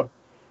 Thumbs up.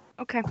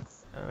 okay.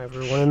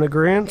 Everyone in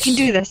agreement? We can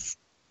do this.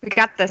 We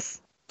got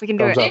this. We can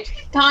do Thumbs it.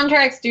 up.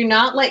 Contracts do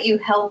not let you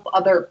help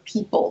other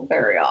people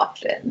very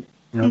often.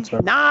 Yeah, that's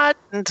right. Not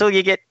until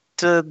you get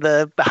to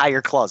the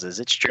higher clauses.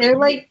 It's true. They're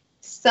like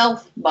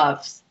self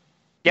buffs.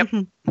 Yep.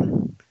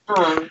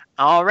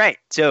 All right.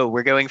 So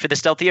we're going for the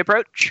stealthy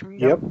approach.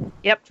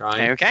 Yep.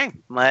 Trying. Okay.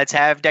 Let's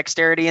have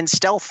dexterity and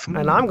stealth.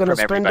 And I'm going to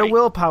from spend everybody. a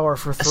willpower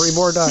for 3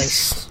 more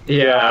dice.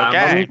 Yeah.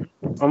 Okay.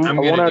 I I'm want to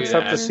gonna do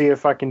attempt to that. see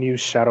if I can use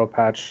Shadow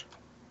Patch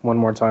one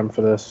more time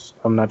for this.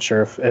 I'm not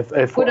sure if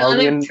Would are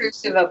we in,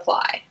 unobtrusive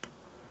apply?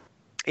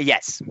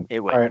 Yes, it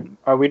would. All right.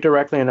 Are we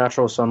directly in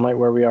natural sunlight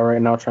where we are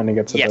right now, trying to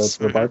get to Yes.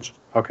 the barge?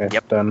 Okay.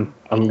 Yep. Then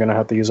I'm gonna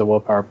have to use a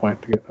willpower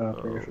point to get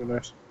 3 extra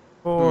dice.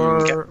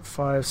 4,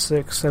 5,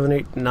 6, 7,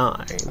 8,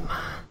 9.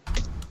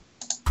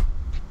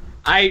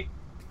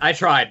 I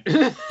tried.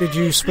 Did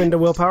you spend a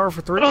willpower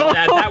for 3?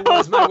 that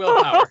was my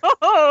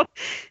willpower.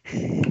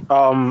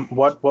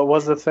 What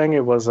was the thing?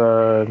 It was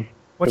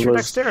What's it your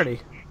was-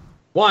 dexterity?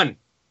 1.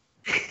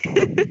 My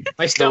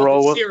The stealth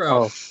roll was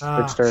was 0.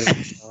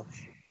 dexterity. Oh.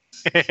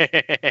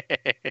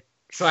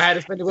 So I had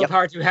to spend a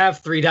willpower to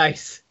have 3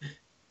 dice.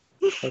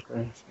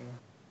 Okay.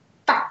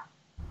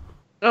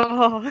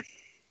 Oh.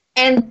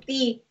 And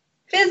the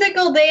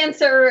physical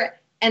dancer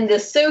and the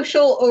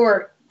social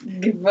orc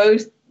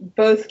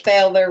both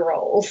fail their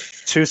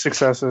rolls. 2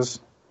 successes.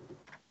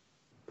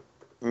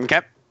 Okay.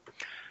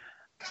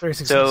 3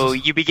 So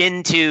successes. you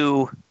begin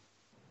to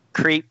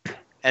creep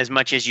as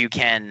much as you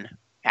can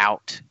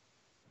out.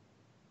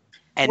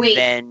 And Wait.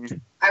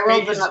 then... I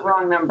rolled the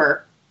wrong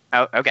number.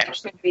 Oh, okay. That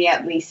should be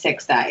at least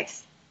 6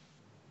 dice.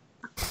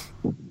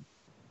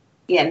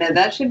 Yeah, no,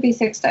 that should be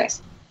 6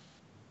 dice.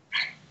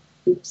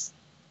 Oops.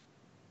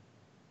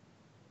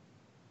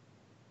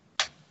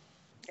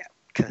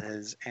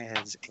 Because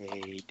as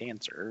a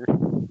dancer,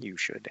 you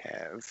should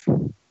have...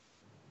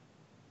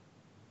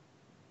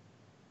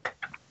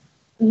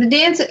 The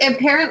dance,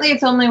 apparently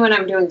it's only when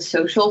I'm doing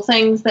social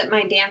things that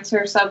my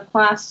dancer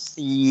subclass.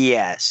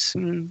 Yes.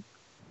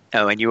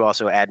 Oh, and you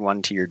also add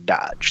 1 to your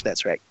dodge.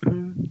 That's right.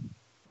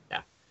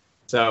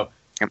 So,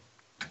 Yep.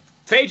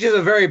 Phage is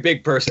a very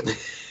big person.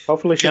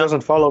 Hopefully she Yep.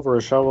 doesn't fall over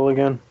a shovel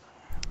again.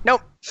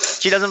 Nope.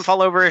 She doesn't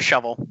fall over a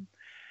shovel.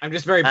 I'm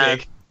just very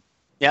big.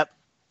 Yep.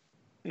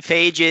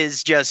 Phage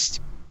is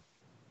just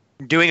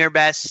doing her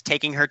best,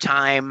 taking her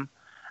time,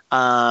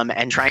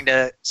 and trying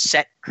to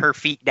set her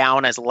feet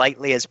down as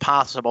lightly as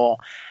possible.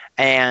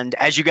 And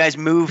as you guys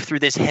move through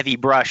this heavy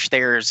brush,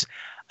 there's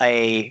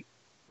a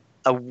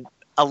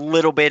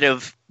little bit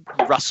of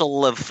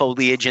rustle of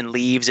foliage and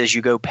leaves as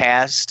you go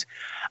past.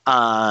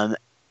 And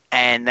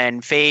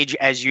then Phage,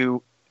 as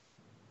you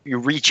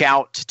reach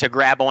out to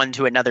grab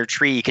onto another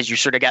tree, because you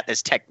sort of got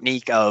this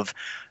technique of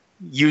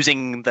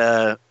using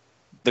the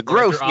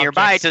growth Larger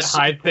nearby objects to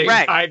hide things,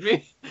 right. hide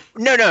me.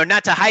 No,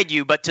 not to hide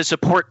you, but to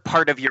support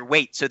part of your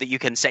weight so that you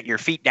can set your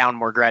feet down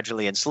more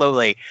gradually and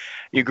slowly.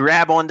 You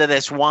grab onto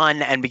this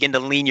one and begin to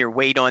lean your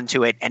weight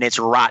onto it, and it's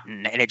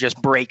rotten, and it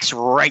just breaks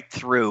right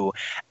through,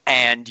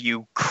 and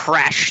you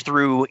crash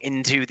through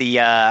into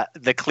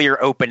the clear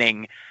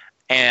opening,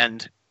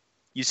 and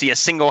you see a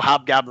single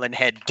hobgoblin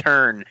head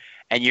turn,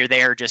 and you're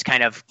there just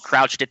kind of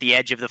crouched at the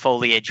edge of the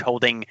foliage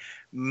holding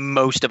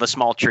most of a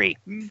small tree.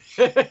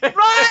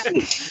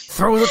 Run!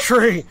 Throw the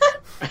tree!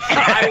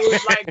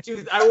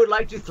 I would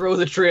like to throw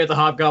the tree at the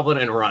hobgoblin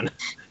and run.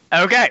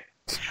 Okay.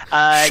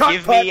 Shot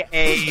Give put. me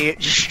a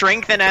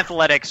strength and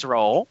athletics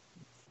roll.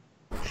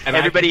 And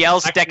Everybody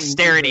else, I can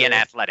dexterity use and it.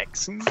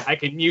 athletics. I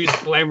can use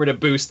glamour to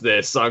boost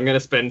this, so I'm going to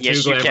spend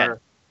Yes, 2 you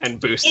glamour and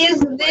boost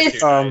Is it by this 2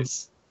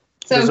 dice.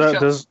 social?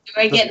 does Do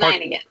I get part-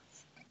 9 again?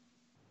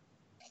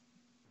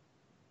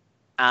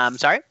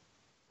 Sorry?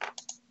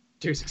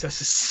 2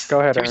 successes. Go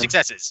ahead, 2 Erin.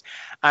 successes.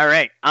 All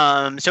right.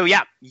 So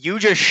yeah, you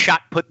just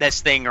shot put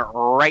this thing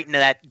right into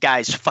that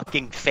guy's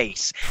fucking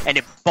face, and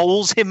it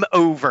bowls him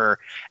over,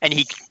 and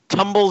he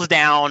tumbles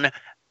down,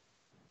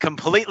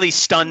 completely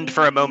stunned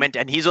for a moment,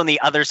 and he's on the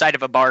other side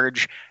of a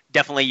barge.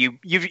 Definitely,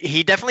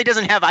 he definitely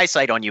doesn't have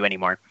eyesight on you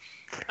anymore.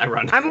 I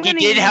run. I'm He gonna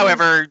did, use,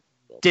 however,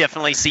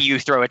 definitely see you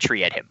throw a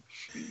tree at him.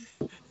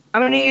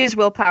 I'm gonna use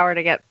willpower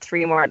to get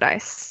 3 more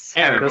dice.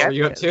 Aaron, Okay. what are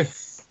you up to?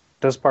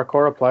 Does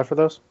parkour apply for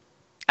those?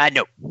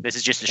 No, this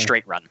is just a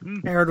straight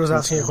run. Erin was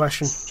asking a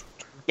question.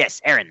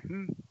 Yes,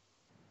 Erin.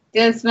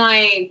 Does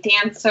my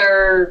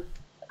dancer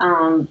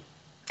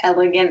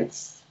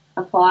elegance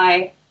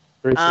apply?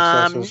 3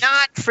 successes.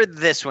 Not for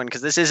this one,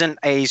 because this isn't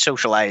a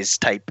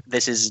socialized type.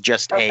 This is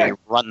just Okay. a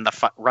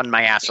run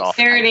my ass off.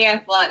 Dexterity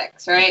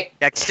athletics, right?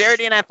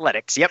 Dexterity and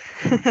athletics. Yep.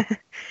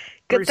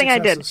 Good 3 thing I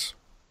did. successes.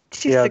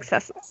 2 Yeah.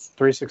 successes.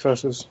 3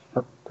 successes.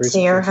 3 successes.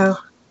 Zero.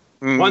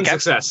 1 Okay.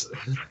 success.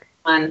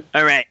 One.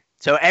 All right.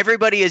 So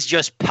everybody is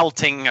just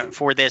pelting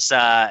for this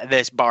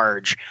this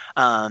barge.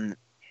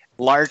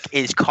 Lark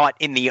is caught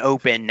in the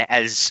open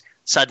as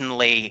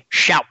suddenly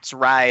shouts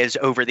rise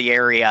over the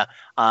area,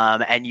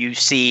 and you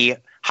see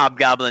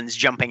hobgoblins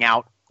jumping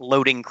out,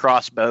 loading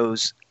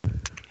crossbows,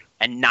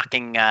 and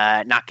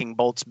knocking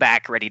bolts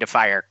back, ready to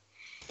fire.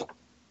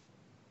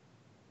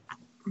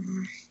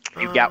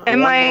 You've got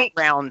Am one I- more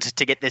round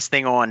to get this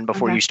thing on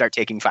before Okay. you start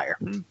taking fire.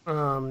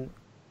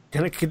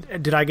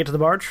 Did I get to the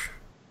barge?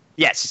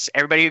 Yes,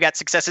 everybody who got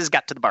successes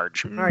got to the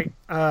barge. All right.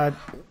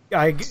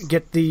 I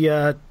get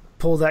the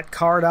pull that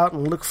card out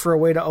and look for a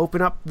way to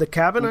open up the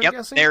cabin. I'm Yep,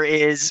 guessing. there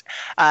is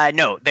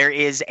there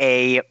is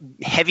a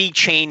heavy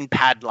chain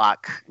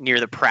padlock near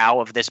the prow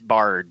of this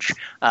barge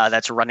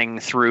that's running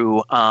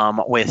through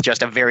with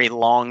just a very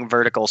long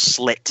vertical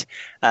slit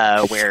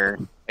where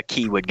a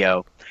key would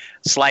go.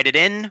 Slide it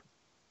in,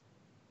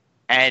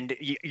 and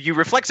you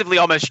reflexively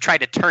almost try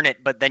to turn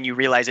it, but then you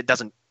realize it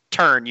doesn't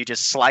turn. You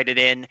just slide it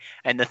in,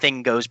 and the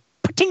thing goes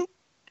pa-ting,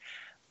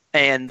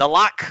 and the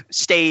lock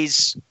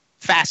stays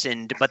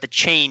fastened, but the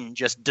chain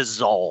just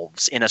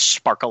dissolves in a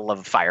sparkle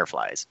of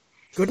fireflies.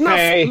 Good enough.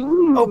 Hey.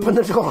 Open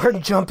the door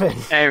and jump in.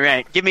 All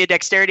right. Give me a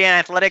dexterity and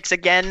athletics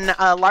again,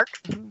 Lark.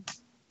 I'm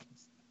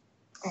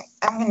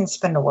going to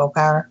spend a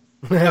willpower.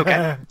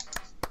 Okay.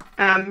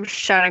 I'm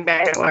shouting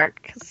back at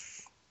Lark.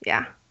 'Cause,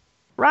 yeah.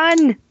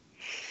 Run!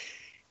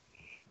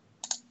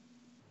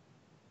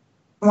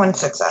 1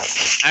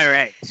 success. All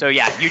right. So,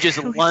 yeah, you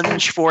just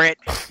lunge for it,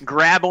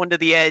 grab onto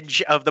the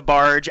edge of the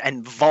barge,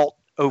 and vault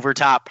over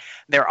top.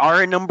 There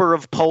are a number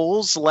of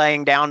poles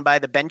laying down by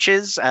the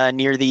benches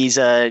near these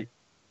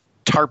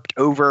tarped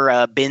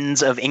over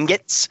bins of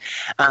ingots.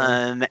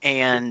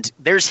 And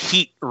there's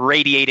heat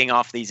radiating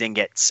off these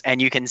ingots.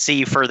 And you can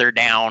see further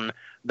down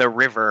the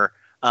river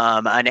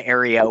an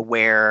area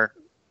where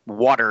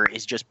water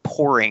is just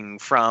pouring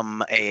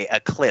from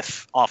a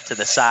cliff off to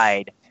the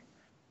side.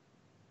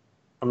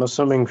 I'm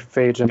assuming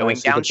Phage and Going I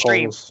see the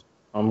downstream. poles.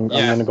 I'm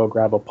going to go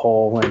grab a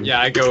pole. And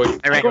Yeah, I go. All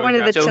right. Go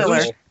into the So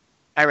tiller.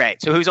 All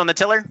right. So who's on the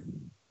tiller?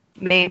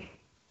 Me.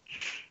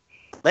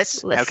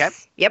 LIss? LIss. Okay.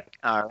 Yep.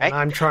 All And right.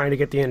 I'm trying to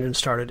get the engine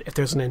started, if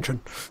there's an engine.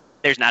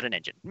 There's not an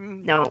engine.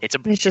 No. It's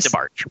it's just a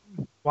barge.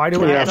 Why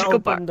do I Yeah. have to Magical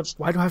open barge.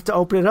 why do I have to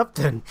open it up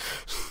then?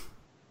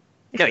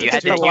 No, you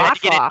had Just to the lock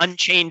get off. it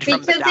unchained from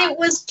the Because dock. it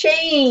was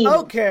chained.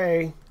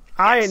 Okay.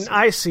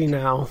 I see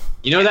now.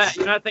 You know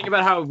that thing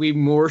about how we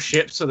moor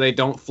ships so they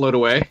don't float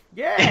away?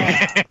 Yeah.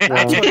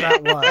 That's what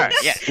that was. All right,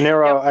 yeah.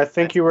 Nero, I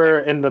think you were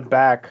in the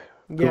back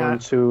Yeah, going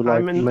to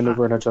I'm in-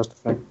 maneuver and adjust the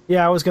thing.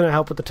 Yeah, I was going to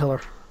help with the tiller.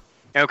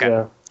 Okay.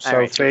 Yeah. So All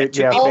right, so we got Phage,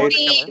 two yeah, people.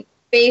 Phage, Only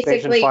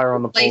basically fire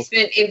on the pole.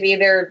 replacement if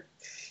either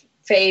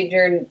Phage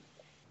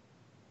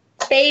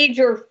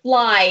or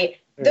Fly.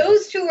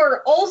 Those two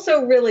are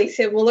also really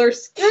similar.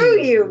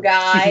 Screw you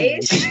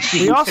guys.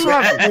 We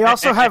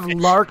also have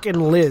Lark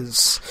and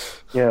Liz.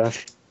 yeah.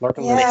 Lark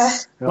and Yeah.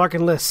 Liss. Yep. Lark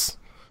and Liss.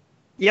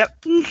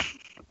 Yep.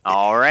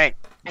 All right.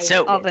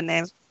 So, All the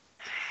names.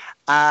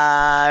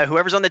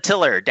 whoever's on the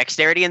tiller,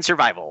 dexterity and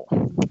survival.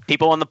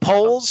 People on the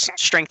poles,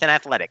 strength and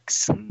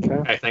athletics.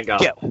 Okay, thank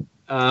God.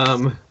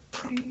 Go.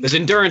 Does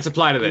endurance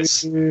apply to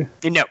this?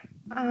 No.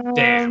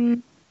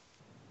 Damn.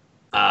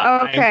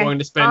 I Okay. am going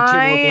to spend 2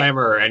 more I-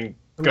 glamour and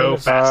go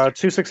faster.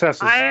 2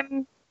 successes.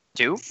 I'm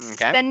 2. Okay.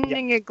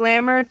 spending a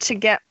glamour to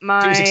get 2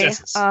 my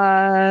successes.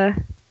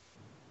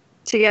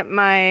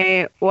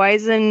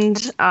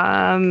 Wizened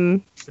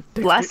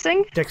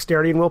blessing.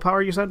 Dexterity and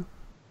willpower, you said?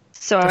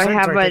 So I Sorry,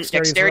 have sorry, a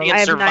Dexterity I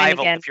and have 9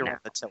 survival again if you're now. on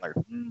the tiller.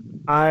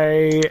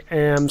 I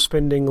am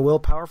spending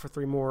willpower for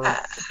 3 more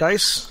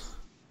dice.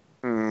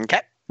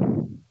 Okay.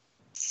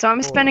 So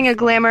I'm spending a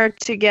glamour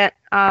to get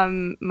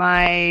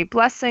my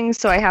blessing,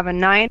 so I have a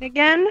 9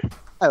 again.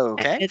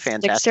 Okay. It's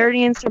Fantastic.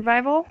 dexterity and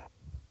survival.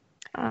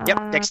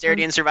 Yep.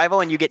 Dexterity and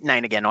survival, and you get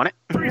 9 again on it.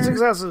 3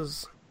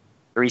 successes.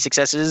 3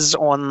 successes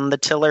on the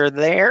tiller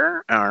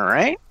there. All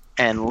right.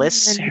 And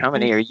LIss, how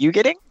many are you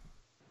getting?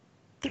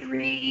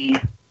 3.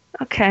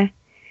 Okay.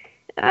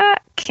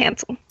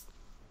 Cancel.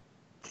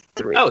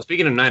 3. Oh,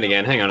 speaking of 9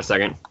 again, hang on a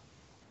second.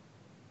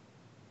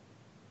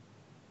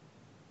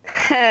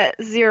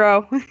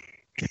 0.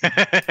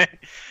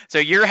 So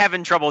you're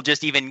having trouble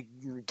just even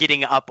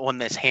getting up on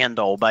this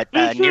handle, but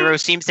Nero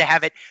seems to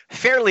have it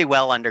fairly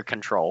well under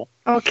control.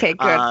 Okay,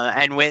 good.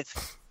 And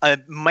with a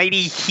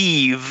mighty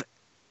heave,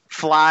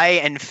 Fly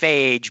and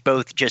Phage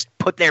both just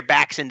put their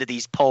backs into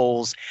these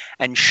poles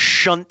and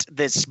shunt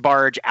this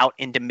barge out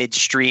into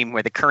midstream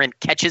where the current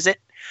catches it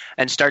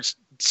and starts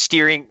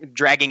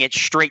dragging it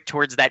straight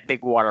towards that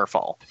big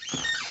waterfall.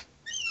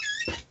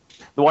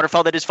 The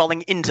waterfall that is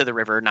falling into the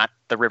river, not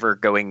the river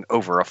going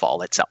over a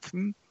fall itself.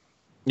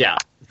 Yeah.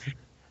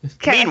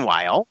 Okay.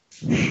 Meanwhile,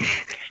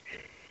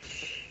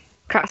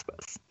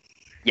 Crossbows.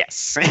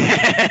 yes.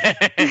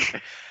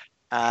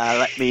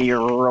 Let me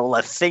roll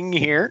a thing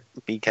here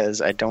because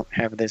I don't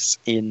have this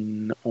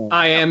in.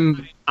 I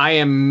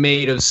am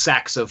made of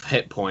sacks of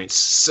hit points,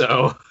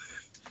 so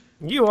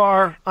You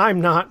are. I'm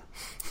not.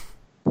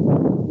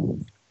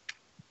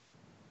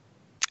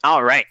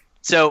 All right.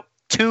 So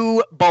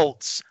 2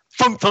 bolts,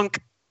 thunk thunk,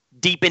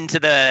 deep into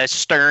the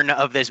stern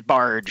of this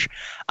barge,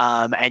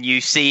 and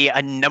you see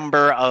a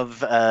number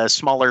of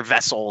smaller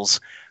vessels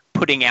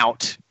putting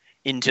out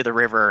into the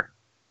river,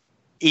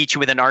 each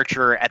with an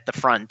archer at the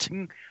front,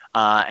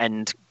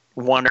 and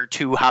 1 or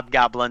 2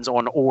 hobgoblins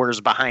on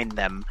oars behind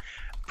them,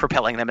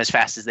 propelling them as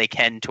fast as they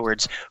can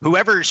towards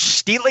whoever's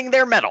stealing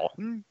their metal.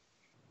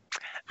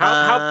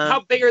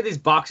 how big are these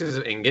boxes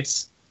of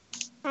ingots?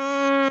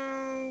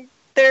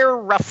 They're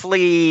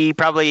roughly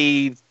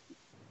probably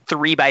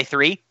 3 by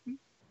 3.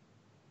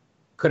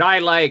 Could I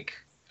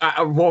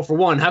well, for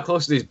one, how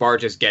close are these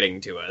barges getting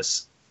to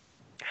us?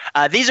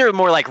 These are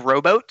more like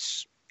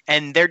rowboats,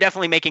 and they're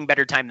definitely making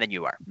better time than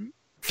you are.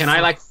 Can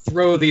I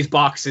throw these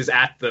boxes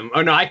at them?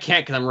 Oh no, I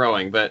can't because I'm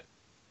rowing. But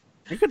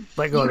You could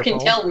let go You of the can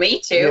pole. tell me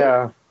to.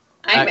 Yeah.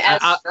 I'm as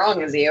I-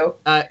 strong as you.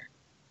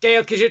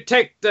 Gale, could you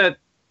take the?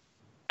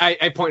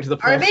 I point to the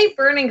pole. Are they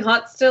burning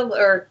hot still,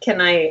 or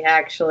can I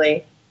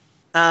actually?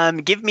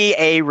 Give me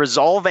a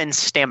resolve and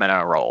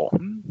stamina roll.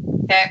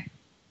 Okay.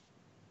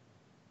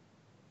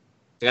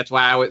 That's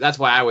why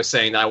I was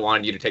saying that I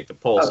wanted you to take the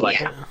pulse. Oh,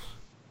 yeah.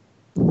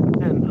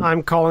 And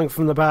I'm calling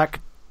from the back.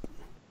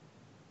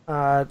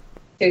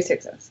 2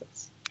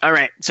 successes. All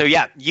right. So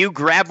yeah, you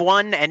grab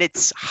one, and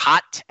it's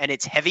hot and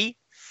it's heavy,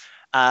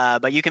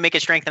 but you can make a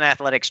strength and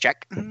athletics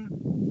check.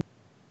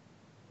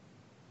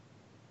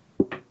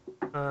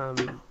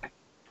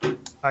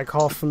 I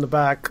call from the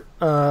back.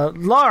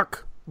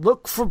 Lark,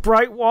 look for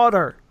bright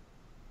water.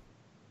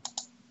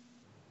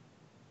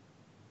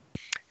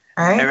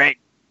 All right. All right.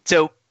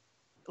 So,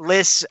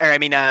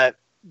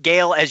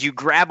 Gale, as you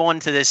grab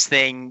onto this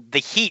thing, the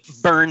heat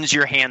burns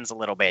your hands a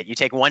little bit. You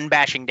take 1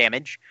 bashing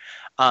damage,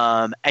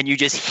 and you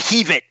just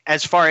heave it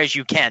as far as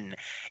you can.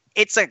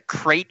 It's a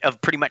crate of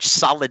pretty much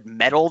solid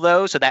metal,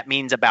 though, so that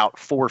means about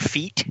 4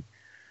 feet.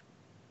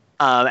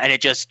 And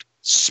it just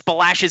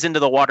splashes into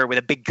the water with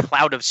a big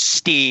cloud of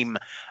steam.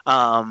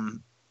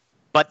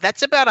 But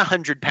that's about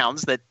 100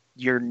 pounds that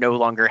you're no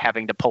longer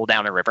having to pull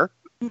down a river.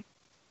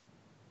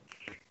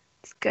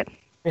 It's good.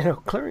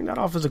 Clearing that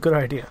off is a good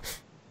idea.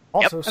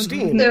 Also,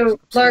 steam. So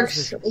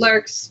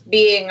Lark's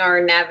being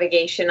our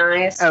navigation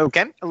eyes.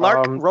 Okay.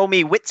 Lark, roll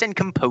me wits and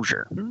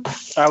composure.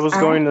 I was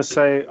going to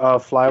say,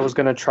 Fly was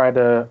going to try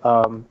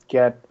to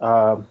get,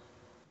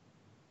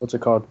 what's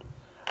it called?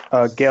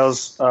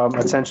 Gale's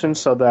attention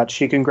so that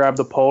she can grab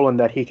the pole and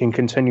that he can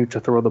continue to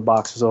throw the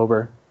boxes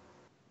over.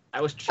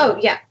 Oh,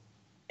 yeah.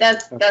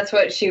 That's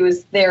what she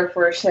was there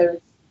for.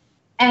 So,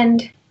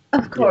 and,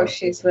 of course,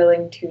 she's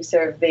willing to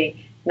serve the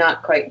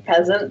not quite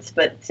peasants,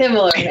 but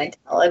similar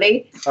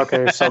mentality.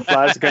 Okay, so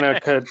Fly's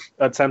going to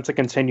attempt to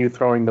continue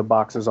throwing the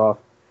boxes off.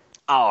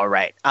 All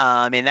right.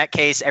 In that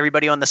case,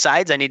 everybody on the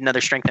sides, I need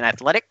another strength and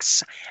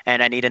athletics,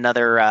 and I need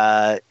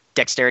another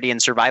dexterity and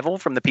survival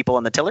from the people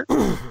on the tiller.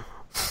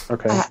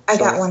 Okay. I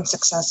got 1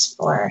 success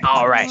for.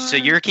 All right. So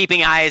you're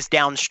keeping eyes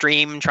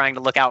downstream, trying to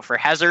look out for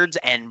hazards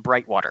and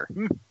bright water.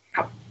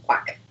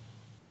 Quack.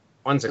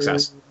 1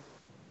 success.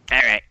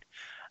 All right.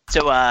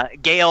 So,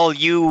 Gale,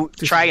 you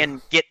try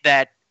and get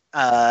that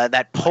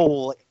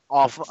pole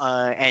off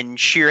and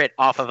shear it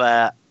off of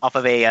a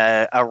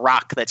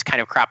rock that's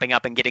kind of cropping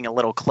up and getting a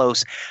little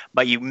close,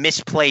 but you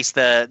misplace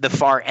the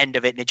far end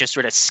of it, and it just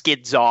sort of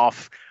skids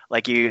off.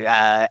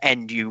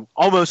 And you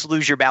almost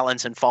lose your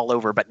balance and fall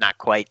over, but not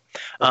quite.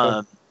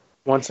 Okay.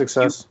 1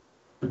 success.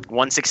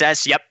 1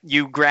 success. Yep.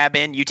 You grab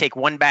in. You take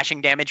 1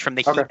 bashing damage from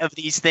the heat of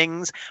these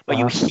things, but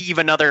you heave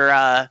another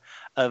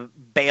a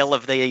bale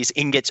of these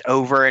ingots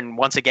over, and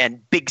once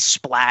again, big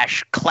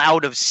splash,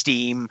 cloud of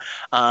steam,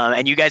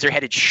 and you guys are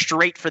headed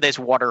straight for this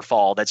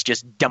waterfall that's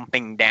just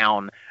dumping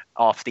down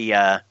off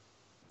the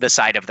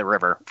side of the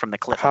river from the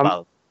cliff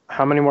above.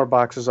 How many more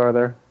boxes are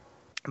there?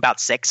 About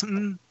 6.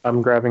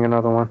 I'm grabbing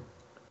another one.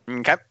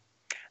 Okay.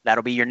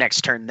 That'll be your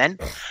next turn then.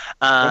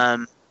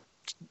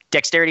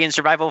 Dexterity and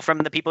survival from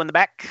the people in the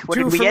back. What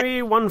 2 did we for get?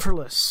 me, 1 for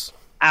LIss.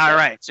 All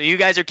right. So you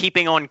guys are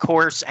keeping on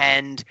course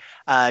and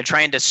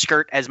trying to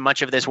skirt as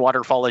much of this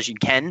waterfall as you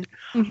can.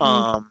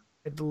 I'm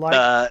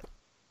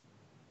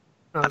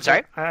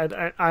sorry?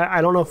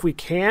 I don't know if we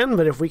can,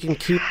 but if we can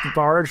keep the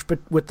barge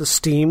with the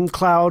steam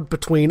cloud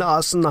between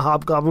us and the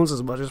hobgoblins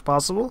as much as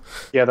possible.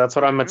 Yeah, that's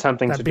what I'm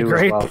attempting to do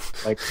great.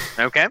 as well.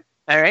 Okay.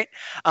 All right.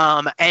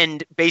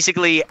 And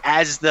basically,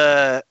 as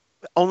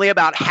only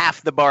about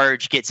half the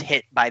barge gets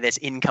hit by this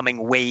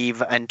incoming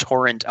wave and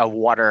torrent of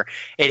water,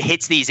 it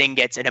hits these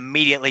ingots and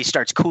immediately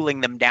starts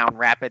cooling them down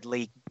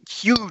rapidly.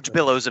 Huge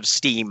billows of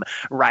steam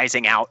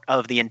rising out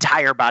of the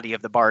entire body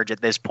of the barge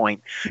at this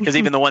point, because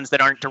even the ones that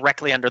aren't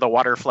directly under the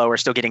water flow are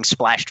still getting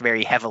splashed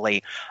very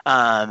heavily.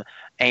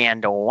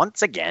 And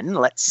once again,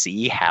 let's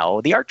see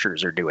how the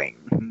archers are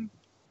doing.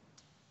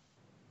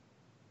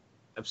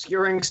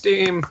 Obscuring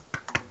steam.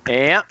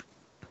 Yep.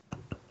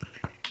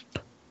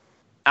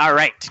 All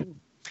right.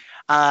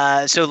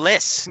 So,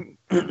 LIss,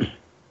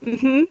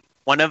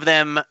 one of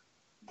them,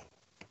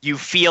 you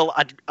feel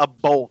a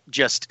bolt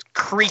just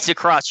crease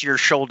across your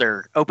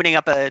shoulder, opening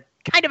up a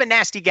kind of a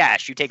nasty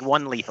gash. You take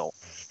 1 lethal.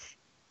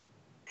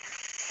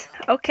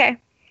 Okay.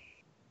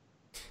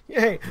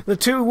 Hey, the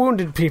 2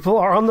 wounded people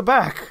are on the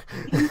back.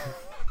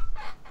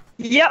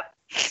 Yep.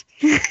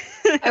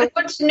 I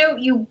want to note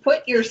you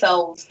put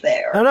yourselves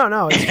there.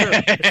 No, it's true.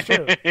 It's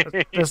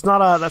true. That's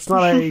not a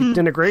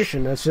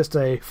denigration. That's just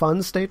a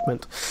fun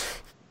statement.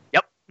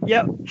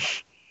 Yep.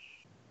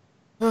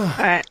 All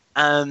right.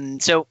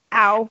 So.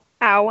 Ow.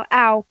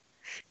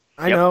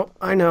 I know.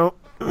 I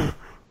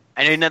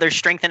need another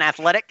strength and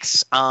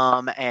athletics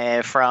from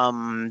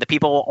the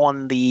people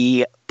on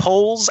the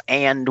poles,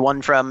 and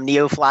 1 from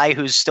Neofly,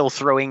 who's still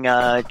throwing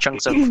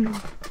chunks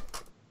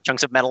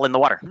of metal in the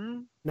water.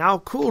 Now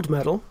cooled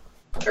metal.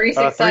 3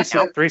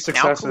 successes. 3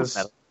 successes.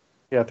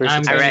 Yeah, 3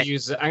 I'm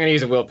successes. gonna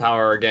use a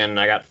willpower again.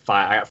 I got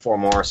 4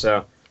 more,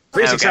 so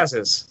 3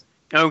 successes.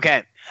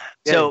 Okay.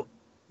 So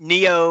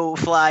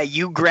Neofly,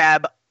 you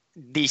grab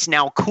these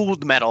now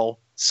cooled metal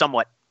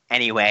somewhat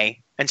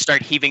anyway and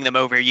start heaving them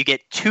over. You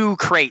get 2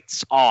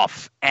 crates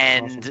off,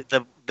 and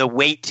the the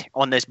weight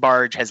on this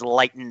barge has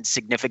lightened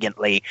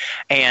significantly,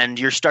 and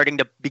you're starting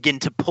to begin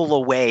to pull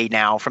away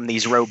now from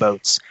these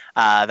rowboats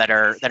that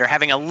are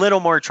having a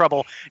little more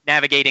trouble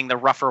navigating the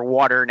rougher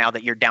water now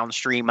that you're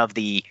downstream of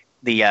the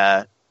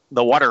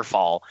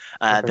waterfall.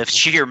 The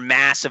sheer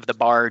mass of the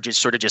barge is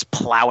sort of just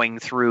plowing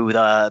through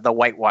the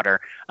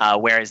whitewater,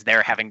 whereas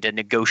they're having to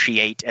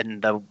negotiate,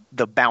 and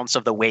the bounce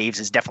of the waves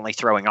is definitely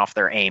throwing off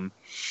their aim.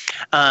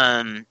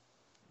 And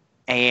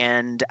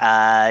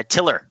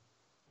Tiller,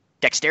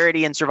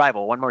 dexterity and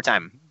survival, one more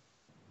time.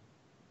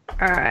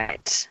 All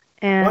right.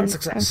 And One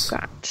success.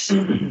 I've got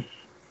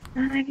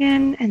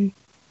 9 and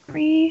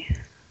 3.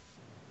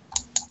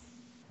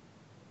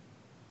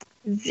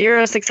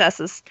 0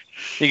 successes.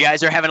 You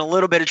guys are having a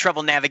little bit of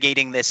trouble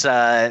navigating this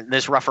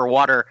rougher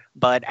water,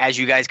 but as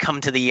you guys come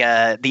to the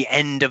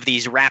end of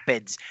these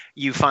rapids,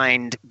 you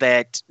find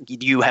that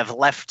you have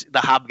left the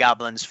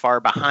hobgoblins far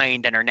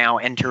behind and are now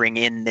entering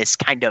in this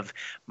kind of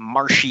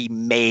marshy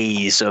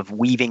maze of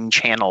weaving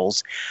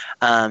channels.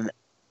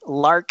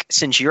 Lark,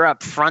 since you're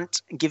up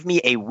front, give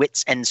me a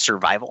wits and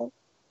survival.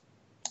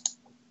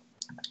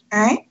 All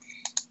right.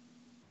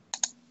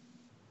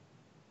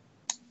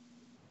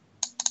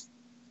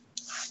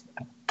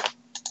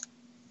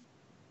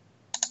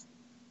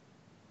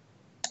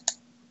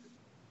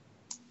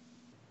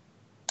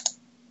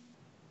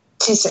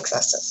 Two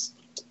successes.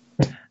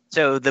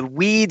 So the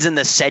weeds and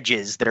the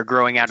sedges that are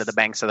growing out of the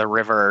banks of the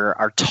river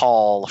are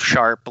tall,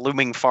 sharp,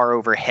 looming far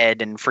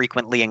overhead, and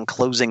frequently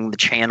enclosing the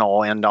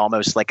channel and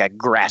almost like a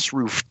grass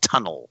roof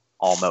tunnel,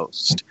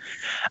 almost.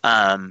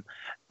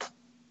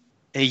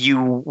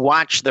 You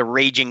watch the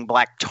raging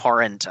black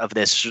torrent of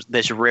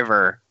this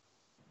river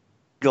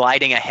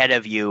gliding ahead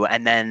of you,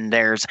 and then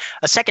there's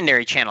a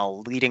secondary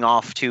channel leading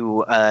off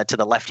to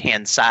the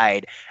left-hand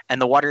side,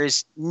 and the water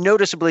is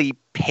noticeably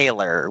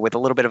paler with a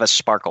little bit of a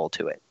sparkle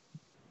to it.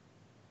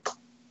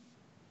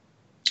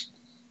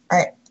 All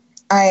right.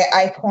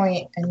 I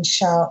point and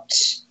shout,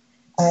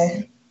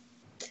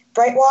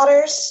 Bright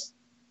Waters?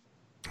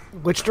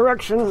 Which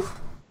direction?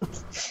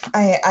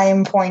 I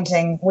am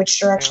pointing. Which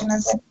direction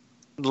is it?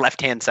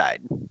 Left-hand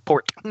side.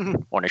 Port.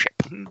 On a ship.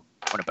 On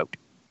a boat.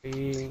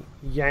 We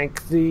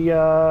yank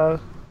the,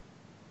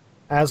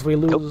 as we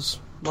lose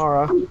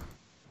Mara,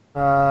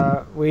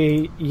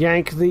 we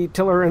yank the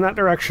tiller in that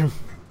direction.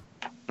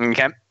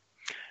 Okay. So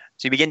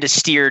you begin to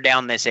steer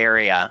down this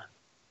area,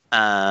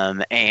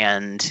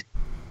 and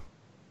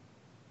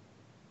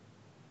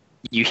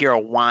you hear a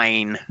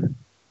whine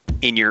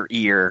in your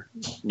ear,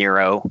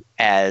 Nero,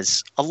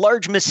 as a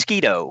large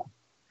mosquito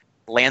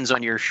lands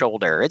on your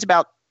shoulder. It's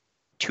about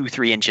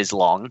 2-3 inches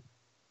long.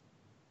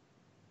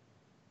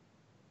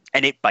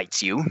 And it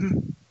bites you.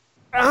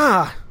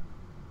 Ah!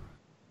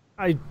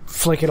 I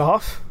flick it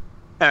off.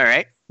 All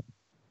right.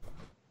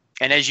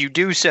 And as you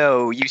do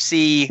so, you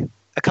see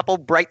a couple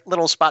bright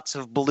little spots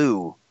of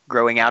blue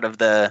growing out of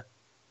the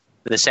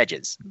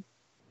sedges.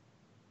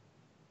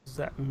 Does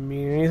that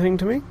mean anything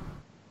to me?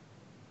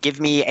 Give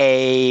me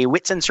a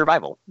wits and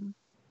survival.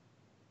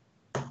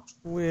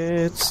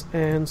 Wits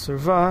and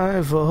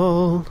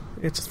survival.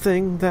 It's a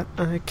thing that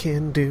I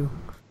can do.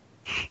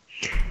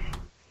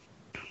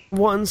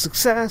 1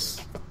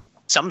 success.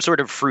 Some sort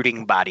of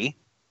fruiting body.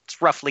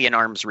 It's roughly an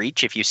arm's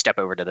reach if you step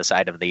over to the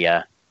side of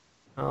the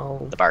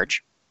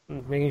barge.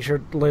 Making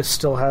sure LIss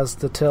still has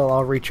the till,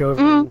 I'll reach over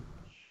and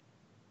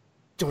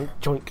joink,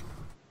 joink.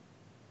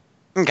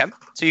 Okay,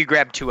 so you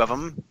grab 2 of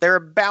them. They're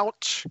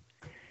about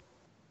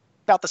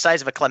the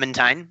size of a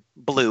clementine,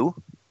 blue.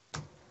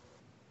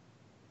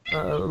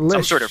 LIss,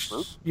 Some sort of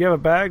fruit. You have a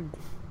bag?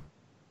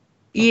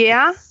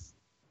 Yeah.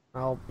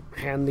 I'll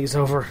hand these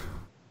over.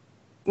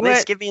 LIss,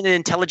 What? give me an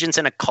intelligence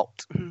and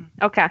occult.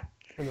 Okay.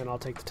 And then I'll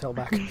take the till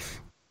back.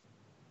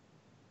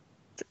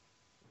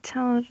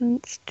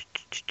 Intelligence.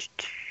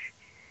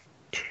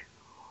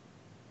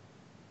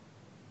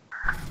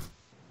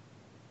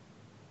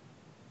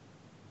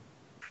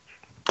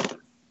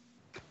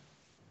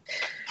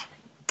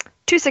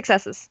 Two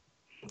successes.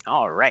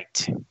 All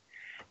right.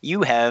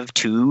 You have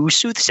 2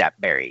 soothsap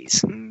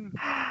berries.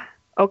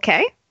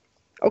 Okay.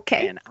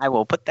 Okay. And I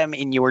will put them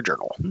in your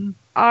journal.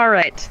 All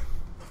right.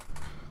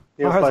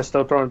 Yes, by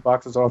still throwing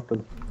boxes off the...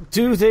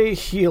 Do they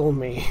heal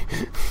me?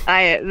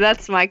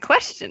 That's my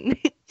question.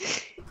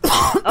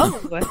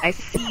 Oh, I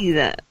see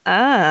that.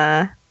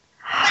 I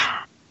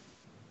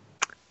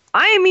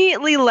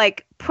immediately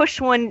push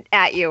one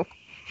at you.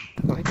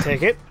 I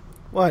take it.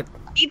 What?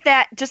 Eat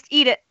that. Just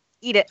eat it.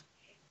 Eat it.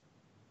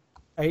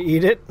 I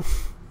eat it?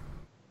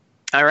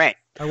 All right.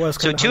 I was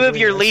So kinda 2 of hungry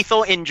your anyways.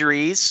 lethal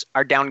injuries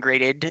are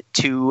downgraded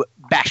to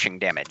bashing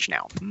damage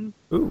now.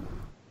 Ooh.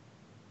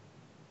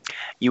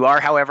 You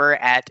are, however,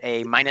 at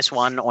a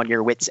 -1 on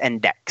your wits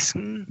and dex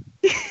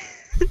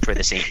for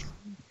the scene.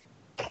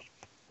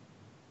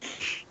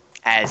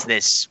 As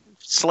this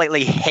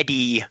slightly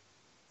heady,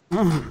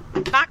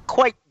 not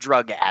quite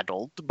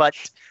drug-addled, but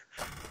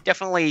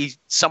definitely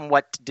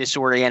somewhat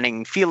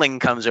disorienting feeling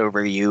comes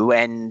over you,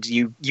 and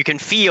you can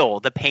feel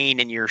the pain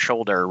in your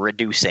shoulder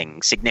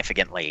reducing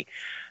significantly.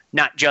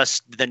 not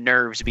just the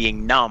nerves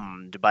being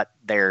numbed, but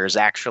there's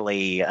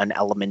actually an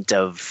element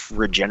of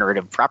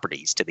regenerative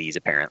properties to these,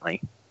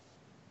 apparently.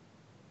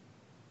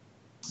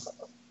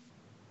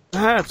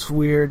 That's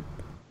weird.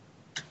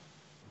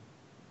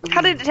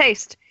 How did it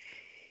taste?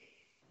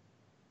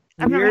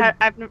 Weird.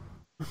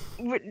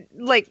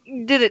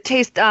 Did it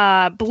taste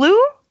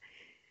blue?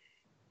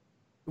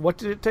 What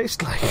did it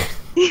taste like?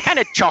 Kind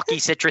of chalky,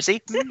 citrusy.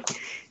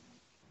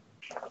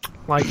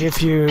 Like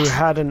if you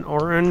had an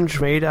orange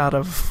made out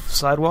of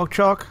sidewalk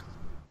chalk?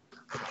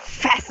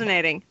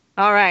 Fascinating.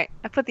 All right.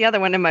 I put the other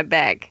one in my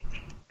bag.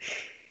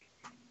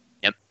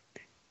 Yep.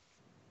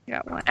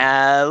 Got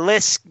one.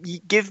 LIss,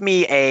 give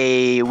me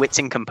a wits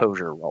and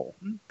composure roll.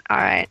 All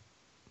right.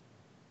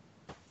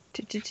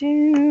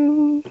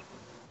 Do.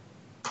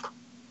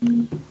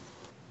 6.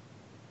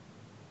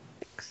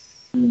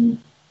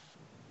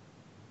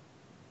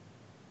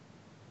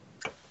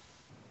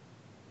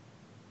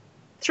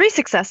 3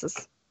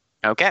 successes.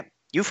 Okay.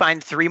 You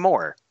find 3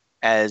 more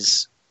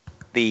as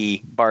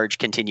the barge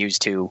continues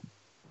to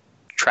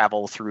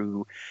travel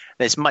through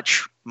this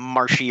much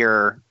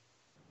marshier,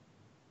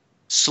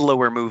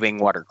 slower moving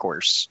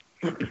watercourse.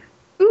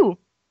 Ooh.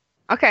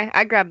 Okay,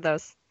 I grabbed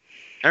those.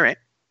 All right.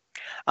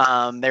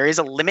 There is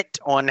a limit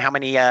on how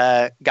many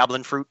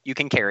goblin fruit you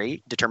can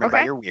carry, determined by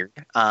Okay. your weird.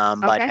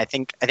 But Okay. I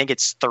think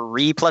it's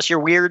 3 plus your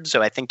weird,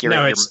 so I think you're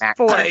No, at your it's max.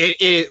 4.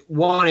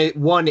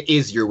 One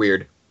is your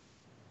weird.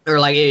 Or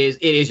like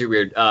it is your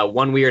weird.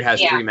 One weird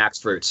has Yeah. 3 max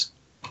fruits.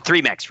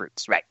 3 max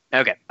fruits, right?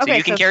 Okay. So Okay,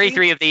 you can so carry 3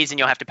 3 of these, and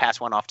you'll have to pass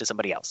one off to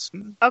somebody else.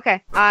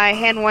 Okay, I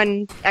hand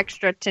one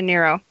extra to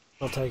Nero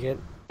I'll take it.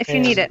 if you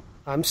need it.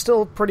 I'm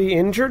still pretty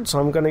injured, so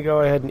I'm going to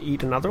go ahead and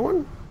eat another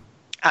one.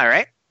 All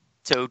right.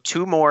 So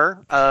 2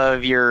 more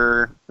of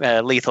your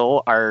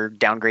lethal are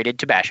downgraded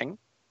to bashing,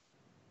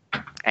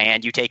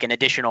 and you take an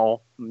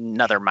additional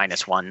another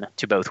 -1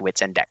 to both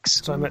wits and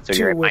dex. So I'm at So 2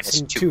 you're at wits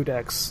and -2. 2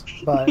 decks.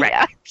 But, Right,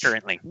 Yeah.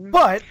 currently.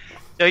 but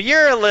So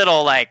you're a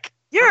little like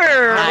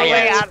You're high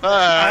way as out. fuck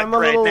I'm a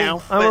right little,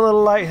 now. I'm a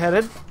little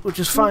lightheaded, which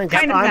is fine because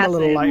Kind of I'm a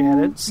little massive.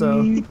 lightheaded.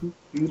 So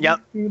Yep.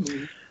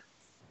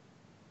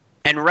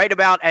 And right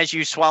about as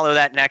you swallow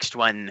that next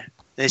one,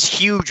 this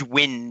huge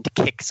wind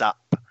kicks up,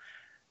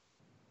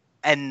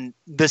 and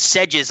the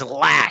sedges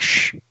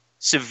lash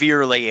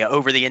severely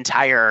over the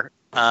entire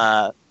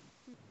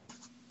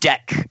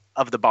deck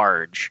of the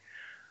barge.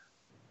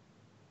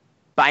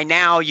 By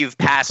now, you've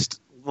passed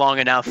long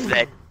enough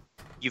that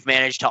you've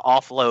managed to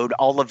offload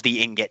all of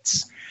the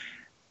ingots,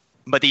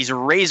 but these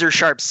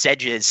razor-sharp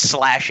sedges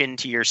slash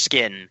into your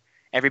skin.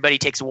 Everybody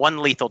takes 1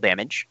 lethal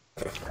damage.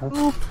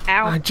 Ooh,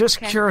 ow. I just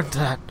Okay. cured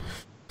that.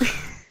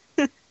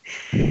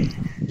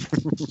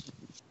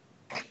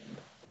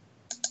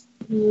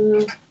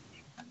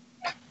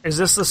 Is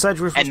this the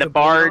sedge we're supposed And the to build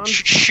barge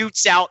on?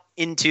 shoots out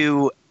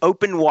into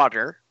open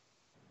water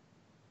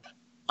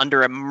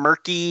under a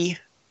murky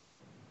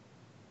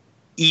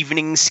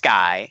evening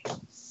sky,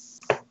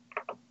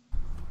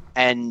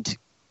 and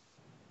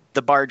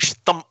the barge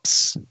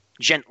thumps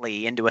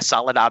gently into a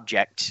solid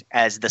object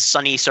as the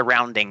sunny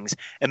surroundings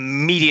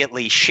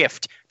immediately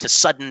shift to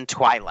sudden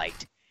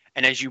twilight.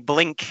 And as you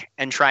blink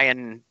and try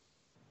and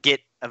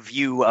get a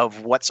view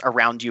of what's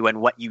around you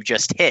and what you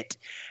just hit,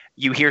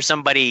 you hear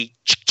somebody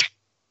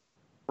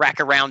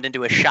rack around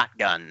into a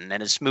shotgun,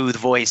 and a smooth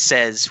voice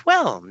says,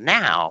 "Well,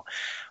 now,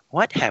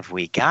 what have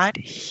we got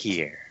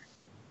here?"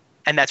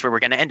 And that's where we're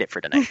going to end it for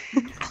tonight.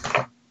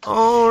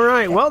 All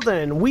right, well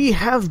then, we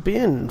have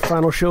been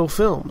Final Show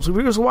Films. We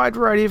produce a wide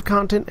variety of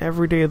content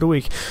every day of the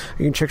week.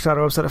 You can check us out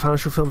on our website at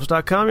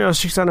finalshowfilms.com. You can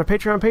also check us out on our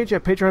Patreon page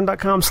at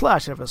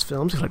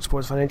patreon.com/FSFilms. If you'd like to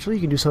support us financially,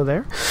 you can do so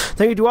there.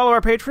 Thank you to all of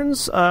our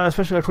patrons,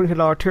 especially our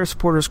 $25 tier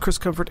supporters, Chris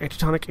Comfort,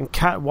 Antitonic, and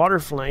Cat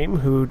Waterflame,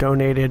 who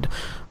donated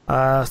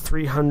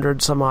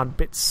 300 some odd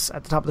bits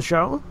at the top of the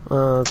show.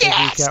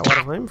 Thank you, Cat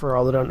Waterflame, for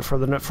all the for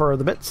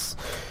the bits,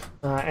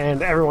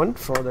 and everyone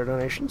for their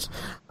donations.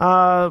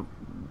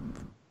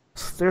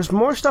 There's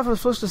more stuff I'm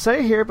supposed to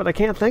say here, but I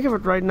can't think of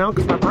it right now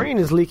because my brain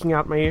is leaking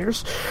out my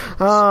ears.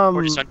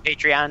 Support us on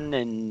Patreon,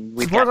 and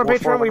we've Support got on more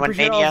Patreon. We 411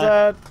 appreciate all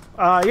Mania. that.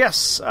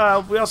 Yes,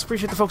 we also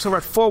appreciate the folks over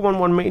at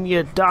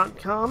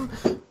 411mania.com.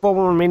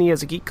 411mania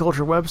is a geek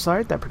culture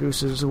website that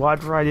produces a wide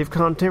variety of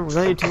content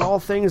related to all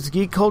things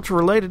geek culture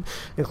related,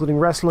 including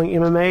wrestling,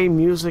 MMA,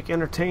 music,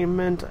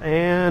 entertainment,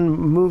 and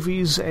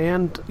movies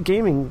and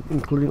gaming,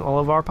 including all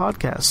of our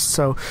podcasts.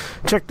 So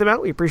check them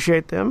out. We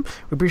appreciate them.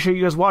 We appreciate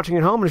you guys watching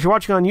at home. And if you're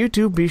watching on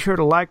YouTube, be sure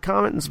to like,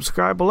 comment, and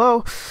subscribe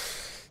below.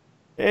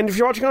 And if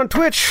you're watching on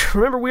Twitch,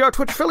 remember we are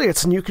Twitch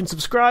affiliates, and you can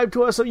subscribe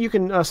to us. You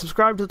can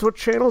subscribe to the Twitch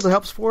channel to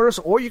help support us,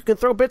 or you can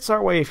throw bits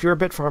our way if you're a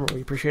bit farmer. We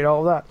appreciate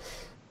all of that.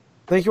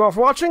 Thank you all for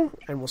watching,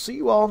 and we'll see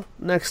you all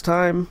next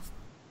time.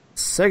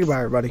 Say goodbye,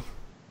 everybody.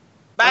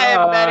 Bye,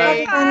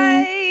 everybody.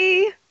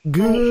 Bye.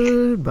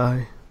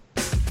 Goodbye.